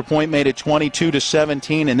 The extra point made it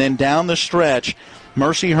 22-17, and then down the stretch,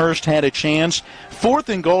 Mercyhurst had a chance. 4th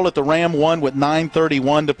and goal at the Ram 1 with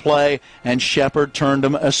 9:31 to play, and Shepherd turned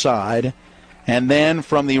them aside. And then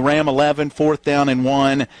from the Ram 11, 4th down and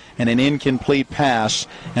 1, and an incomplete pass.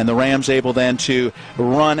 And the Rams able then to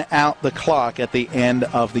run out the clock at the end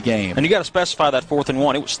of the game. And you got to specify that 4th and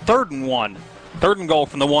 1. It was 3rd and 1. 3rd and goal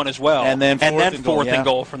from the 1 as well. And then 4th and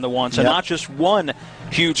goal from the 1. So not just one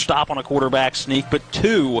huge stop on a quarterback sneak, but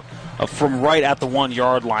 2 from right at the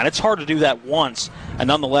 1-yard line. It's hard to do that once and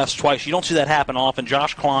nonetheless twice. You don't see that happen often.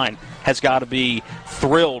 Josh Klein has got to be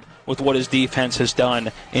thrilled with what his defense has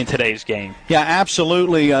done in today's game. Yeah,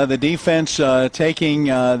 absolutely. The defense taking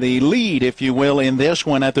the lead, if you will, in this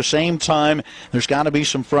one. At the same time, there's got to be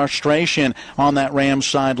some frustration on that Rams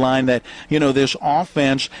sideline that, this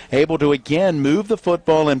offense able to, again, move the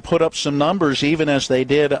football and put up some numbers even as they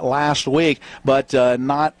did last week, but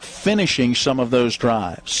not finishing some of those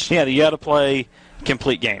drives. Yeah, you got to play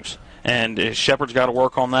complete games. And Shepherd's got to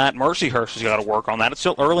work on that. Mercyhurst has got to work on that. It's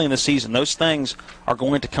still early in the season. Those things are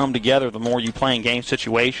going to come together the more you play in game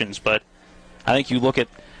situations. But I think you look at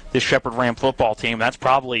this Shepherd Ram football team, that's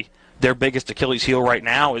probably their biggest Achilles heel right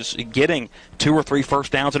now is getting 2 or 3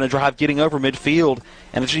 first downs in a drive, getting over midfield.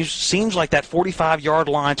 And it just seems like that 45-yard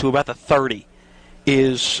line to about the 30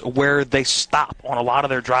 is where they stop on a lot of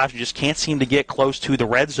their drives. You just can't seem to get close to the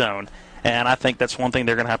red zone. And I think that's one thing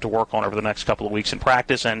they're going to have to work on over the next couple of weeks in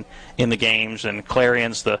practice and in the games. And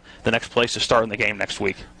Clarion's the next place to start in the game next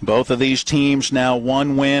week. Both of these teams now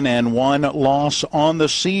 1 win and 1 loss on the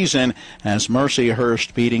season, as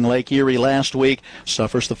Mercyhurst, beating Lake Erie last week,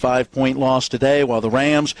 suffers the 5-point loss today, while the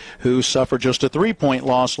Rams, who suffered just a 3-point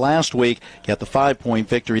loss last week, get the 5-point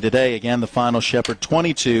victory today. Again, the final, Shepherd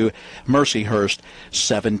 22, Mercyhurst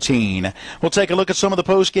 17. We'll take a look at some of the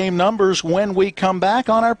post-game numbers when we come back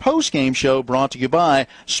on our post-game show, brought to you by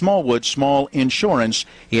Smallwood Small Insurance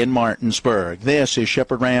in Martinsburg. This is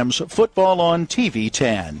Shepherd Rams football on TV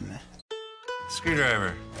 10.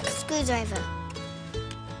 Screwdriver. Screwdriver.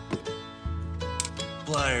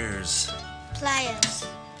 Pliers. Pliers.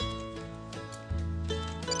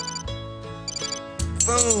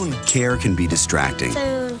 Phone. Care can be distracting.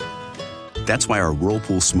 Phone. That's why our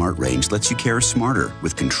Whirlpool Smart Range lets you care smarter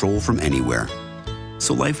with control from anywhere.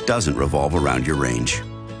 So life doesn't revolve around your range.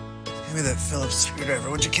 Give me that Phillips screwdriver,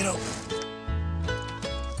 would you, kiddo?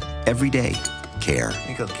 Every day, care. I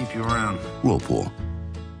think I'll keep you around. Whirlpool.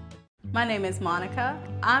 My name is Monica.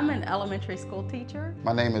 I'm an elementary school teacher.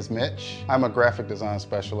 My name is Mitch. I'm a graphic design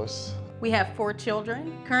specialist. We have 4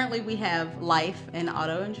 children. Currently we have life and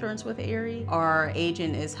auto insurance with Erie. Our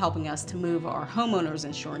agent is helping us to move our homeowners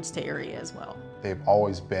insurance to Erie as well. They've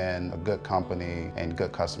always been a good company and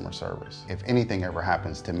good customer service. If anything ever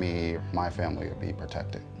happens to me, my family will be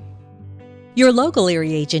protected. Your local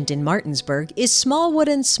Erie agent in Martinsburg is Smallwood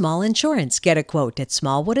 & Small Insurance. Get a quote at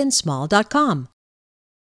smallwoodandsmall.com.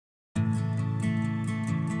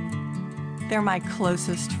 They're my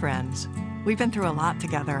closest friends. We've been through a lot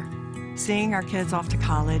together. Seeing our kids off to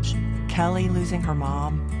college, Kelly losing her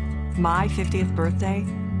mom, my 50th birthday.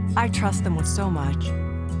 I trust them with so much.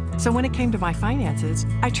 So when it came to my finances,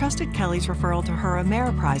 I trusted Kelly's referral to her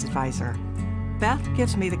Ameriprise advisor. Beth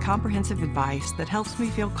gives me the comprehensive advice that helps me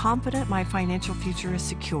feel confident my financial future is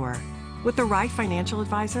secure. With the right financial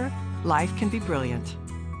advisor, life can be brilliant.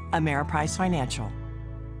 Ameriprise Financial.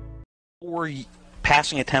 4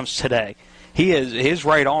 passing attempts today. His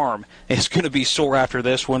right arm is going to be sore after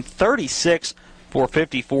this one. 36 for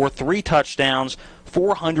 54, 3 touchdowns,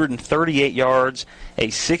 438 yards, a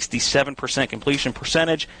 67% completion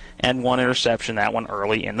percentage, and 1 interception, that one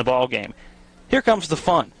early in the ball game. Here comes the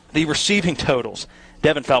fun. The receiving totals.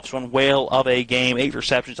 Devin Phelps, one whale of a game, 8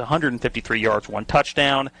 receptions, 153 yards, 1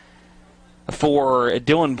 touchdown. For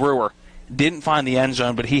Dylan Brewer, didn't find the end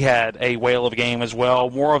zone, but he had a whale of a game as well.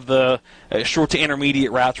 More of the short to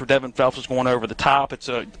intermediate routes where Devin Phelps was going over the top. It's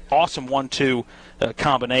an awesome 1-2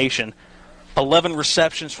 combination. 11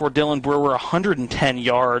 receptions for Dylan Brewer, 110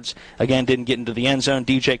 yards. Again, didn't get into the end zone.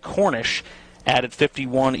 DJ Cornish added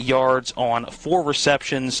 51 yards on 4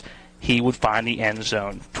 receptions. He would find the end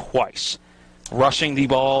zone twice. Rushing the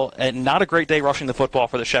ball, and not a great day rushing the football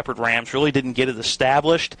for the Shepherd Rams. Really didn't get it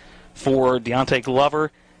established for Deontay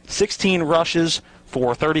Glover. 16 rushes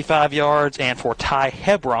for 35 yards, and for Ty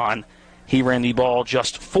Hebron, he ran the ball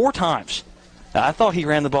just 4 times. I thought he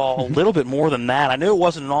ran the ball a little bit more than that. I knew it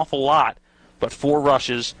wasn't an awful lot, but 4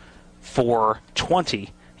 rushes for 20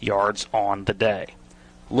 yards on the day.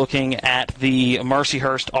 Looking at the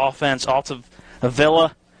Mercyhurst offense, Alta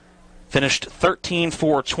Villa finished 13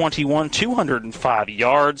 for 21, 205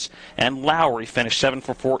 yards, and Lowry finished 7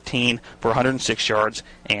 for 14 for 106 yards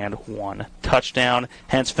and 1 touchdown.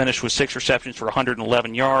 Hence finished with 6 receptions for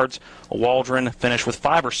 111 yards. Waldron finished with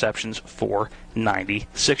 5 receptions for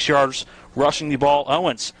 96 yards. Rushing the ball,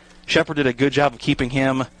 Owens. Shepherd did a good job of keeping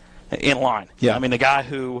him in line. Yeah. I mean, the guy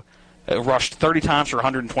who rushed 30 times for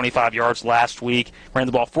 125 yards last week, ran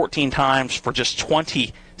the ball 14 times for just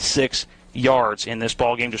 26 yards in this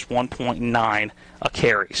ball game, just 1.9 a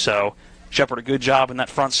carry. So Shepherd, a good job in that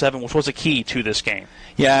front 7, which was a key to this game.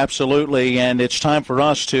 Yeah, absolutely, and it's time for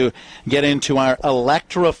us to get into our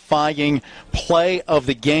electrifying play of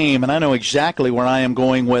the game, and I know exactly where I am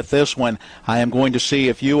going with this one. I am going to see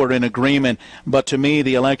if you are in agreement, but to me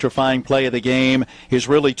the electrifying play of the game is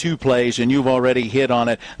really 2 plays, and you've already hit on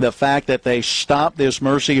it. The fact that they stopped this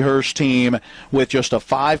Mercyhurst team with just a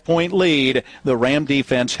 5-point lead. The Ram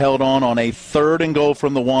defense held on a 3rd and goal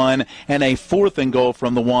from the 1 and a 4th and goal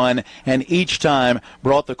from the 1, and each time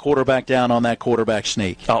brought the quarterback down on that quarterback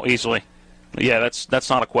sneak. Oh, easily. Yeah, that's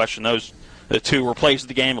not a question. Those the 2 were plays of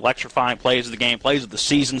the game, electrifying plays of the game, plays of the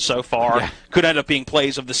season so far. Yeah. Could end up being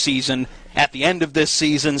plays of the season at the end of this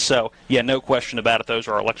season. So, yeah, no question about it. Those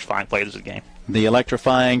are electrifying plays of the game. The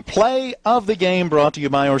electrifying play of the game brought to you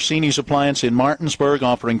by Orsini's Appliance in Martinsburg,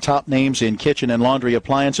 offering top names in kitchen and laundry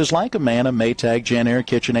appliances like Amana, Maytag, Jen-Air,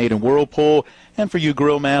 KitchenAid, and Whirlpool. And for you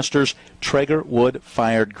grill masters, Traeger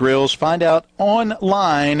wood-fired grills. Find out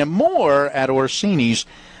online more at Orsini's.com.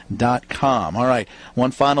 All right,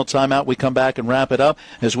 one final timeout. We come back and wrap it up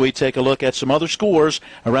as we take a look at some other scores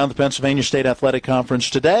around the Pennsylvania State Athletic Conference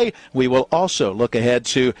today. We will also look ahead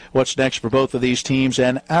to what's next for both of these teams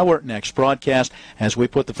and our next broadcast as we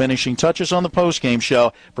put the finishing touches on the postgame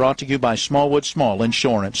show, brought to you by Smallwood Small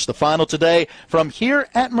Insurance. The final today from here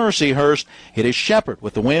at Mercyhurst, it is Shepherd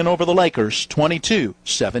with the win over the Lakers,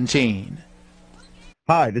 22-17.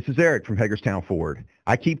 Hi, this is Eric from Hagerstown Ford.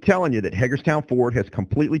 I keep telling you that Hagerstown Ford has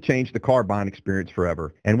completely changed the car buying experience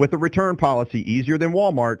forever. And with a return policy easier than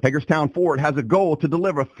Walmart, Hagerstown Ford has a goal to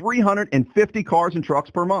deliver 350 cars and trucks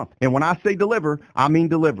per month. And when I say deliver, I mean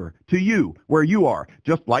deliver to you, where you are,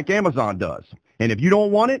 just like Amazon does. And if you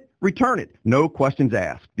don't want it, return it. No questions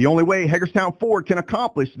asked. The only way Hagerstown Ford can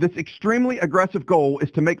accomplish this extremely aggressive goal is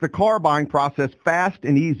to make the car buying process fast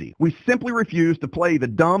and easy. We simply refuse to play the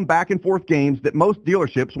dumb back and forth games that most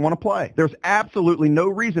dealerships want to play. There's absolutely no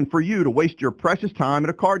reason for you to waste your precious time at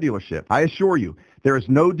a car dealership. I assure you, there is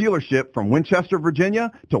no dealership from Winchester,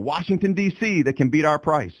 Virginia to Washington, D.C. that can beat our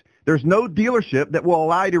price. There's no dealership that will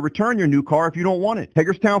allow you to return your new car if you don't want it.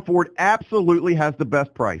 Hagerstown Ford absolutely has the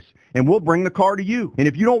best price, and we'll bring the car to you. And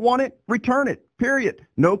if you don't want it, return it, period.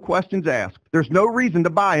 No questions asked. There's no reason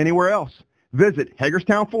to buy anywhere else. Visit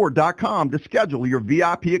HagerstownFord.com to schedule your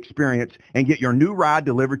VIP experience and get your new ride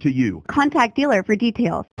delivered to you. Contact dealer for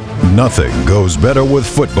details. Nothing goes better with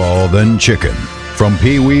football than chicken. From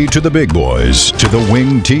Pee Wee to the big boys to the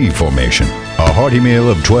wing T formation, a hearty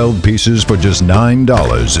meal of 12 pieces for just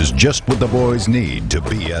 $9 is just what the boys need to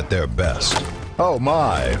be at their best. Oh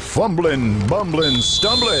my, fumbling, bumbling,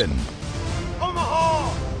 stumbling.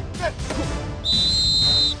 Omaha!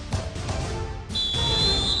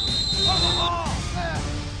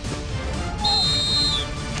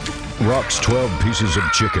 Rock's 12 pieces of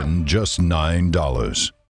chicken, just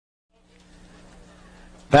 $9.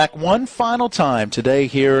 Back one final time today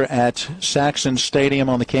here at Saxon Stadium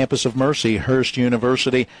on the campus of Mercyhurst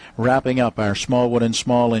University, wrapping up our Smallwood and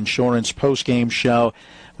Small Insurance postgame show.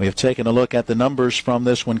 We have taken a look at the numbers from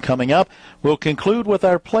this one coming up. We'll conclude with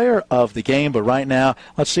our player of the game, but right now,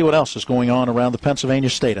 let's see what else is going on around the Pennsylvania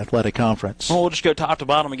State Athletic Conference. Well, we'll just go top to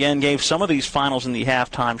bottom again. Gave some of these finals in the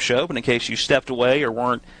halftime show, but in case you stepped away or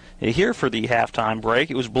weren't here for the halftime break,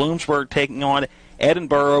 it was Bloomsburg taking on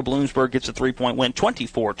Edinburgh. Bloomsburg gets a 3-point win,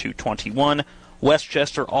 24-21.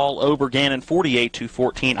 Westchester all over Gannon,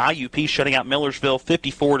 48-14. IUP shutting out Millersville,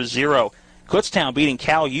 54-0. Kutztown beating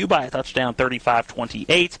Cal U by a touchdown,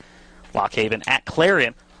 35-28. Lockhaven at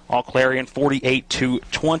Clarion, all Clarion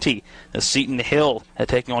 48-20. The Seton Hill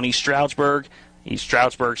taking on East Stroudsburg. East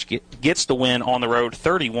Stroudsburg gets the win on the road,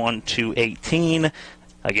 31-18.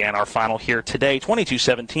 Again, our final here today,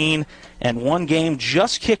 22-17, and one game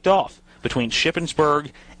just kicked off between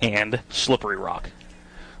Shippensburg and Slippery Rock.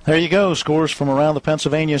 There you go, scores from around the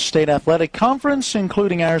Pennsylvania State Athletic Conference,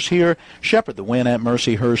 including ours here. Shepherd, the win at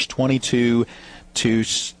Mercyhurst,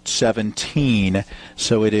 22-17.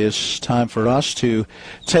 So it is time for us to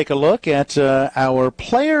take a look at our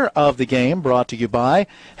player of the game, brought to you by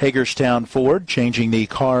Hagerstown Ford, changing the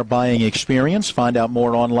car buying experience. Find out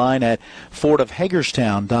more online at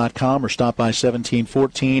fordofhagerstown.com or stop by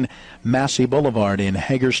 1714 Massey Boulevard in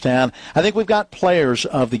Hagerstown. I think we've got players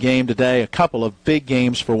of the game today, a couple of big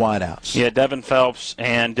games for wideouts. Yeah, Devin Phelps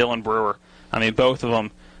and Dylan Brewer. I mean, both of them.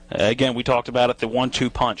 Again, we talked about it, the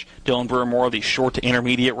 1-2 punch. Dylan Brewer more of the short to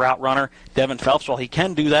intermediate route runner. Devin Phelps, while he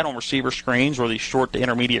can do that on receiver screens or these short to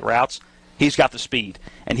intermediate routes, he's got the speed,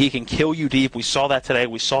 and he can kill you deep. We saw that today.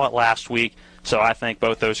 We saw it last week. So I think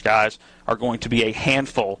both those guys are going to be a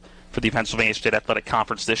handful for the Pennsylvania State Athletic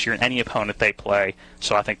Conference this year in any opponent they play.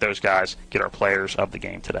 So I think those guys get our players of the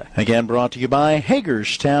game today. Again, brought to you by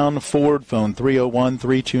Hagerstown Ford. Phone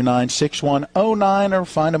 301-329-6109 or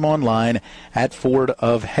find them online at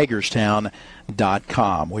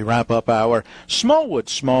fordofhagerstown.com. We wrap up our Smallwood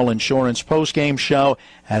Small Insurance postgame show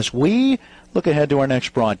as we look ahead to our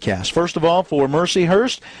next broadcast. First of all, for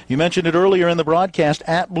Mercyhurst, you mentioned it earlier in the broadcast,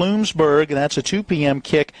 at Bloomsburg. That's a 2 p.m.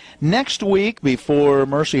 kick next week before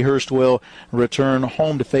Mercyhurst will return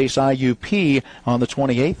home to face IUP on the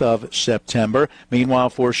 28th of September. Meanwhile,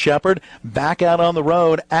 for Shepherd, back out on the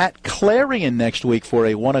road at Clarion next week for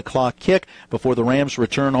a 1 o'clock kick before the Rams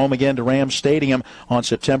return home again to Rams Stadium on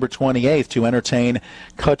September 28th to entertain entertain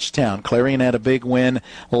Kutztown. Clarion had a big win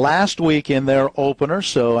last week in their opener,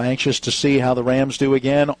 so anxious to see how the Rams do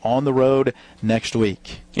again on the road next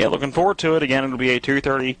week. Yeah, looking forward to it. Again, it'll be a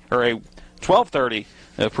 2:30 or a 12:30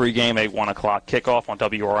 pregame, a 1 o'clock kickoff on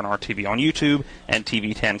WRNR TV on YouTube and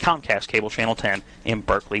TV 10, Comcast Cable Channel 10 in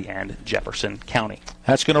Berkeley and Jefferson County.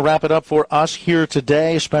 That's going to wrap it up for us here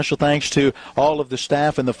today. Special thanks to all of the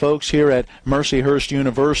staff and the folks here at Mercyhurst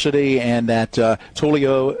University and at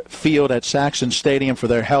Tullio Field at Saxon Stadium for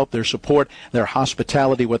their help, their support, their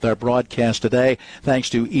hospitality with our broadcast today. Thanks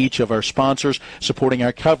to each of our sponsors supporting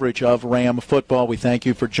our coverage of Ram football. We thank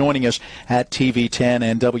you for joining us at TV 10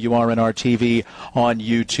 and WRNR TV on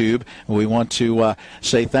YouTube. We want to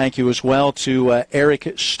say thank you as well to Eric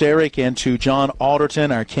Sterick and to John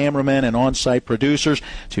Alderton, our cameraman and on-site producers,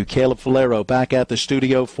 to Caleb Falero back at the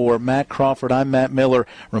studio. For Matt Crawford, I'm Matt Miller,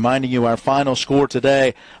 reminding you our final score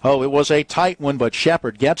today. Oh, it was a tight one, but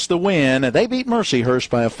Shepherd gets the win. They beat Mercyhurst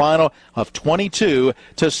by a final of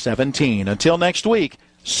 22-17. Until next week,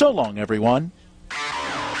 so long, everyone.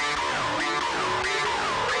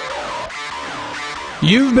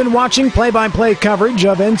 You've been watching play-by-play coverage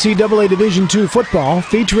of NCAA Division II football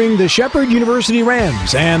featuring the Shepherd University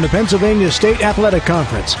Rams and the Pennsylvania State Athletic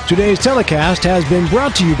Conference. Today's telecast has been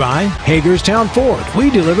brought to you by Hagerstown Ford. We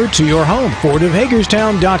deliver to your home.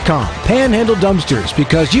 FordofHagerstown.com. Panhandle Dumpsters,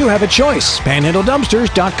 because you have a choice.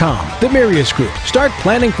 PanhandleDumpsters.com. The Mercyhurst Group. Start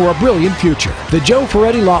planning for a brilliant future. The Joe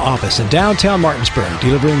Ferretti Law Office in downtown Martinsburg,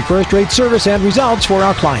 delivering first-rate service and results for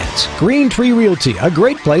our clients. Green Tree Realty, a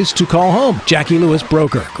great place to call home. Jackie Lewis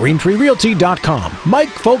Broker, GreenTreeRealty.com. Mike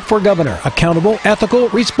Folk for Governor, accountable, ethical,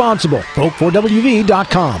 responsible,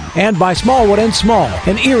 FolkForWV.com. And by Smallwood & Small,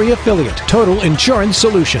 an Erie affiliate, Total Insurance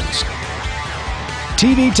Solutions.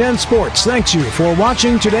 TV 10 Sports thanks you for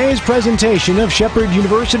watching today's presentation of Shepherd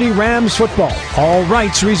University Rams football. All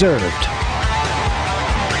rights reserved.